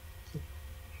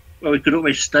 Well, we could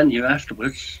always stun you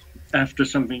afterwards, after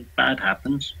something bad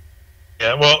happens.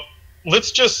 Yeah, well,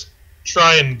 let's just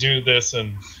try and do this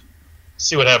and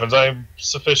see what happens. I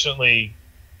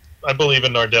believe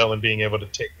in Nardell and being able to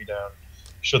take me down,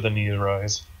 should the need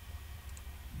arise.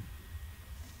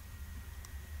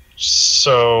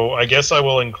 So, I guess I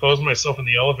will enclose myself in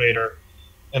the elevator,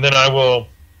 and then I will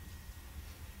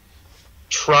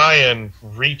try and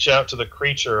reach out to the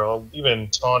creature. I'll even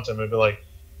taunt him and be like,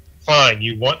 fine,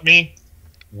 you want me?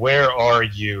 Where are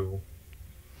you?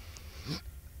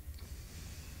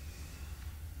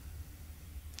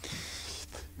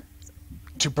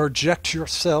 To project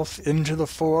yourself into the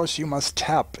Force, you must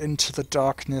tap into the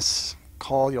darkness,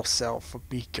 call yourself a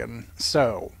beacon.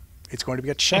 So, it's going to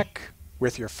be a check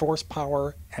with your Force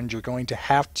power, and you're going to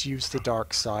have to use the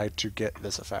dark side to get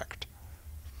this effect.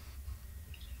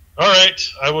 Alright,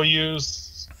 I will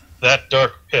use that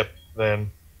dark pip, then.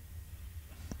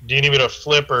 Do you need me to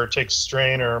flip or take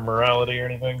strain or morality or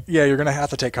anything? Yeah, you're going to have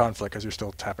to take conflict because you're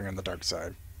still tapping on the dark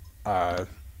side.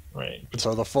 Right.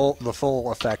 So the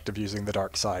full effect of using the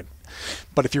dark side.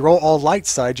 But if you roll all light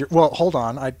side, well, hold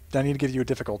on. I need to give you a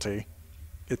difficulty.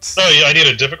 It's Oh, yeah, I need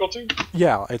a difficulty?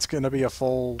 yeah, it's going to be a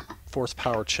full Force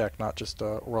power check, not just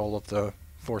a roll of the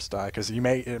Force die, because it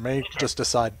may just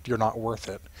decide you're not worth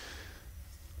it.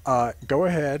 Go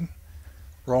ahead,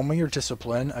 roll me your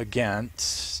discipline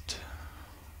against.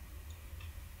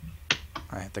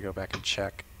 I have to go back and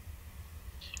check.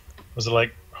 Was it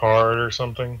like hard or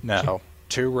something? No,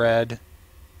 2 red,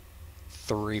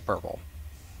 3 purple.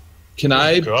 Can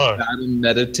I God. battle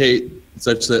meditate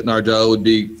such that Nardell would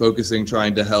be focusing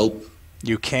trying to help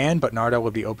You can, but Nardo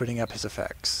will be opening up his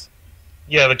effects.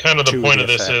 Yeah, the To point the of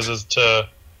this effect. is to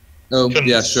Oh,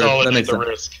 yeah, sure. That consolidate makes the sense.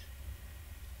 risk.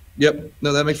 Yep.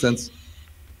 No, that makes sense.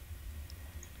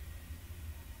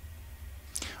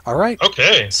 All right.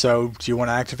 Okay. So, do you want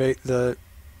to activate the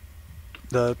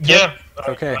pit? Yeah.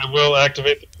 Okay. I will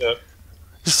activate the pit.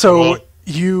 So Well-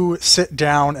 you sit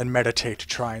down and meditate to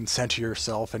try and center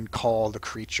yourself and call the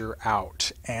creature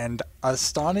out. And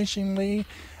astonishingly,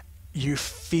 you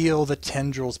feel the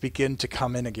tendrils begin to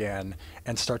come in again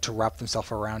and start to wrap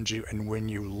themselves around you. And when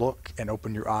you look and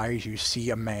open your eyes, you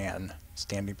see a man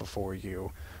standing before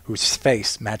you whose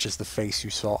face matches the face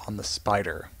you saw on the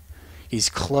spider. He's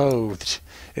clothed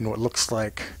in what looks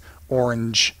like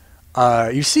orange.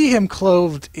 You see him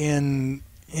clothed in,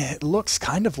 it looks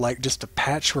kind of like just a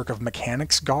patchwork of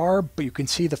mechanic's garb, but you can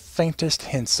see the faintest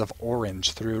hints of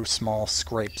orange through small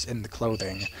scrapes in the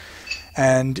clothing.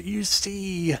 And you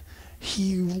see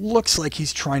he looks like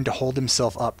he's trying to hold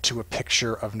himself up to a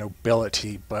picture of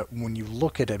nobility, but when you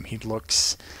look at him, he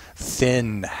looks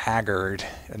thin, haggard,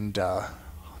 and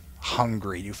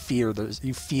hungry. You feel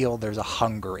there's a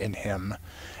hunger in him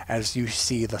as you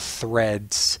see the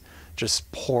threads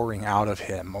just pouring out of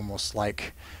him, almost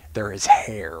like they're his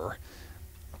hair.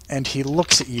 And he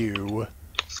looks at you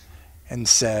and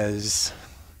says,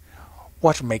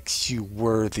 "What makes you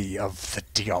worthy of the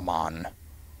Diamond?"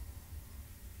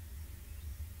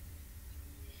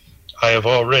 I have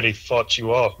already fought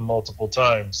you off multiple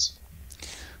times.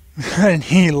 And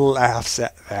he laughs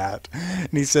at that.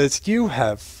 And he says, "You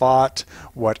have fought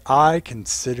what I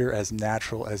consider as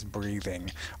natural as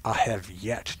breathing. I have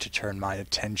yet to turn my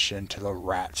attention to the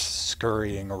rats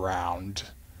scurrying around."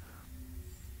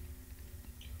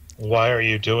 Why are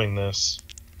you doing this?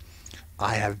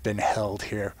 "I have been held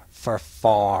here for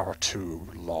far too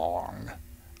long.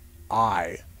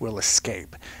 I will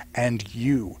escape, and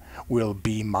you will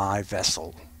be my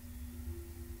vessel."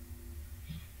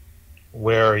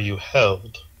 Where are you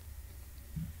held?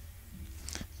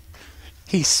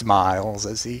 He smiles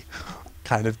as he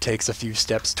kind of takes a few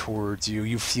steps towards you.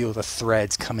 You feel the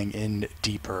threads coming in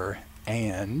deeper,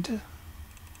 and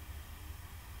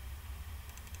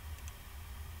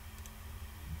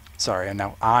sorry, and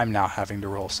now I'm now having to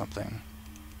roll something.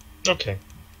 Okay.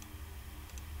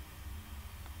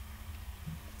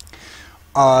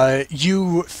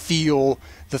 You feel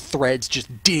the threads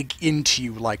just dig into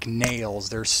you like nails.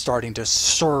 They're starting to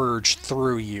surge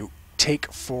through you.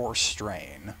 Take 4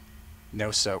 strain.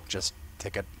 No soak, just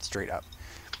take it straight up.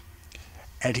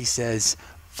 And he says,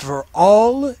 "For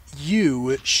all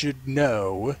you should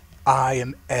know, I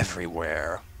am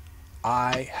everywhere.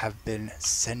 I have been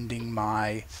sending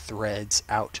my threads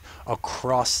out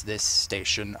across this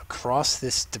station, across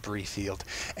this debris field,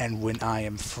 and when I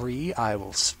am free, I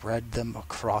will spread them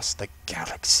across the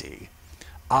galaxy.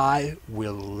 I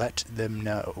will let them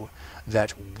know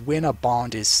that when a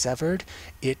bond is severed,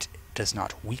 it does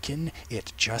not weaken,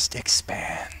 it just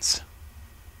expands."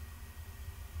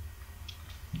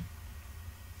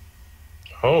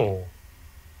 Oh.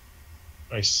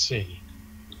 I see.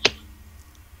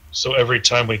 So every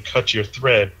time we cut your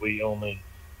thread, we only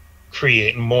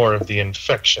create more of the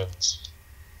infections.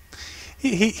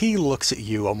 He looks at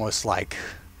you almost like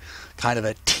kind of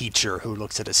a teacher who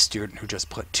looks at a student who just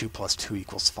put 2 + 2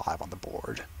 = 5 on the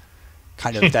board.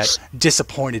 Kind of that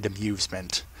disappointed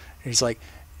amusement. And he's like,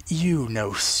 "You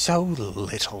know so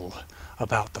little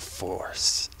about the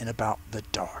Force and about the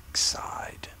dark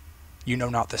side. You know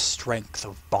not the strength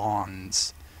of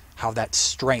bonds, how that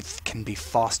strength can be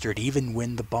fostered even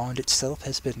when the bond itself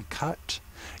has been cut.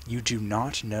 You do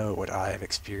not know what I have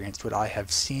experienced, what I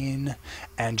have seen,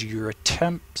 and your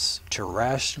attempts to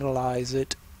rationalize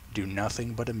it do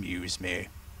nothing but amuse me."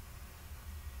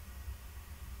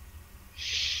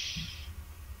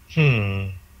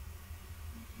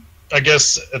 I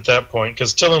guess at that point,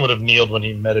 because Tillin would have kneeled when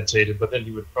he meditated, but then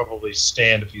he would probably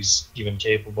stand if he's even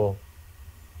capable.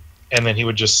 And then he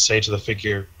would just say to the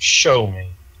figure, "Show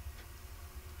me."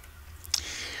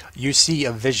 You see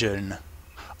a vision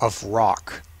of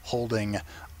Rock holding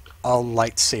a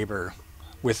lightsaber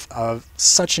with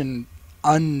such an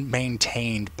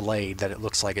unmaintained blade that it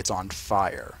looks like it's on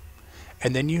fire.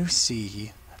 And then you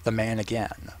see the man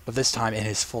again, but this time in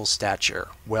his full stature,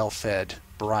 well-fed,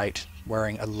 bright,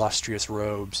 wearing illustrious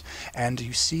robes. And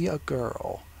you see a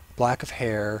girl, black of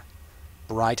hair,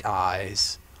 bright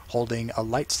eyes, holding a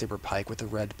lightsaber pike with a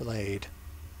red blade.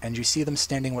 And you see them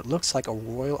standing what looks like a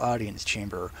royal audience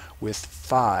chamber with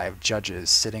 5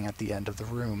 judges sitting at the end of the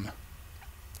room.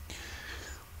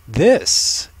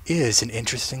 "This is an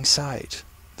interesting sight,"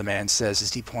 the man says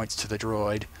as he points to the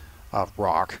droid,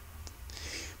 Rock.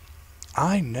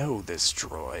 I know this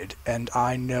droid, and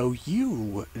I know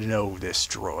you know this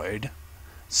droid.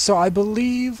 So I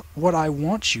believe what I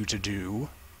want you to do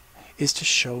is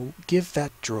to give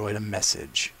that droid a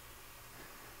message.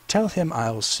 Tell him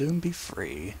I'll soon be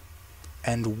free,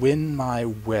 and when my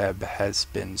web has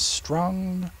been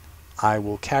strung, I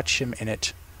will catch him in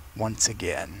it once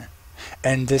again.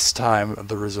 And this time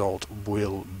the result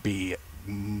will be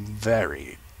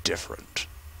very different.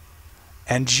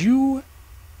 And you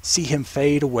see him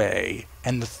fade away,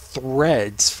 and the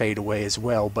threads fade away as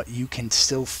well, but you can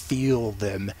still feel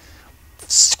them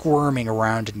squirming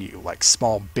around in you like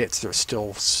small bits. They're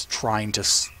still trying to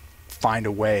find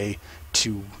a way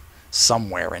to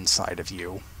somewhere inside of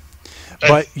you.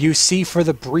 But you see for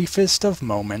the briefest of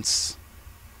moments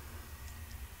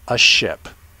a ship.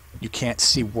 You can't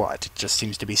see what. It just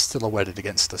seems to be silhouetted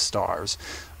against the stars,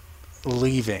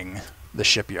 leaving the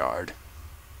shipyard.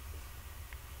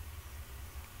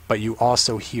 But you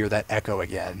also hear that echo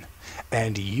again,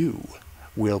 and you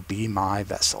will be my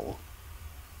vessel.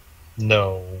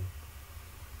 No.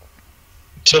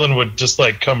 Tillin would just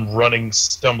like come running,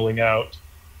 stumbling out,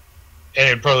 and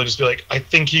it'd probably just be like, I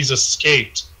think he's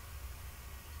escaped.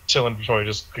 Tillin probably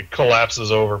just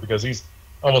collapses over because he's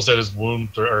almost at his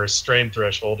or his strain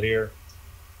threshold here.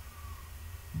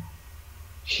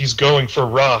 He's going for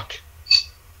rock.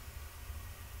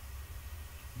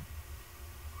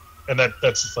 And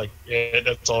that's just like, yeah,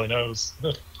 that's all he knows.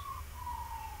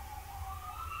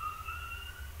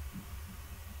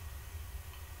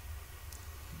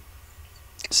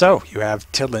 So, you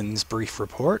have Tillin's brief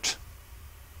report.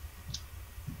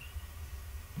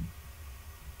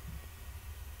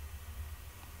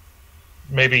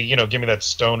 Maybe, give me that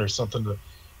stone or something to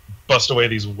bust away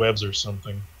these webs or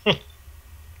something.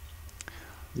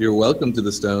 You're welcome to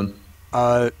the stone.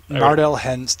 Nardell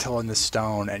hands Tillin the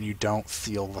stone, and you don't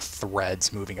feel the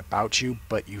threads moving about you,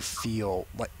 but you feel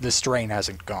like the strain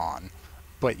hasn't gone,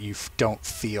 but you don't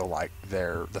feel like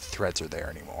the threads are there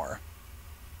anymore.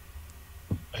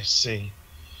 I see.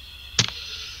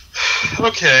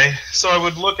 Okay, so I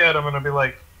would look at him and I'd be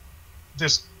like,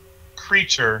 this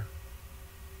creature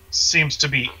seems to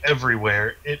be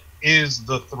everywhere. It is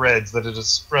the threads that it has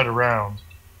spread around,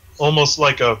 almost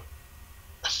like a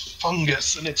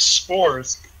fungus and its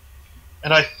spores.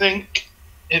 And I think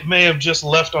it may have just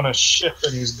left on a ship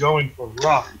and he's going for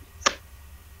rock.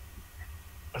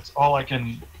 That's all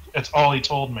he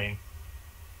told me.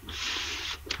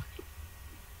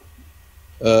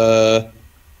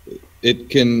 It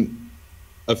can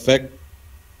affect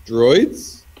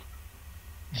droids?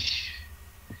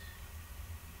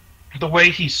 The way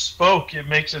he spoke, it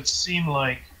makes it seem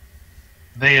like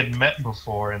they had met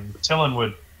before, and Tillin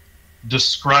would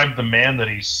describe the man that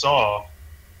he saw,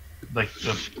 like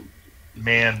the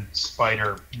man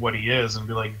spider, what he is, and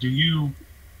be like,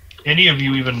 any of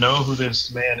you even know who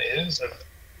this man is?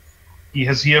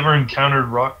 Has he ever encountered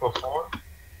rock before?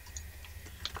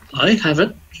 I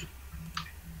haven't.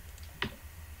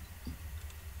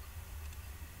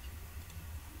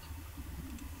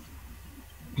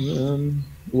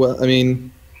 Well, I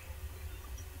mean,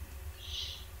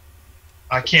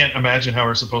 I can't imagine how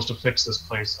we're supposed to fix this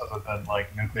place other than,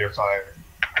 like, nuclear fire.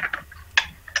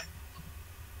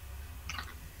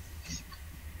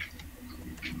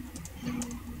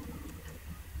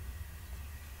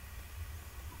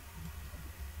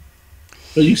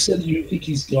 But you said you think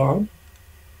he's gone?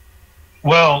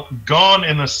 Well, gone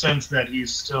in the sense that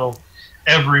he's still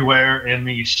everywhere in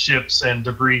these ships and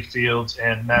debris fields,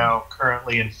 and now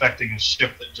currently infecting a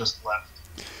ship that just left.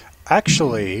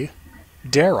 Actually,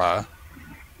 Dara,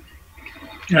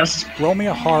 Yes. roll me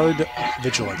a hard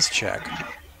vigilance check.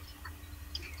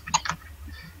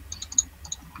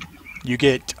 You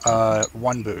get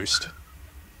 1 boost.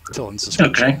 Tillin's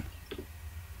description.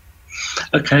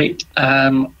 Okay.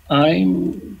 I'm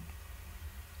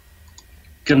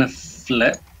gonna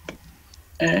flip,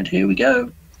 and here we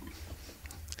go.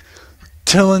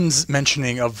 Tillin's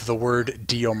mentioning of the word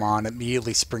Diomon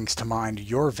immediately springs to mind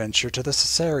your venture to the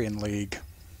Caesarian League,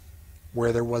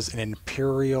 where there was an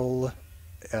Imperial,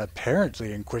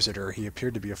 apparently Inquisitor. He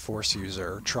appeared to be a Force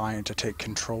user, trying to take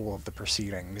control of the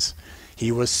proceedings.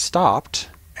 He was stopped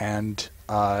and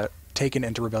taken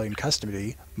into rebellion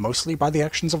custody, mostly by the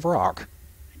actions of Rock.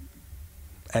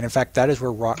 And in fact, that is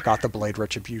where Rock got the blade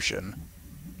Retribution.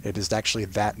 It is actually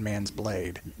that man's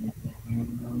blade.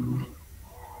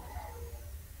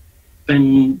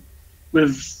 Then,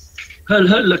 with her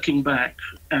looking back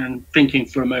and thinking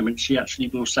for a moment, she actually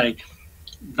will say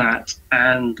that,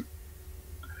 and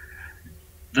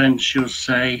then she'll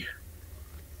say,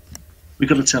 "We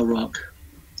got to tell Rock,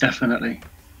 definitely."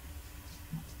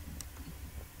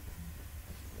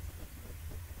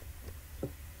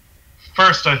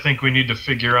 First, I think we need to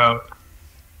figure out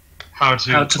how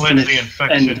to cleanse the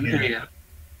infection here. Yeah.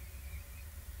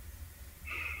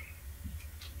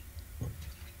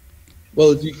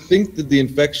 Well, if you think that the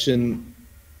infection,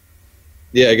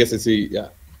 yeah, I guess I see. Yeah.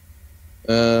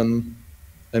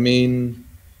 I mean,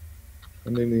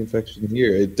 ending the infection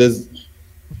here. It does.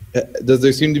 Does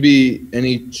there seem to be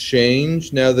any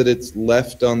change now that it's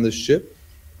left on the ship?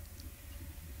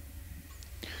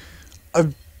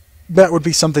 That would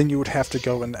be something you would have to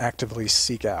go and actively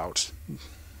seek out.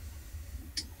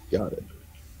 Got it.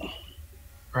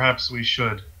 Perhaps we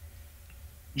should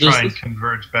try and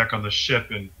converge back on the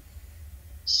ship and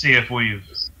see if we've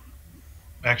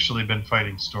actually been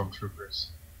fighting stormtroopers.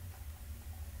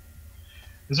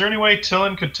 Is there any way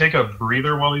Tillin could take a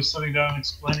breather while he's sitting down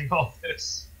explaining all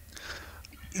this?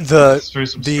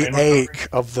 The ache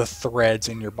of the threads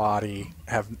in your body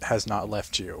has not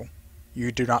left you.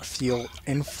 You do not feel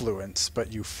influence,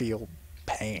 but you feel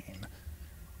pain.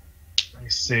 I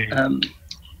see.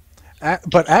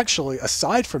 But actually,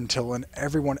 aside from Tillin,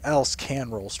 everyone else can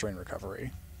roll strain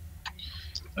recovery.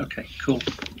 Okay, cool.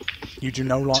 You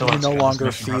no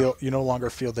longer feel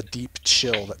the deep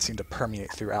chill that seemed to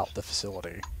permeate throughout the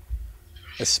facility,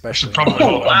 especially.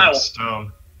 Probably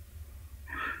stone.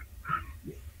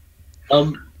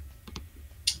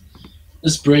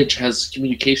 This bridge has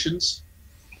communications.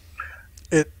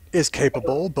 It is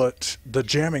capable, but the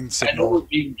jamming signal. I know we're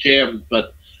being jammed,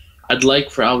 but I'd like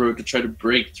for Alro to try to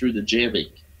break through the jamming.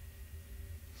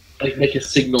 Like make a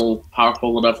signal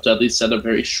powerful enough to at least send a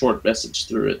very short message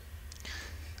through it.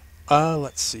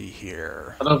 Let's see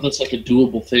here. I don't know if that's like a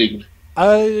doable thing.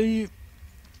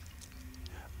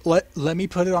 Let me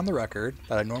put it on the record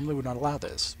that I normally would not allow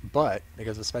this, but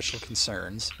because of special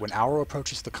concerns, when Auro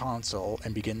approaches the console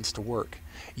and begins to work,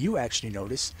 you actually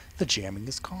notice the jamming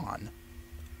is gone.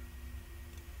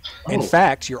 In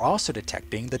fact, you're also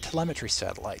detecting the telemetry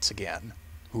satellites again,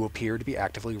 who appear to be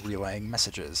actively relaying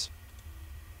messages.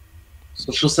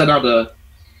 So she'll send out a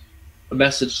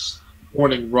message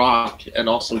warning Rock and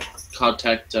also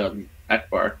contact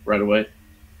Akbar right away.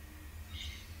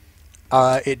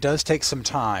 It does take some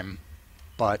time,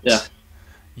 but yeah.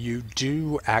 You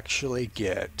do actually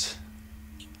get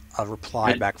a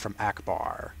reply back from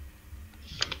Akbar,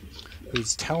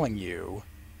 who's telling you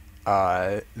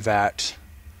that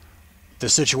the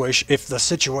situation, if the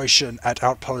situation at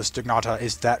Outpost Dignata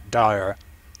is that dire,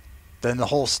 then the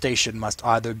whole station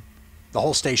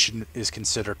is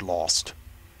considered lost.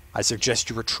 I suggest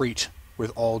you retreat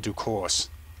with all due course.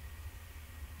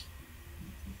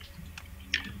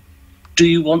 Do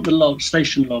you want the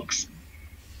station logs?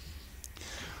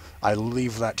 I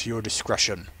leave that to your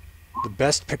discretion. The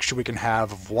best picture we can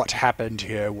have of what happened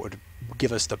here would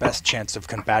give us the best chance of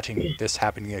combating this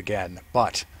happening again.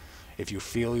 But if you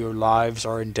feel your lives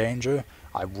are in danger,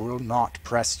 I will not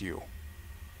press you.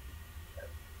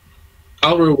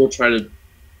 Alra will try to...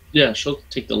 Yeah, she'll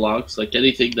take the logs, like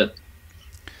anything that...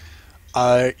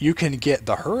 You can get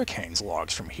the Hurricane's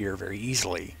logs from here very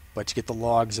easily. But to get the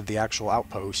logs of the actual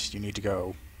outpost, you need to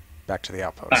go back to the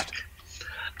outpost.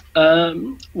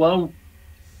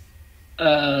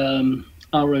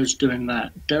 Aro's doing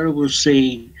that. Dara will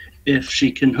see if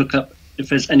she can hook up, if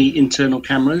there's any internal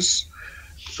cameras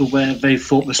for where they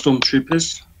fought the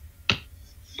stormtroopers.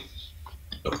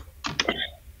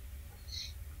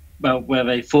 Well, where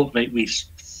they fought we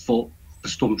fought the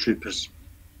stormtroopers.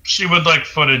 She would like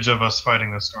footage of us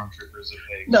fighting the stormtroopers if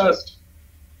they exist.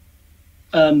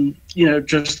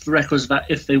 Just the records about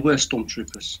if they were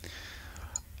stormtroopers.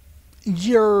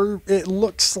 It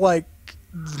looks like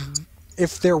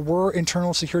if there were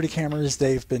internal security cameras,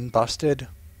 they've been busted,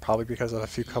 probably because of a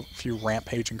few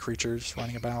rampaging creatures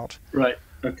running about. Right.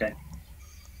 Okay.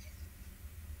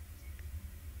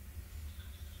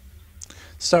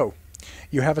 So,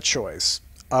 you have a choice.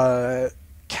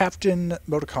 Captain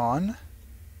Moticon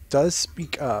does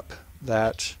speak up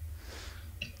that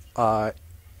I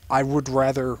would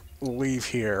rather leave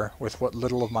here with what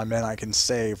little of my men I can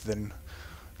save than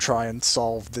try and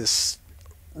solve this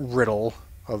riddle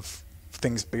of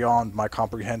things beyond my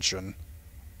comprehension.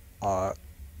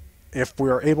 If we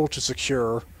are able to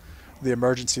secure the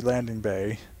emergency landing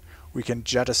bay, we can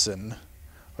jettison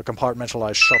a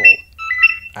compartmentalized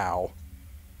shuttle.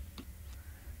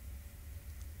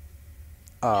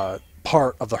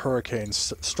 Part of the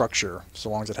Hurricane's structure, so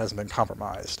long as it hasn't been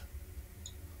compromised.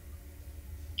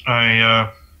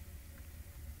 I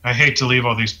hate to leave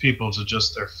all these people to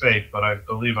just their fate, but I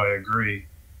believe I agree.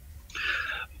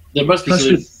 There must be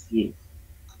something.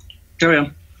 Carry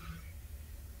on.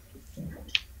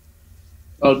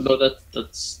 Oh no,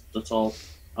 that's all.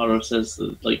 Aro says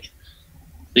that, like,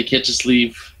 they can't just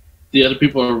leave The other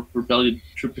people are rebellion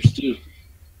troopers too.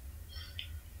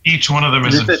 Each one of them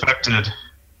is Is it- infected,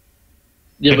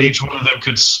 Yeah, and but each one of them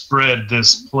could spread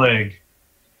this plague,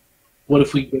 what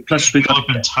if we? Plus, we fill got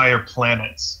up entire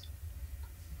planets.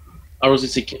 I was gonna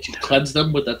say, can't you cleanse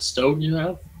them with that stone you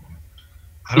have?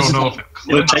 I don't This know is- if it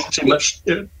it'll cleanses. take too much.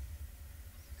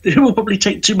 It will probably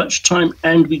take too much time,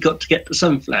 and we got to get the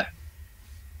sun flare.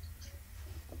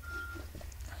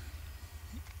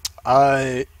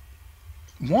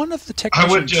 One of the I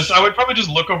technicians. would probably just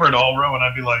look over at Alro and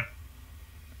I'd be like,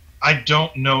 I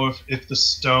don't know if the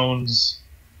stone's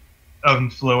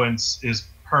influence is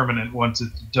permanent once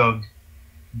it's dug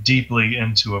deeply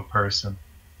into a person.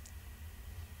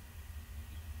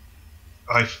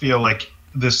 I feel like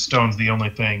this stone's the only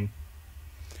thing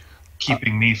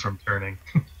keeping me from turning.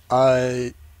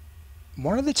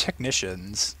 One of the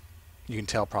technicians, you can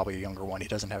tell probably a younger one, he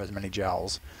doesn't have as many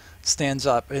jowls, stands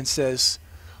up and says,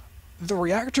 "The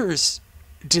reactor is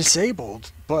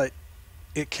disabled, but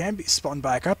it can be spun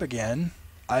back up again.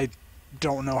 I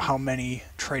don't know how many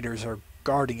traders are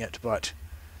guarding it, but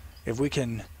if we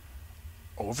can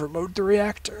overload the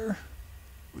reactor,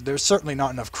 there's certainly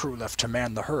not enough crew left to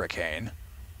man the Hurricane."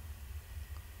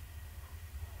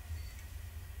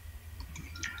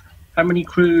 How many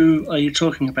crew are you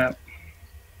talking about?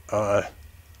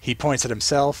 He points at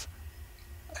himself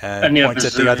and And the points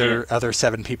at others the are- other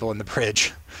 7 people in the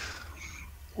bridge.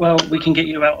 Well, we can get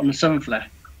you out on the sun flare.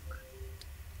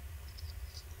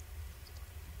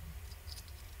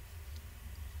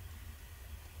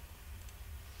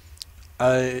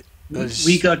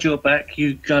 We got your back,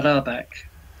 you got our back.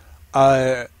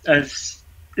 As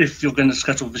if you're going to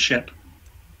scuttle the ship.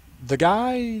 The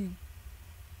guy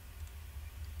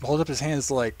holds up his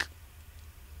hands like,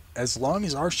 as long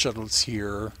as our shuttle's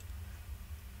here,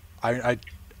 I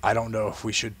don't know if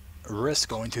we should risk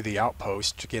going to the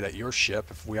outpost to get at your ship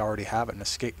if we already have an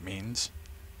escape means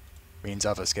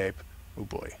of escape. Oh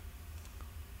boy.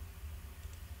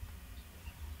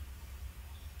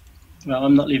 Well,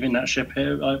 I'm not leaving that ship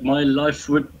here. My life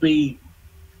would be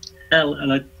hell,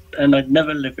 and I'd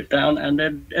never live it down, and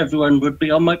then everyone would be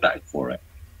on my back for it.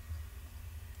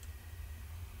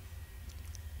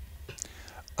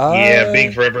 Yeah,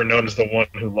 being forever known as the one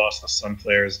who lost the sun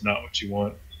flare is not what you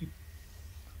want.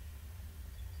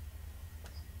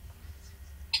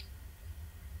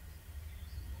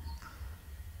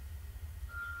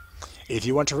 If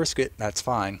you want to risk it, that's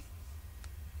fine.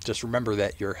 Just remember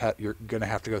that you're going to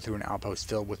have to go through an outpost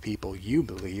filled with people you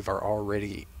believe are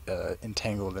already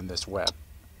entangled in this web.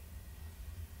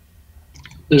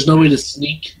 There's no way to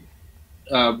sneak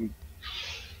to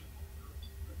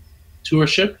our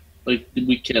ship. Like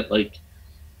we can't like.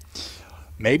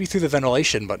 Maybe through the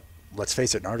ventilation, but let's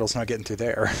face it, Nardal's not getting through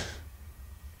there.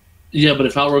 Yeah, but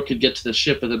if Alro could get to the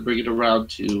ship and then bring it around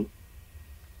to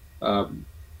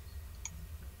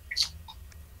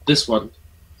this one.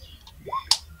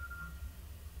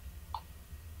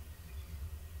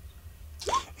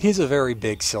 He's a very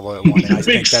big silhouette one, and I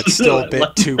think that's still a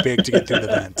bit too big to get through the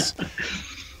vents.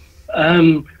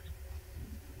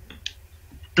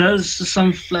 Does the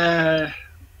sun flare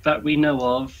that we know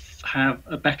of have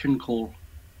a beacon call?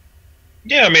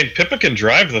 Yeah, I mean, Pippa can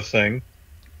drive the thing.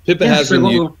 Pippa Yeah, has so been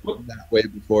what used we'll- that way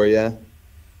before, yeah.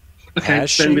 Okay,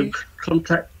 Has then she? we'll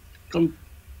contact.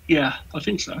 Yeah, I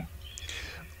think so.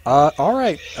 All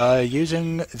right.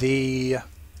 Using the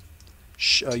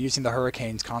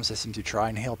Hurricane's comm system to try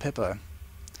and hail Pippa,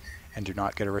 and do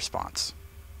not get a response.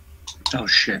 Oh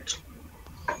shit!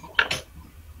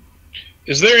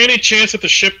 Is there any chance that the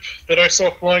ship that I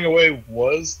saw flying away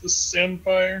was the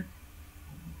Sandfire?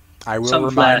 I will Some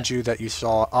remind flat. you that you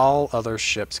saw all other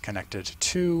ships connected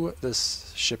to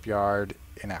this shipyard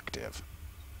inactive.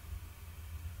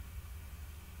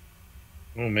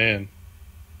 Oh, man.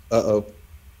 Uh-oh.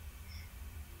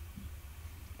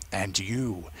 And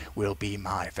you will be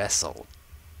my vessel.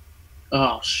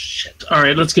 Oh shit! All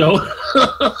right, let's go.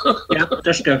 Yeah,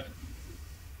 let's go.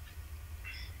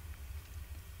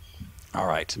 All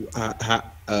right.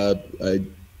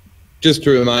 Just to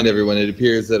remind everyone, it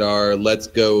appears that our Let's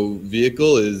Go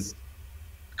vehicle is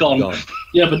Gone. gone.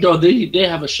 Yeah, but no, they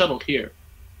have a shuttle here.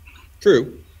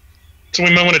 True. So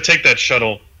we might want to take that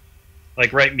shuttle.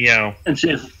 Like, right meow. And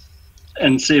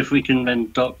see if we can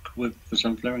then dock with the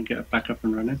sunflower and get it back up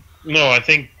and running. No, I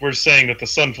think we're saying that the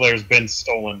Sunflare's been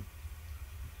stolen.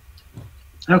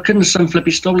 How can the sunflower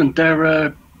be stolen?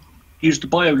 They're used a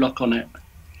biolock on it.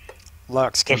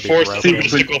 Lux The can be force is a broken.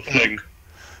 mystical thing.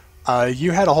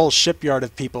 You had a whole shipyard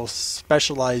of people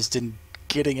specialized in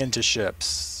getting into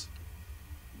ships.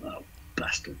 Oh,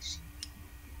 bastards.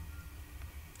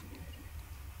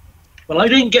 Well, I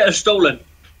didn't get her stolen.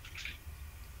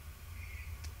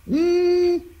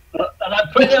 Mm, And I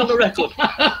put it on the record.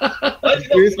 I'm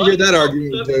curious to hear that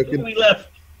argument, Joking. We left.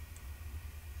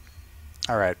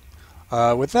 All right.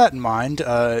 With that in mind,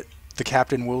 the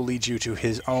captain will lead you to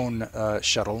his own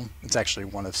shuttle. It's actually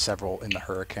one of several in the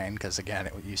Hurricane, because again,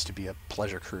 it used to be a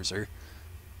pleasure cruiser.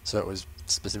 So it was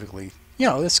specifically,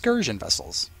 excursion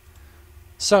vessels.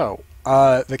 So,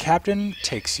 the captain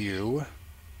takes you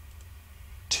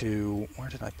to... Where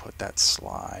did I put that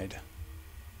slide?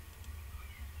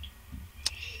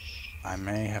 I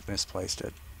may have misplaced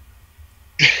it.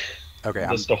 Okay,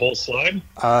 Just the whole slide?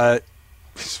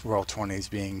 Roll 20 is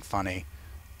being funny.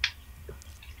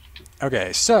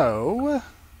 Okay, so...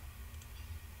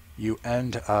 You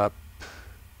end up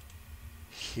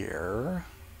here.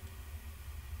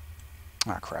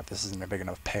 Ah, crap, this isn't a big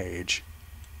enough page.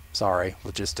 Sorry,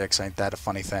 logistics ain't that a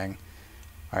funny thing.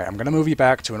 Alright, I'm going to move you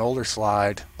back to an older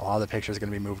slide. A lot of the pictures are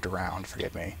going to be moved around,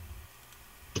 forgive me.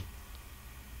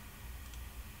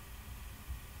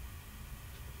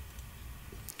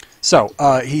 So,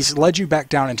 he's led you back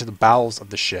down into the bowels of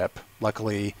the ship.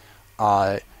 Luckily,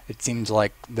 it seems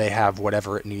like they have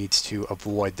whatever it needs to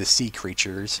avoid the sea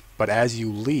creatures. But as you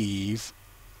leave...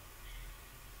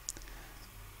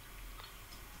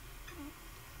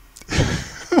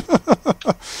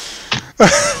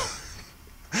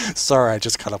 Sorry, I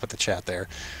just caught up with the chat there.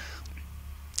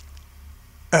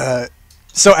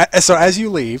 So as you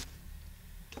leave...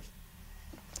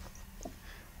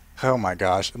 Oh my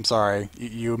gosh, I'm sorry.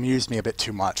 You amused me a bit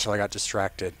too much, so I got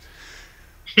distracted.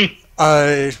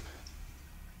 As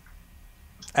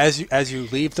you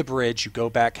leave the bridge, you go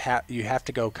back. You have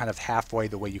to go kind of halfway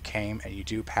the way you came, and you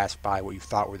do pass by what you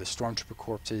thought were the stormtrooper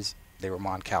corpses. They were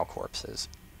Mon Cal corpses.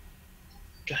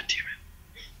 God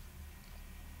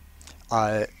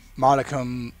damn it.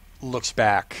 Modicum looks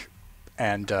back,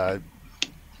 and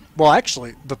well,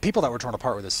 actually, the people that were torn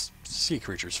apart were the sea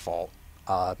creature's fault.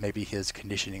 Maybe his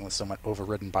conditioning was somewhat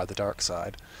overridden by the dark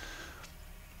side.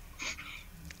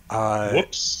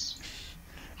 Whoops.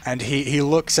 And he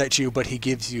looks at you, but he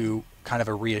gives you kind of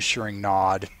a reassuring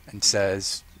nod and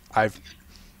says,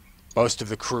 most of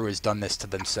the crew has done this to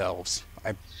themselves.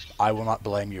 I will not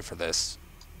blame you for this.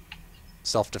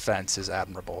 Self-defense is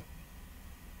admirable.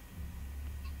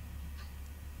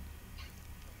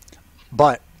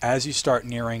 But as you start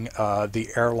nearing the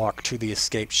airlock to the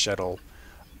escape shuttle,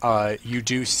 you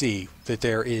do see that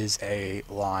there is a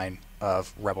line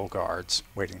of rebel guards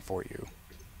waiting for you.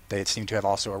 They seem to have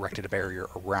also erected a barrier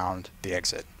around the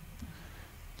exit.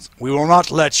 We will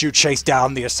not let you chase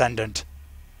down the Ascendant.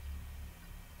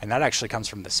 And that actually comes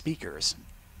from the speakers.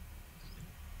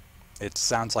 It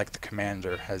sounds like the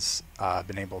commander has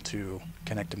been able to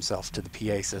connect himself to the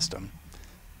PA system.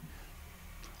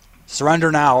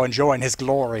 Surrender now and join his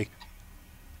glory.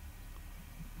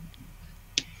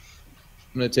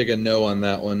 I'm going to take a no on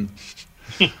that one.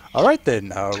 All right then,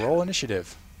 roll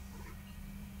initiative.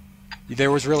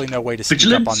 There was really no way to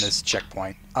speed up on this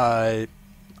checkpoint. I'd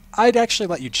actually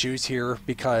let you choose here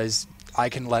because I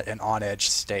can let an on-edge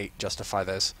state justify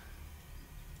this.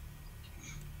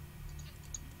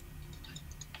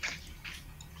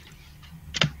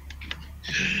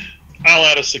 I'll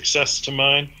add a success to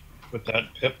mine with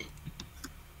that pip.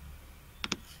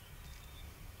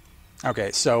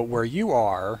 Okay, so where you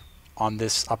are on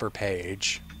this upper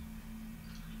page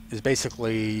is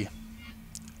basically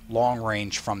long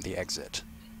range from the exit.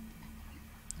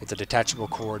 It's a detachable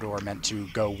corridor meant to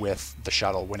go with the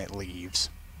shuttle when it leaves.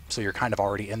 So you're kind of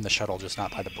already in the shuttle, just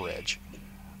not by the bridge.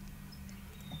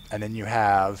 And then you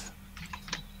have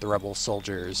the rebel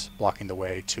soldiers blocking the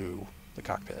way to the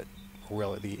cockpit, or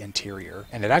really the interior.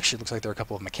 And it actually looks like there are a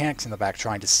couple of mechanics in the back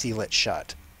trying to seal it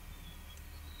shut.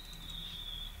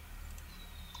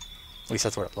 At least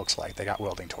that's what it looks like. They got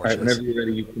welding torches. Alright, whenever you're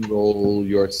ready, you can roll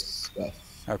your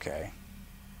stuff. Okay.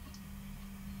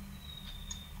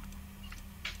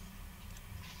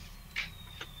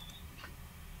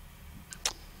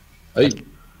 Hey.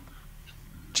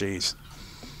 Jeez.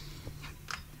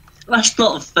 That's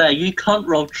not fair. You can't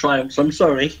roll triumphs. I'm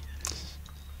sorry.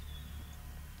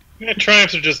 Yeah,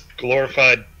 triumphs are just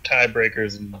glorified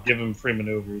tiebreakers and give them free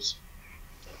maneuvers.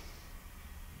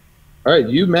 Alright,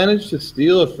 you managed to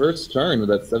steal a first turn with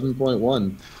that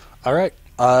 7.1. All right.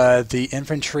 The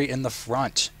infantry in the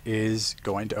front is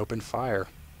going to open fire.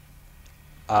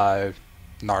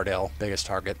 Nardell, biggest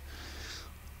target.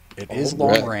 It is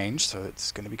long range, so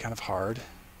it's going to be kind of hard.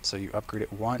 So you upgrade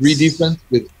it once. 3 defense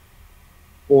with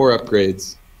 4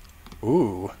 upgrades.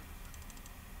 Ooh.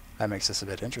 That makes this a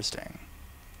bit interesting.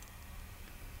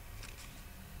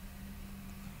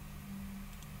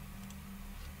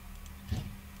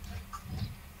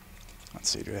 Let's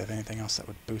see. Do we have anything else that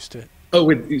would boost it? Oh,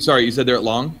 wait. Sorry, you said they're at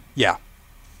long? Yeah.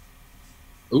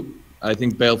 Oop. I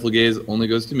think Baleful Gaze only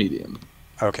goes to medium.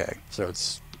 Okay, so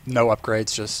it's no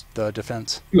upgrades, just the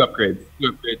defense? 2 upgrades.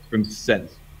 2 upgrades from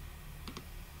sense.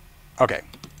 Okay.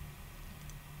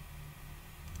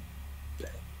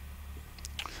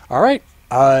 All right.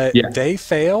 Yeah. They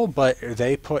fail, but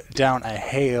they put down a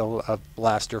hail of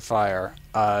blaster fire.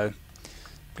 I'm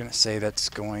gonna say that's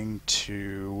going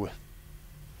to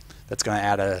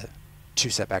add a 2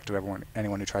 setback to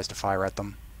anyone who tries to fire at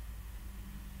them.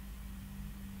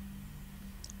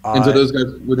 And so those guys,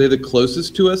 were they the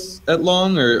closest to us at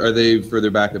long, or are they further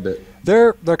back a bit?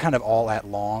 They're kind of all at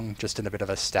long, just in a bit of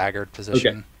a staggered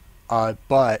position.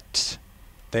 But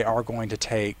they are going to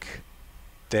take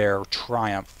their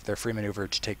triumph, their free maneuver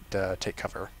to take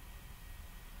cover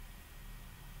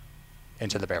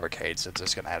into the barricades. It's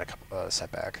just going to add a couple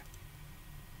setback.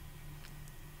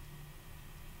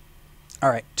 All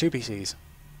right, 2 PCs.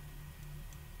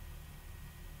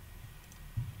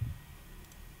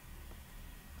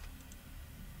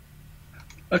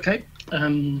 Okay.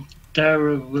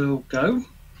 Dara will go.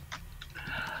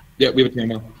 Yeah, we have a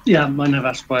camera. Yeah, I know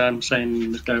that's why I'm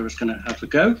saying that Dara's going to have a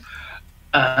go.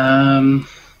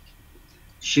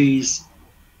 She's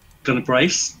going to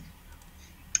brace.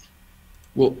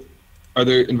 Well, are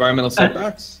there environmental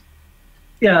setbacks?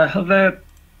 Yeah, are there...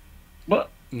 What?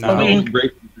 No. Are we-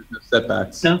 There's no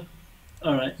setbacks. No?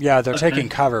 All right. Yeah, they're Okay. taking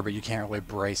cover, but you can't really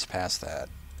brace past that.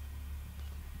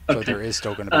 So Okay. there is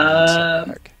still going to be one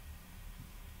setback.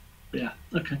 Yeah,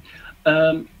 okay.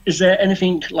 Is there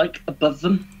anything, like, above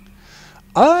them?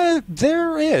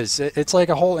 There is. It's like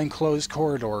a whole enclosed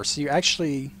corridor. So you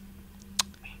actually...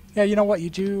 Yeah, you know what you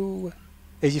do?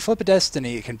 If you flip a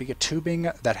destiny, it can be a tubing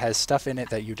that has stuff in it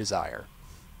that you desire.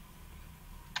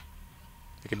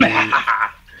 It can be...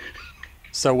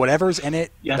 So whatever's in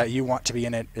it Yeah. that you want to be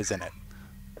in it is in it.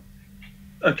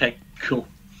 Okay, cool.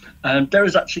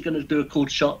 Dara's actually going to do a cold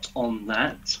shot on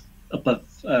that, above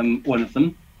one of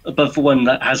them, above the one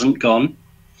that hasn't gone.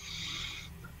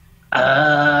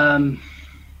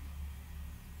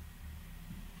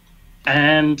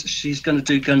 And she's going to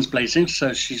do guns blazing,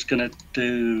 so she's going to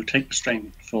do take the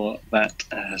strain for that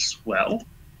as well.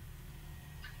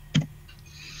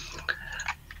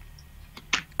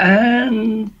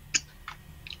 And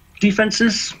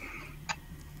defenses.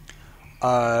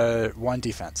 1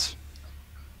 defense.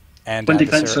 And One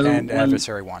defense, so and one-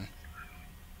 adversary 1.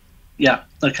 Yeah.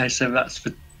 Okay, so that's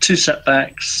for 2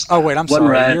 setbacks. Oh wait, I'm One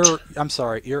sorry. red. I'm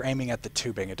sorry. You're aiming at the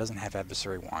tubing. It doesn't have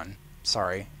adversary 1.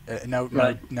 Sorry.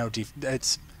 Right.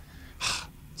 It's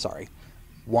sorry.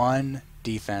 1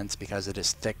 defense because it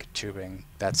is thick tubing.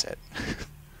 That's it.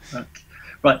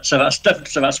 Right. So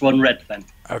that's 1 red then.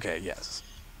 Okay. Yes.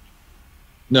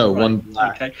 No, Right, 1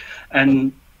 black. Okay,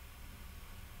 and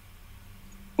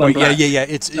Oh, one yeah, black. yeah.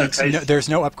 It's Okay. there's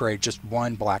no upgrade. Just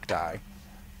 1 black die.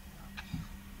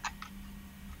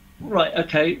 Right.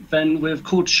 Okay. Then with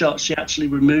cold shot, she actually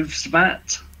removes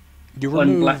that You 1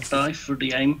 remove. black die for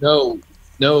the aim. No,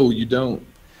 you don't.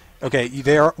 Okay.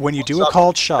 When you do a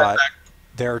called shot,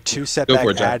 there are 2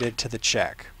 setback added to the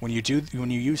check. When you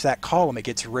use that column, it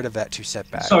gets rid of that 2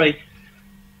 setback. Sorry.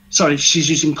 She's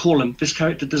using column. This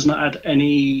character does not add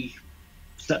any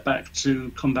setback to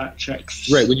combat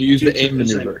checks. Right, when you use due the to aim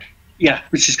this maneuver. Yeah,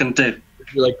 which she's going to do.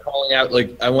 You're like calling out,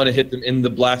 like, I want to hit them in the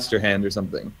blaster hand or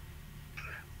something.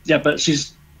 Yeah, but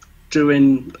she's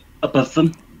doing above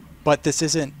them. But this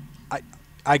isn't.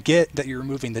 I get that you're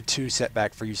removing the 2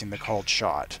 setback for using the called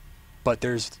shot, but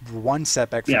there's 1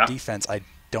 setback for Yeah. defense. I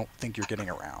don't think you're getting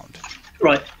around.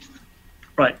 Right.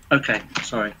 Okay.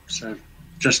 Sorry. So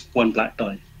just 1 black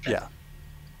die. Yeah.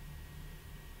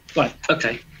 Right.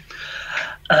 Okay.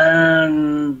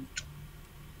 And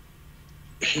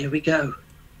here we go.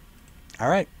 All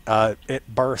right. It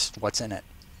burst. What's in it?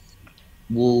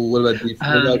 Well, what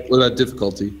about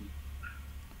difficulty?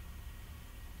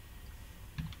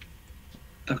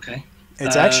 Okay.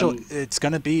 It's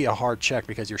going to be a hard check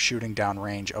because you're shooting down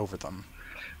range over them.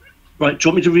 Right. Do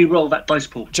you want me to re-roll that dice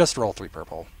pool? Just roll 3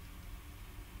 purple.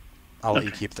 I'll let you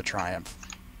Okay. keep the triumph.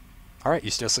 All right.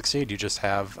 You still succeed. You just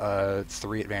have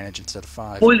 3 advantage instead of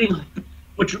 5. Boiling.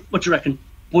 What do you reckon?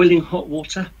 Boiling hot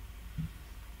water.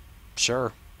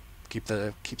 Sure. Keeps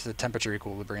the temperature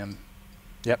equilibrium.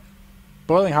 Yep.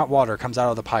 Boiling hot water comes out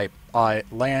of the pipe,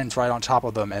 lands right on top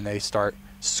of them, and they start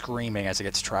screaming as it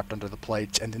gets trapped under the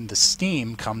plate, and then the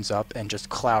steam comes up and just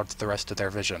clouds the rest of their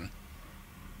vision.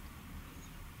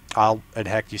 And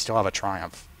heck, you still have a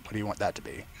triumph. What do you want that to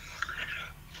be?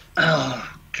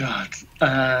 Oh God.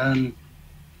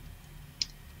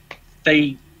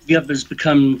 The others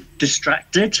become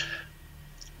distracted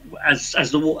as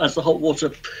the hot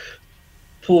water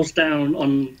pours down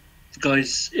on the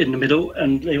guys in the middle,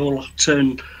 and they all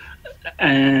turn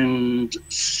and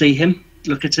see him,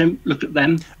 look at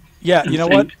them. Yeah, and you know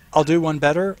what? think, I'll do one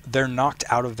better. They're knocked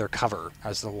out of their cover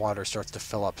as the water starts to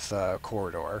fill up the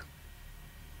corridor.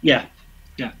 Yeah,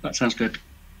 that sounds good.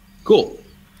 Cool.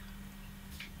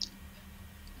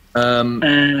 And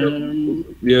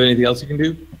Do you have anything else you can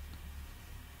do?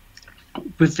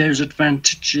 with those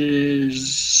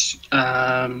advantages,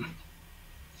 I'm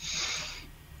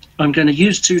going to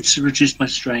use 2 to reduce my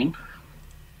strain.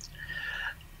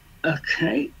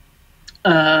 Okay.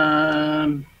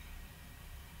 I'm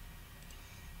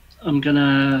going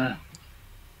to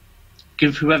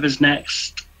give whoever's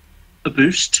next a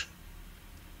boost.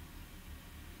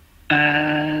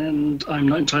 And I'm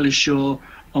not entirely sure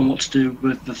on what to do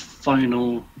with the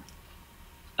final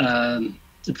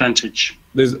advantage.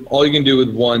 There's all you can do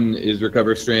with one is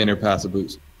recover strain or pass a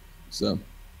boost. So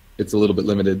it's a little bit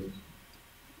limited.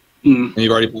 And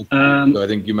you've already so I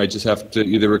think you might just have to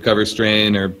either recover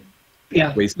strain or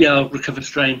waste. Yeah, I'll recover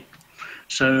strain.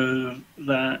 So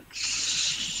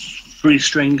that's 3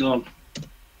 strain gone.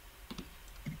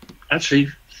 Actually,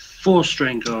 4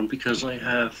 strain gone because I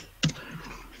have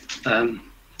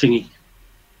thingy.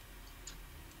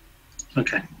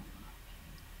 Okay.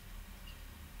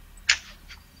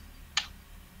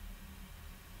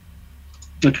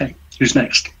 Okay, who's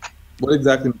next? What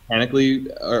exactly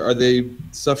mechanically are they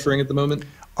suffering at the moment?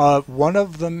 One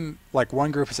of them, like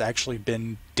one group, has actually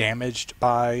been damaged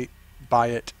by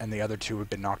it, and the other 2 have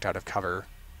been knocked out of cover.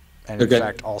 And in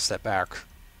fact, all step back,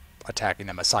 attacking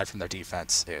them aside from their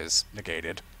defense is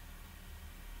negated.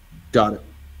 Got it.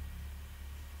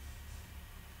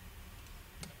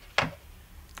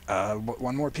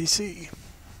 One more PC.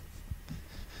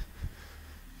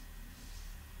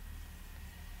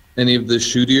 Any of the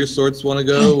shootier sorts want to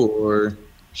go, or?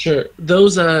 Sure.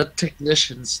 Those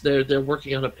technicians, they're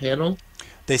working on a panel.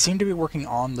 They seem to be working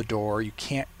on the door. You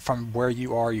can't, from where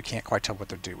you are, you can't quite tell what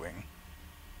they're doing.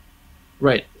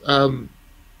 Right. But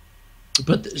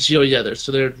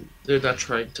they're not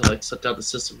trying to like shut down the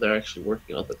system. They're actually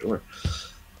working on the door.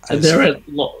 And they're at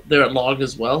log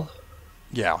as well.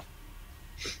 Yeah.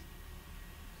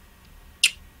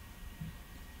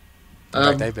 In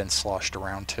fact, they've been sloshed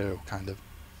around too, kind of.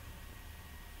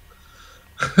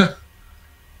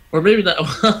 Or maybe not.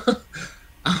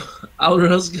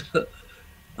 Alra's gonna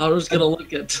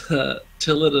look at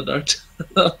Tillin and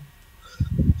Artel.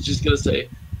 She's gonna say,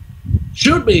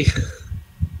 "Shoot me!"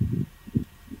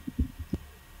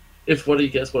 If one of you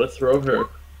guys want to throw her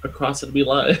across enemy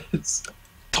lines.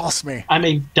 Toss me. I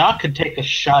mean, Doc could take a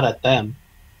shot at them.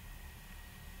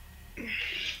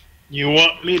 You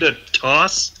want me to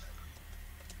toss?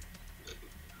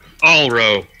 I'll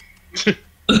row.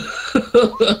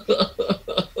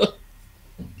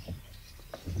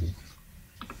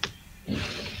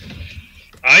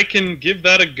 I can give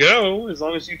that a go as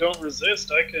long as you don't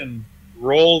resist. I can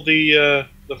roll the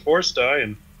force die,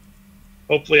 and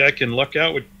hopefully I can luck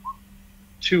out with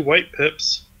 2 white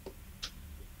pips.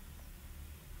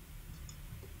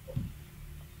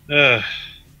 I'm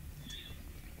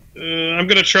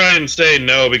gonna try and say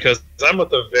no because I'm at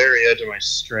the very edge of my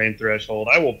strain threshold.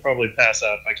 I will probably pass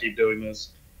out if I keep doing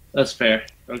this. That's fair.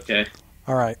 Okay.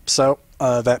 Alright, so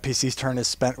that PC's turn is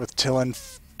spent with Tillin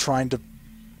trying to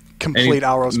complete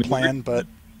Alro's plan, but...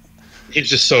 He's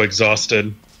just so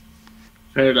exhausted.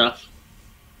 Fair enough.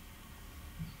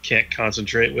 Can't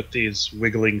concentrate with these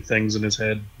wiggling things in his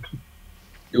head.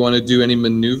 You want to do any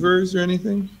maneuvers or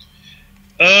anything?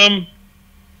 I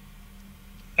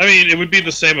mean, it would be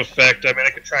the same effect. I mean, I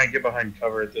could try and get behind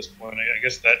cover at this point. I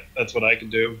guess that's what I could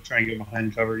do. Try and get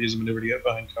behind cover, use a maneuver to get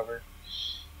behind cover.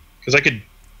 Because I could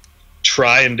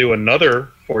try and do another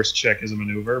force check as a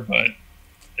maneuver, but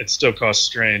it still costs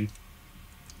strain.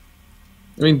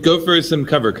 I mean, go for some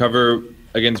cover. Cover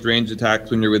against range attacks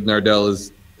when you're with Nardell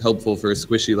is helpful for a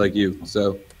squishy like you.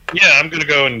 So yeah, I'm going to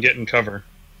go and get in cover.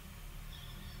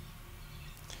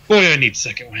 Boy, I need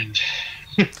second wind.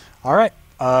 Alright,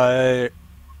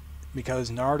 because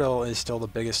Nardell is still the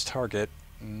biggest target,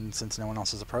 and since no one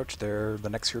else has approached there, the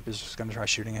next group is just going to try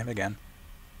shooting him again.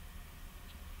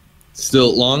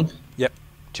 Still long? Yep.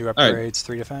 2 upgrades, right.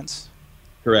 3 defense.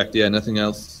 Correct, yeah, nothing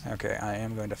else. Okay, I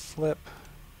am going to flip.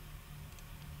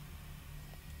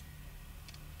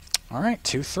 Alright,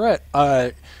 2 threat.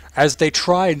 As they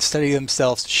try and steady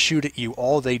themselves to shoot at you,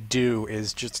 all they do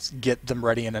is just get them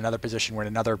ready in another position when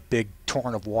another big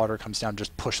torrent of water comes down,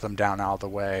 just push them down out of the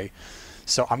way.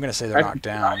 So I'm going to say they're knocked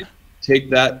down. Take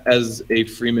that as a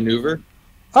free maneuver.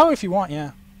 Oh, if you want,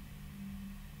 yeah.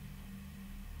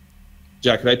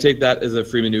 Jack, could I take that as a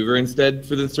free maneuver instead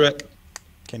for the threat?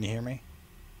 Can you hear me?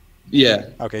 Yeah.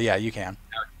 Okay, yeah, you can.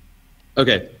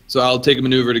 Okay, so I'll take a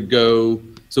maneuver to go.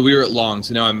 So we were at long,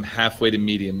 so now I'm halfway to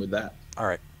medium with that. All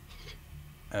right.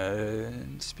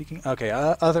 Speaking. Okay,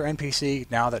 other NPC.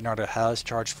 Now that Narda has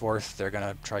charged forth, they're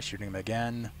gonna try shooting him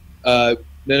again.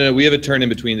 No, we have a turn in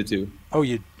between the two. Oh,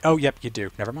 you. Oh, yep, you do.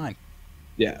 Never mind.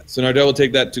 Yeah, so Nardell will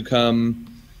take that to come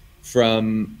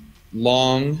from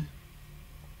long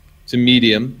to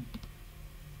medium,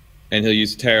 and he'll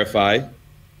use Terrify.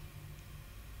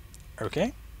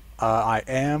 Okay. I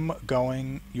am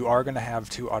going. You are going to have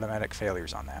 2 automatic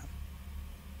failures on that,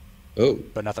 Oh,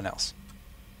 but nothing else.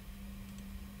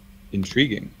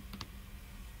 intriguing.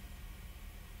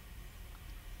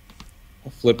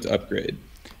 I'll flip to upgrade.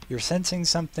 You're sensing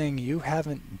something you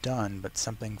haven't done, but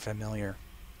something familiar.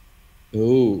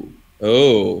 Oh,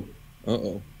 uh-oh.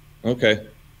 Okay.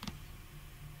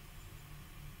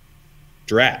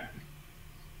 Drat.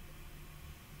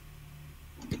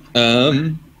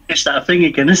 It's that thing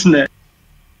again, isn't it?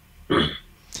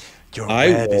 Your I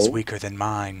web is will- weaker than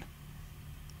mine.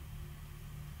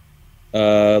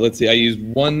 Let's see. I use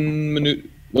one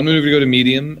maneuver to go to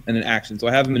medium and an action. So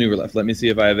I have a maneuver left. Let me see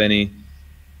if I have any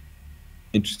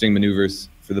interesting maneuvers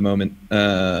for the moment.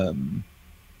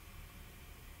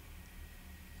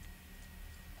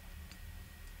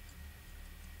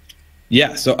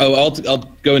 Yeah. So I'll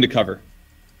go into cover.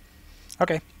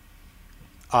 Okay.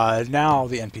 Now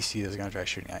the NPC is going to try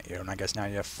shooting at you, and I guess now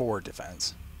you have 4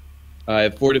 defense. I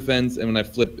have 4 defense, and when I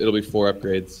flip, it'll be 4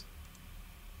 upgrades.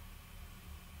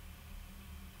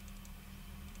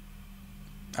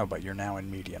 Oh, but you're now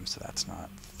in medium, so that's not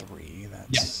 3.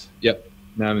 That's Yep.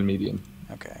 Now I'm in medium.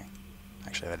 okay.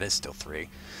 Actually, that is still 3.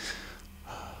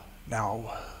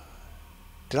 Now,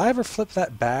 did I ever flip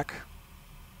that back?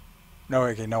 No,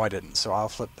 okay, no, I didn't. So I'll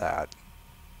flip that.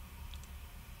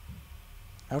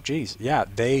 Oh, geez, yeah,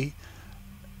 they're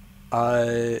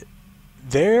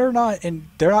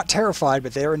not terrified,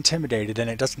 but they're intimidated, and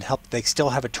it doesn't help. They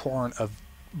still have a torrent of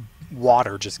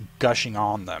water just gushing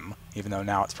on them, even though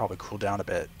now it's probably cooled down a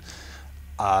bit.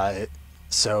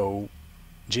 So,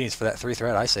 geez, for that 3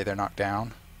 threat, I say they're knocked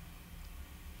down.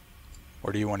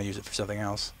 Or do you want to use it for something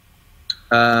else?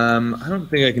 I don't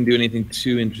think I can do anything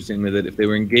too interesting with it. If they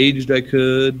were engaged, I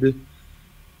could.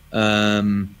 Let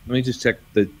me just check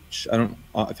the. I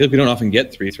feel like we don't often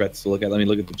get 3 threats to look at. Let me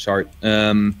look at the chart. I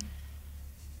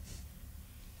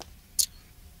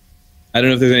don't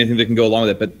know if there's anything that can go along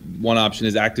with it, but one option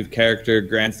is active character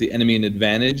grants the enemy an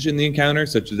advantage in the encounter,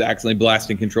 such as accidentally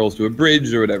blasting controls to a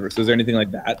bridge or whatever. So is there anything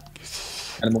like that?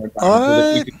 Kind of more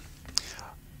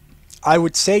I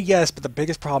would say yes, but the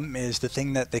biggest problem is the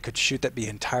thing that they could shoot that be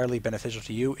entirely beneficial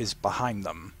to you is behind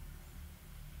them.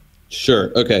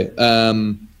 Sure. Okay.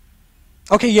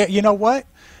 Okay, yeah, you know what?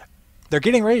 They're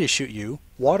getting ready to shoot you.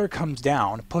 Water comes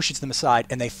down, pushes them aside,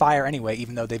 and they fire anyway,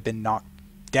 even though they've been knocked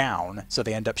down, so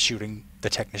they end up shooting the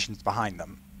technicians behind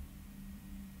them.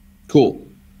 Cool.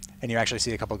 And you actually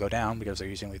see a couple go down because they're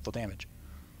using lethal damage.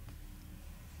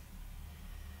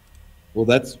 Well,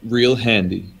 that's real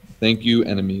handy. Thank you,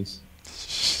 enemies.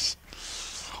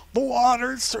 The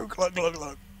water's so glug glug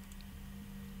glug.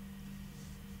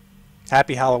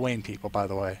 Happy Halloween, people, by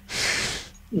the way.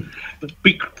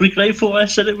 Be grateful I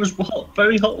said it was hot,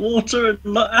 very hot water and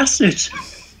not acid.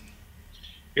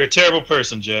 You're a terrible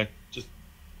person, Jack.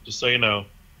 Just so you know.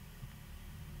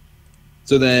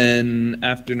 So then,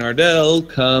 after Nardell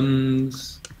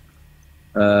comes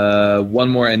one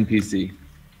more NPC.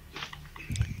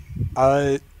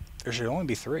 There should only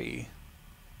be 3.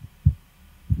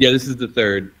 Yeah, this is the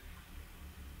 3rd.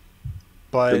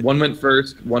 But So one went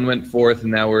first, one went 4th,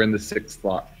 and now we're in the 6th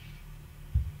slot.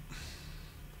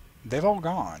 they've all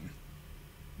gone.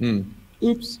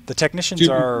 Oops. The technicians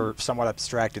are somewhat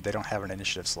abstracted. They don't have an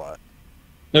initiative slot.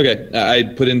 Okay, I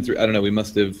put in 3. I don't know. We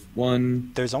must have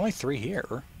one. There's only 3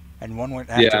 here, and 1 went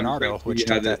after I'm Nardo, afraid which we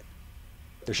took had that. it.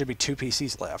 There should be 2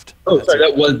 PCs left. Oh, That's sorry, it.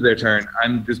 that was their turn.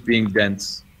 I'm just being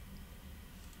dense.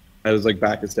 I was like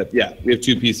back a step. Yeah, we have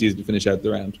 2 PCs to finish out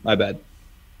the round. My bad.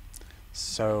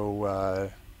 So,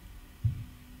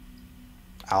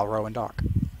 Alro and Doc.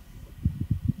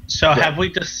 So have we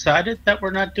decided that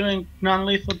we're not doing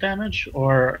non-lethal damage,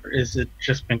 or is it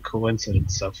just been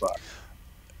coincidence so far?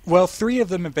 Well, 3 of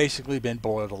them have basically been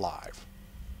boiled alive.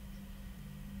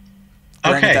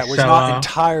 Granted, Okay, that was so, not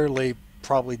entirely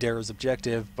probably Dara's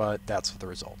objective, but that's the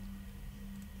result.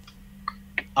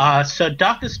 So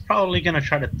Doc is probably going to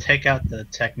try to take out the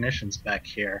technicians back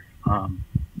here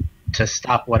to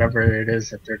stop whatever it is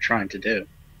that they're trying to do.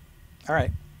 All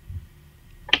right.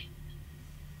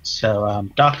 So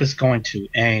Doc is going to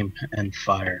aim and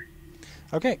fire.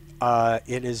 Okay,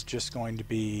 it is just going to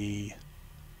be...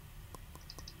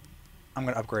 I'm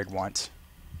going to upgrade once.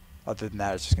 Other than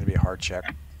that, it's just going to be a hard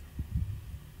check.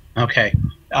 Okay.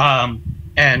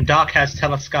 And Doc has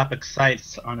telescopic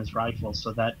sights on his rifle,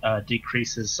 so that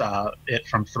decreases it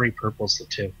from 3 purples to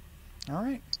 2. All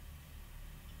right.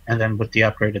 And then with the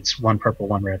upgrade, it's 1 purple,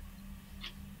 1 red.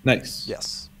 Nice.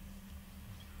 Yes.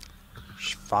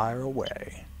 Fire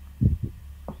away.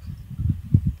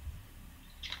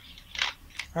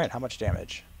 All right, how much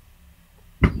damage?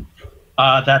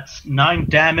 That's 9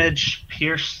 damage,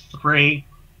 pierce 3,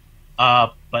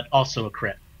 but also a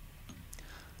crit.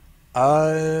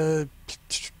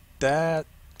 That...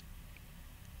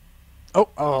 Oh,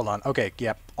 hold on. Okay,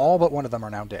 yep. All but one of them are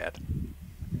now dead.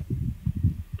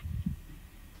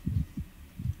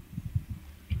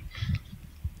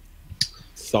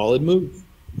 Solid move.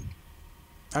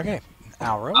 Okay,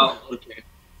 Alro. Oh, okay.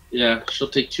 Yeah, she'll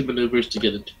take 2 maneuvers to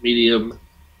get into medium,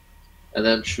 and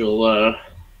then she'll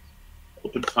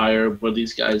open fire with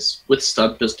these guys with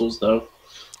stun pistols, though.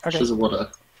 Okay. She doesn't want to.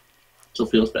 She'll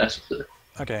feel bad with it.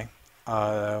 Okay.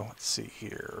 Let's see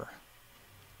here.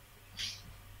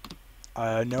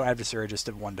 No adversary, just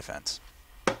did 1 defense.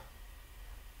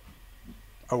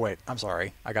 Oh wait, I'm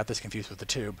sorry. I got this confused with the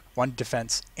tube. 1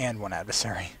 defense and 1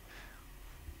 adversary.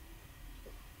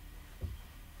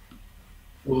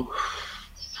 Ooh.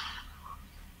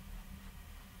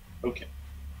 Okay.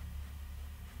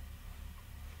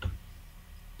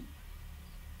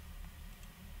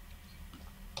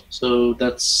 So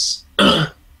that's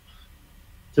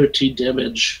 13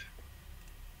 damage,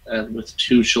 and with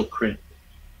 2 she'll crit.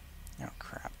 Oh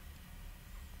crap.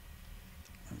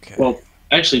 Okay. Well,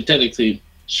 actually, technically,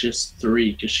 she has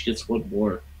 3 because she gets 1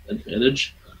 more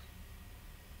advantage.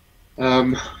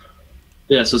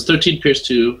 Yeah, so it's 13 pierce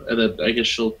 2, and then I guess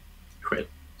she'll crit,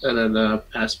 and then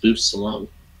pass boosts along.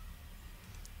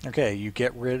 Okay, you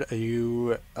get rid.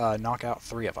 You knock out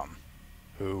 3 of them,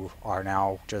 who are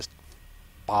now just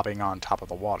bobbing on top of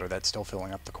the water that's still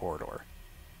filling up the corridor.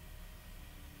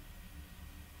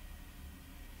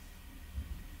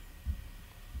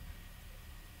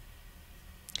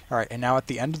 All right, and now at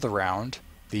the end of the round,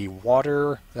 the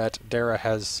water that Dara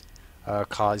has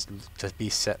caused to be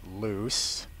set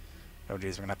loose. Oh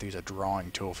geez, we're gonna have to use a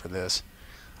drawing tool for this.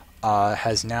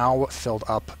 Has now filled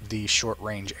up the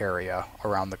short-range area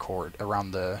around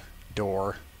the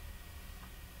door.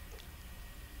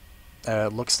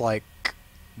 Looks like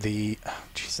the...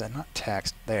 Jeez, that's not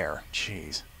text. There.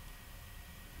 Jeez.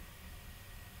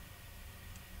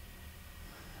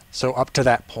 So up to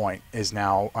that point is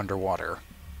now underwater.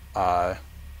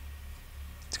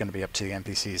 It's going to be up to the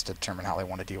NPCs to determine how they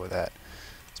want to deal with that.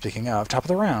 Speaking of, top of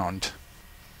the round.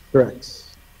 Correct.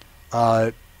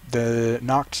 The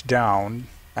knocked down...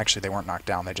 Actually, they weren't knocked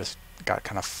down. They just got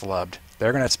kind of flubbed.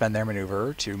 They're going to spend their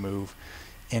maneuver to move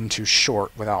into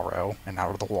short with Alro and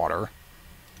out of the water.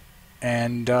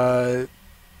 And they're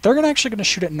actually going to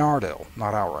shoot at Nardil,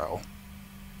 not Alro,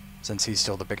 since he's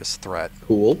still the biggest threat.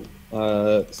 Cool.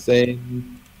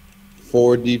 Same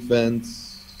 4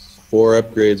 defense, 4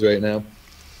 upgrades right now.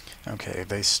 Okay,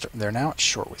 they're now at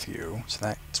short with you, so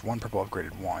that's 1 purple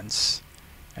upgraded once,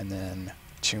 and then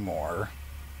 2 more,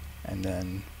 and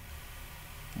then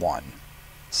 1.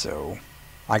 So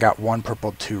I got 1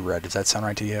 purple, 2 red. Does that sound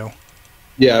right to you?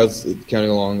 Yeah, I was counting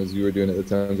along as you were doing it. That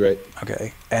sounds right.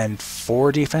 Okay, and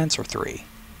 4 defense or 3?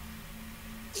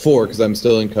 4, because I'm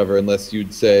still in cover, unless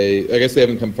you'd say... I guess they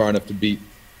haven't come far enough to be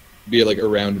like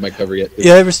around my cover yet.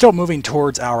 Yeah, they were still moving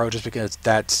towards Alro just because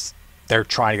they're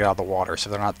trying to get out of the water, so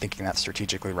they're not thinking that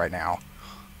strategically right now.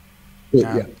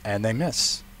 Yeah. And they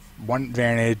miss. 1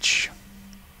 advantage.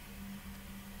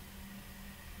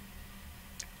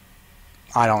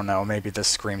 I don't know, maybe the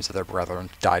screams of their brethren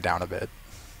die down a bit.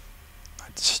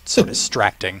 It's so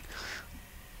distracting.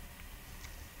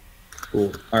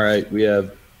 Cool. All right, we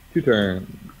have 2 turns.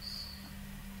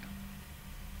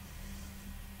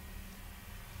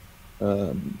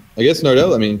 I guess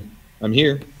Nardell, I'm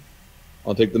here.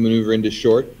 I'll take the maneuver into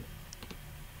short.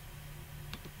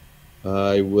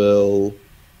 I will...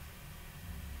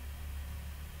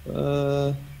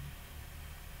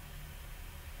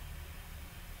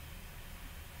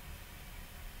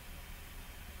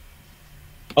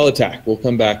 I'll attack. We'll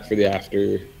come back for the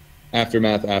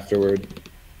aftermath afterward.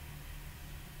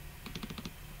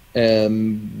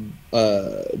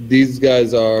 These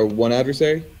guys are 1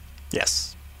 adversary?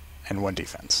 Yes, and 1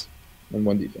 defense. And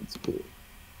 1 defense. Cool.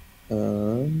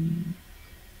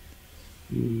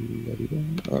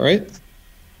 All right.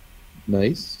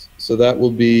 Nice. So that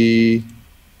will be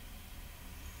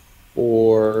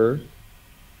 4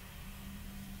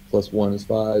 plus 1 is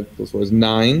 5 plus 4 is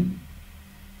 9.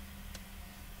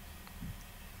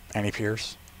 Any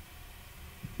Pierce?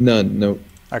 None. Nope.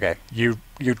 Okay, you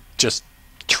just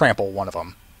trample one of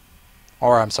them.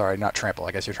 Or, I'm sorry, not trample.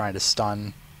 I guess you're trying to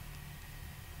stun.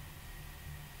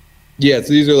 Yeah, so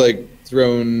these are like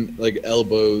thrown like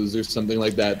elbows or something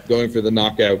like that, going for the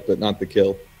knockout, but not the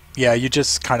kill. Yeah, you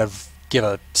just kind of give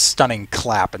a stunning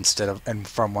clap and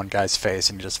from one guy's face,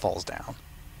 and he just falls down.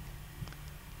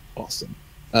 Awesome.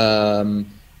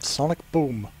 Sonic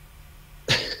boom.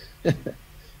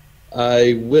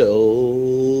 I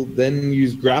will then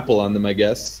use grapple on them, I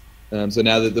guess. So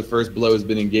now that the first blow has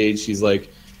been engaged, she's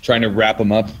like trying to wrap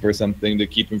him up or something to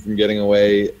keep him from getting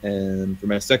away. And for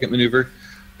my second maneuver,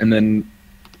 and then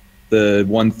the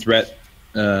one threat,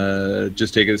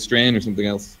 just take it a strain or something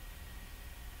else.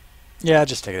 Yeah,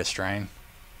 just take it a strain.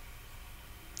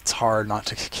 It's hard not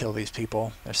to kill these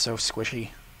people. They're so squishy.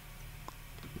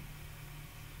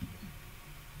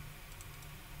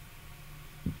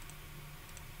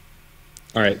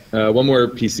 All right, one more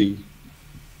PC.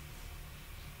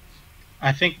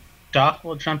 I think Doc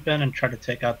will jump in and try to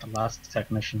take out the last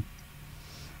technician.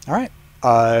 All right.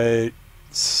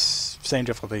 Same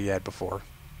difficulty you had before.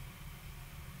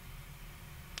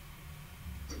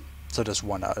 So just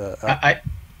one. I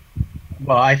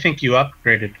think you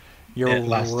upgraded. You're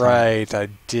last right. Time. I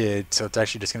did. So it's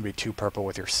actually just going to be 2 purple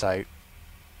with your sight.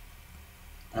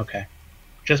 Okay,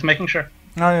 just making sure.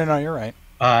 No. You're right.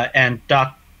 And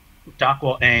Doc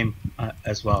will aim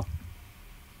as well.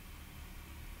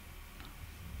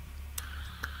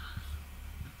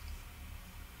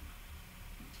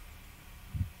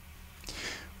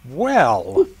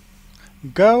 Well,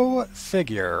 go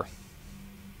figure.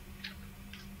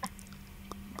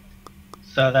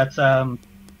 So that's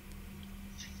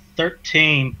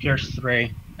 13 Pierce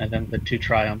 3, and then the 2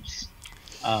 triumphs.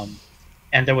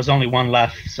 And there was only one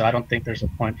left, so I don't think there's a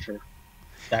point for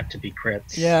that to be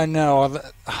crits. Yeah, no.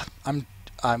 I'm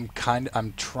trying.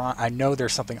 I know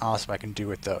there's something awesome I can do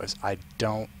with those. I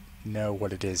don't know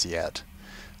what it is yet.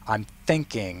 I'm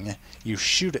thinking you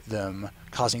shoot at them,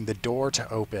 causing the door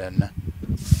to open,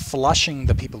 flushing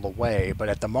the people away, but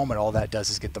at the moment all that does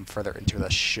is get them further into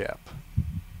the ship.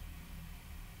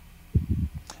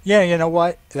 Yeah, you know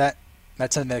what? That's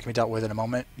something that can be dealt with in a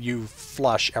moment. You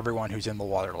flush everyone who's in the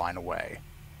water line away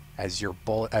as your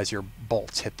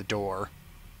bolts hit the door.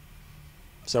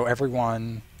 So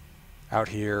everyone out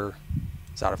here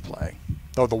is out of play.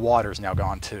 Though the water's now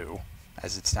gone too,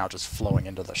 as it's now just flowing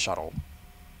into the shuttle.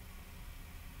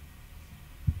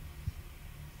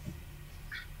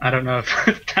 I don't know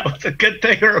if that was a good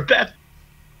thing or a bad.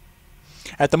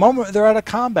 At the moment, they're out of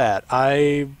combat.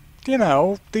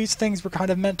 These things were kind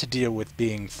of meant to deal with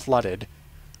being flooded.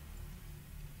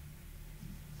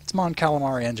 It's Mon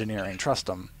Calamari engineering. Trust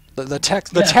them. The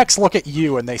techs look at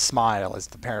you and they smile as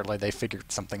apparently they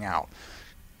figured something out.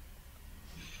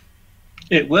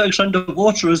 It works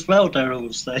underwater as well, Daryl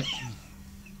will say.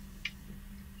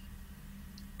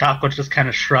 Doc would just kind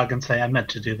of shrug and say, I meant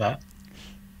to do that.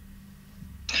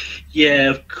 Yeah,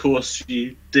 of course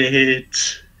you did.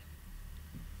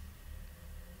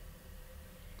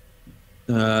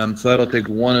 So that'll take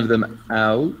one of them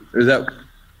out. Is that?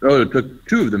 Oh, it took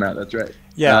 2 of them out. That's right.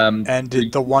 Yeah,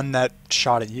 the one that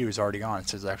shot at you is already gone.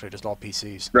 So it's actually just all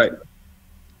PCs. Right.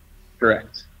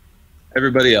 Correct.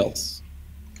 Everybody else.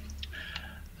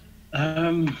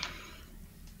 I'm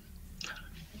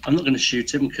not going to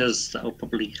shoot him because that'll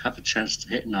probably have a chance to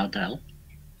hit Nardell,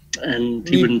 and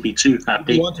he wouldn't be too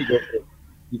happy. You want to go for it.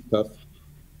 He's tough.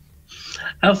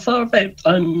 How far away?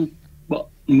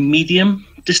 Medium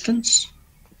distance?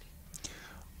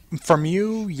 From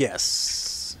you,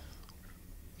 yes.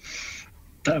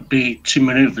 That would be 2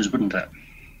 maneuvers, wouldn't it?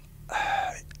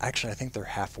 Actually, I think they're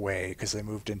halfway because they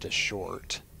moved into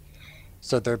short.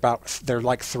 So they're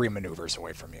like 3 maneuvers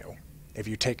away from you. If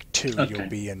you take 2, Okay. You'll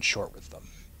be in short with them.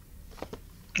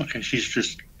 Okay, she's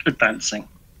just advancing.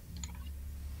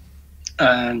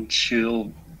 And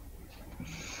she'll...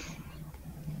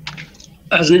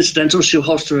 As an incidental, she'll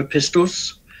holster her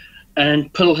pistols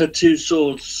and pull her 2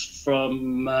 swords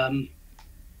from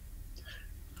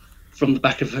the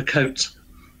back of her coat.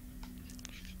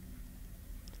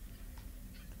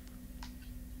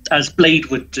 As Blade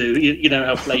would do. You know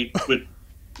how Blade would,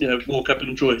 walk up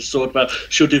and draw his sword. Well,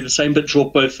 she'll do the same, but draw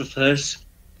both of hers.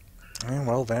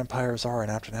 Well, vampires are an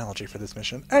apt analogy for this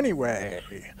mission. Anyway,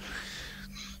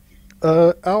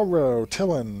 Alro,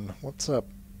 Tillin, what's up?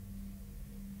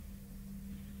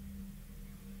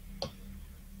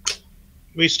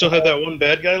 We still have that one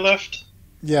bad guy left?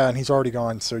 Yeah, and he's already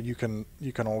gone, so you can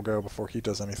all go before he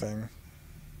does anything.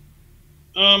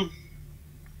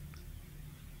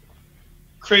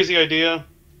 Crazy idea.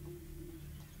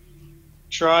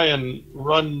 try and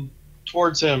run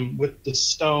towards him with the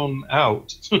stone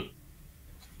out.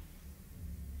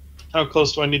 How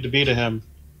close do I need to be to him?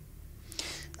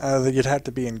 You'd have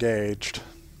to be engaged.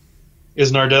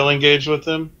 Is Nardell engaged with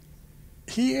him?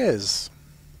 He is.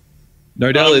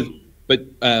 Nardell is, but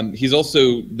he's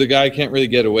also the guy can't really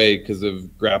get away because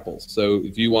of grapples. So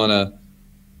if you want to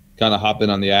kind of hop in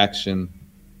on the action,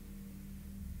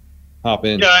 hop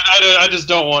in. Yeah, I just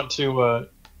don't want to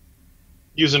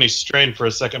use any strain for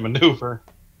a second maneuver.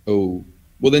 Oh,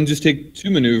 well then just take 2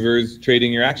 maneuvers,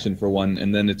 trading your action for 1,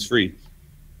 and then it's free.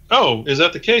 Oh, is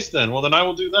that the case then? Well, then I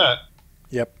will do that.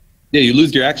 Yep. Yeah, you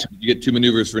lose your action, but you get 2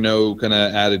 maneuvers for no kind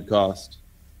of added cost.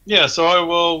 Yeah, so I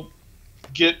will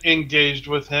get engaged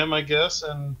with him, I guess,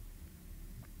 and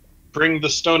bring the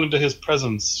stone into his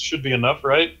presence. Should be enough,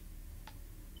 right?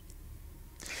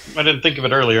 I didn't think of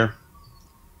it earlier.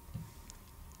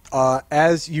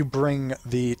 As you bring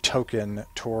the token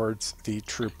towards the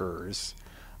troopers,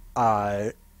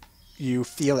 you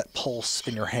feel it pulse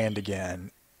in your hand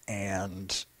again,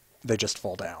 and they just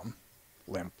fall down,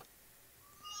 limp.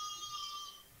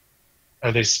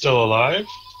 Are they still alive?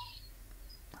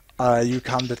 You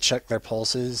come to check their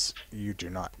pulses. You do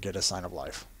not get a sign of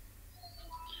life.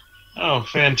 Oh,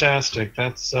 fantastic.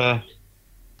 That's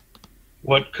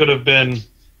what could have been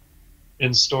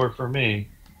in store for me.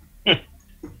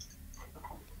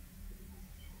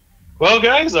 Well,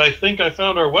 guys, I think I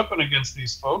found our weapon against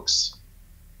these folks.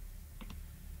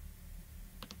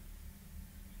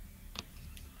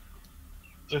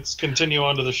 Let's continue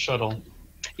on to the shuttle.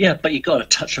 Yeah, but you got to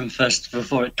touch them first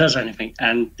before it does anything,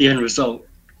 and the end result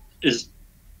is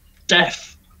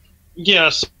death.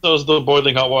 Yes, those the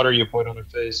boiling hot water you put on their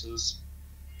faces.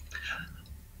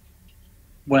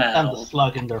 And the Well,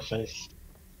 slug in their face.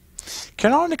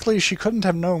 Canonically, she couldn't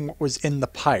have known what was in the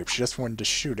pipe. She just wanted to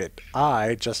shoot it.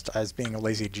 I, just as being a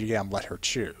lazy GM, let her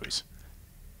choose.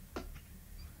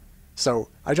 So,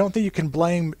 I don't think you can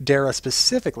blame Dara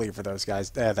specifically for those guys.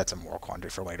 That's a moral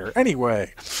quandary for later.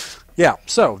 Anyway, yeah,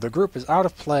 so the group is out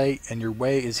of play and your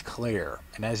way is clear.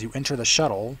 And as you enter the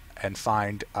shuttle and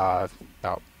find about,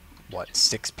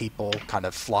 6 people kind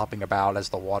of flopping about as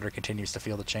the water continues to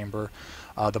fill the chamber,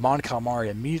 the Mon Calamari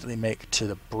immediately make to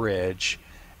the bridge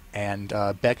and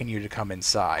beckon you to come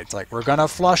inside. It's like, we're gonna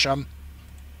flush them.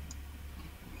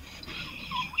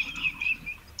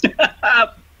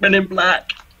 Men in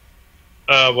Black.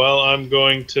 Well, I'm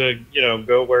going to,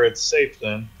 go where it's safe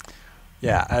then.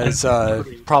 Yeah, as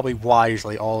probably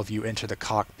wisely all of you enter the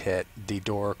cockpit, the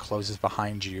door closes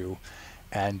behind you,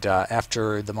 and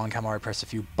after the Mon Calamari press a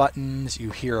few buttons,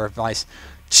 you hear a nice...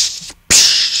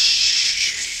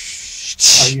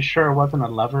 Are you sure it wasn't a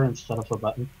lever instead of a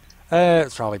button?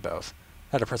 It's probably both.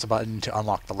 I had to press a button to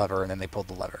unlock the lever, and then they pulled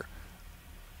the lever.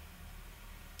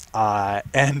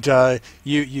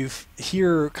 You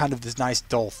hear kind of this nice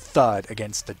dull thud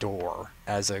against the door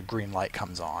as a green light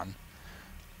comes on.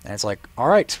 And it's like,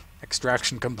 alright,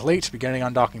 extraction complete, beginning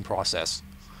undocking process.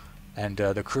 And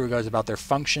the crew goes about their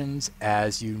functions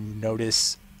as you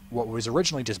notice what was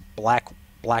originally just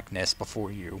blackness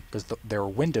before you, because there were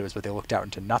windows, but they looked out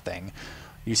into nothing.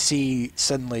 You see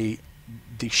suddenly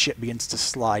the ship begins to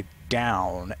slide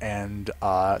down, and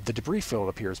the debris field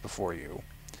appears before you.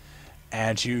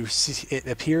 And you see, it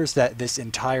appears that this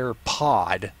entire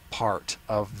pod part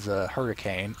of the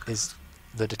Hurricane is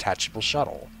the detachable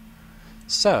shuttle.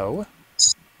 So,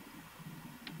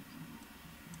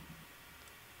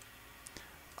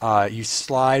 you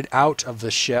slide out of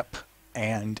the ship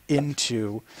and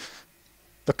into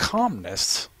the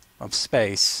calmness of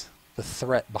space, the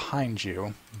threat behind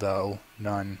you, though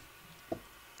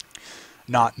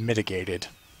not mitigated.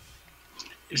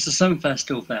 Is the Sunfire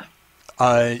still there?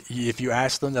 If you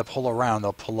ask them to pull around,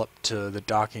 they'll pull up to the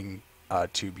docking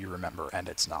tube you remember, and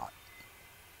it's not.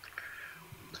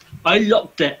 I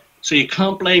locked it, so you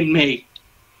can't blame me.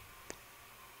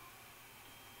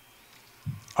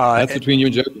 That's between you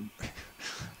and Joe.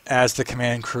 As the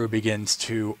command crew begins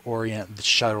to orient the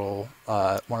shuttle,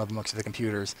 one of them looks at the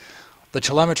computers. The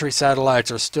telemetry satellites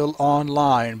are still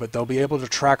online, but they'll be able to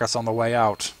track us on the way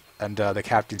out. And the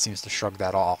captain seems to shrug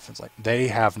that off. It's like, they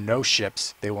have no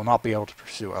ships. They will not be able to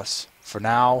pursue us. For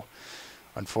now,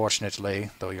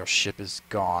 unfortunately, though your ship is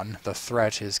gone, the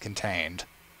threat is contained.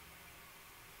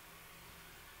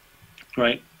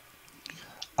 Right.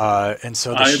 And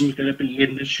so I'm going to be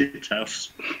in the shit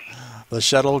house. the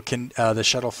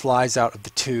shuttle flies out of the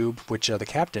tube, which the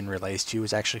captain relays to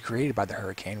was actually created by the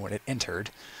Hurricane when it entered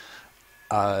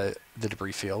the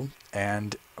debris field.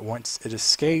 And once it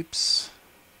escapes...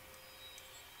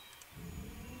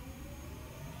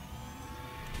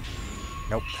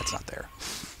 Nope, that's not there.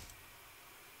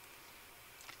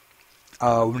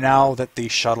 Now that the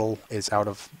shuttle is out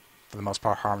of, for the most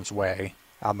part, harm's way,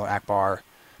 Admiral Akbar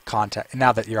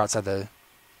now that you're outside the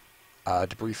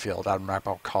debris field, Admiral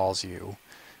Akbar calls you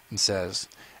and says,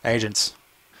 "Agents,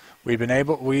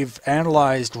 we've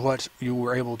analyzed what you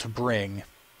were able to bring,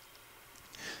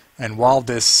 and while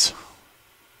this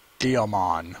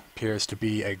Diamond appears to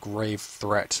be a grave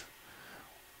threat,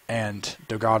 and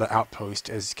Dogada Outpost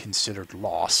is considered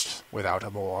lost without a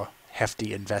more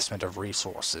hefty investment of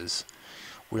resources,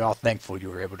 we are thankful you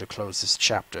were able to close this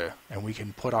chapter, and we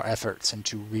can put our efforts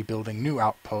into rebuilding new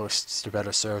outposts to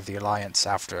better serve the Alliance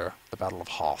after the Battle of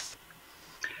Hoth."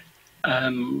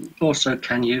 Also,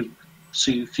 can you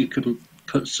see if you can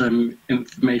put some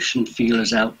information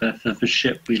feelers out there for the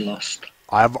ship we lost?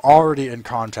 I'm already in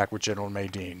contact with General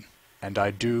Maydeen, and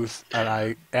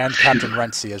Captain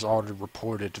Renzi has already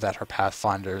reported that her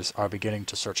Pathfinders are beginning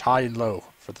to search high and low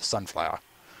for the Sunflower.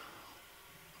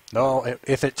 No,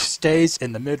 if it stays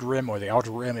in the mid-rim or the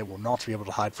outer rim, it will not be able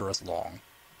to hide for us long.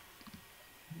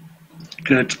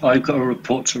 Good. I've got a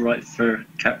report to write for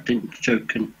Captain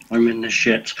Jokin. I'm in the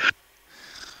shit.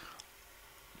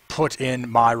 Put in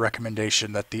my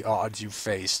recommendation that the odds you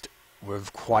faced were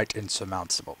quite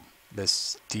insurmountable.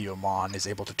 This Diomon is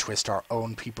able to twist our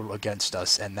own people against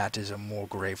us, and that is a more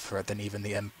grave threat than even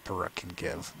the Emperor can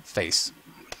face.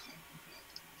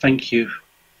 Thank you,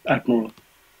 Admiral.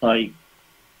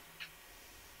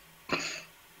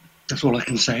 That's all I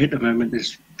can say at the moment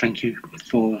is thank you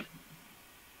for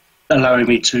allowing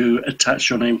me to attach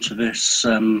your name to this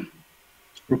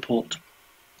report.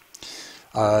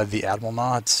 The Admiral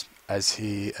nods as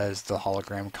the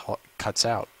hologram cuts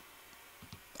out.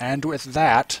 And with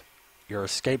that, your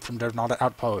escape from Donata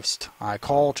Outpost. I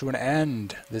call to an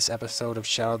end this episode of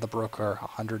Shadow the Broker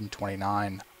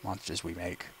 129 Monsters We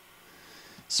Make.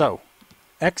 So,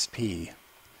 XP,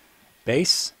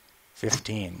 base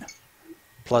 15,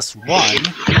 plus 1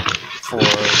 for,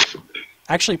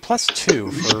 actually plus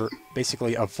 2 for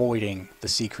basically avoiding the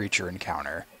sea creature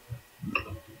encounter.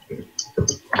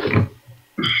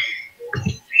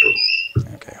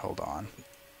 Okay, hold on.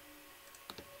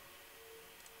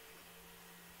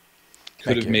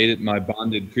 Could have made it my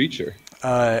bonded creature.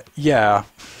 Yeah.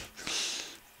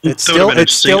 It's That would've been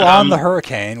still interesting. on the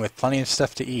hurricane with plenty of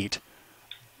stuff to eat.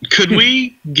 Could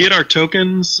we get our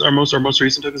tokens, our most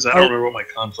recent tokens? I don't remember what my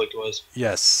conflict was.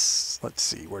 Yes. Let's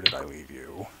see. Where did I leave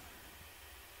you?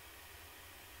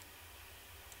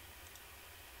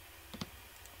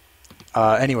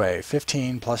 Anyway,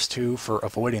 15 plus 2 for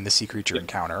avoiding the sea creature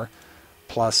encounter,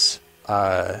 plus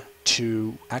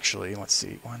 2. Actually, let's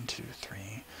see. 1, 2, 3.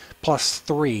 Plus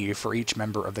 3 for each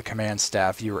member of the command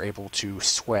staff you were able to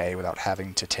sway without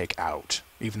having to take out.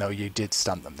 Even though you did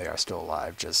stun them, they are still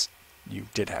alive. Just you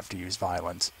did have to use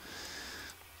violence.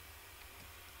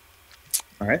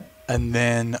 All right. And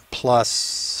then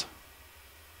plus,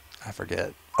 I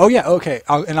forget. Oh yeah, okay.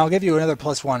 I'll give you another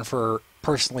plus 1 for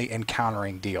personally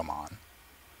encountering Diomon.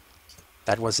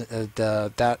 That wasn't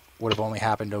that would have only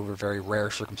happened over very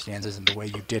rare circumstances, and the way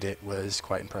you did it was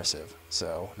quite impressive.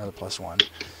 So another plus 1.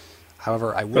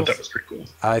 However, I will. But that was pretty cool.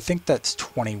 I think that's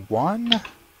 21.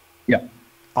 Yeah.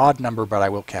 Odd number, but I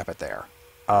will cap it there.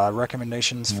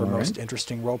 Recommendations for All right. most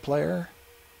interesting role player.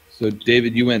 So,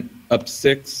 David, you went up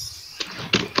 6.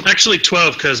 Actually,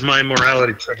 12 because my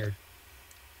morality triggered.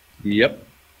 Yep.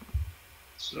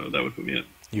 So that would put me at.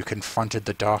 You confronted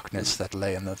the darkness that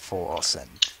lay in the force and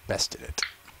bested it.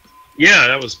 Yeah,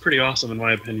 that was pretty awesome in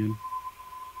my opinion.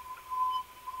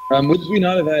 Would we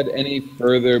not have had any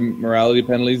further morality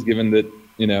penalties, given that,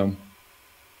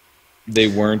 they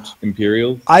weren't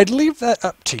Imperials? I'd leave that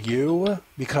up to you,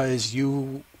 because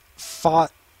you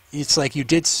fought... It's like you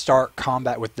did start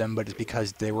combat with them, but it's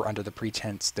because they were under the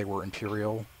pretense they were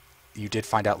Imperial. You did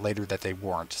find out later that they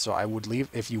weren't. So I would leave...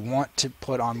 If you want to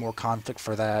put on more conflict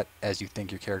for that, as you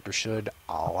think your character should,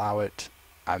 I'll allow it.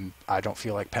 I don't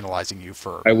feel like penalizing you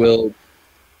for... I will.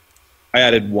 I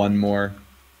added 1 more.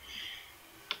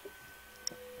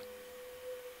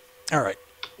 All right.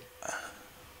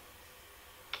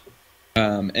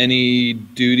 Any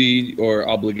duty or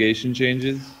obligation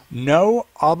changes? No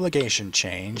obligation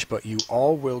change, but you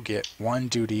all will get 1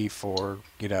 duty for,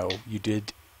 you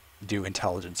did do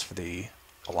intelligence for the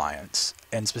Alliance.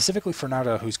 And specifically for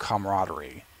Nadahu's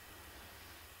camaraderie.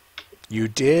 You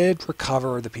did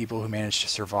recover the people who managed to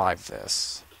survive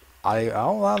this.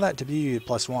 I'll allow that to be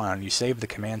plus 1. You saved the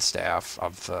command staff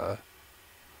of the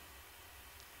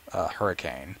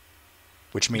Hurricane.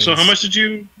 Which means... So how much did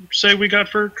you say we got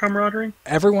for camaraderie?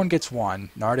 Everyone gets 1.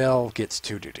 Nardell gets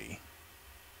 2 duty.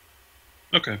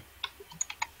 Okay.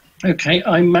 Okay,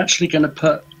 I'm actually going to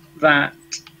put that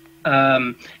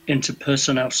into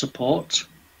personnel support,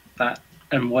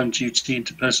 and 1 duty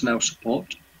into personnel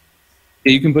support.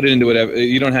 Yeah, you can put it into whatever.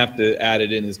 You don't have to add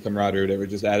it in as camaraderie or whatever.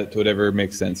 Just add it to whatever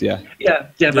makes sense. Yeah. Yeah.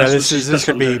 Yeah, That's this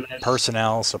could what I'm be doing this.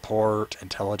 personnel, support,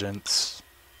 intelligence,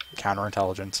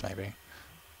 counterintelligence, maybe.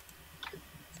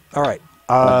 All right.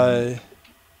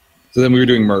 So then we were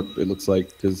doing Merc. It looks like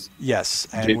because Yes,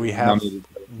 and we have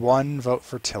 1 vote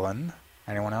for Tillin.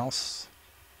 Anyone else?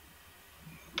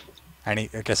 I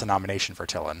guess a nomination for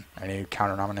Tillin. Any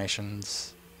counter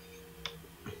nominations?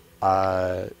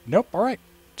 Nope. All right.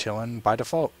 Tillin, by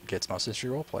default, gets most history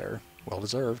role player. Well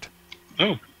deserved.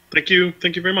 Oh, thank you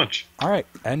very much. All right.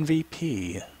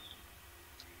 MVP.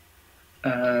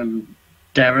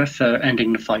 Dara for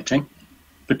ending the fighting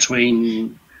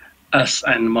between us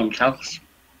and the Moncals.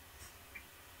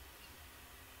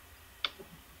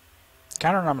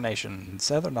 Counter nominations.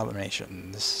 Other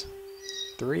nominations.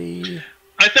 3.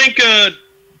 I think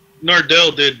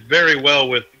Nardell did very well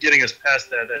with getting us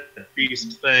past that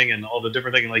beast thing and all the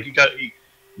different things. Like he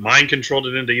mind controlled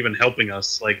it into even helping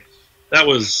us. Like it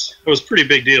was a pretty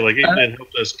big deal. Like it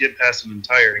helped us get past an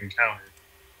entire encounter.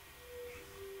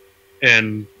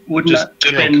 And Wouldn't just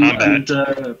general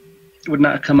combat. Wouldn't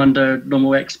that come under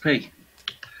normal XP?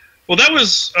 Well, that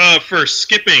was for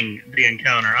skipping the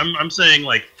encounter. I'm saying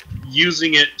like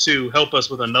using it to help us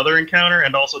with another encounter,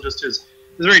 and also just his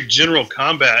very general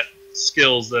combat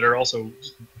skills that are also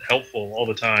helpful all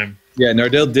the time. Yeah,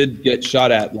 Nardell did get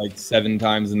shot at like 7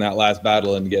 times in that last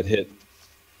battle and get hit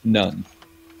none.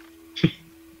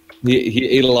 he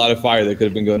ate a lot of fire that could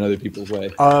have been going other people's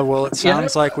way. Well, it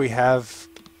sounds like we have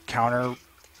counter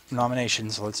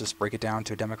nominations. So let's just break it down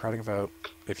to a democratic vote.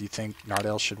 If you think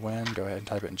Nardell should win, go ahead and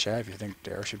type it in chat. If you think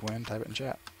Dara should win, type it in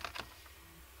chat.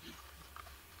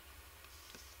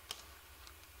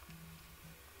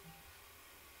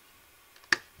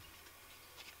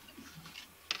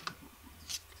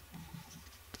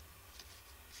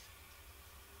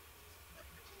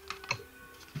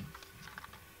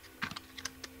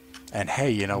 And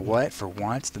hey, you know what? For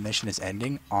once, the mission is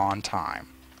ending on time.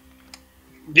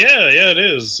 Yeah, it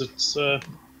is. It's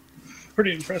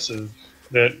pretty impressive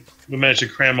that we managed to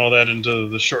cram all that into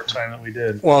the short time that we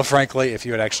did. Well, frankly, if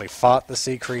you had actually fought the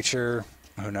sea creature,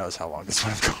 who knows how long this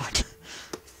would have gone.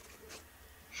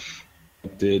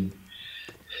 It did.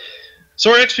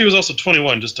 So our XP was also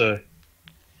 21, just to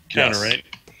counter, Yes. right?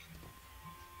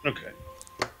 Okay.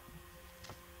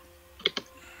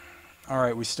 All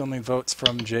right, we still need votes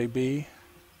from JB.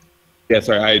 Yeah,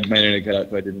 sorry, my internet cut out,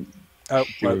 so I didn't. Oh,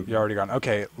 well, you're already gone.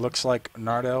 Okay, looks like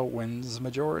Nardell wins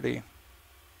majority.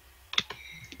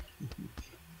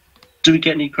 Do we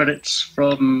get any credits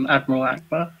from Admiral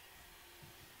Akbar?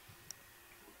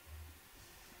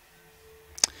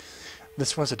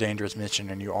 This was a dangerous mission,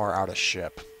 and you are out of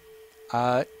ship.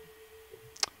 Let's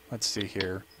see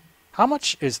here. How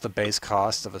much is the base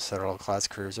cost of a Citadel-class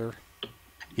cruiser?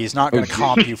 He's not going to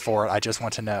comp you for it. I just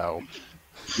want to know.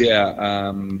 Yeah,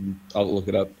 I'll look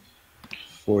it up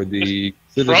for the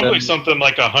Probably something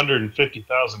like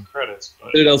 150,000 credits.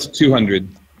 But... Citadel's 200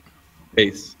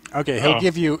 base. Okay, he'll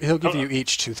give you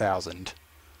each 2,000.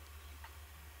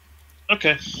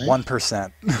 Okay.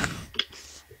 1%.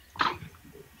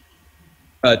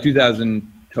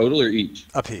 2,000 total or each?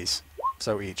 A piece.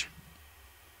 So each.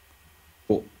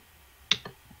 Cool.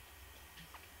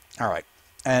 All right.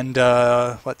 And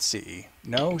let's see.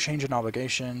 No change in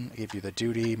obligation. Give you the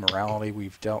duty, morality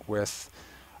we've dealt with.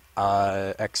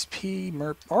 XP,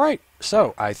 MERP. All right.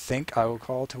 So I think I will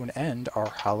call to an end our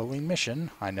Halloween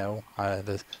mission. I know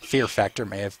the fear factor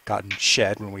may have gotten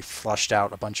shed when we flushed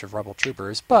out a bunch of rebel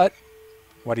troopers, but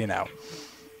what do you know?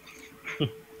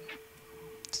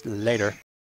 Later.